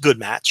thought it was a good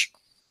match.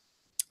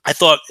 I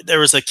thought there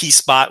was a key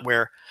spot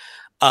where,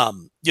 now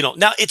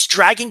it's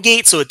Dragon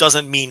Gate, so it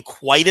doesn't mean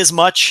quite as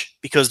much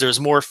because there's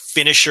more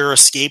finisher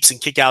escapes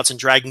and kickouts in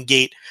Dragon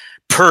Gate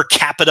per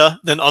capita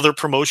than other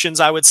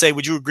promotions, I would say.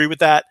 Would you agree with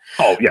that?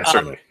 Oh, yeah,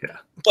 certainly. Yeah.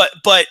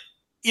 But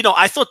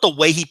I thought the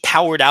way he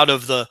powered out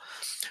of the,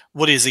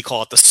 what does he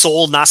call it? The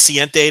Sol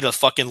Naciente, the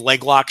fucking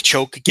leg lock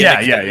choke.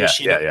 Yeah.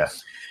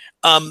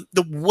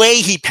 The way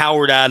he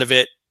powered out of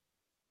it,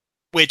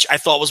 which I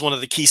thought was one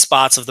of the key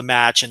spots of the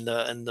match, and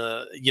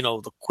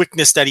the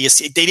quickness that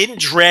they didn't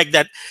drag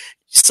that.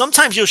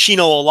 Sometimes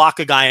Yoshino will lock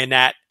a guy in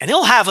that, and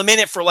he'll have him in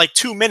it for like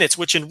 2 minutes,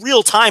 which in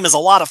real time is a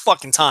lot of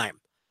fucking time.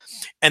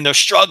 And they're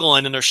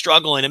struggling,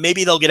 and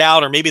maybe they'll get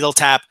out or maybe they'll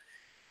tap.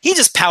 He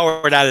just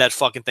powered out of that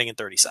fucking thing in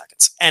 30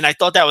 seconds. And I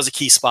thought that was a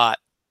key spot.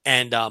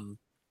 And,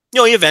 he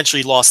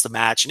eventually lost the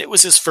match, and it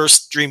was his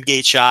first Dream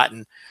Gate shot.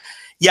 And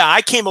yeah,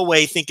 I came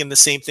away thinking the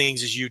same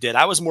things as you did.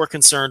 I was more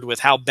concerned with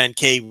how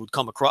Benkei would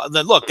come across.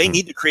 Look, they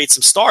need to create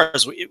some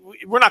stars.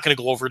 We're not going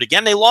to go over it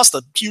again. They lost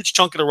a huge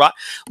chunk of the rock.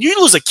 You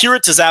lose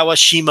Akira Tozawa,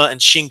 Shima, and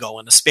Shingo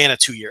in the span of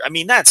 2 years. I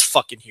mean, that's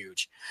fucking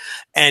huge.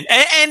 And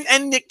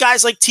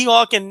guys like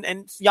T-Hawk and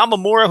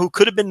Yamamura, who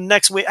could have been the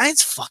next wave,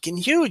 it's fucking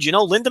huge,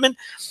 Lindemann.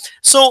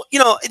 So,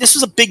 this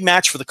was a big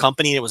match for the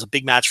company. It was a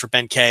big match for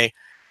Benkei,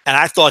 and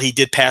I thought he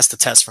did pass the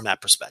test from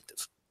that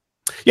perspective.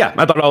 Yeah,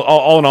 I thought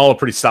all in all, a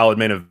pretty solid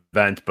main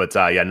event, but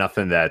yeah,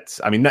 nothing that,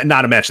 I mean,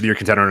 not a match of the year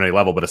contender on any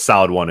level, but a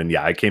solid one. And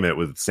yeah, I came in it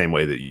with the same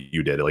way that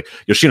you did. Like,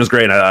 Yoshino's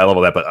great, and I love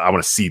all that, but I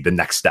want to see the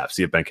next step,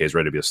 see if Benkei is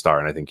ready to be a star,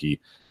 and I think he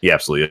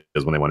absolutely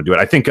is when they want to do it.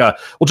 I think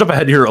we'll jump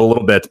ahead here a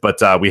little bit,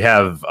 but we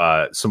have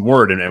some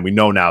word, and we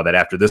know now that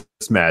after this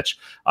match,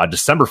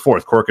 December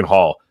 4th, Cork and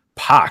Hall,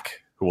 Pac,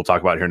 who we'll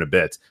talk about here in a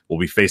bit, will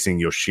be facing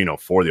Yoshino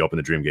for the Open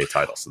the Dream Gate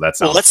title. So that's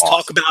let's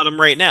talk about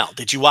him right now.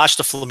 Did you watch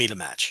the Flamita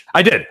match?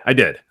 I did.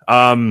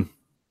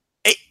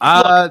 Hey,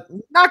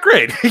 not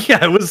great.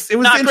 Yeah, it was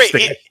not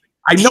interesting. Great.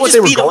 I know what they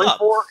were going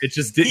for. It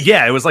just did.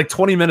 Yeah, it was like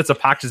 20 minutes of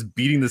Pac just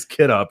beating this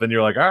kid up, and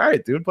you're like, all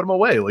right, dude, put him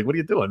away. Like, what are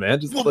you doing,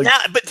 man? Just now,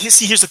 but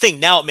see, here's the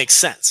thing. Now it makes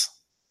sense.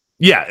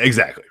 Yeah,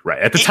 exactly. Right.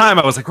 At the time,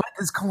 I was like, what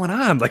is going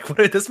on? Like,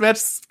 this match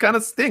kind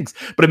of stinks.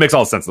 But it makes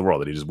all the sense in the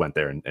world that he just went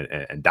there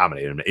and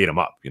dominated him and ate him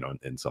up,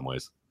 in some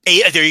ways.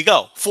 There you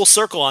go. Full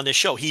circle on this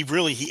show. He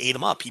ate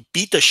him up. He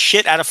beat the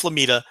shit out of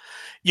Flamita.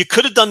 You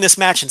could have done this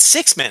match in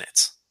 6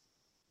 minutes.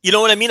 You know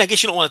what I mean? I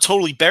guess you don't want to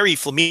totally bury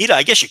Flamita.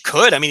 I guess you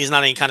could. I mean, he's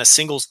not any kind of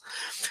singles.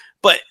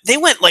 But they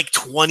went like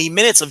 20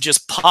 minutes of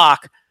just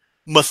Pac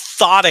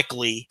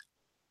methodically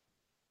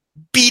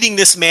beating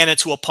this man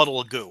into a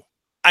puddle of goo.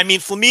 I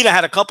mean, Flamita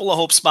had a couple of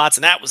hope spots,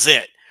 and that was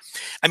it.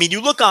 I mean, you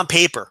look on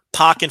paper,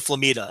 Pac and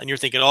Flamita, and you're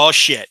thinking, oh,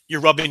 shit,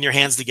 you're rubbing your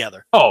hands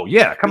together. Oh,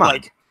 yeah, come on.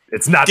 Like,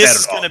 it's not that at all. This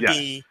is going to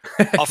be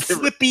a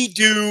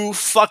flippy-do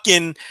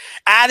fucking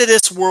out of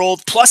this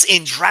world, plus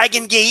in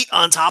Dragon Gate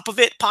on top of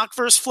it, Pac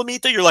versus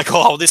Flamita. You're like,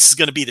 oh, this is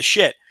going to be the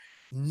shit.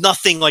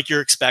 Nothing like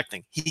you're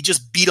expecting. He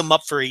just beat him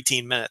up for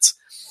 18 minutes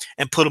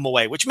and put him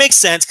away, which makes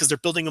sense because they're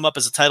building him up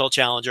as a title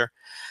challenger.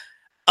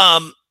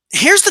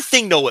 Here's the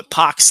thing, though, with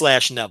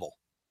Pac/Neville.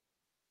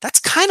 That's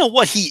kind of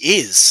what he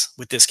is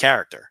with this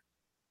character.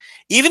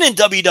 Even in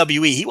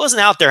WWE, he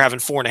wasn't out there having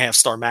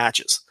 4.5-star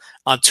matches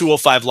on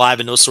 205 Live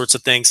and those sorts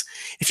of things.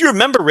 If you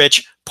remember,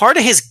 Rich, part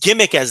of his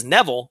gimmick as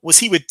Neville was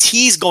he would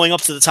tease going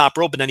up to the top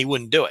rope and then he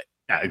wouldn't do it.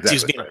 Yeah, exactly. He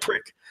was being a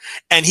prick.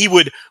 And he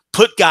would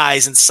put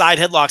guys in side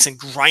headlocks and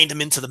grind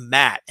them into the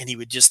mat. And he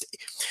would just...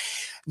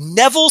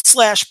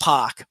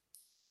 Neville/Pac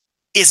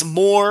is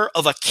more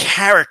of a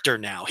character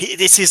now.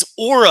 It's his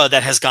aura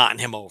that has gotten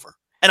him over.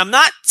 And I'm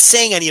not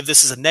saying any of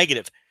this is a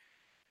negative.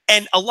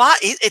 And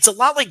it's a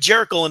lot like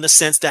Jericho in the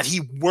sense that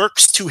he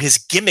works to his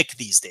gimmick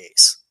these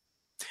days.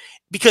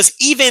 Because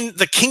even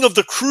the King of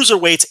the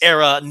Cruiserweights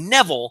era,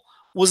 Neville,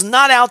 was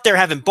not out there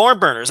having barn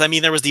burners. I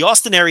mean, there was the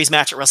Austin Aries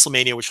match at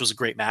WrestleMania, which was a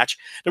great match.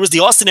 There was the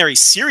Austin Aries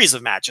series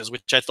of matches,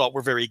 which I thought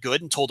were very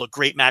good and told a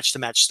great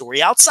match-to-match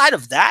story. Outside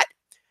of that,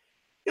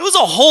 it was a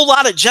whole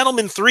lot of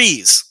gentleman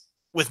threes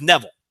with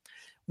Neville.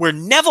 Where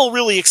Neville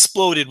really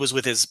exploded was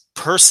with his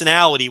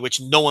personality,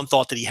 which no one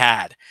thought that he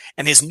had,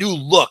 and his new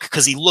look,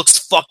 because he looks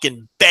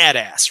fucking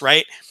badass,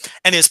 right?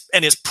 And his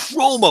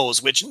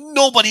promos, which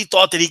nobody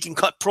thought that he can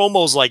cut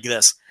promos like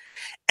this.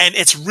 And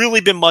it's really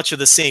been much of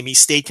the same. He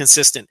stayed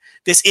consistent.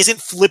 This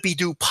isn't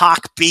flippy-do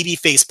Pac,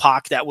 babyface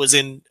Pac that was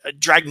in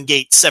Dragon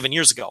Gate 7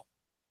 years ago.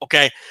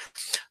 Okay?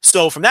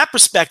 So from that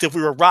perspective,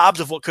 we were robbed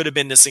of what could have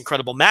been this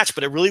incredible match,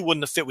 but it really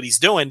wouldn't have fit what he's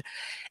doing.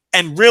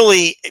 And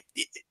really,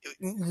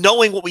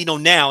 knowing what we know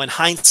now, in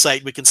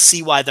hindsight, we can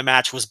see why the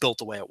match was built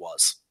the way it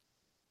was.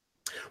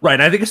 Right,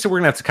 and I think we're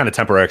going to have to kind of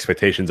temper our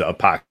expectations of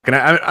Pac. And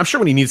I'm sure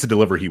when he needs to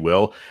deliver, he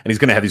will, and he's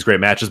going to have these great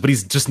matches, but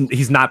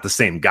he's not the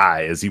same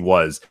guy as he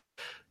was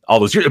all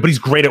those years, but he's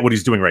great at what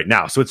he's doing right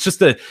now. So it's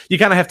just you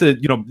kind of have to,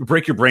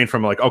 break your brain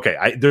from like,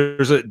 okay,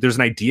 there's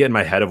an idea in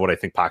my head of what I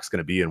think Pac's going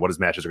to be and what his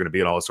matches are going to be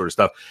and all this sort of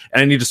stuff.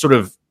 And I need to sort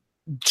of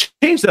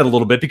change that a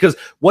little bit because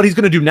what he's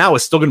going to do now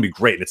is still going to be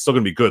great and it's still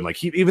going to be good.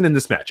 Like even in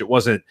this match, it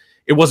wasn't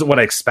what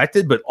I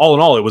expected, but all in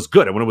all, it was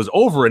good. And when it was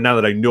over, and now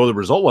that I know the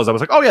result was, I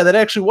was like, oh yeah, that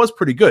actually was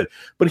pretty good.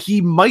 But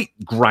he might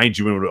grind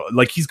you into,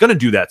 like, he's going to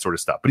do that sort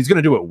of stuff, but he's going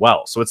to do it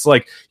well. So it's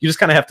like you just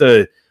kind of have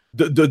to.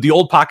 The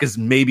old Pac is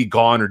maybe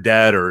gone or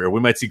dead, or we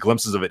might see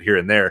glimpses of it here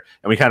and there,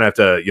 and we kind of have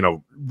to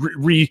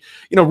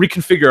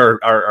reconfigure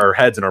our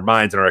heads and our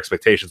minds and our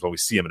expectations when we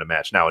see him in a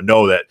match now, and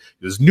know that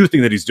this new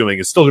thing that he's doing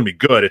is still going to be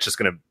good. It's just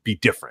going to be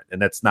different,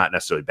 and that's not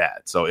necessarily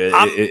bad. So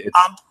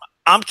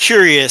I'm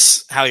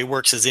curious how he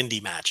works his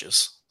indie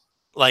matches,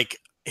 like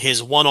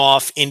his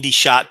one-off indie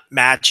shot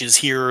matches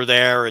here or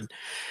there, and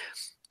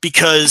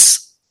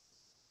because.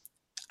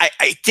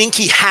 I think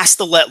he has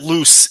to let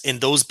loose in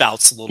those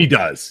bouts a little bit. He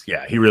does.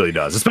 Yeah, he really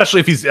does.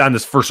 Especially if he's on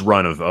this first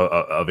run of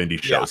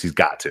indie shows. Yeah. He's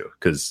got to,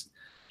 because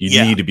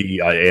you need to be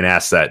an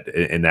asset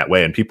in that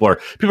way. And people are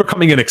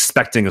coming in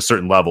expecting a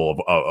certain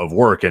level of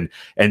work and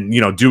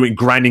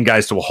grinding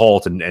guys to a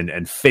halt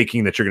and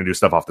faking that you're going to do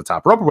stuff off the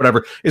top rope or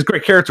whatever is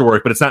great character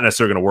work, but it's not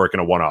necessarily going to work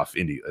in a one-off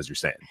indie, as you're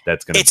saying.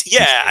 That's going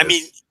to. I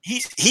mean,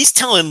 he's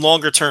telling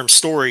longer term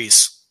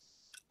stories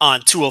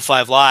on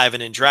 205 Live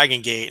and in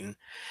Dragon Gate, and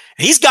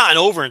he's gotten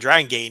over in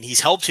Dragon Gate, and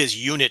he's helped his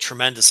unit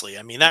tremendously.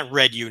 I mean, that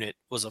red unit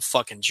was a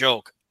fucking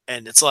joke.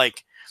 And it's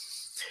like,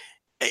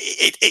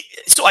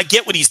 so I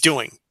get what he's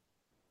doing,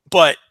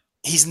 but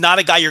he's not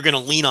a guy you're going to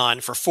lean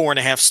on for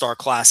 4.5-star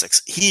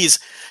classics.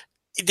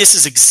 This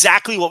is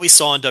exactly what we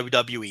saw in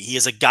WWE. He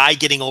is a guy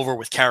getting over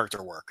with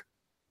character work.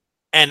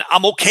 And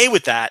I'm okay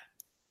with that.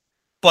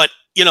 But,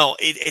 you know,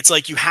 it's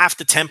like you have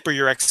to temper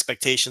your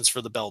expectations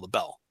for the bell to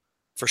bell,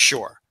 for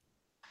sure.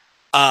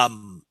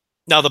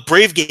 Now, the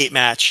Brave Gate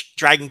match,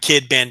 Dragon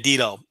Kid,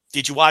 Bandito.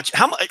 Did you watch?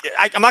 I'm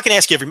not going to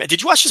ask you every minute.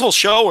 Did you watch this whole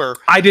show? Or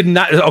I did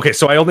not. Okay,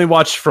 so I only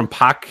watched from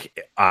Pac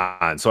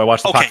on. So I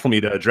watched the Pac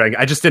Flamita Dragon.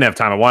 I just didn't have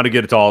time. I wanted to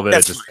get to all of it.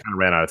 It just kind of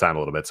ran out of time a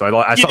little bit. So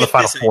I saw the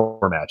final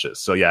 4 matches.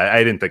 So yeah,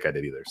 I didn't think I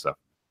did either. So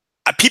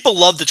people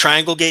love the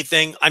Triangle Gate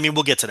thing. I mean,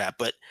 we'll get to that.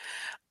 But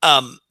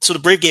so the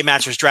Brave Gate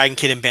match was Dragon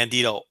Kid and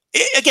Bandito.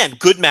 Again,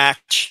 good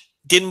match.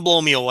 Didn't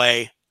blow me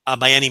away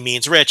by any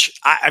means. Rich,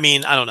 I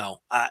mean, I don't know.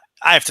 I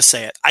have to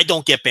say it. I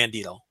don't get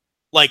Bandito.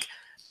 Like,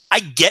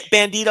 I get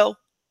Bandito.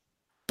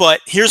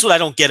 But here's what I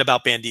don't get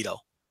about Bandito.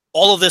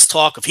 All of this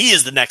talk of he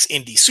is the next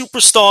indie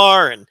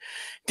superstar and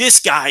this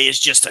guy is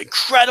just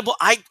incredible.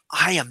 I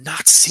am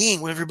not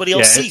seeing what everybody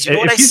else sees. You know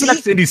what I see? If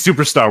he's the next indie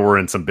superstar, we're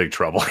in some big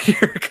trouble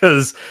here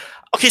because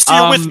okay, so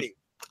you're with me.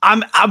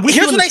 I'm with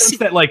you in the sense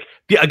that, like,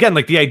 the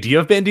idea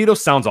of Bandito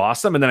sounds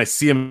awesome, and then I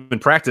see him in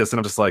practice, and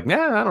I'm just like,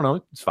 I don't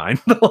know, it's fine.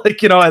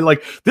 Like, you know, I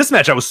like this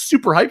match. I was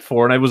super hyped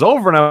for, and I was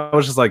over, and I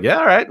was just like, yeah,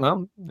 all right,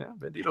 well, yeah,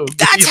 Bandito.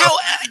 That's how.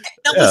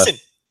 Now listen.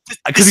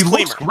 Because he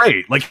looks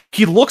great. Like,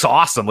 he looks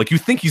awesome. Like, you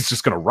think he's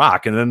just going to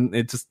rock, and then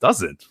it just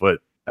doesn't. But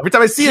every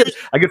time I see it,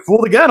 I get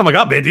fooled again. I'm like,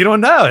 oh, Bandito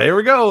now. Here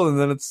we go. And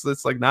then it's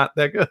like not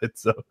that good.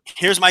 So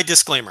here's my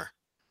disclaimer.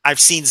 I've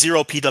seen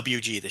 0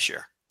 PWG this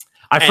year.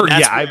 I've heard,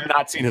 I've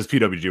not seen his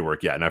PWG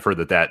work yet, and I've heard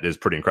that is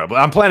pretty incredible.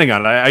 I'm planning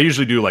on it. I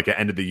usually do like an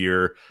end of the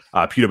year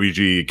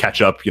PWG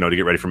catch up, you know, to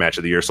get ready for match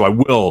of the year. So I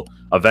will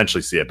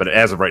eventually see it, but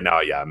as of right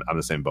now, yeah, I'm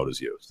the same boat as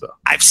you. So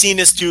I've seen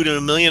this dude in a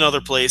million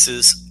other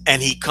places,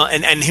 and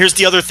and here's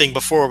the other thing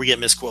before we get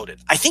misquoted.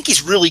 I think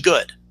he's really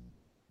good,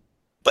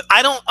 but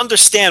I don't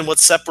understand what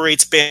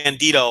separates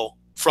Bandito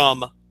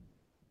from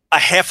a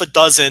half a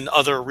dozen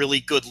other really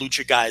good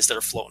lucha guys that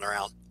are floating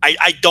around.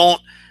 I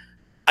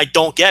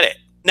don't get it.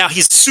 Now,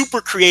 he's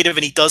super creative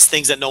and he does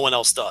things that no one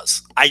else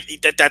does.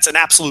 That's an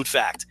absolute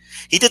fact.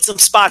 He did some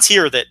spots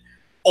here that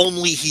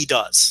only he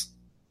does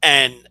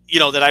and, you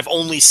know, that I've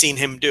only seen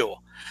him do.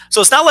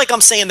 So it's not like I'm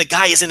saying the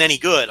guy isn't any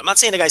good. I'm not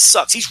saying the guy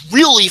sucks. He's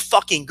really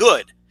fucking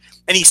good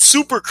and he's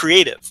super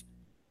creative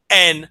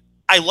and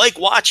I like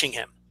watching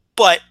him.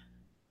 But,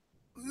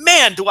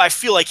 man, do I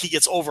feel like he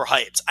gets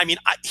overhyped. I mean,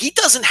 he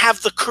doesn't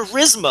have the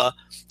charisma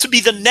to be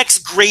the next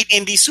great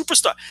indie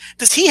superstar.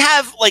 Does he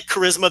have like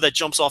charisma that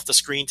jumps off the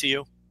screen to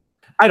you?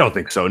 I don't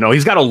think so. No,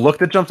 he's got a look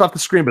that jumps off the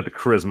screen, but the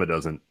charisma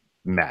doesn't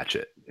match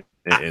it.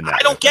 I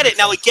don't get it.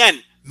 Now,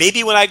 again,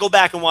 maybe when I go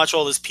back and watch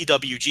all this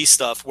PWG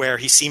stuff where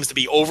he seems to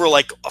be over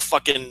like a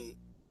fucking,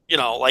 you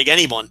know, like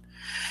anyone,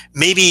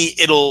 maybe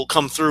it'll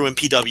come through in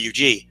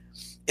PWG.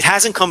 It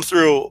hasn't come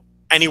through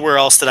anywhere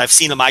else that I've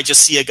seen him. I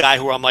just see a guy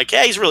who I'm like,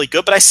 yeah, he's really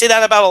good. But I say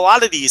that about a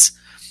lot of these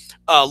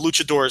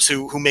luchadors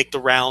who make the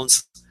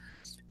rounds.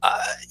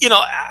 You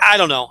know, I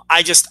don't know.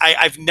 I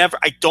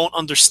don't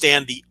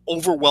understand the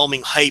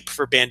overwhelming hype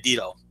for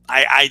Bandito.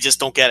 I just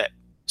don't get it.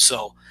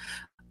 So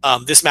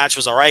this match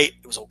was all right.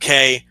 It was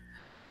okay.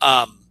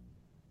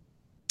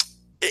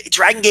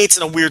 Dragon Gate's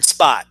in a weird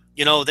spot.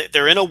 You know,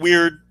 they're in a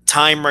weird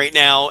time right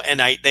now, and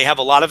they have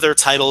a lot of their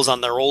titles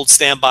on their old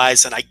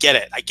standbys, and I get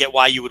it. I get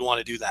why you would want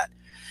to do that.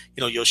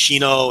 You know,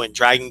 Yoshino and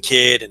Dragon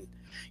Kid and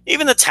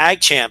even the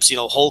tag champs, you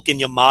know, Hulk and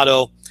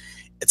Yamato.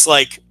 It's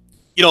like,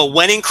 you know,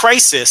 when in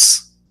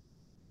crisis,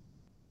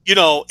 you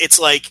know, it's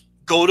like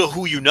go to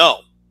who you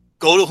know,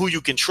 go to who you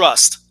can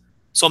trust.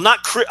 So I'm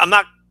not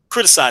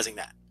criticizing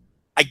that.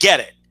 I get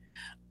it.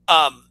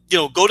 You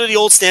know, go to the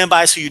old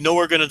standbys who you know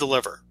are going to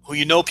deliver, who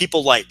you know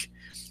people like.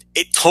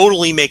 It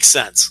totally makes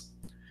sense.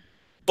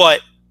 But,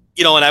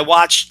 you know, and I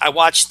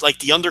watched like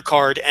the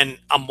undercard, and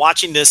I'm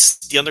watching the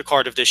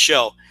undercard of this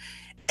show,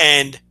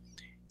 and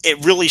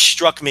it really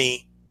struck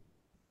me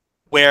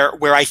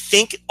where I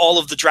think all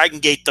of the Dragon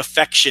Gate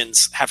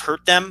defections have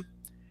hurt them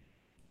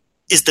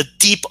is the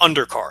deep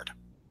undercard.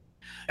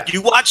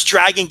 You watch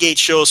Dragon Gate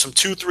shows from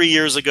 2-3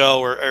 years ago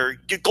or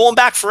going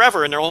back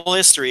forever in their whole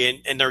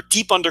history, and their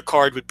deep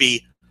undercard would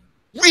be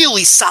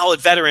really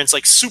solid veterans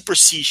like Super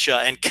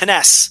Sisha and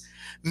Kness,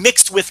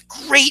 mixed with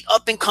great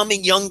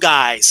up-and-coming young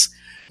guys,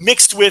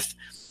 mixed with,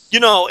 you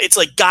know, it's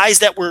like guys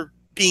that were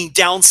being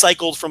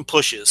downcycled from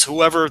pushes,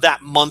 whoever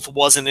that month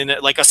wasn't in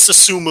it, like a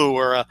Susumu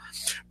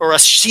or a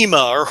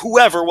Shima or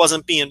whoever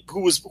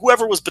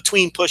was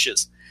between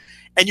pushes.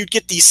 And you'd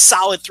get these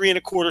solid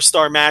 3.25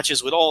 star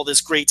matches with all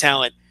this great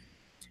talent.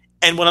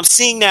 And what I'm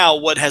seeing now,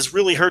 what has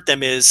really hurt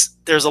them is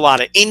there's a lot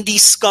of indie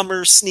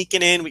scummers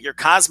sneaking in with your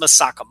Kazuma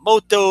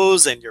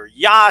Sakamotos and your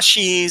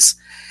Yashis.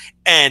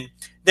 And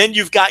then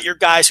you've got your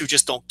guys who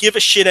just don't give a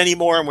shit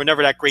anymore and were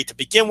never that great to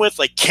begin with,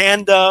 like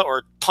Kanda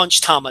or Punch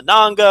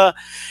Tamananga.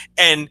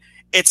 And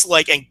it's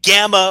like, and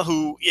Gamma,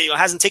 who, you know,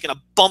 hasn't taken a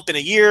bump in a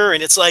year.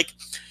 And it's like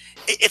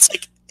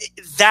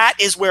that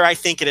is where I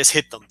think it has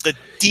hit them. The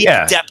deep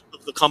depth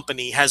of the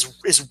company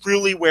is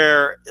really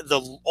where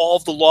all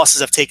of the losses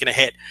have taken a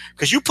hit.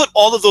 Because you put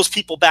all of those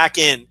people back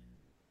in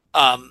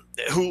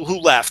who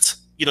left,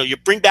 you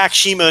bring back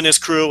Shima and his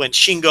crew and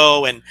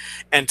Shingo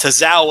and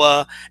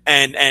Tozawa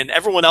and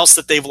everyone else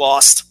that they've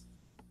lost.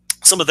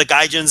 Some of the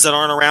Gaijins that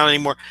aren't around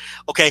anymore.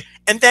 Okay.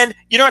 And then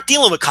you're not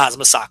dealing with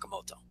Kazuma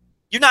Sakamoto.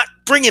 You're not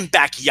bringing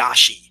back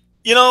Yashi.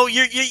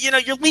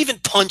 You're leaving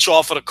Punch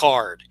off of the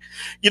card.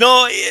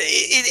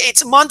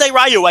 It's Monday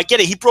Ryu. I get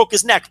it. He broke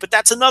his neck, but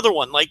that's another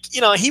one.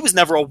 He was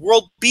never a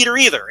world beater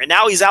either. And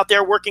now he's out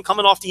there working,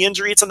 coming off the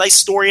injury. It's a nice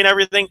story and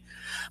everything.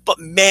 But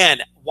man,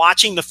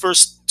 watching the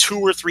first 2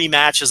 or 3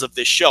 matches of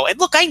this show, and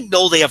look, I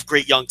know they have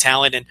great young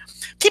talent, and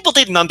people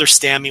didn't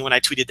understand me when I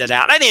tweeted that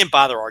out. And I didn't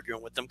bother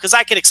arguing with them because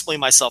I can explain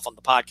myself on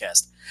the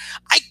podcast.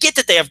 I get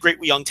that they have great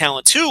young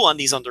talent too on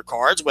these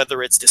undercards,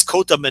 whether it's this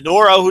Kota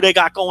Minoru who they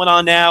got going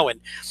on now,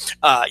 and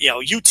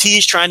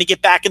UT's trying to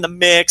get back in the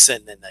mix,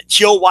 and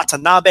Hyo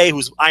Watanabe,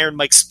 who's Iron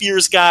Mike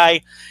Spears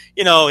guy,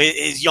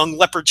 his young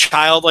leopard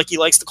child, like he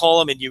likes to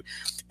call him, and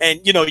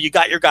you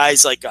got your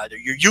guys like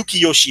your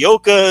Yuki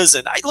Yoshioka's,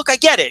 and I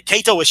get it,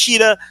 Kaito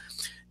Ishida.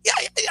 Yeah,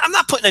 I'm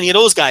not putting any of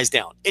those guys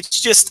down. It's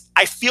just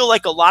I feel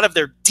like a lot of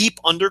their deep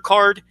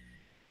undercard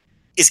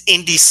is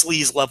indie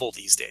sleaze level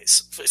these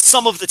days.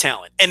 Some of the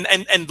talent,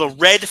 and the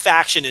Red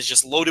faction is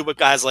just loaded with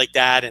guys like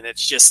that, and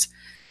it's just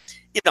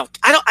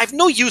I have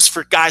no use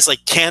for guys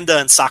like Kanda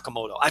and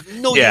Sakamoto. I have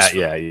no use for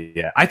them.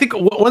 Yeah. I think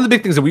one of the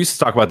big things that we used to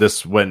talk about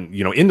this when,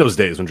 in those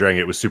days when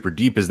Dragon Gate was super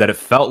deep is that it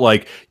felt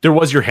like there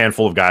was your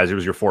handful of guys, it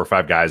was your 4 or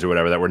 5 guys or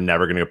whatever that were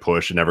never going to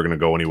push and never going to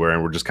go anywhere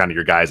and were just kind of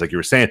your guys, like you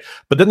were saying.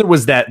 But then there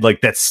was that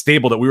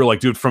stable that we were like,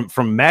 dude,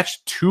 from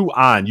match 2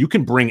 on, you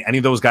can bring any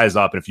of those guys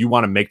up. And if you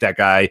want to make that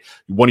guy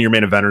one of your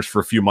main eventers for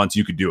a few months,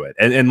 you could do it.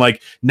 And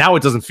now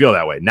it doesn't feel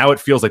that way. Now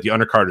it feels like the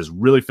undercard is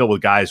really filled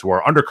with guys who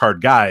are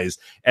undercard guys.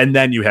 And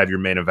then you have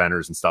your main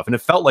eventers and stuff. And it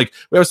felt like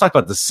we always talked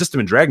about the system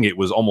in Dragon Gate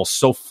was almost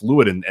so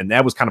fluid. And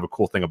that was kind of a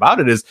cool thing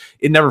about it is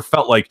it never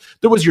felt like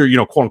there was your,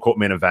 quote unquote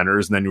main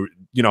eventers. And then,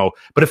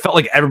 but it felt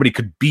like everybody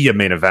could be a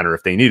main eventer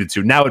if they needed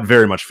to. Now it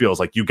very much feels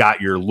like you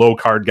got your low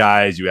card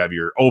guys, you have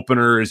your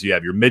openers, you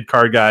have your mid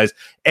card guys,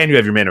 and you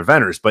have your main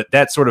eventers. But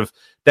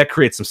that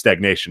creates some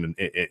stagnation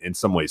in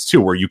some ways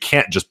too, where you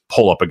can't just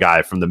pull up a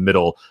guy from the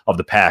middle of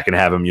the pack and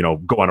have him,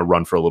 go on a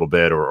run for a little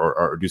bit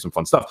or do some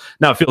fun stuff.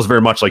 Now it feels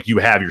very much like you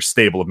have your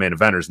stable of main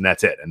eventers and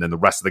that's it. And then the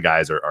rest of the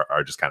guys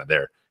are just kind of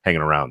there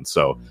hanging around.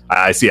 So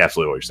I see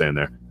absolutely what you're saying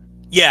there.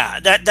 Yeah,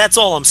 that's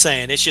all I'm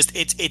saying. It's just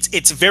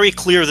it's very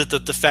clear that the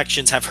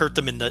defections have hurt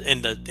them in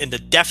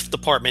the depth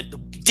department, the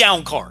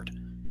down card.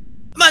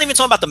 I'm not even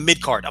talking about the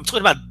mid card. I'm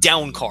talking about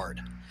down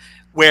card,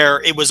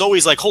 where it was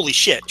always like, holy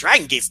shit,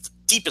 Dragon Gate's the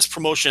deepest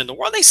promotion in the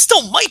world. They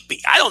still might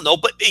be. I don't know,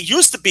 but it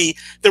used to be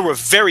there were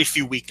very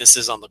few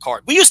weaknesses on the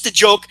card. We used to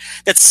joke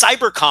that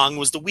Cyber Kong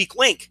was the weak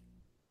link.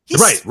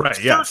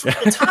 Right, yeah.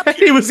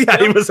 He was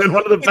in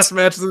one of the best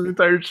matches of the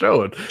entire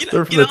show. And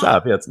they're from the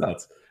top. Yeah, it's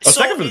nuts.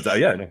 Second from the top.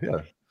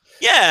 Yeah.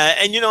 Yeah,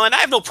 and and I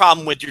have no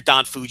problem with your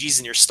Don Fujis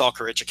and your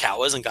Stalker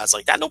Ichikawas and guys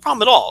like that. No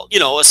problem at all.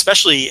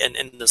 Especially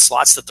in the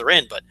slots that they're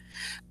in. But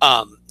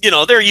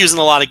they're using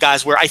a lot of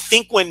guys where I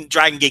think when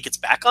Dragon Gate gets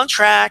back on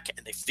track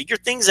and they figure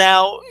things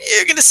out,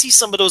 you're going to see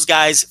some of those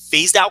guys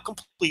phased out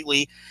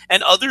completely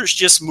and others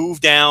just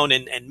move down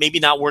and maybe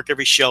not work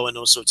every show and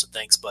those sorts of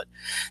things. But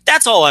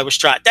that's all I was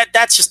trying.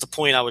 That's just the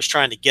point I was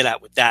trying to get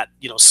at with that,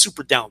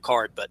 super down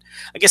card. But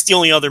I guess the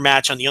only other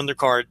match on the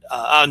undercard,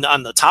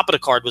 on the top of the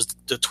card was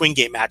the Twin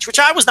Gate match, which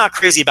I was not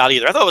crazy about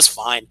either. I thought it was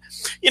fine.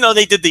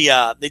 They did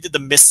the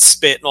mist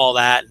spit and all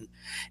that.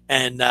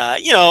 And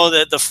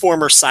the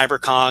former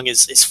Cyber Kong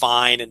is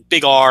fine, and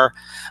Big R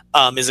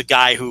is a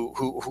guy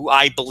who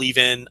I believe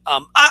in.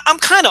 I'm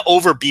kind of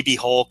over BB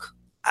Hulk,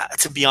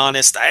 to be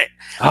honest.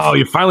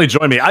 You finally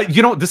joined me.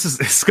 This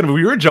is going to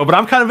be weird, Joe, but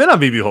I'm kind of in on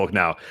BB Hulk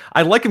now.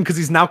 I like him because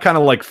he's now kind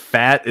of like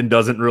fat and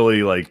doesn't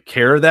really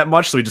care that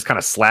much, so he just kind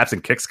of slaps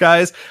and kicks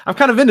guys. I'm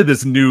kind of into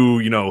this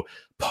new,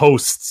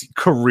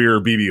 post-career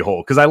BB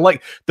Hulk because I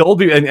like the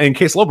old BB, and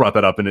Case Low brought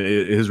that up in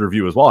his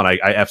review as well, and I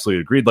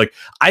absolutely agreed. Like,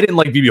 I didn't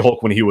like BB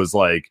Hulk when he was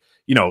like,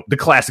 the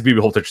classic BB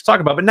Hulk that you're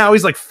talking about, but now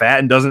he's like fat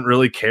and doesn't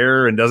really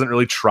care and doesn't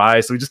really try,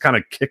 so he just kind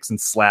of kicks and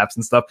slaps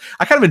and stuff.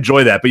 I kind of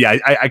enjoy that, but yeah,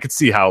 I could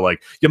see how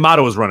like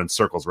Yamato was running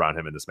circles around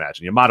him in this match,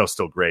 and Yamato's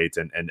still great,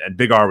 and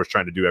Big R was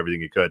trying to do everything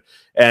he could,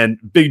 and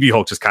Big B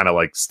Hulk just kind of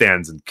like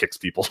stands and kicks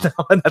people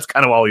now, and that's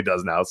kind of all he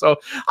does now. So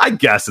I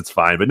guess it's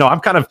fine, but no, I'm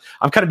kind of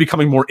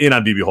becoming more in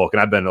on BB Hulk, and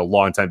I've been a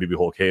long time BB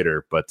Hulk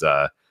hater, but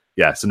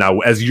yeah, so now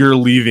as you're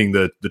leaving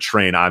the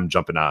train, I'm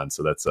jumping on.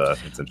 So that's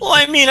interesting. Well,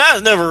 I mean, I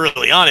was never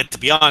really on it, to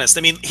be honest.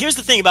 I mean, here's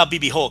the thing about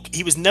BB Hulk.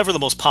 He was never the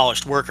most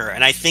polished worker,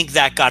 and I think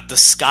that got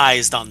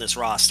disguised on this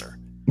roster.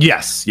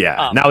 Yes,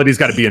 yeah. Now that he's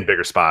got to be in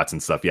bigger spots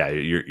and stuff, yeah,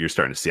 you're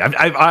starting to see.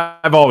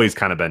 I've always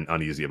kind of been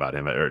uneasy about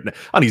him. Or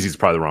uneasy is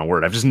probably the wrong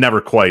word. I've just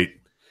never quite...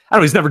 I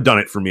don't know, he's never done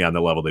it for me on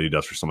the level that he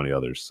does for so many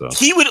others. So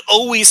he would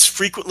always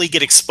frequently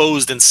get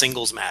exposed in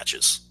singles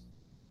matches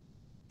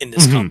in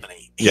this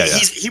company.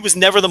 He was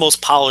never the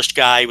most polished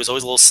guy. He was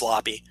always a little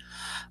sloppy.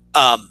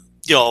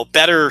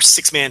 Better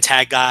 6-man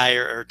tag guy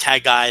or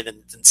tag guy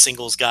than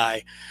singles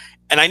guy.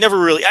 And I never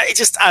really,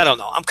 I don't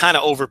know. I'm kind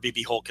of over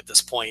BB Hulk at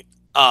this point.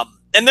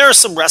 And there are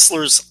some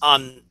wrestlers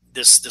on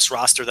this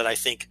roster that I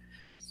think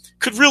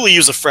could really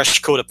use a fresh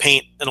coat of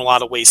paint in a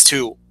lot of ways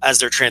too as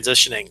they're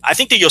transitioning. I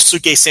think the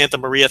Yosuke Santa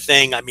Maria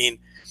thing, I mean,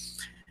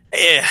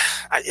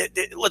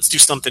 let's do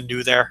something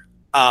new there.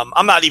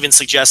 I'm not even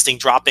suggesting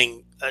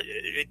dropping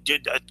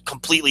a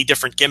completely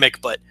different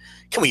gimmick, but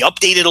can we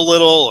update it a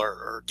little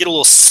or get a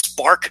little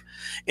spark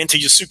into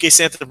Yosuke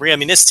Santa Maria? I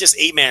mean, it's just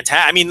 8-man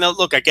tag. I mean,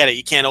 look, I get it.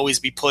 You can't always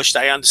be pushed.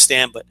 I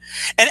understand, but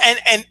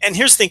and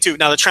here's the thing too.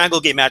 Now the Triangle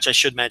Gate match, I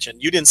should mention.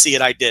 You didn't see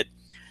it. I did.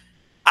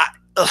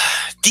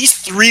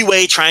 These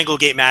 3-way Triangle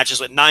Gate matches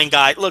with 9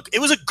 guys. Look, it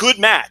was a good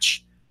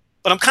match,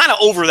 but I'm kind of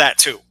over that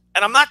too.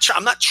 And I'm not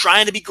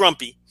trying to be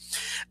grumpy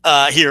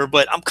here,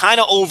 but I'm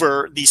kind of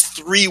over these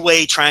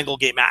 3-way Triangle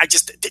Gate match. I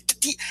just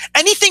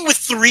anything with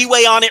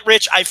 3-way on it,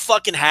 Rich. I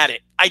fucking had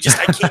it. I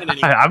can't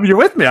anymore. You're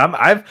with me.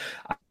 I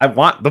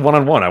want the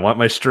one-on-one. I want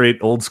my straight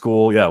old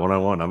school,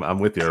 one-on-one. I'm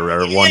with you.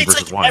 Or one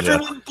versus one.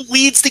 Everyone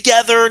bleeds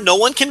together. No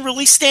one can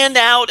really stand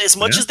out as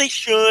much as they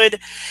should.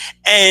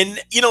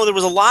 And there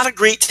was a lot of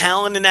great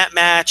talent in that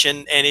match,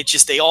 and it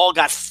just they all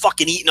got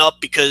fucking eaten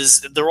up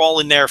because they're all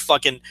in there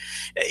fucking,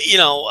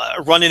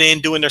 running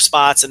in, doing their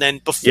spots, and then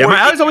before. Yeah, my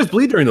eyes always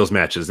bleed during those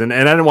matches, and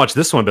I didn't watch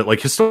this one, but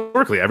like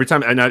historically, every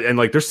time, and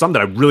like there's some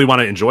that I really want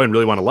to enjoy and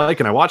really want to like,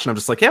 and I watch, and I'm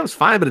just like, yeah, it was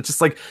fine, but it's just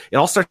like it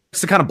all starts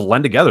to kind of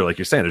blend together, like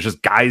you're saying. There's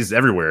just guys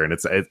everywhere, and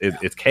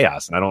it's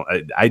chaos, and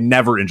I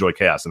never enjoy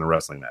chaos in a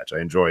wrestling match. I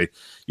enjoy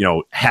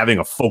having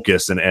a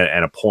focus and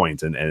a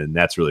point, and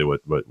that's really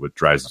what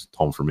drives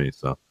home for me.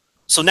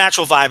 So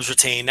Natural Vibes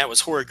retained. That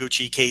was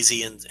Horiguchi,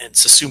 KZ, and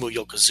Susumu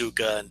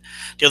Yokozuka. And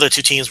the other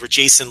 2 teams were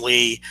Jason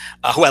Lee,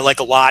 who I like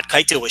a lot,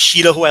 Kaito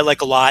Ishida, who I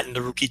like a lot, and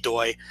Naruki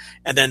Doi.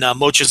 And then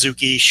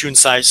Mochizuki,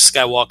 Shunsai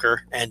Skywalker,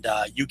 and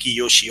Yuki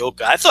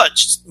Yoshioka. I thought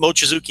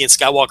Mochizuki and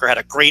Skywalker had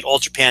a great All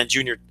Japan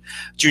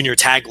Junior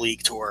Tag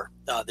League tour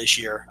this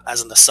year,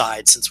 as an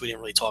aside, since we didn't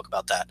really talk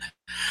about that.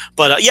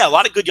 But a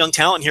lot of good young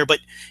talent here. But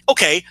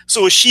okay,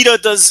 so Ishida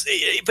does,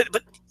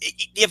 but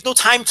you have no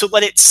time to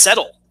let it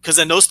settle. Because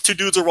then those 2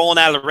 dudes are rolling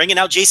out of the ring, and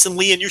now Jason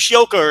Lee and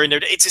Yoshioka are in there.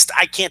 It's just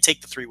I can't take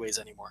the 3-ways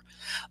anymore.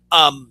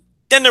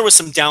 Then there was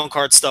some down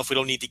card stuff we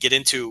don't need to get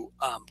into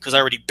because I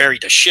already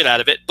buried the shit out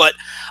of it. But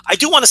I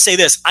do want to say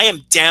this: I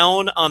am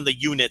down on the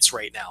units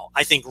right now.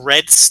 I think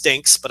Red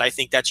stinks, but I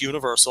think that's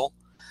universal.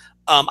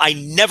 I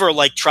never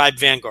liked Tribe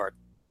Vanguard.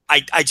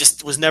 I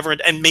just was never,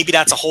 and maybe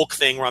that's a Hulk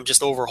thing where I'm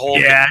just over Hulk.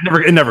 Yeah,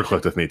 it never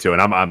clicked with me too, and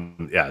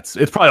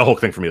it's probably a Hulk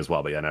thing for me as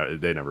well. But no,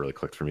 they never really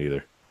clicked for me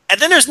either. And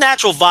then there's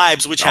Natural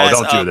Vibes, which has.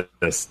 Don't do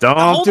this.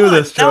 Don't do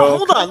this, Joe. Now,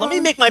 hold on. Let me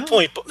make my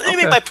point.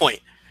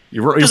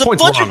 Your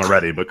point's wrong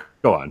already, but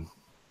go on.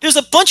 There's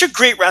a bunch of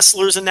great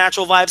wrestlers in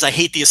Natural Vibes. I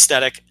hate the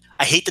aesthetic.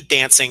 I hate the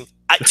dancing.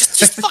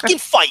 Just fucking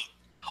fight.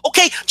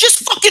 Okay? Just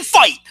fucking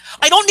fight.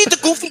 I don't need the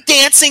goofy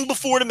dancing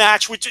before the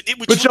match. But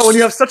Joe, when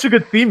you have such a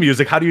good theme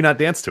music, how do you not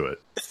dance to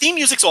it? The theme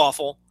music's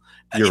awful.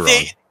 You're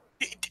wrong.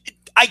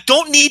 I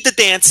don't need the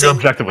dancing. You're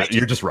objectively.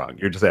 You're just wrong.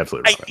 You're just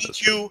absolutely wrong. I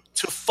need you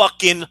to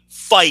fucking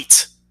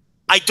fight.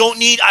 I don't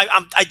need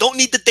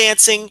the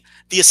dancing.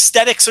 The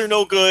aesthetics are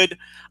no good.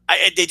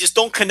 They just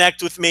don't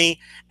connect with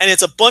me. And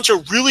it's a bunch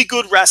of really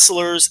good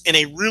wrestlers in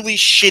a really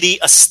shitty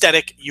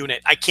aesthetic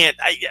unit. I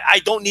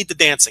don't need the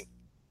dancing.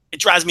 It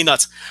drives me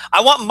nuts.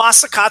 I want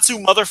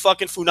Masakatsu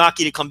motherfucking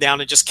Funaki to come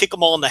down and just kick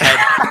them all in the head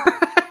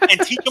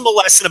and teach them a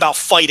lesson about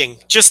fighting.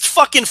 Just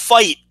fucking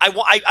fight. I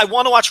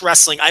want to watch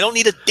wrestling. I don't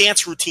need a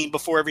dance routine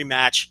before every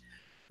match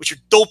with your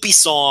dopey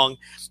song.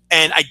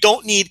 And I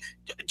don't need...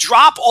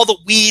 Drop all the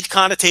weed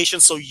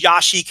connotations so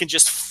Yashi can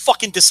just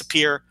fucking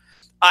disappear.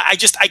 I'm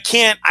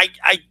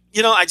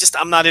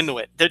not into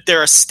it.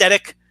 Their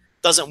aesthetic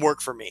doesn't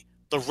work for me.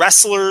 The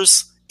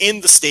wrestlers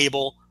in the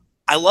stable,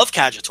 I love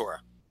Kagetora,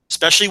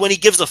 especially when he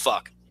gives a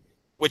fuck,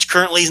 which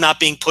currently he's not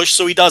being pushed,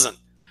 so he doesn't.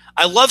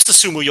 I love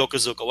Susumu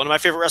Yokozuka, one of my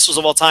favorite wrestlers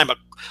of all time,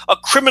 a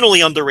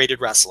criminally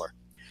underrated wrestler.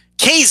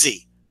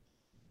 KZ,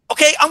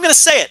 okay, I'm gonna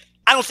say it.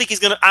 I don't think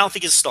he's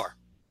a star.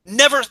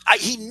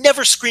 He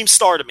never screams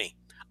star to me.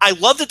 I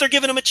love that they're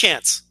giving him a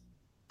chance.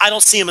 I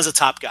don't see him as a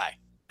top guy.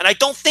 And I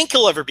don't think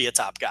he'll ever be a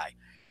top guy.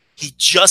 He just